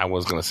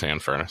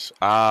Infernus.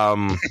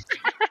 I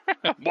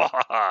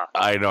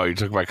know you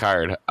took my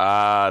card.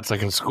 It's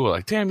like in school,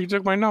 like, damn, you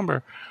took my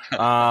number.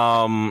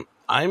 I'm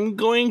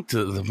going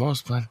to the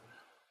most, but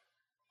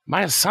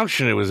my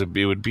assumption it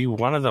would be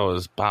one of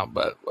those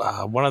bots.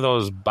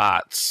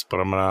 But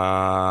I'm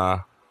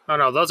gonna. Oh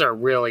no, those are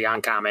really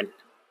uncommon.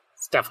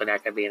 It's definitely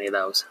not gonna be any of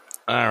those.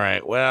 All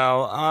right,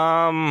 well,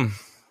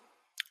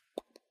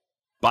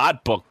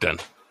 Bot Bookton.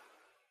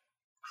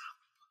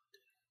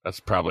 That's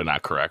probably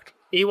not correct.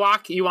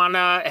 Ewok, you want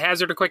to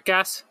hazard a quick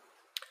guess?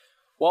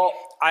 Well,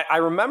 I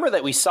remember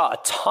that we saw a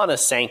ton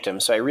of Sanctum,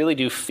 so I really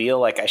do feel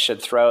like I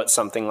should throw out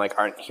something like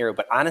Ardent Hero,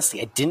 but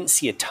honestly, I didn't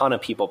see a ton of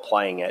people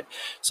playing it.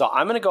 So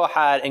I'm going to go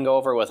ahead and go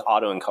over with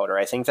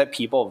Autoencoder. I think that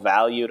people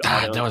valued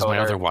Autoencoder. That was my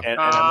other one. And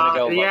I'm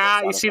going to go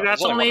yeah, you see,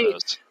 that's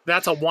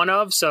a one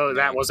of, so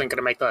that wasn't going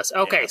to make the list.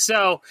 Okay,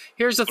 so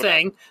here's the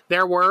thing.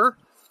 There were,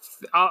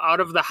 out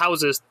of the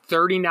houses,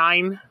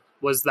 39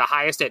 was the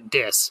highest at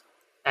Dis,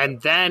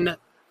 and then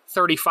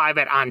 35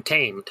 at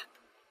Untamed.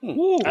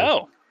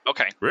 Oh.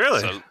 Okay.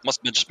 Really? So it must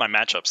have been just my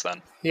matchups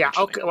then. Yeah.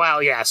 Okay.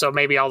 Well, yeah. So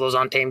maybe all those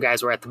Untamed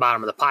guys were at the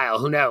bottom of the pile.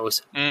 Who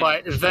knows?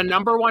 But the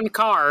number one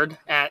card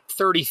at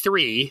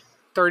 33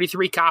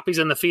 copies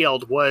in the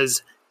field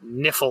was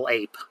Niffle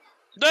Ape.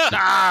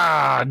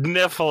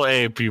 Niffle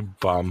Ape, you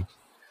bum.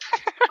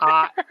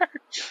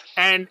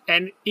 And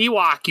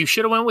Ewok, you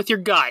should have went with your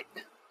gut.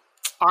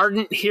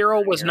 Ardent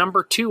Hero was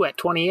number 2 at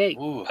 28.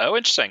 Ooh. Oh,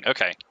 interesting.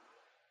 Okay.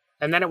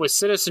 And then it was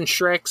Citizen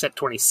Strix at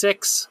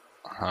 26.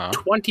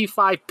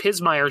 25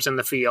 Pismires in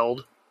the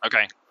field.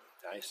 Okay.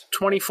 Nice.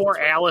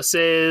 24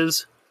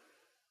 Alices.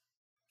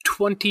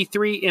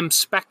 23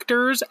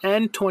 Inspectors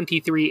and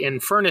 23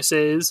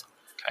 Infernuses.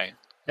 Okay.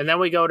 And then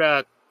we go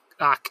to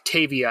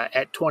Octavia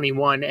at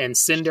 21 and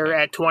Cinder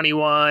at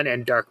 21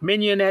 and Dark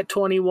Minion at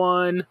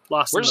 21.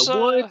 Lost in the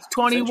Woods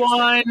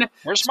 21.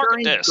 Where's Mark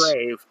of Dis?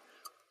 Grave.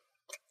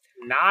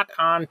 Not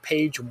on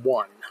page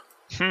 1.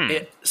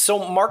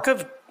 So Mark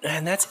of...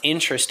 And that's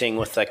interesting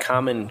with the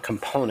common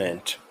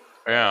component.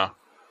 Yeah.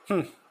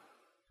 I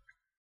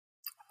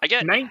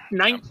get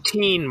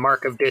 19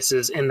 Mark of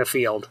Disses in the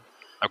field.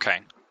 Okay.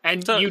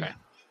 And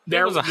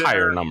there was a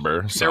higher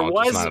number, so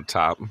it's not a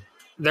top.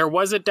 There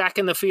was a deck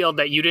in the field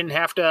that you didn't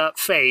have to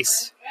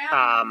face.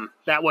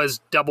 That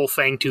was Double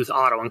Fangtooth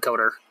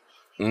Autoencoder.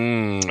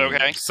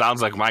 Okay.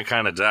 Sounds like my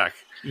kind of deck.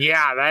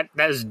 Yeah,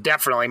 that is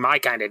definitely my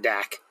kind of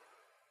deck.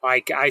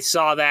 Like, I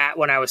saw that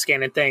when I was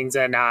scanning things,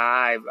 and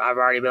I've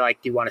already been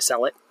like, do you want to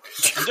sell it?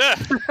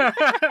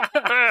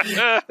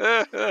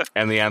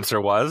 And the answer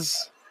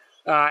was?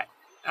 A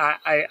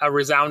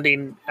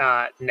resounding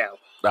no.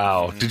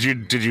 Oh, did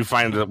you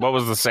find what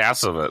was the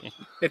SAS of it?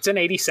 It's an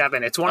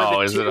 87. It's one of the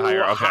is it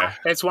higher? Okay.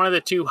 It's one of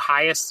the 2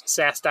 highest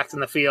SAS decks in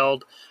the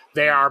field.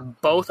 They are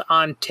both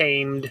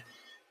Untamed.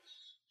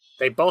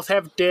 They both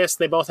have Dis.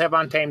 They both have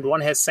Untamed. One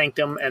has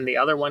Sanctum, and the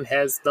other one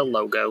has the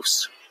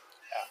Logos.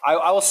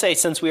 I will say,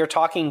 since we are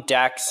talking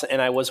decks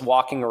and I was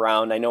walking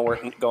around, I know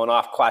we're going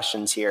off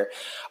questions here.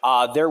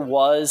 There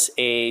was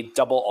a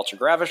double Ultra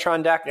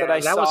Gravitron deck that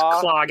I saw. That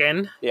was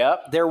Cloggin.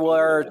 Yep. There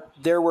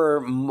were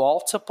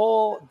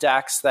multiple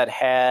decks that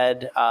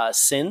had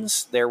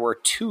Sins. There were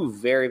 2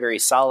 very, very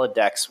solid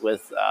decks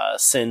with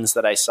Sins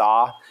that I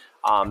saw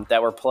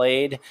that were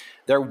played.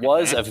 There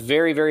was a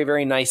very, very,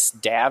 very nice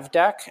Dav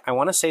deck. I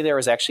want to say there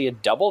was actually a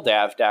double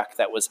Dav deck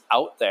that was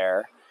out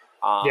there.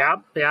 Yeah,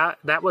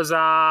 that was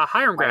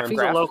Hiram Graf. He's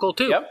a local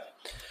too.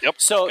 Yep.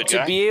 So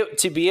to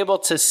be able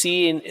to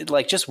see and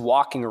like just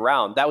walking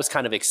around, that was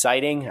kind of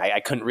exciting. I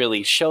couldn't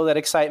really show that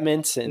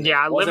excitement, and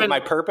it wasn't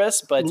my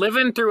purpose. But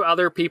living through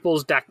other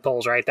people's deck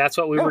pulls, right? That's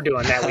what we were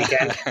doing that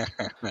weekend.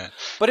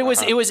 But it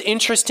was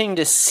interesting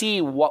to see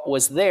what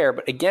was there.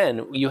 But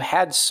again, you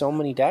had so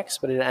many decks,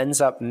 but it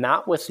ends up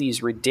not with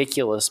these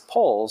ridiculous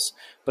pulls,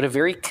 but a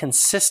very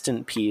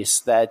consistent piece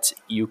that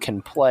you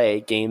can play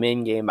game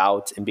in, game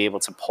out, and be able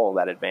to pull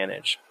that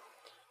advantage.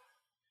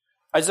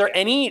 Is there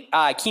any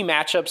key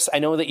matchups? I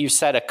know that you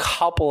said a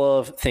couple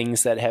of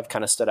things that have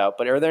kind of stood out,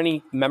 but are there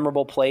any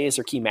memorable plays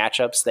or key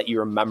matchups that you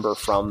remember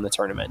from the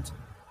tournament?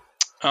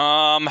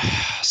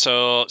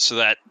 So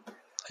that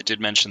I did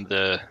mention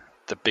the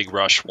Big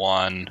Rush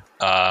one.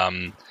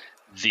 I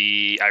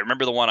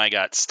remember the one I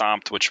got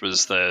stomped, which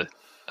was the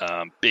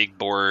big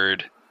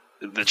board,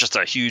 just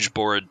a huge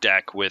board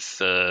deck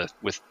with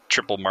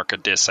triple Mark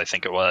of Dis, I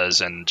think it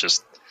was, and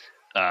just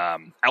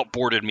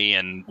outboarded me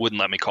and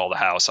wouldn't let me call the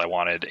house I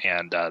wanted,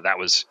 and that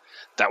was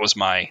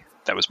my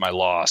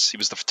loss. He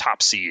was the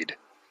top seed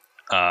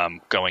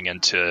going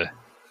into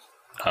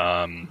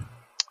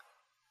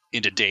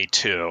day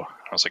 2.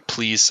 I was like,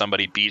 please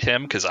somebody beat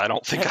him, because I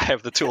don't think I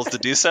have the tools to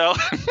do so.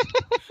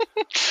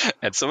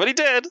 And somebody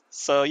did.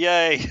 So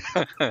yay.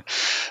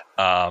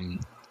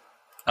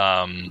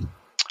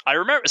 I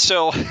remember.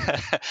 So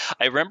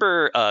I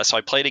remember. So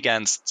I played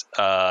against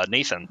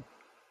Nathan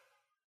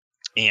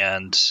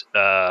and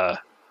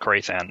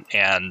Corathan,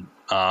 and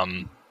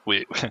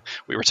we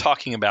were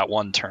talking about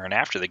one turn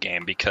after the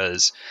game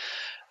because,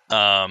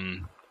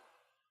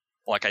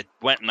 like, I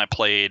went and I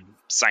played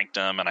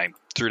Sanctum and I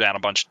threw down a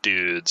bunch of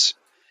dudes,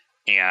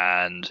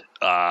 and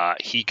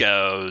he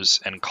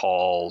goes and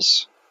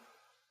calls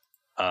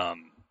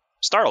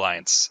Star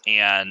Alliance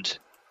and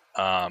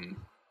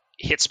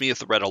hits me with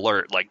the red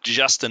alert, like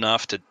just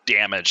enough to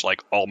damage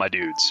like all my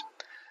dudes,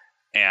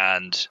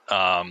 and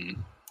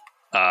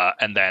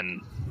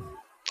then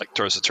like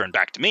throws the turn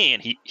back to me,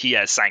 and he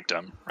has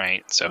Sanctum,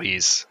 right? So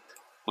looks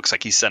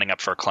like he's setting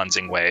up for a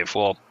cleansing wave.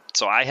 Well,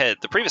 so I had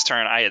the previous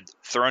turn, I had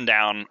thrown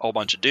down a whole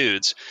bunch of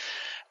dudes,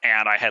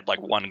 and I had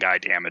like one guy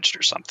damaged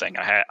or something.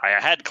 I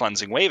had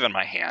cleansing wave in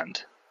my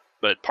hand,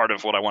 but part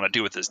of what I want to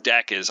do with this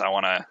deck is I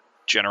want to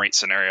generate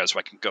scenarios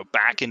where I can go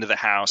back into the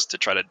house to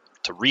try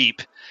to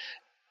reap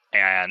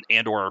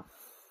and or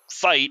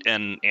fight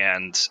and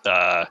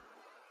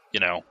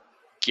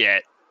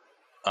get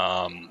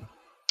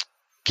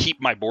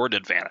keep my board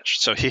advantage.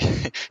 So he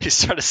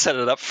started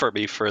setting it up for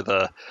me for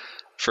the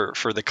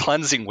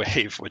cleansing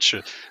wave, which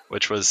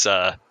was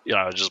I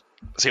just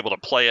was able to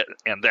play it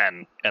and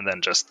then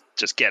just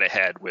get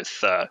ahead with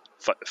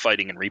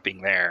fighting and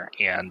reaping there.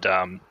 And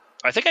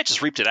I think I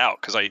just reaped it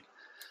out because I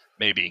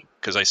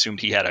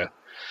assumed he had a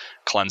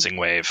cleansing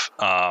wave.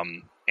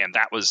 And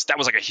that was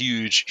like a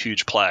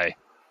huge play.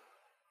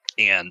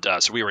 And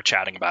so we were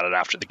chatting about it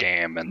after the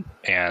game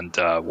and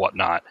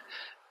whatnot.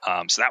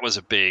 So that was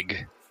a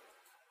big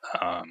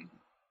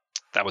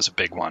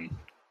one.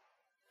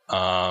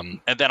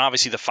 And then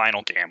obviously the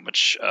final game,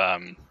 which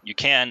you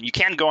can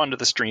go onto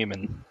the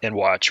stream and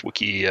watch.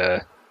 Wiki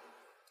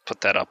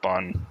put that up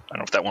on, I don't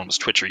know if that one was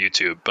Twitch or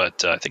YouTube,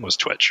 but I think it was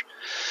Twitch.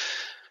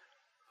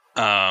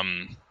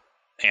 And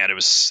it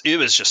was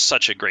just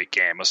such a great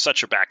game. It was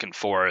such a back and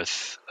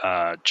forth.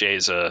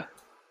 Jay's a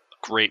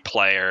great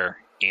player,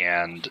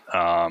 and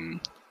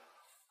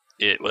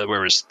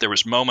there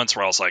was moments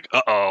where I was like,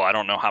 uh-oh, I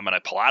don't know how I'm going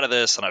to pull out of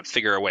this, and I'd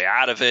figure a way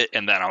out of it.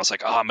 And then I was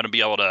like, oh, I'm going to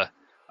be able to.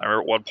 I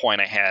remember at one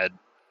point I had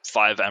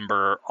 5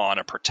 Ember on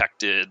a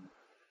protected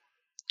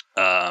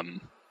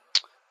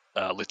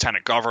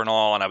Lieutenant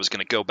Governal, and I was going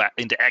to go back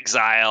into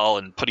exile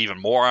and put even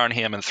more on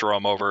him and throw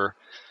him over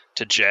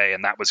to Jay,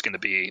 and that was going to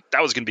be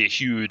a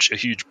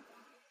huge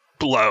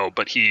blow.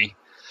 But I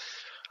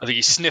think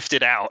he sniffed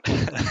it out,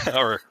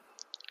 or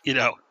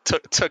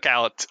took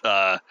out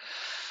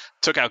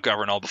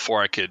Governal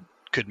before I could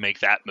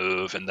make that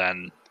move, and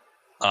then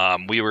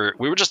we were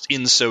just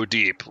in so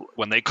deep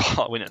when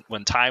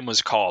time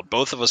was called.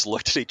 Both of us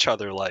looked at each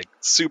other like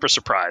super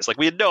surprised, like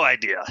we had no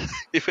idea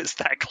it was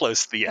that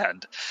close to the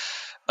end.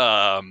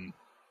 And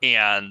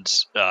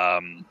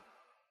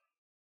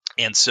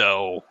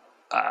so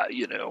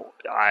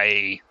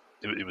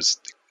it was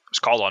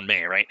called on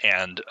me, right?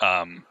 And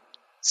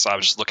so I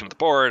was just looking at the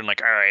board and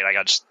like, all right, I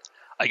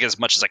get as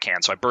much as I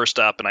can. So I burst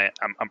up and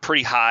I'm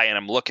pretty high, and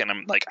I'm looking.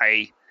 I'm like,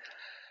 I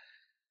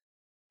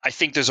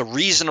think there's a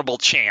reasonable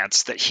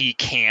chance that he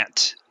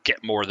can't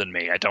get more than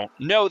me. I don't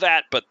know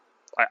that, but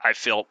I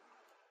feel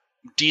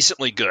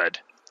decently good.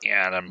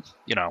 And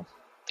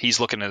he's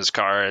looking at his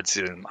cards,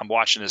 and I'm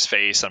watching his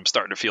face, and I'm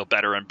starting to feel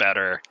better and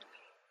better.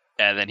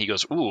 And then he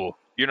goes, "Ooh,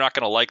 you're not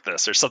going to like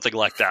this," or something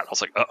like that. I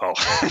was like, uh-oh.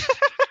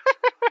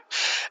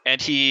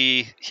 And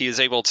he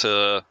is able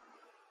to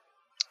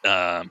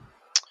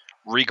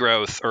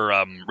regrowth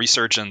or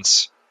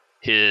resurgence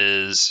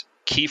his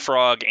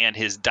Keyfrog and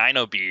his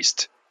Dino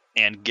Beast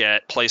and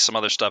play some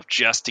other stuff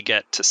just to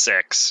get to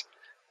 6,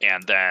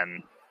 and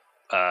then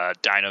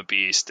Dino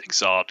Beast,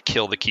 Exalt,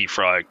 kill the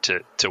Keyfrog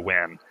to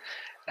win.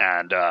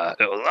 And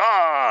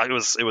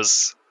it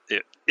was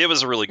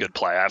a really good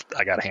play.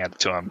 I got to hand it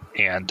to him,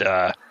 and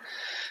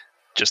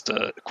just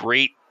a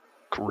great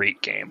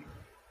game.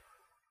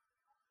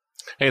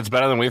 Hey, it's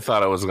better than we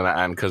thought it was going to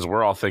end, because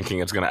we're all thinking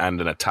it's going to end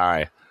in a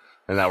tie,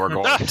 and that we're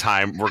going to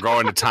time. We're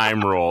going to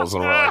time rules,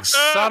 and we're like,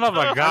 son of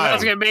a gun.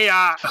 That's going to be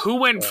who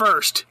went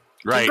first.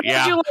 Right?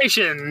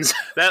 Congratulations.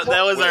 Yeah.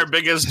 That was our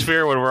biggest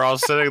fear when we're all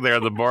sitting there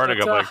in the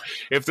morning. I'm like,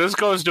 if this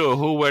goes to a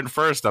who went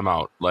first, I'm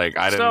out. Like,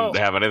 I didn't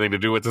have anything to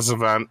do with this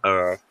event.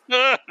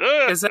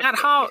 Is that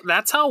how?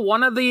 That's how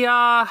one of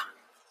the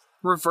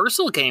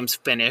reversal games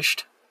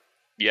finished.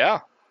 Yeah.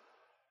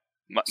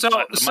 My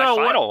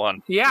final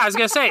one. Yeah, I was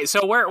gonna say.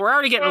 So we're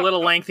already getting a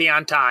little lengthy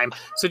on time.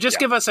 So just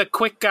give us a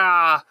quick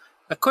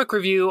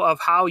review of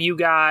how you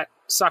got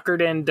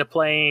suckered into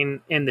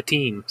playing in the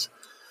teams.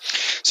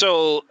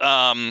 So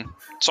I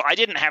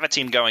didn't have a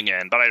team going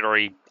in, but I'd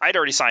already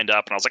signed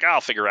up, and I was like,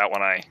 I'll figure out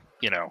when I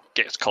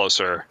get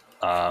closer.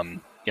 I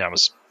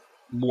was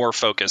more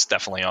focused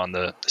definitely on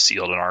the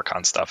Sealed and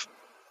Archon stuff.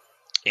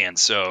 And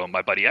so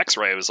my buddy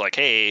X-Ray was like,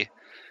 hey,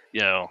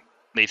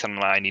 Nathan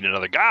and I need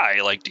another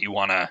guy. Like, do you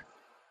want to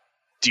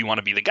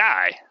be the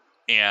guy?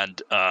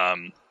 And I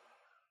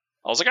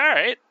was like, all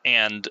right.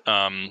 And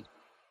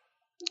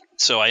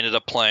So I ended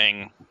up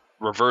playing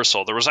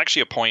Reversal. There was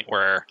actually a point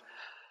where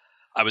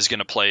I was going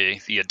to play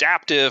the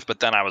adaptive, but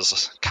then I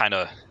was kind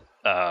of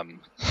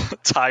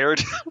tired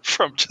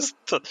from just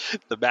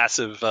the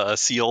massive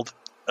sealed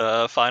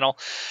final.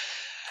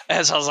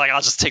 And so I was like,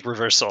 I'll just take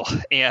Reversal.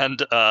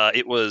 And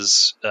it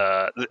was,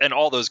 and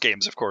all those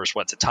games, of course,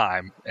 went to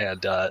time.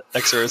 And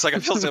X-Ray was like, I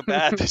feel so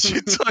bad that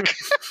you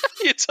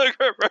took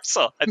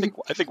Reversal. I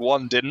think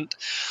one didn't,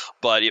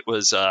 but it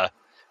was,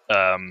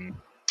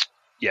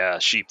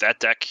 Sheep, that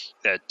deck,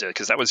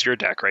 because that was your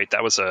deck, right?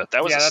 That was a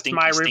that's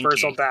my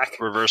Reversal deck.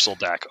 Reversal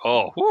deck.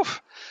 Oh, whew.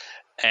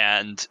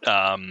 And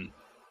the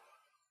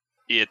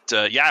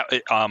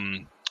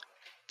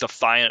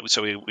final.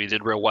 So we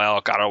did real well.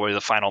 Got all the way to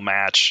the final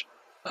match.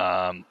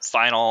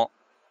 Final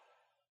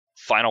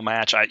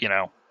match.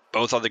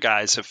 Both other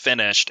guys have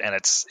finished, and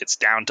it's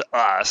down to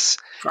us.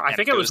 I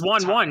think it was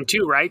 1-1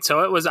 too, right?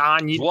 So it was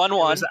on 1-1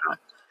 on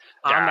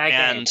that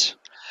game.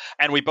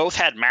 And we both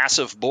had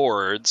massive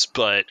boards,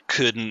 but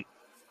couldn't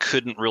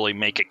really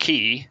make a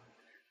key.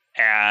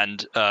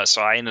 And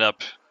so I ended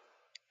up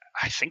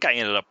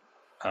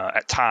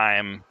at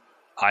time,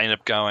 I ended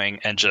up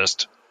going and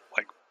just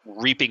like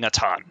reaping a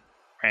ton,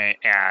 right?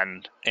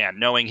 And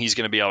knowing he's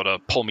going to be able to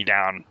pull me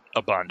down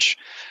a bunch,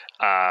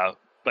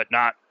 but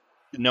not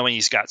knowing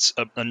he's got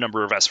a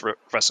number of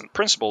effervescent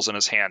principles in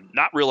his hand,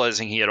 not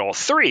realizing he had all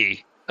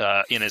three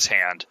in his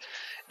hand.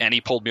 And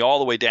he pulled me all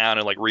the way down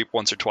and like reaped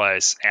once or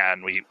twice,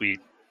 and we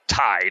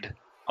tied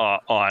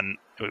on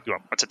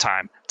what's the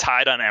time?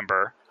 Tied on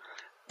Ember.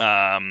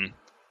 Then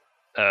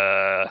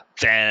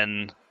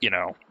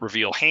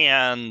reveal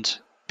hand,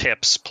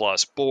 pips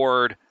plus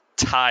board,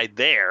 tied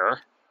there,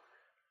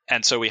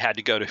 and so we had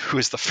to go to who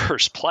was the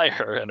first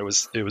player, and it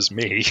was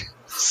me.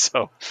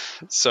 So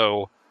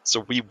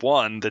we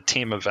won the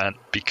team event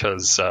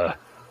because I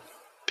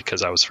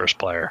was first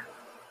player.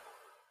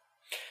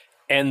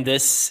 And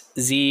this,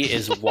 Z,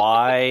 is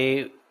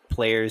why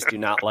players do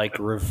not like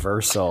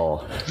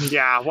Reversal.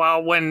 Yeah,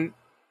 well, when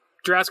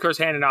Drasco's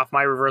handing off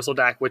my Reversal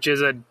deck, which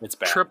is a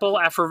triple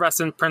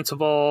effervescent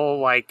principle,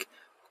 like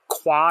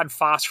quad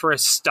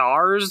phosphorus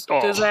stars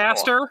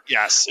disaster.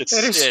 Yes,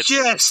 it's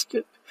just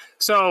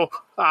so.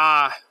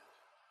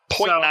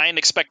 0.9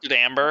 expected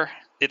amber.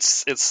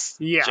 It's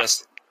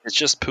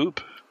just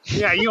poop.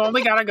 Yeah, you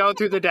only got to go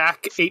through the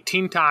deck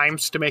 18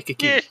 times to make a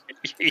key.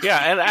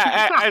 Yeah,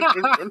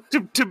 and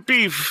to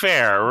be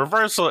fair,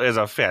 Reversal is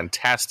a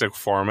fantastic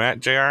format,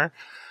 JR.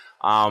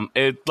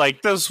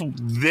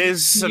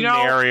 This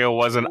scenario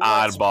was an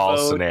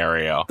oddball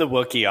scenario. The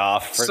Wookiee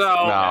off.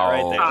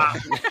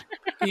 Right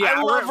there.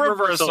 I love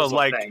Reversal.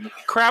 Like,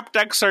 crap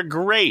decks are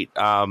great.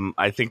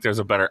 I think there's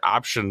a better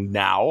option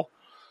now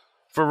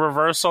for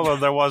Reversal than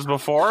there was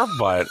before,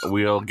 but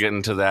we'll get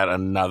into that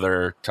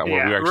another time.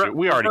 Yeah,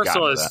 we already got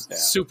Reversal into is that.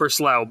 super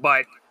slow,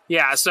 but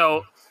yeah,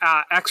 so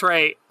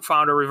X-Ray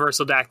found a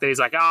Reversal deck that he's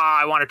like,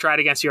 I want to try it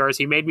against yours.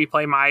 He made me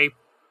play my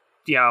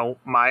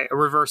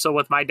Reversal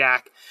with my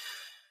deck.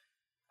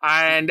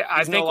 And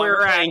I think we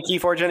were at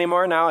Keyforge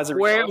anymore now. As a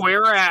result, we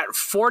were at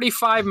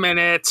 45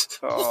 minutes,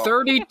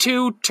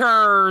 32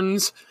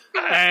 turns,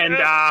 and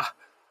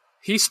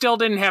he still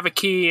didn't have a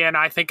key. And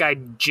I think I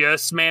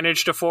just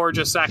managed to forge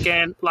a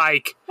second.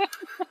 Like,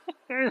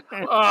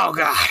 oh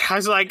god, I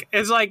was like,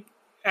 it's like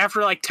after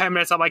like 10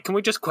 minutes, I'm like, can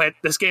we just quit?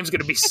 This game's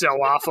gonna be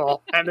so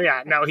awful. And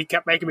yeah, no, he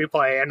kept making me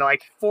play. And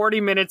like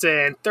 40 minutes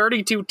in,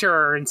 32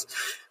 turns,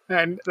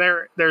 and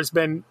there's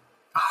been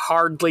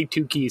hardly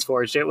 2 keys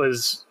forged.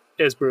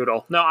 Is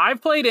brutal. No, I've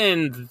played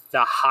in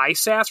the high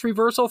SAS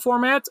Reversal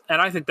formats,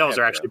 and I think those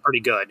are actually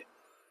pretty good.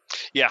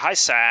 Yeah, high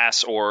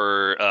SAS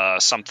or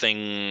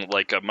something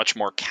like a much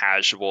more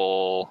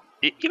casual,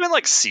 even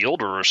like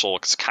sealed Reversal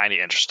is kind of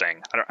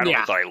interesting. I don't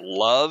know if I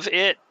love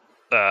it,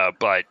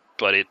 but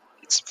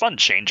it's fun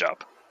change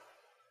up.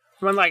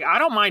 I mean, like, I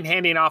don't mind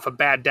handing off a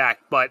bad deck,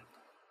 but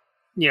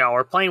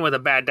or playing with a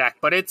bad deck,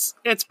 but it's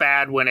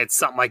bad when it's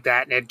something like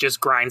that, and it just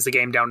grinds the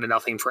game down to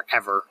nothing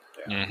forever.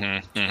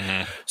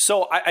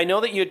 So I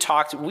know that you had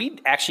talked, we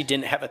actually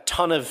didn't have a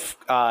ton of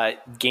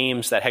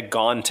games that had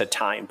gone to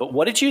time, but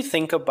what did you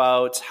think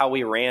about how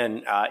we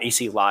ran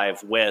AC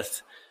Live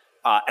with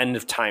end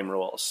of time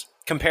rules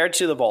compared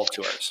to the Vault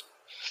Tours?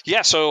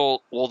 Yeah,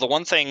 so, the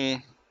one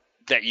thing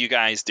that you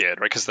guys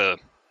did, right, because the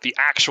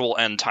actual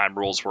end time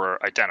rules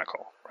were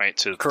identical, right,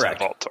 to the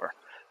Vault Tour.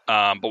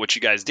 But what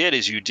you guys did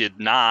is you did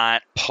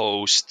not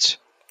post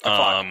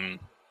a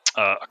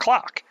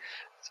clock.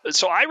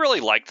 So I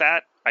really like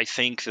that. I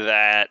think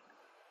that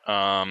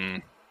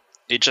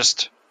it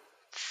just,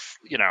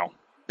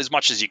 as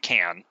much as you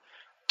can,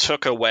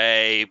 took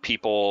away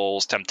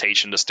people's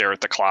temptation to stare at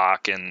the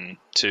clock and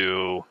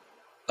to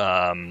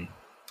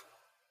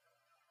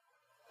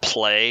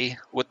play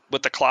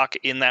with the clock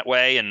in that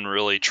way and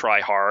really try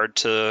hard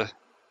to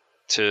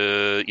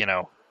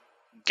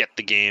get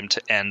the game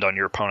to end on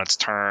your opponent's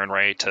turn,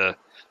 right? To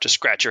just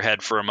scratch your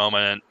head for a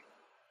moment,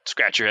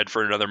 scratch your head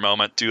for another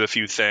moment, do a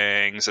few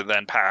things, and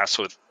then pass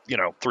with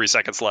 3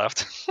 seconds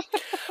left.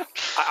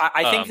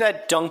 I think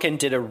that Duncan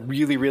did a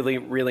really, really,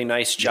 really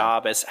nice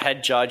job as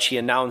head judge. He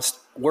announced,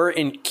 we're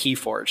in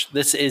Keyforge.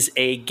 This is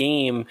a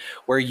game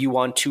where you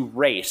want to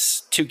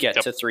race to get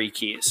to 3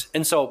 keys.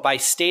 And so by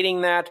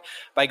stating that,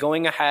 by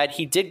going ahead,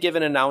 he did give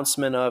an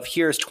announcement of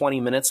here's 20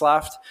 minutes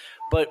left.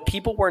 But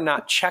people were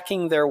not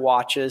checking their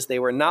watches. They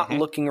were not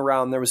looking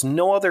around. There was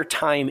no other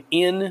time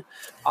in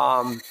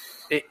our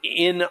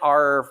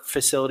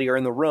facility or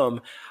in the room.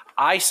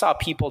 I saw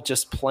people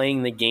just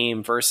playing the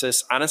game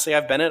versus, honestly,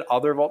 I've been at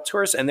other Vault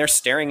tours and they're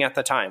staring at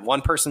the time.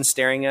 One person's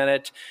staring at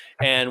it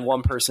and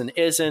one person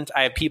isn't.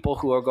 I have people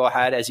who will go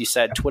ahead, as you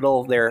said,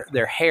 twiddle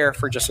their hair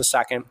for just a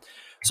second.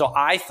 So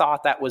I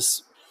thought that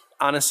was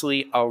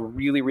honestly a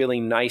really, really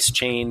nice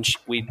change.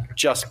 We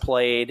just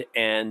played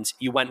and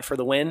you went for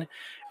the win.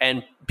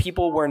 And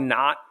people were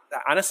not,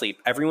 honestly,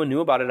 everyone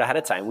knew about it ahead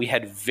of time. We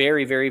had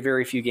very, very,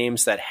 very few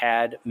games that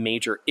had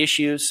major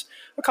issues.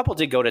 A couple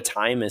did go to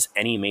time, as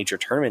any major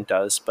tournament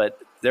does, but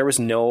there was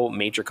no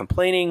major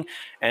complaining,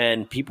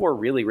 and people were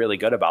really, really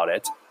good about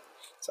it.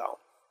 So,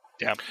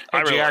 yeah.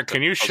 Hey, JR,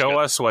 can you show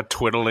us what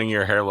twiddling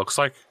your hair looks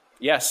like?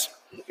 Yes.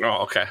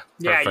 Oh, okay.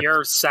 Yeah, Perfect.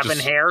 you're 7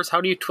 hairs.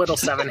 How do you twiddle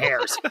 7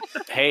 hairs?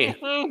 Hey,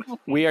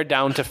 we are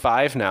down to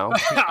 5 now.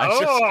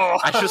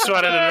 I just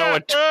wanted to know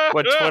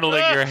what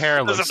twiddling your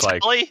hair looks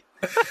like.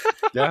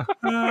 Yeah.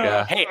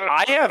 Hey,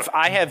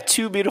 I have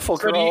 2 beautiful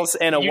girls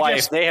and a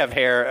wife. They have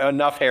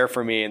enough hair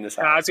for me in this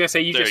house. I was gonna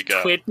say you just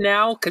twid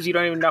now because you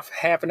don't even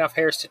have enough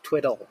hairs to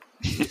twiddle.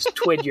 You just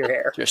twid your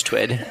hair. Just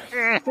twid.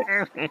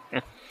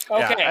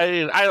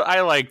 Okay. Yeah,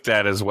 I like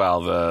that as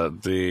well.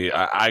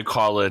 I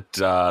call it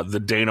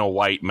the Dana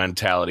White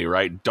mentality,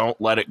 right? Don't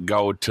let it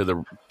go to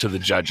the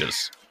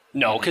judges.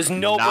 No, because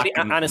nobody,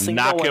 honestly,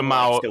 no one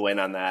wants to win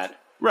on that.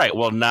 Right.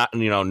 Well,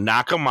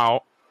 knock him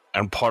out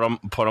and put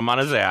him on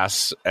his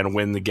ass and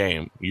win the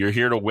game. You're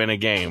here to win a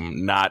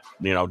game, not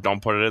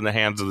don't put it in the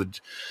hands of the.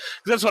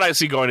 That's what I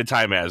see going to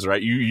time as,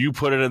 right? You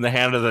put it in the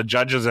hand of the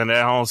judges and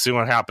I'll see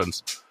what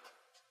happens.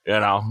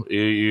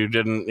 You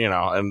didn't,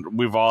 and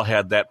we've all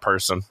had that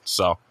person,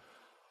 so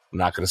I'm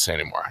not going to say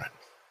any more on it.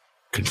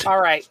 Continue.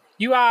 All right.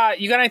 You got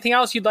anything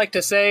else you'd like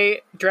to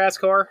say,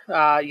 Drazcor?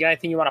 You got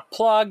anything you want to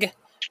plug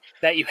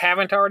that you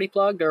haven't already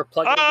plugged, or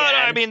plug it again?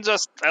 I mean,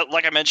 just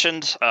like I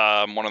mentioned,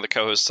 one of the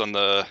co-hosts on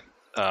the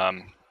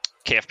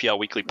KFPL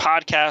Weekly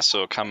podcast,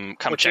 so come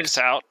check us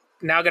out.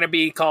 Now going to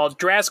be called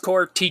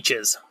Drazcor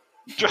Teaches.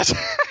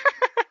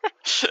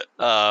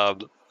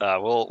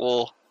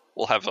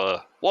 We'll have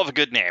a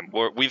good name.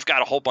 We've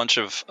got a whole bunch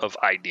of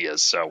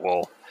ideas,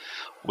 so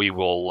we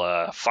will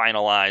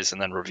finalize and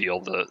then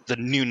reveal the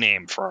new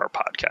name for our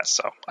podcast.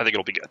 So I think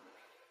it'll be good.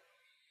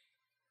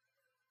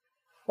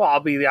 Well,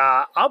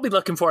 I'll be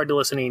looking forward to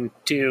listening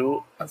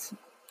to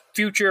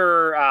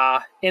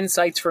future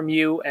insights from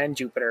you and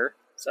Jupiter.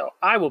 So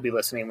I will be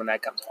listening when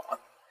that comes along.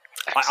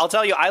 I'll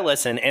tell you, I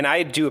listen, and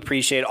I do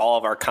appreciate all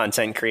of our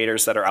content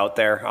creators that are out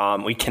there.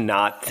 We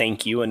cannot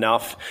thank you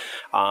enough.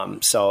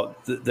 So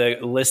the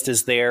list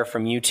is there,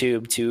 from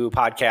YouTube to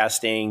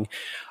podcasting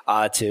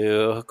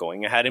to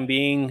going ahead and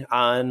being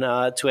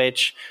on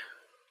Twitch.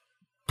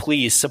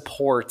 Please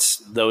support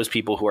those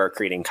people who are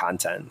creating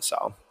content.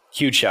 So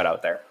huge shout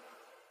out there.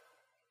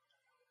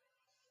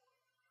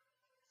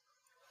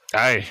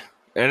 Hey,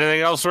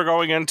 anything else we're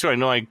going into? I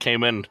know I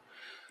came in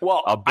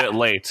a bit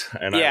late.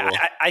 And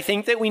I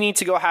think that we need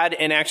to go ahead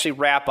and actually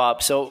wrap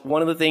up. So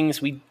one of the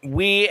things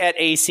we at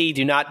AC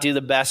do not do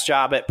the best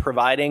job at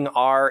providing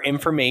our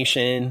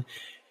information.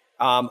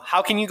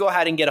 How can you go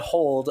ahead and get a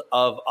hold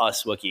of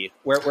us, Wookie?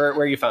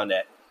 Where you found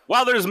it?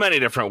 Well, there's many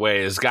different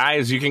ways,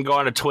 guys. You can go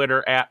on to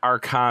Twitter at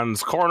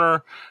Archon's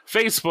Corner,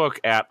 Facebook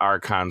at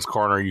Archon's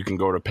Corner. You can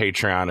go to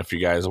Patreon if you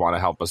guys want to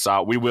help us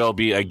out. We will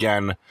be,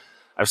 again,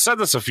 I've said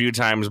this a few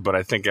times, but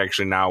I think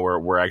actually now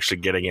we're actually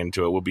getting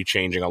into it. We'll be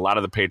changing a lot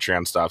of the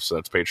Patreon stuff, so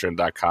that's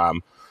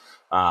patreon.com.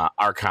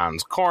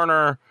 Archon's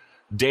Corner.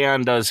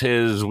 Dan does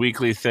his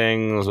weekly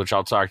things, which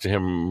I'll talk to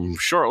him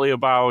shortly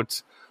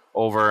about.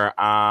 Over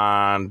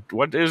on,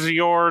 what is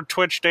your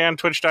Twitch, Dan?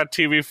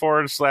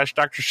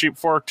 Twitch.tv/Dr. Sheep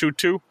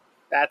 422.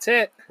 That's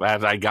it.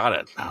 I got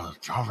it. Oh,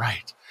 all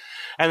right.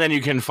 And then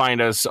you can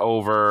find us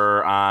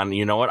over on,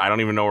 you know what? I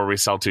don't even know where we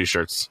sell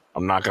t-shirts.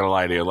 I'm not going to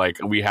lie to you. Like,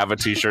 we have a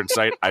t-shirt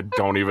site. I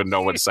don't even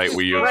know what site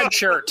we use.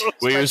 Spreadshirt.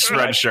 We use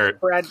Spreadshirt.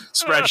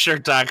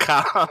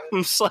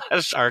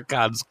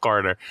 Spreadshirt.com/Archon's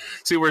Corner.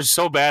 See, we're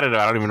so bad at it,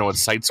 I don't even know what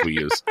sites we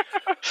use.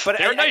 But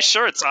they're nice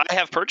shirts. I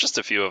have purchased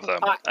a few of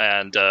them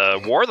and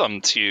wore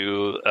them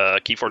to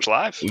Keyforge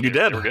Live. You did.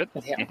 They were good.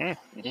 Yeah.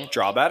 Mm-hmm.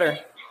 Draw better.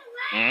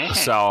 Mm-hmm.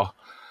 So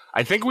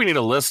I think we need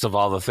a list of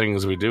all the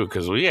things we do,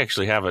 because we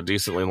actually have a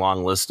decently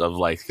long list of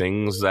like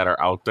things that are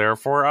out there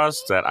for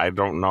us that I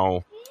don't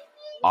know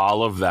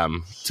all of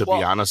them, to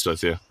be honest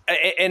with you.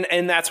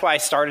 and that's why I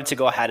started to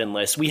go ahead and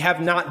list. We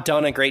have not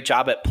done a great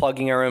job at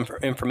plugging our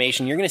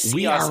information. You're going to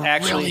see us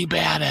actually really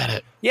bad at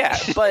it. Yeah,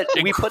 but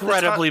we put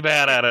incredibly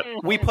bad at it.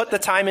 We put the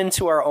time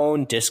into our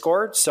own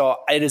Discord, so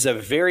it is a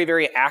very,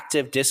 very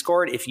active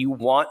Discord. If you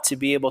want to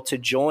be able to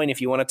join,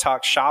 if you want to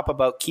talk shop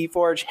about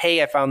Keyforge,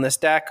 hey, I found this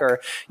deck,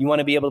 or you want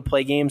to be able to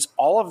play games,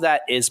 all of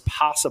that is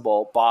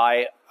possible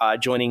by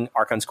joining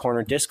Archon's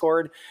Corner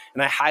Discord,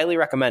 and I highly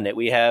recommend it.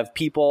 We have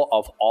people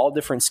of all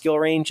different skill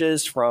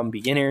ranges, from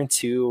beginner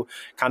to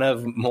kind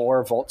of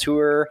more Vault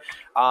Tour,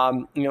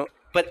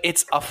 but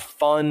it's a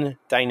fun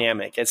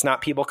dynamic. It's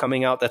not people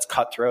coming out that's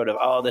cutthroat of,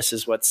 oh, this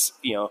is what's,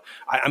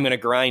 I'm going to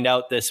grind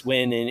out this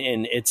win,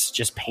 and it's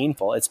just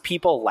painful. It's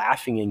people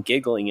laughing and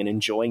giggling and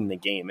enjoying the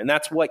game. And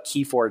that's what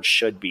Keyforge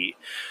should be.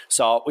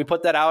 So we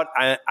put that out,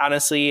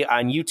 honestly,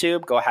 on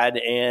YouTube. Go ahead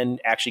and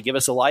actually give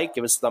us a like,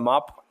 give us a thumb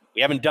up.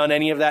 We haven't done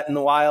any of that in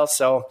a while.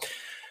 So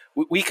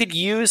we could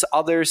use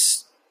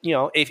others.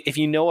 If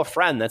you know a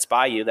friend that's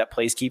by you that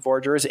plays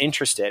Keyforge or is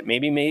interested,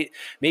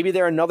 maybe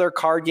they're another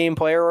card game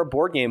player or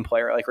board game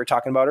player, like we were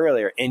talking about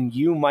earlier, and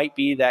you might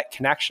be that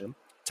connection.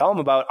 Tell them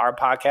about our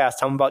podcast.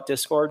 Tell them about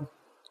Discord.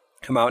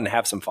 Come out and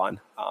have some fun.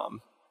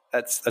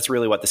 That's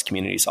really what this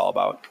community is all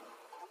about.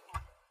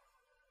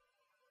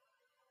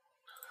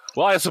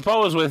 Well, I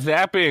suppose with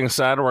that being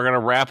said, we're going to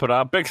wrap it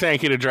up. Big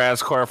thank you to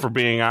Drazcor for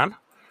being on.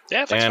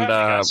 Yeah, thanks for having me,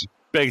 guys.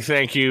 Big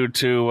thank you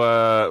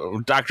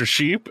to Dr.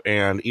 Sheep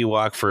and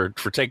Ewok for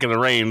taking the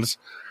reins.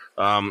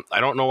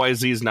 I don't know why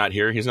Z's not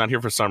here. He's not here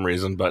for some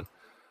reason, but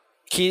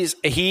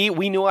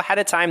we knew ahead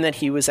of time that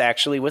he was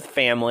actually with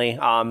family.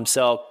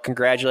 So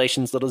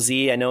congratulations, little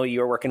Z. I know you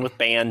were working with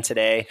band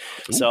today.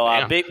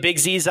 So Big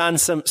Z's on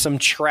some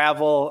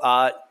travel,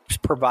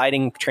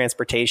 providing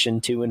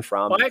transportation to and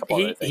from.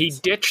 What? He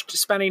ditched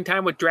spending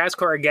time with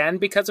Drazcor again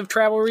because of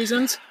travel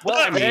reasons? Well,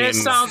 I mean,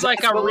 this sounds like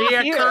a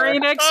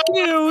reoccurring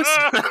excuse.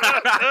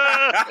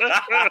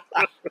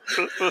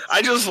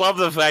 I just love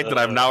the fact that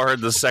I've now heard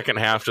the second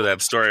half to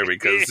that story,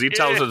 because he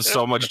tells it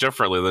so much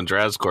differently than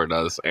Drazcor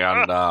does.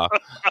 And well,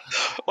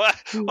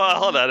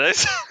 hold on.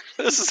 This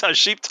is how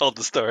Sheep told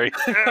the story.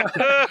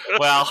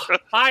 Well,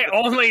 I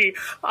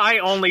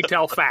only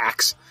tell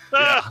facts.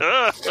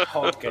 Yeah.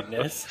 Oh,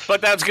 goodness. But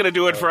that's going to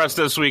do it for us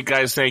this week,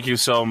 guys. Thank you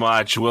so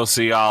much. We'll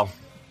see y'all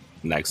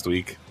next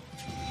week.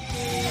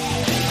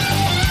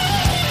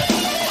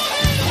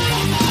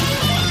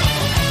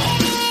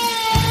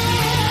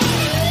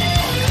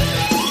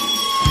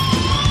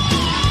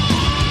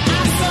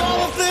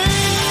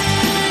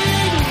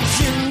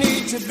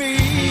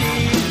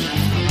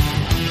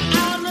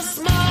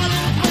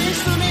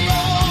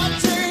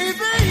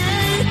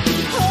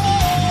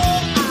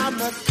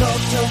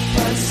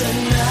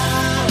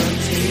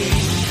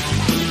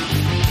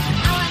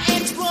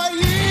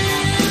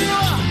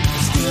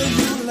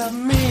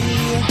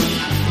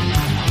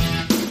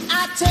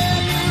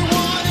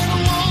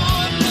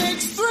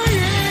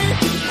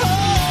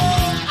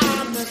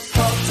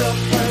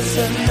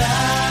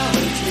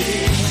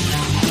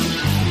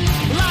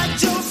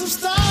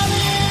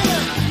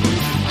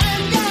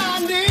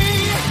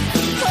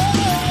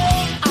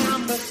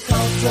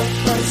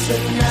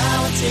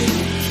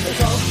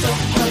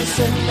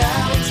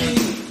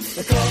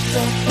 The cult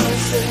of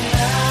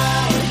personality.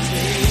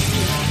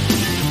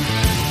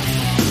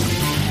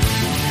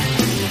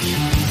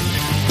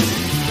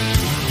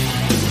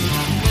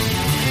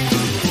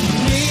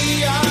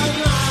 Neon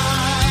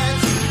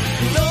lights,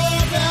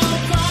 doorbell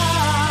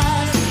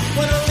cries.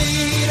 When a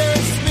leader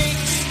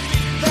speaks,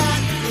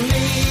 that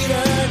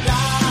leader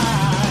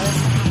dies.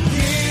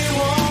 You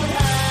won't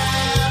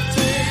have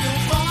to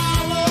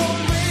follow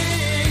me.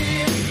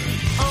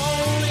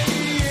 Only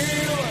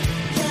you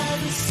can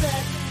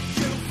set.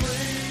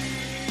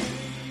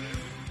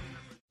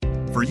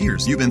 For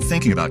years, you've been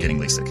thinking about getting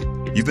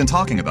LASIK. You've been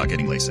talking about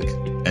getting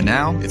LASIK. And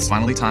now, it's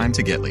finally time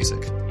to get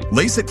LASIK.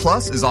 LASIK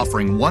Plus is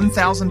offering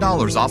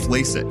 $1,000 off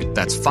LASIK.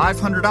 That's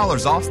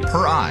 $500 off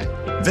per eye.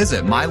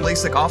 Visit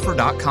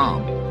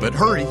mylasicoffer.com. But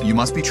hurry, you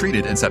must be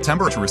treated in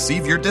September to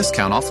receive your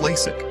discount off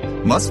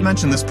LASIK. Must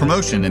mention this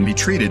promotion and be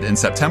treated in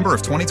September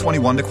of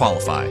 2021 to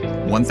qualify.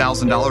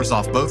 $1,000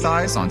 off both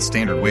eyes on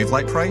standard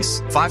wavelight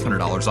price,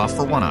 $500 off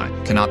for one eye.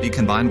 Cannot be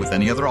combined with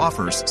any other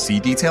offers. See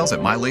details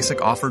at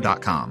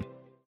mylasicoffer.com.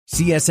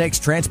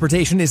 CSX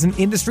Transportation is an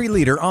industry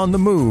leader on the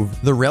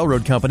move. The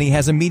railroad company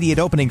has immediate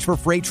openings for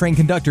freight train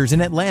conductors in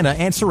Atlanta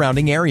and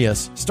surrounding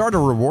areas. Start a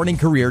rewarding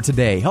career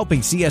today, helping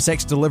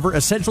CSX deliver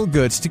essential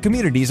goods to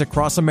communities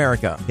across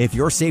America. If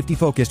you're safety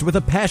focused with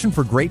a passion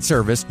for great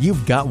service,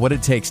 you've got what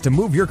it takes to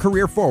move your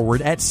career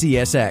forward at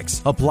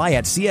CSX. Apply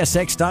at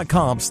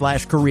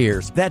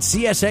csx.com/careers. That's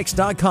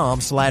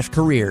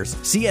csx.com/careers.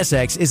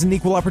 CSX is an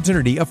equal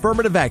opportunity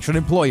affirmative action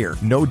employer.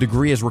 No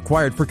degree is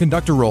required for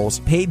conductor roles.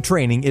 Paid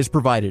training is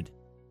provided.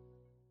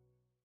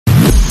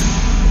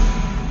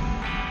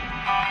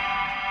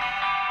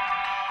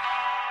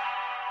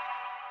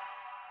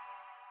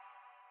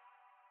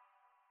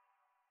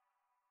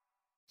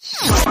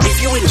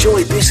 If you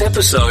enjoyed this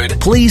episode,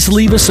 please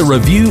leave us a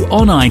review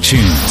on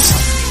iTunes.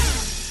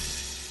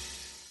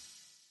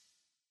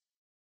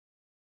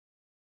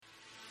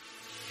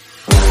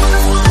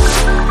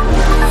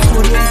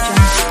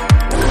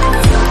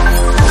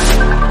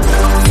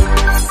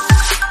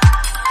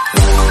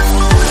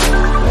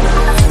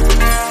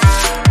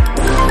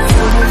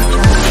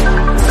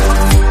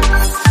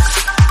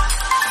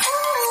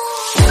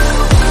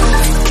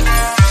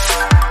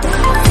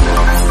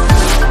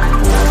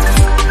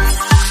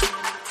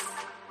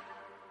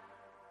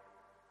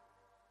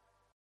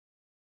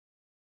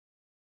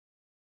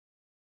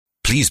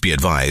 Please be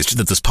advised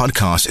that this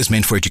podcast is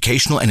meant for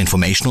educational and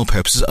informational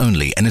purposes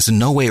only and is in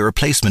no way a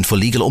replacement for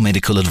legal or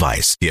medical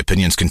advice. The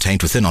opinions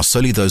contained within are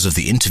solely those of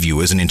the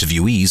interviewers and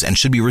interviewees and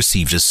should be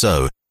received as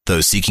so.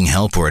 Those seeking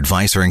help or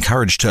advice are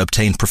encouraged to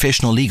obtain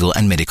professional legal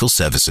and medical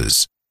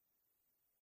services.